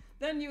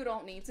 then you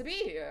don't need to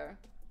be here.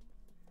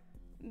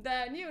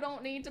 Then you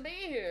don't need to be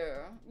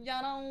here. You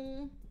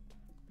know?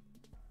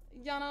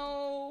 You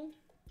know?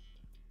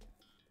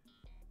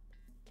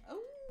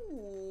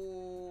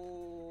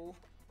 Ooh.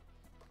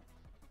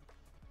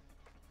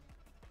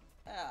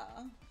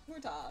 Yeah, we're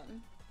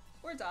done.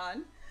 We're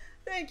done.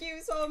 Thank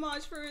you so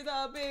much for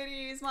the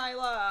biddies, my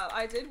love.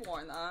 I did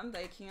warn them.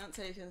 They can't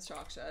take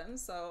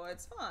instructions, so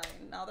it's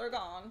fine. Now they're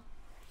gone.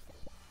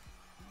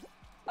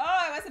 Oh,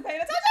 I wasn't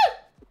paying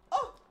attention!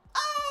 Oh,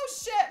 oh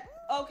shit!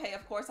 Okay,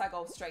 of course I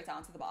go straight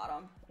down to the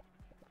bottom.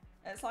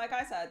 It's like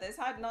I said, this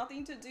had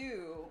nothing to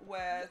do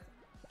with,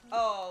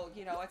 oh,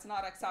 you know, it's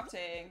not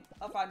accepting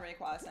a friend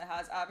request. It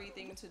has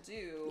everything to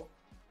do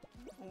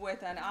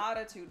with an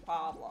attitude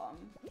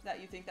problem, that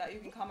you think that you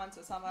can come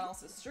onto someone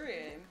else's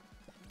stream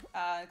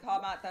and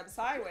come at them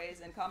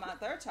sideways and come at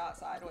their chat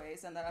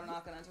sideways, and that I'm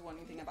not gonna do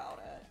anything about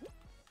it.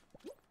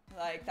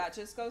 Like, that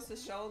just goes to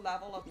show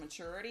level of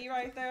maturity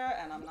right there,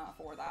 and I'm not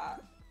for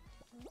that.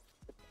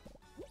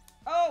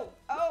 Oh!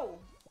 Oh!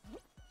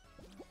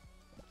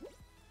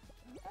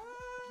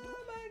 Oh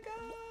my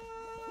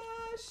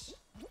gosh!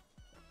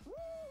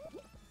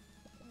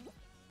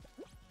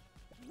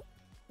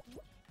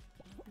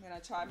 I'm gonna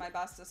try my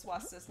best to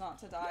Swestus not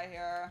to die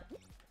here,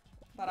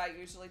 but I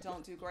usually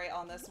don't do great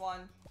on this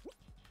one.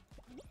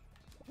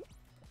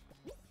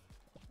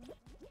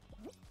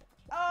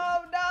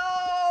 Oh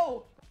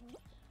no!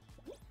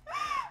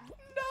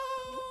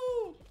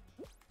 No!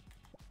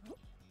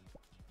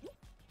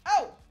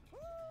 Oh!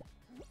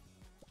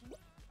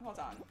 Hold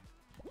on.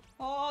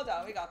 Hold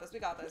on, we got this, we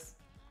got this.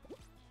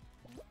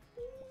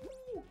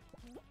 Ooh.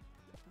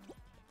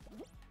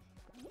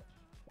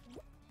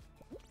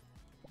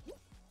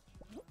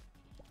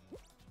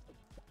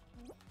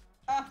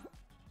 Ah!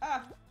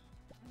 Ah!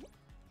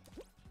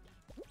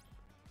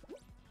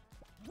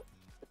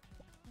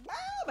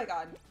 Oh my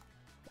god.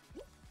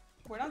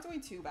 We're not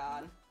doing too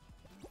bad.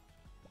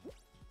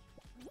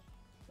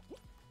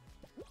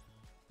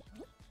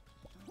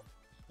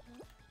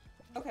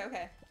 Okay,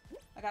 okay.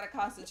 I gotta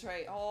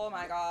concentrate. Oh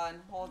my god.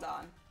 Hold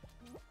on.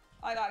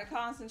 I gotta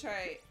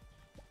concentrate.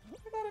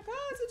 I gotta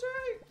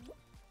concentrate.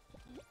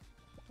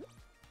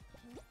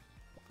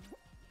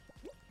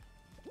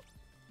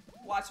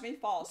 Watch me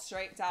fall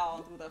straight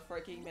down through the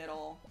freaking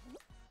middle.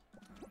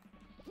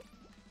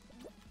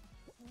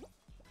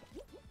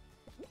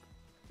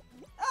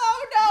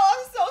 Oh no,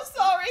 I'm so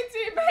sorry,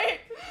 teammate.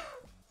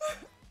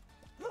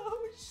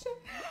 Oh shit.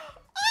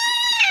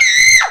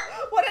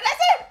 Ah! What did I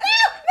say?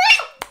 No! No!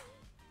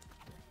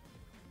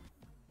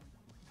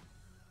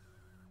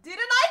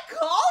 Didn't I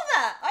call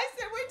that? I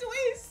said we're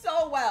doing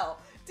so well.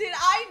 Did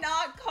I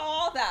not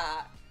call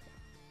that?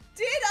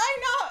 Did I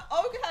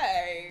not?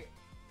 Okay.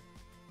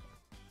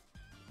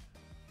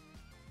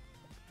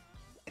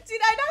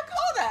 Did I not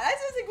call that? I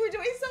just think we're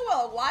doing so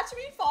well. Watch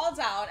me fall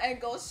down and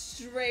go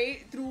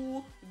straight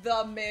through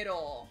the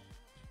middle.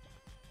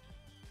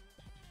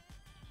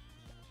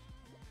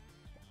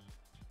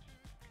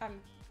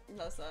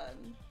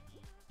 Listen.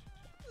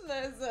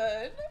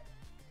 Listen.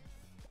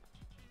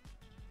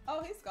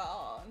 Oh, he's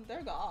gone.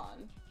 They're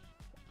gone.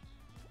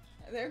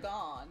 They're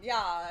gone.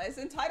 Yeah, it's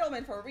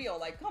entitlement for real.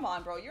 Like, come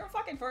on, bro. You're a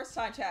fucking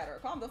first-time chatter.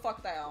 Calm the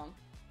fuck down.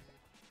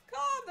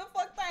 Calm the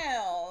fuck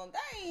down.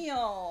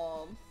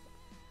 Damn.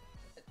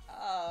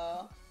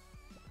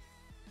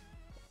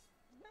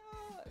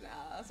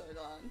 Nah, so we're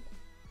done.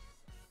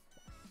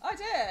 I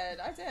did.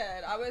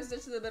 I was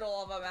just in the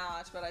middle of a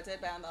match, but I did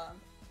ban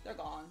them. They're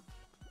gone.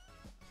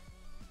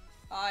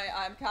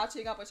 I'm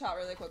catching up with chat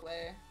really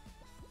quickly.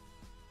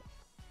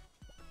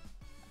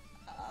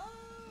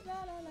 La,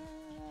 la, la.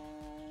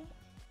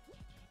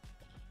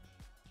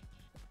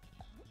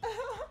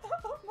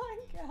 Oh my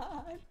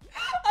god.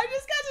 I'm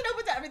just catching up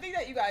with everything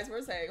that you guys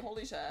were saying.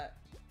 Holy shit.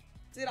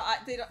 Did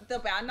the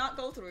ban not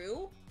go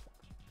through?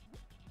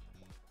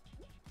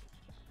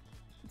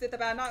 Did the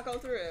ban not go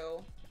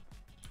through?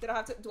 Do I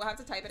have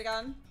to type it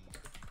again?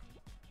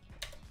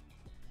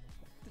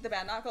 Did the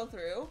ban not go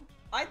through?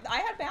 I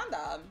had banned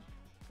them.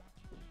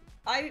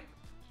 I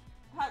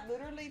had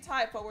literally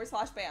typed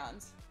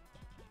 /banned.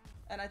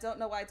 And I don't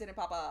know why it didn't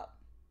pop up.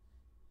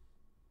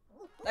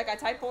 Like, I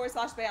typed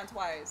 /ban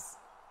twice.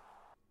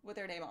 With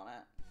their name on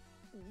it.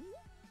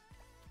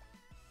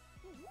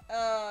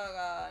 Oh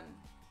god.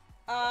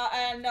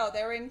 And no,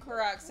 they were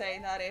incorrect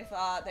saying that if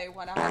they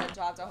went ahead and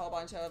dropped a whole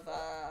bunch of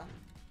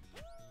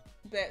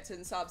bits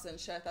and subs and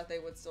shit that they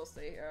would still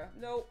stay here.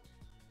 Nope.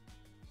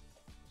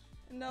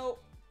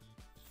 Nope.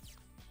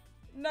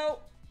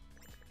 Nope.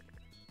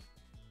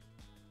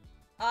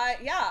 I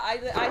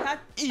had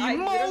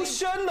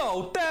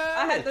Emotional damage.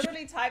 I had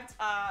literally typed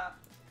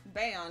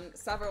ban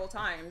several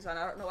times and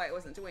I don't know why it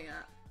wasn't doing it.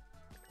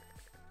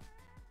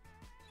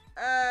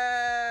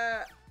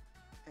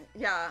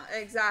 Yeah,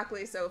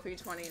 exactly,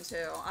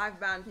 Sophie22. I've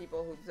banned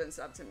people who've been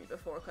subbed to me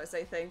before because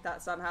they think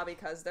that somehow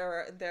because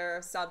they're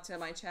subbed to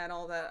my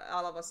channel that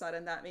all of a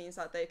sudden that means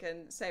that they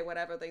can say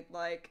whatever they'd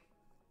like.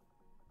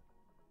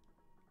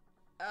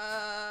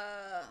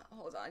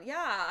 Hold on.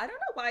 Yeah, I don't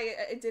know why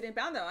it didn't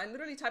ban them. I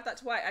literally typed that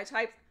twice. I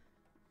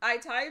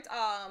typed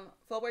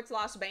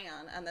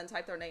 /ban and then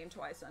typed their name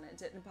twice and it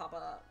didn't pop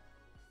up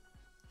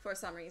for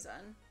some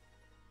reason.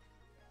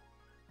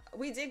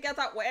 We did get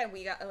that win.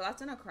 We got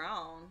that's in a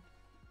crown.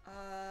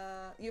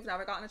 You've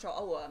never gotten a troll.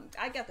 Oh,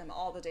 I get them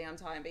all the damn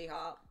time,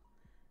 B-Hop.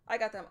 I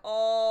get them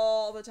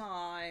all the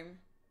time.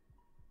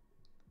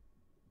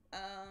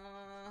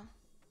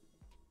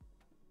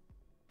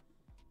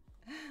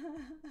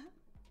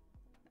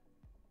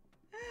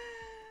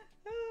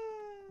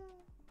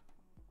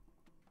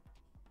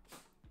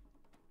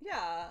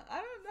 Yeah,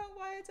 I don't know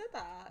why I did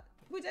that.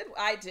 We did.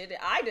 I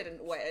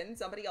didn't win.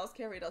 Somebody else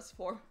carried us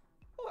for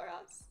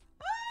us.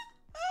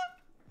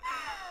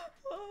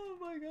 Oh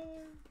my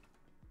god.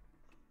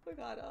 We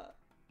gotta.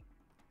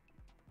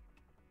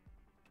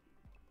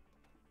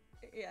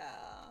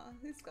 Yeah,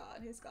 he's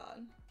gone. He's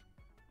gone.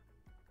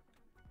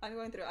 I'm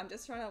going through. I'm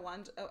just trying to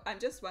wonder. I'm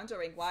just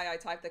wondering why I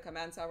typed the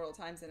command several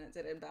times and it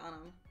didn't ban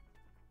him.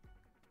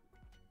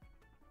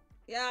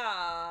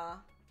 Yeah.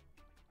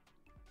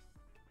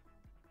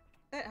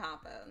 It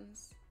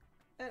happens.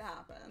 It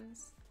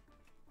happens.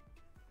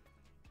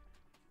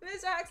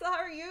 Mr. Axel, how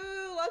are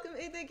you? Welcome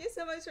in. Thank you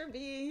so much for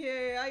being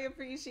here. I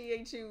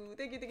appreciate you.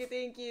 Thank you, thank you,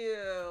 thank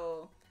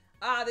you.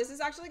 This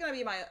is actually gonna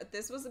be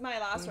this was my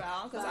last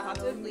round because I have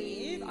to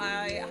leave.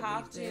 I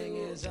have to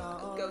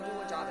go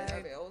do a job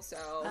interview,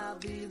 so. I'll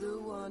be the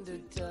one to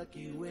tuck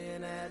you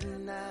in at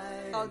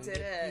night. Oh, did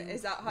it?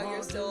 Is that how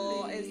you're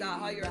still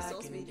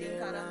speaking,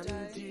 kind of,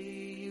 Jay?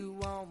 You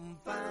won't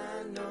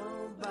find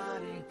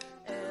nobody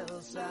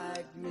else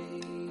like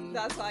me.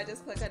 That's why I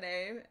just click a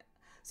name.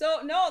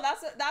 So no,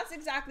 that's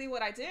exactly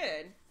what I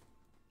did.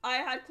 I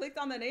had clicked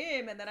on the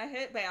name and then I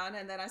hit ban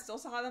and then I still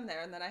saw them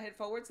there and then I hit /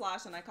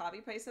 and I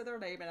copy pasted their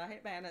name and I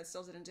hit ban and it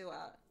still didn't do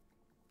it.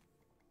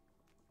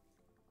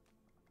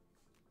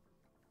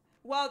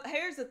 Well,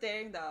 here's the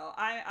thing though.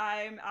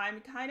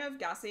 I'm kind of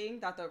guessing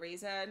that the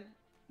reason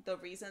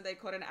they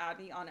couldn't add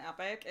me on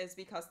Epic is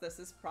because this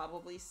is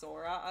probably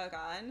Sora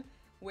again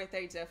with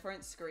a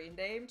different screen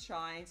name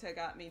trying to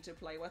get me to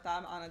play with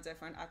them on a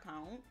different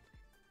account.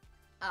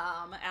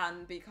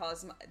 And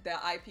because the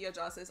IP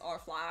addresses are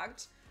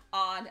flagged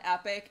on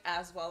Epic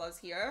as well as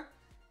here,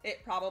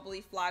 it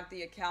probably flagged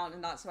the account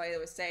and that's why it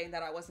was saying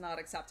that I was not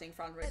accepting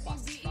friend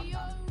requests from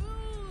them.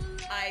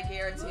 I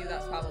guarantee you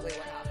that's probably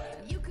what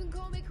happened.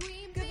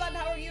 Good luck,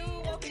 how are you?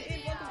 Welcome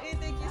in,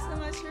 thank you so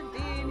much for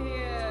being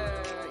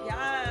here.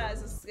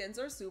 Yes, the skins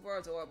are super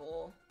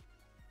adorable.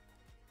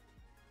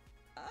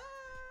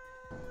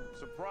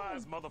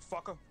 Surprise,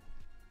 motherfucker.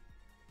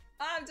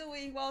 I'm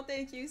doing well,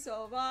 thank you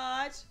so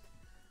much.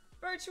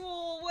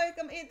 Virtual,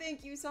 welcome in,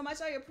 thank you so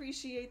much. I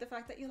appreciate the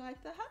fact that you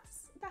like the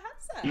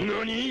headset.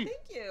 Nani?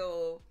 Thank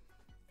you.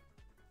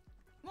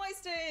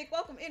 Moistick,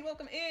 welcome in,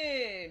 welcome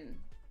in.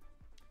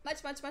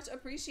 Much, much, much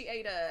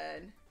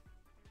appreciated.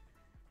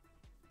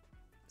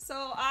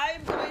 So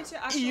I'm going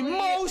to actually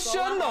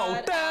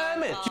Emotional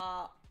damage.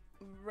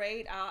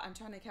 Raid out. I'm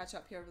trying to catch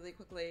up here really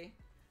quickly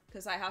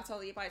because I have to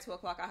leave by 2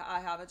 o'clock.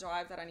 I have a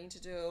drive that I need to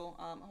do.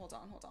 Hold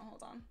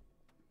on.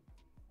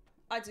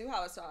 I do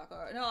have a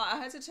stalker. No, I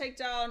had to take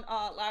down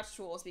Latch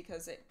Tools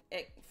because it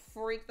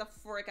freaked the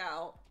frick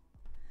out.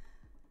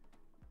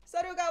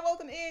 Saruga,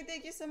 welcome in.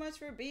 Thank you so much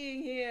for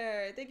being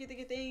here. Thank you, thank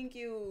you, thank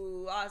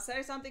you.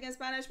 Say something in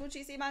Spanish.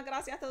 Muchísimas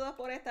gracias a todos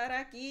por estar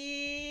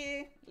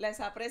aquí. Les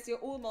aprecio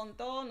un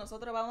montón.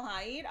 Nosotros vamos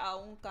a ir a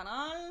un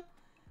canal.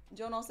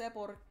 Yo no sé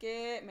por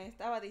qué me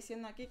estaba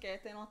diciendo aquí que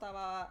este no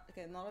estaba,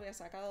 que no lo había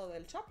sacado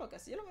del chat, porque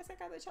si yo lo había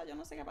sacado del chat, yo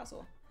no sé qué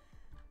pasó.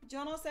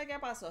 Yo no sé qué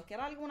pasó. Es que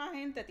alguna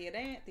gente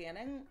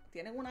tienen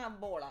una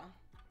bola.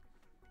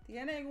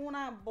 Tienen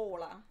una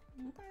bola.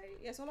 Okay.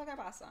 Y eso es lo que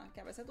pasa. Que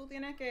a veces tú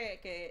tienes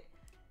que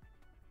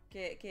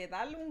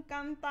darle un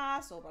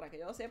cantazo para que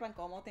ellos sepan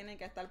cómo tienen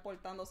que estar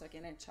portándose aquí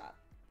en el chat.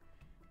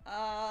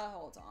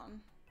 Hold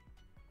on.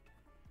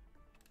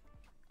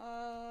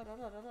 Oh,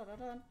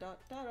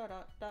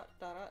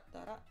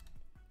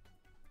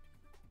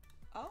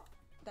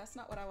 that's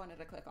not what I wanted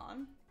to click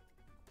on.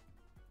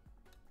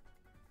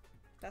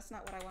 That's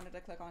not what I wanted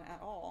to click on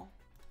at all.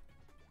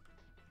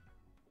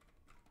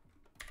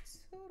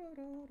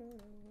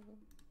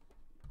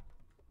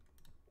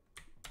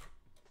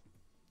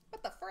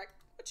 What the frick?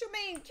 What you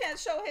mean can't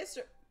show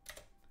history?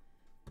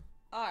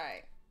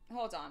 Alright,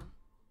 hold on.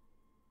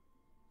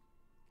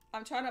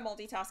 I'm trying to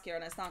multitask here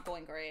and it's not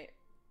going great.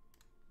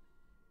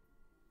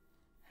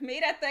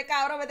 Mira este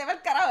cabrón, vete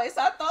pa'l carajo,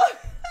 exacto.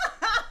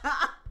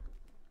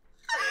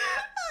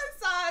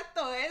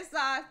 Exacto,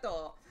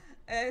 exacto.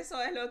 Eso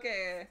es lo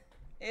que...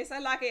 Esa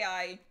es la que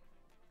hay.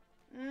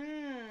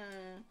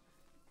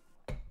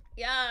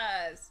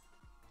 Yes.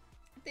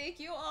 Thank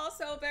you all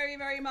so very,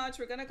 very much.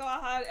 We're gonna go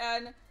ahead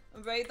and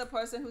rate the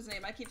person whose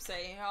name I keep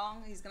saying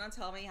wrong. He's gonna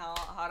tell me how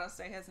to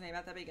say his name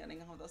at the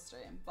beginning of the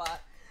stream.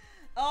 But,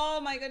 oh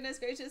my goodness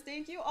gracious.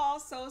 Thank you all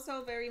so,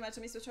 so very much.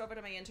 Let me switch over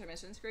to my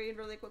intermission screen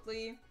really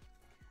quickly.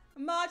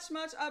 Much,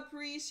 much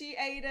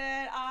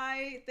appreciated.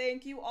 I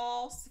thank you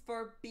all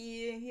for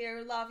being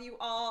here. Love you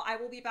all. I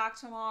will be back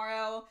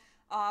tomorrow.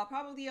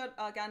 Probably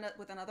again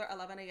with another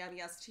 11 a.m.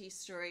 EST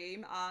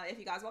stream. If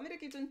you guys want me to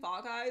keep doing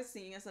Fall Guys,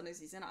 seeing as a new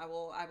season, I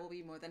will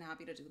be more than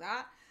happy to do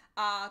that.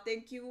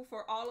 Thank you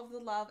for all of the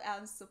love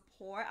and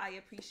support. I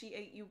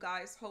appreciate you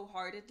guys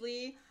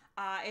wholeheartedly.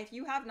 If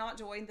you have not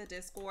joined the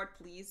Discord,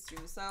 please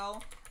do so.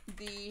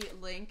 The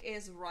link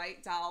is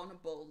right down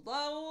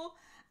below.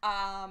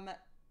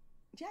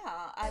 Yeah,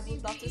 I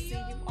would love to see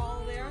you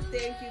all there.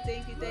 Thank you,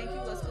 thank you, thank you.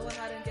 Let's go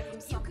ahead and give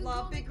them some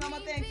love. Big Mama,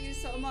 thank you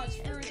so much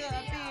for the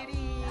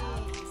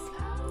biddies.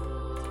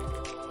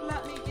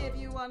 Let me give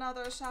you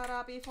another shout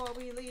out before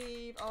we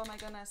leave. Oh my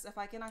goodness, if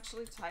I can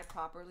actually type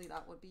properly,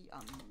 that would be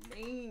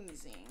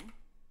amazing.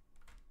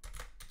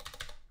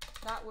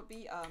 That would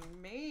be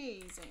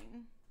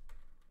amazing.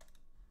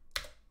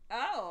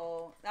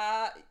 Oh,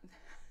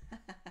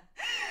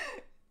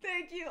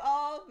 thank you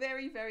all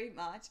very, very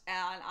much.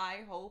 And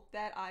I hope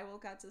that I will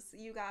get to see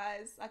you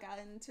guys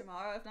again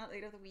tomorrow, if not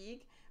later the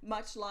week.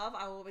 Much love.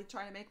 I will be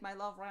trying to make my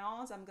love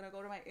rounds. I'm going to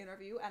go to my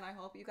interview, and I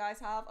hope you guys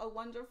have a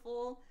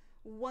wonderful,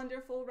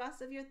 wonderful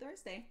rest of your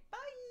Thursday. Bye.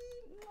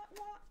 Mwah,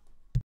 mwah.